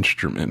your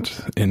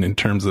instrument and in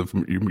terms of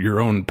your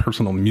own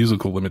personal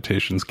musical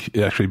limitations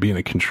actually being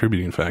a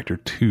contributing factor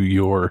to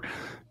your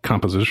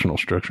compositional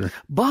structure.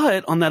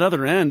 But on that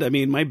other end,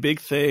 my big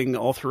thing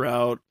all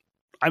throughout,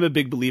 I'm a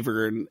big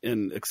believer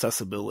in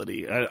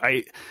accessibility.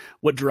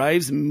 What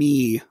drives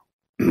me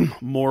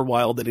more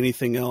wild than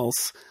anything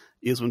else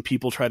is when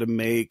people try to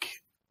make,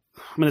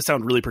 I'm going to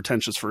sound really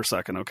pretentious for a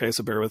second, okay?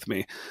 So bear with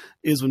me,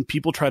 is when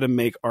people try to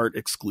make art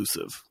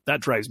exclusive.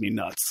 That drives me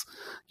nuts.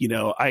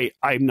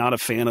 I'm not a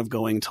fan of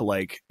going to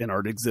like an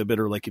art exhibit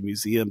or like a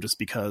museum just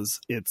because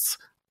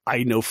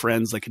I know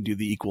friends that can do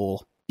the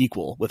equal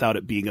without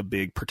it being a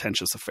big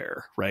pretentious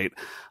affair, right?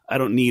 I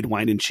don't need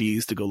wine and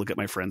cheese to go look at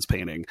my friend's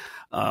painting.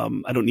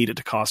 I don't need it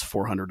to cost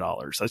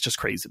 $400. That's just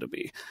crazy to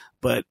me.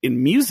 But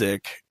in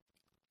music,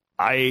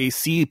 I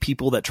see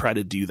people that try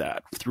to do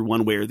that through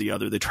one way or the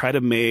other. They try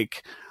to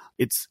make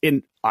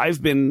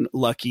I've been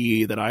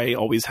lucky that I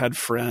always had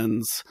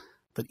friends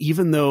that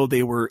even though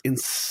they were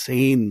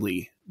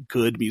insanely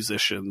good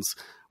musicians,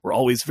 were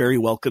always very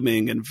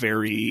welcoming and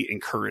very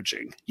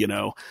encouraging.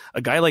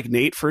 A guy like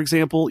Nate, for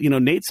example,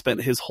 Nate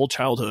spent his whole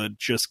childhood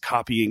just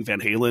copying Van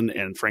Halen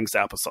and Frank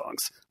Zappa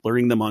songs,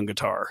 learning them on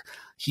guitar.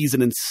 He's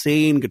an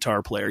insane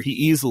guitar player. He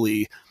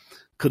easily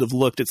could have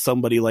looked at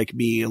somebody like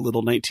me, a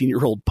little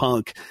 19-year-old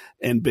punk,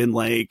 and been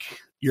like,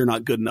 you're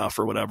not good enough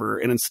or whatever.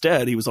 And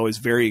instead, he was always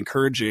very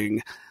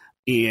encouraging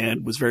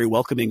and was very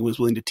welcoming and was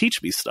willing to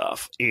teach me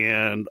stuff.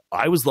 And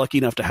I was lucky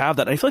enough to have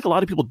that. I feel like a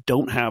lot of people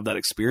don't have that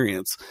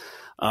experience.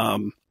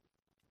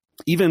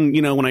 Even,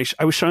 when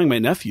I was showing my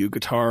nephew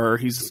guitar,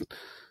 he's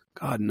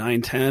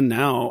 9, 10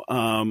 now,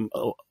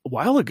 a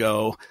while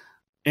ago.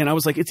 And I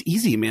was like, it's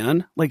easy,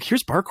 man. Like,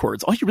 here's bar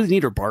chords. All you really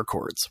need are bar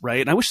chords,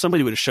 right? And I wish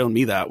somebody would have shown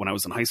me that when I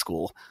was in high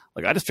school.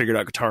 Like, I just figured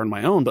out guitar on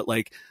my own. But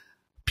like,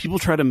 people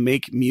try to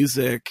make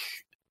music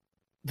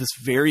this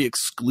very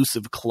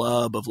exclusive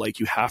club of like,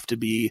 you have to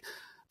be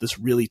this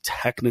really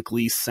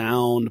technically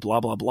sound, blah,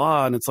 blah,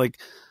 blah. And it's like,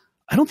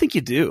 I don't think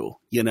you do.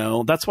 You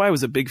know, that's why I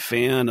was a big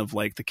fan of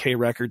like the K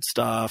Record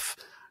stuff,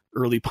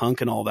 early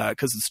punk and all that,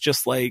 because it's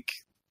just like,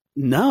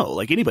 no,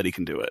 like anybody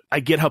can do it. I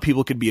get how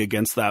people could be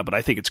against that, but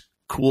I think it's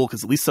cool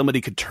because at least somebody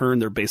could turn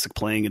their basic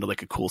playing into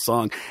like a cool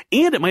song,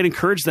 and it might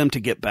encourage them to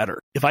get better.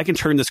 If I can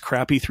turn this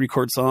crappy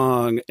 3-chord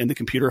song and the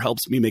computer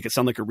helps me make it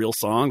sound like a real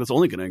song, that's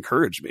only going to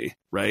encourage me,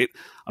 right?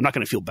 I'm not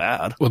going to feel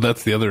bad. Well,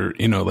 that's the other,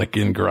 you know, like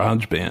in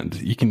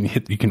GarageBand,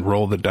 you can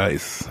roll the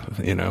dice,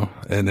 you know,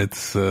 and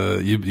it's,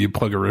 you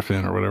plug a riff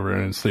in or whatever,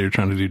 and say you're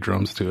trying to do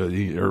drums to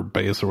it or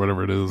bass or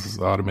whatever it is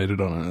automated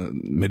on a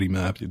MIDI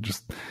map. You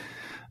just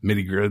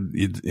MIDI grid,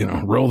 you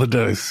know, roll the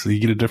dice, you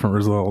get a different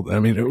result. I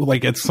mean,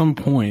 like at some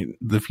point,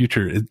 the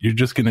future, you're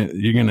not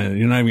even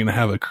gonna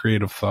have a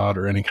creative thought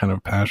or any kind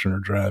of passion or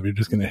drive. You're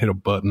just gonna hit a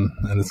button,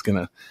 and it's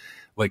gonna,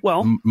 like,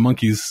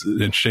 monkeys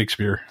in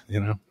Shakespeare, you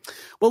know.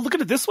 Well, look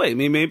at it this way. I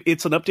mean, maybe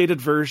it's an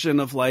updated version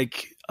of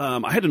like,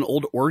 I had an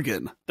old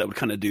organ that would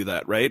kind of do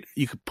that, right?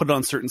 You could put it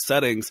on certain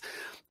settings,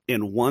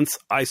 and once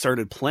I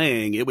started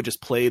playing, it would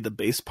just play the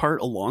bass part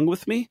along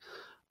with me.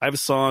 I have a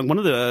song, one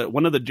of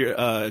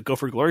the Go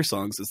for Glory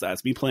songs is that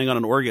it's me playing on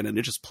an organ, and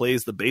it just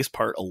plays the bass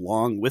part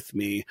along with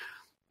me.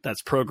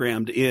 That's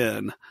programmed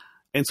in.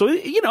 And so,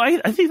 you know, I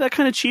think that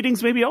kind of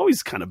cheating's maybe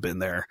always kind of been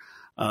there.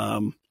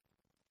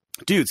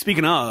 Dude,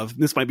 speaking of,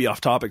 this might be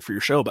off topic for your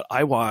show, but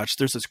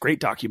there's this great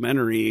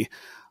documentary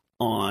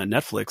on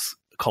Netflix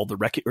called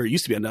it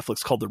used to be on Netflix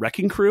called The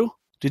Wrecking Crew.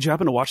 Did you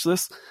happen to watch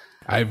this?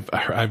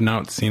 I've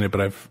not seen it,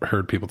 but I've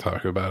heard people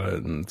talk about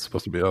it, and it's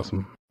supposed to be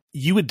awesome.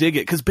 You would dig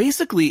it, because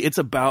basically it's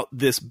about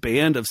this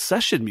band of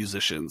session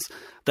musicians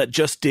that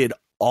just did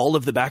all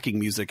of the backing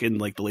music in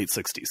like the late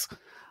 60s.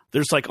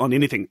 There's like on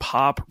anything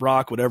pop,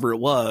 rock, whatever it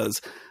was.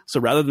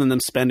 So rather than them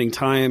spending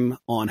time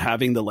on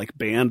having the like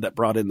band that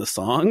brought in the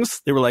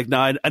songs, they were like,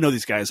 nah, I know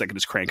these guys, I can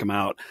just crank them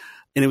out.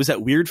 And it was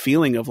that weird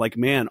feeling of like,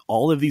 man,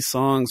 all of these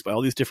songs by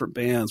all these different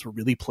bands were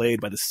really played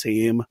by the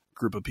same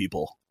group of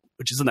people,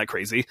 which isn't that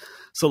crazy.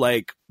 So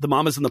like the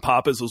Mamas and the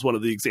Papas was one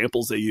of the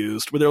examples they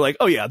used where they're like,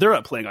 oh yeah, they're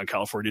not playing on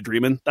California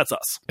Dreamin'. That's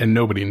us. And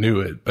nobody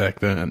knew it back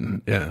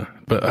then. Yeah.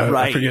 But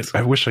I forget,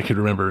 I wish I could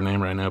remember her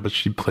name right now, but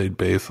she played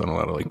bass on a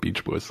lot of like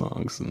Beach Boys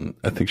songs. And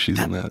I think she's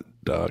in that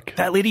doc.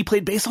 That lady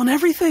played bass on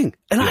everything.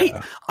 And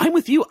yeah. I'm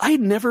with you. I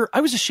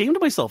was ashamed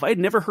of myself. I had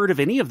never heard of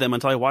any of them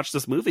until I watched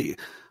this movie.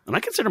 And I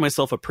consider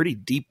myself a pretty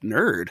deep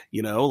nerd,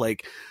 you know,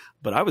 like,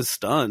 but I was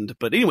stunned.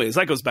 But anyways,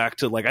 that goes back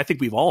to like, I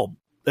think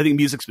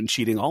music's been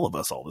cheating all of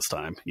us all this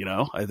time, you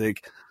know? I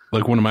think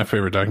like one of my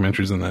favorite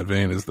documentaries in that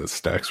vein is the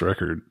Stax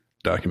Record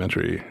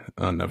documentary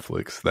on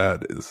Netflix.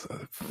 That is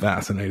a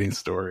fascinating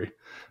story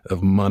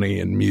of money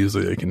and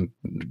music and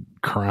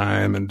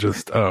crime and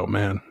just, oh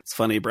man. It's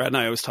funny. Brad and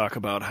I always talk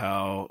about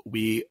how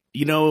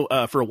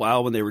for a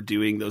while when they were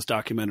doing those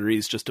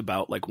documentaries just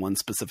about like one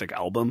specific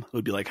album, it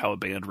would be like how a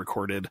band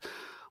recorded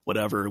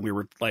whatever. And we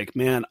were like,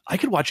 man, I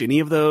could watch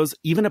any of those,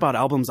 even about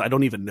albums I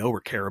don't even know or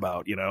care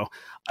about, you know?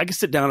 I could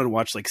sit down and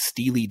watch like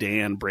Steely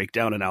Dan break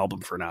down an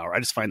album for an hour. I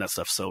just find that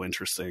stuff so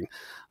interesting.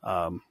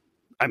 I'm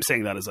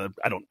saying that as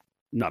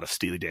not a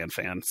Steely Dan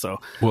fan. So,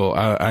 well,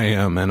 I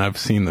am, and I've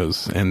seen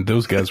those, and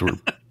those guys were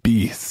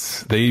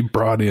beasts. They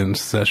brought in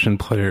session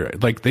player,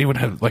 like they would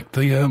have like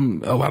a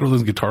lot of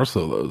those guitar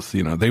solos,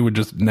 you know, they would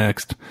just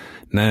next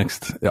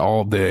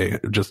all day,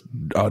 just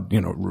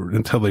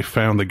until they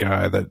found the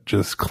guy that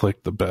just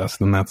clicked the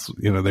best, and that's,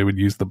 you know, they would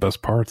use the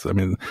best parts. I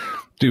mean,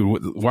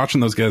 dude, watching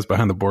those guys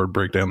behind the board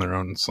break down their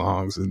own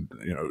songs and,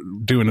 you know,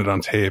 doing it on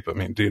tape, I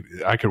mean, dude,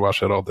 I could watch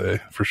that all day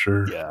for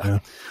sure. Yeah.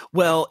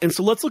 Well, and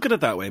so let's look at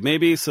it that way.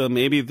 Maybe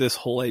this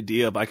whole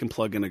idea of I can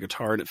plug in a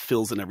guitar and it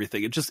fills in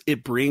everything,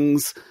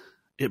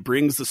 it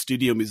brings the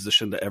studio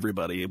musician to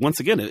everybody.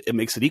 Once again, it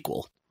makes it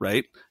equal,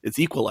 right? It's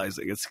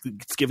equalizing.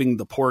 It's giving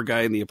the poor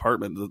guy in the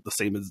apartment the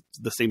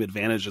same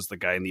advantage as the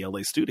guy in the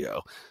LA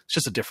studio. It's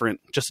just a different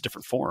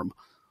form.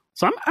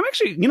 So I'm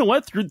actually, you know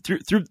what?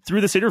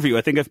 Through this interview,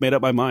 I think I've made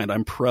up my mind.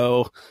 I'm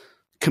pro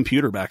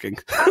computer backing.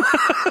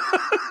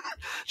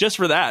 Just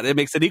for that, it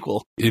makes it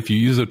equal. If you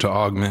use it to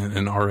augment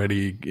an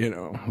already, you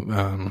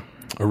know,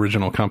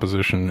 original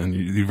composition, and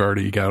you've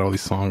already got all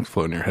these songs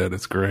floating in your head,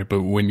 it's great.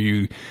 But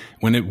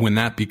when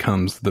that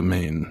becomes the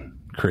main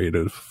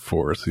creative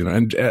force, you know,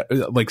 and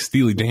like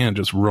Steely Dan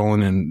just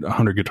rolling in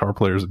 100 guitar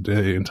players a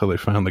day until they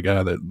found the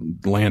guy that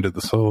landed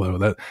the solo,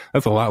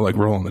 that's a lot like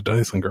rolling the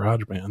dice in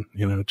GarageBand.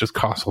 You know, it just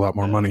costs a lot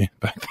more money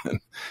back then,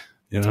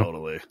 you know.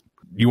 Totally.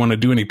 You want to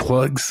do any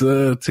plugs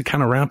to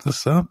kind of wrap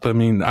this up? I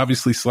mean,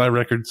 obviously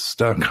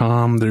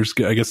SlyRecords.com. There's,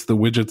 I guess, the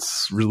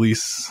Widgets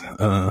release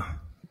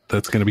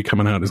that's going to be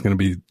coming out is going to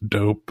be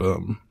dope.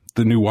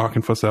 The new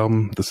Walkin' Fuss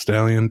album, The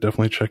Stallion,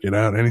 definitely check it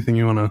out. Anything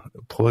you want to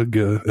plug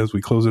as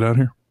we close it out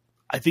here?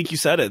 I think you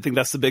said it. I think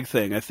that's the big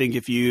thing. I think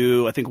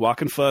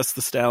Walkin' Fuss,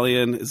 The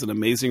Stallion is an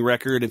amazing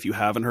record. If you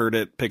haven't heard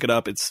it, pick it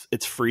up.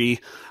 It's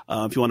free.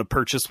 If you want to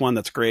purchase one,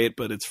 that's great,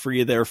 but it's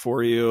free there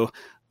for you.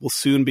 We'll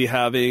soon be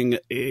having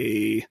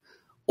a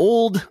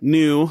old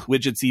new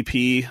Widgets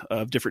EP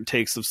of different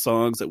takes of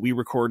songs that we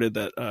recorded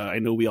that I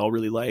know we all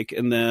really like.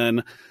 And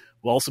then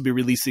We'll also be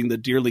releasing the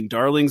Dearling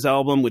Darlings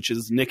album, which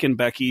is Nick and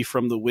Becky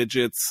from the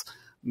Widgets,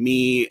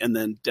 me, and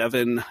then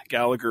Devin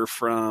Gallagher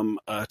from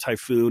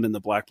Typhoon and the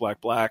Black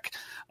Black Black.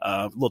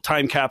 Little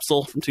time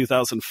capsule from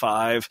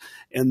 2005.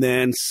 And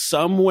then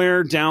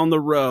somewhere down the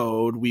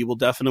road, we will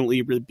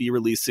definitely be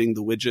releasing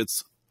the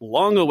Widgets'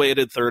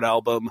 long-awaited third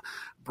album,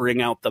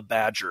 Bring Out the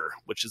Badger,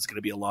 which is going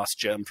to be a lost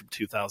gem from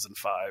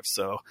 2005.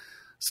 So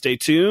stay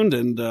tuned,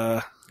 and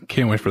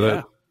can't wait for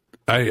that.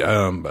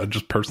 I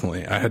just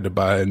personally, I had to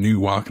buy a new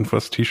Walkin'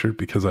 Fuss t-shirt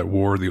because I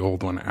wore the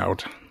old one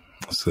out.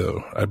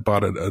 So I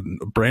bought a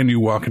brand new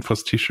Walkin'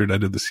 Fuss t-shirt. I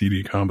did the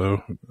CD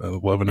combo,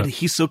 loving it. And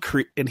he's so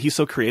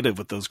creative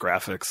with those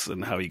graphics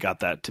and how he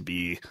got that to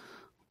be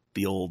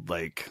the old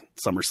like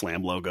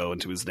SummerSlam logo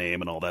into his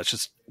name and all that. It's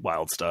just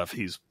wild stuff.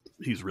 He's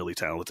really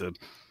talented.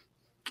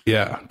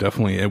 Yeah,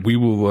 definitely. And we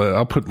will,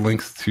 I'll put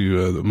links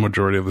to the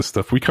majority of the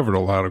stuff. We covered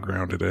a lot of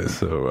ground today,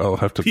 so I'll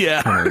have to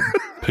kind of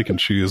pick and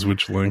choose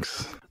which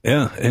links.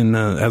 Yeah, and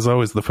as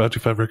always, the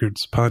 525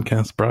 Records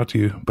podcast brought to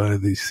you by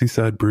the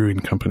Seaside Brewing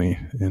Company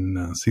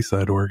in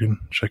Seaside, Oregon.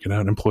 Check it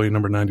out, employee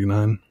number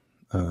 99.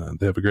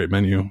 They have a great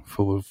menu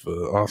full of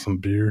awesome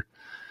beer.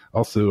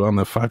 Also, on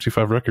the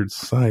 525 Records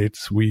site,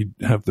 we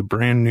have the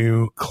brand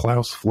new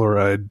Klaus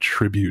Fluoride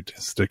tribute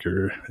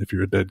sticker. If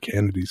you're a Dead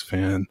Kennedys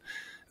fan,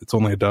 it's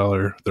only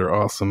 $1. They're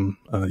awesome.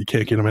 You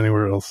can't get them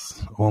anywhere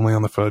else. Only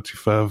on the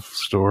 525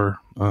 store.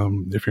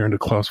 If you're into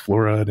Klaus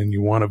Fluoride and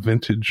you want a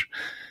vintage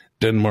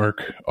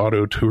Denmark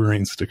auto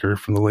touring sticker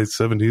from the late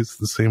 70s,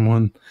 the same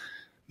one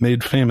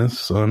made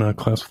famous on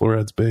Klaus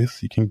Fluoride's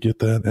bass, you can get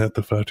that at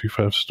the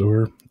 525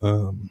 store.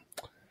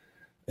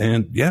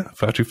 And yeah,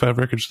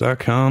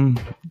 525records.com,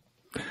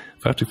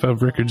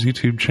 525 Records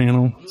YouTube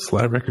channel,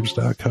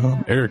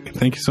 slyrecords.com. Eric,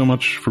 thank you so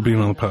much for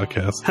being on the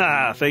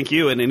podcast. Thank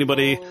you. And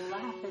anybody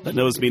that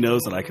knows me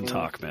knows that I can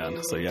talk,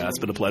 man. So yeah, it's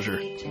been a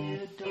pleasure.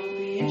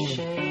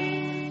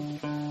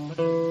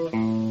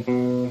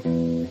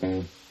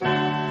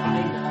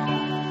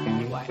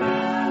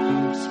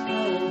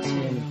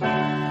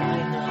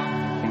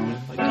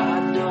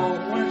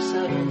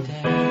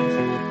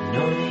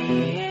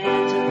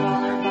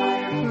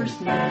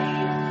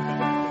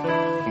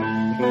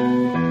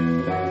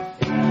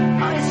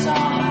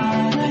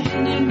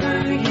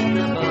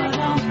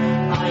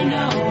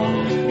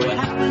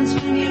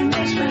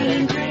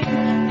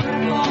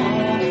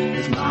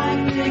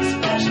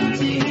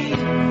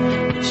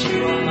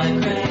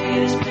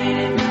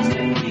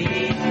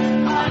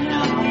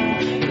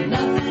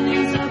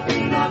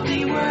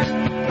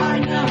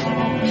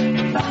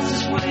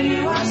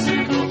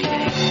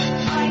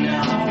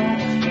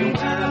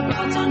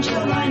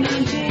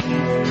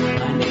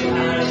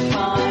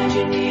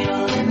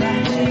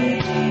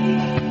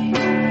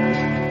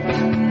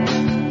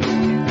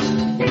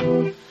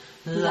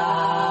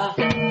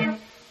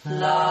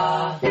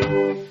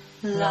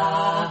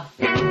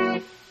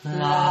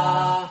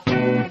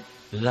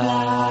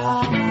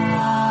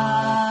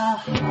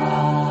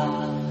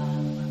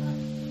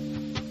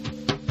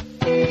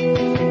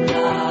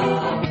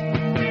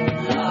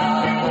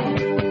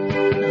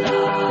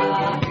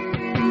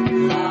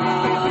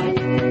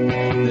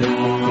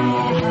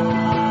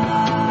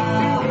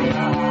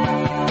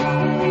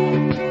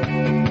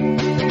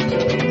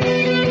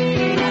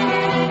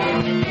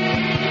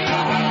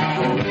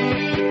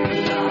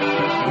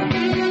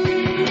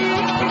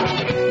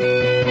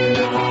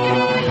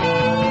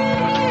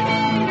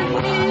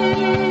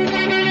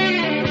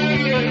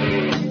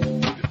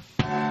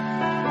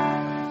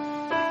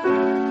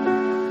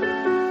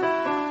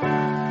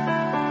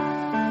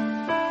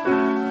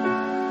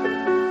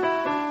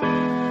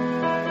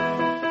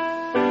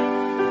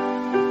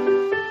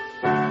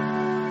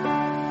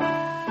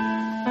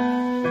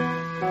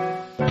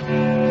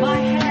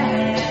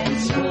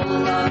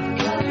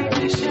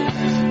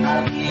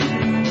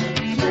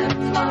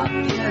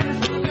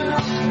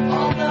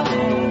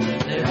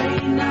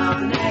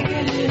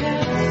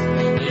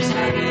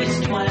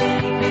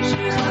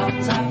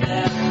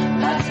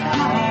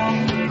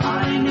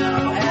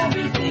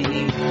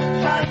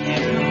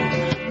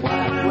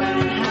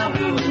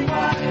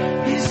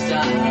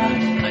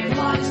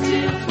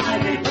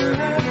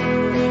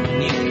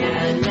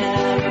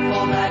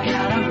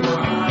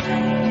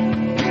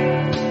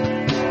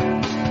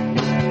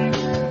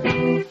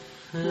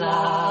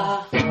 La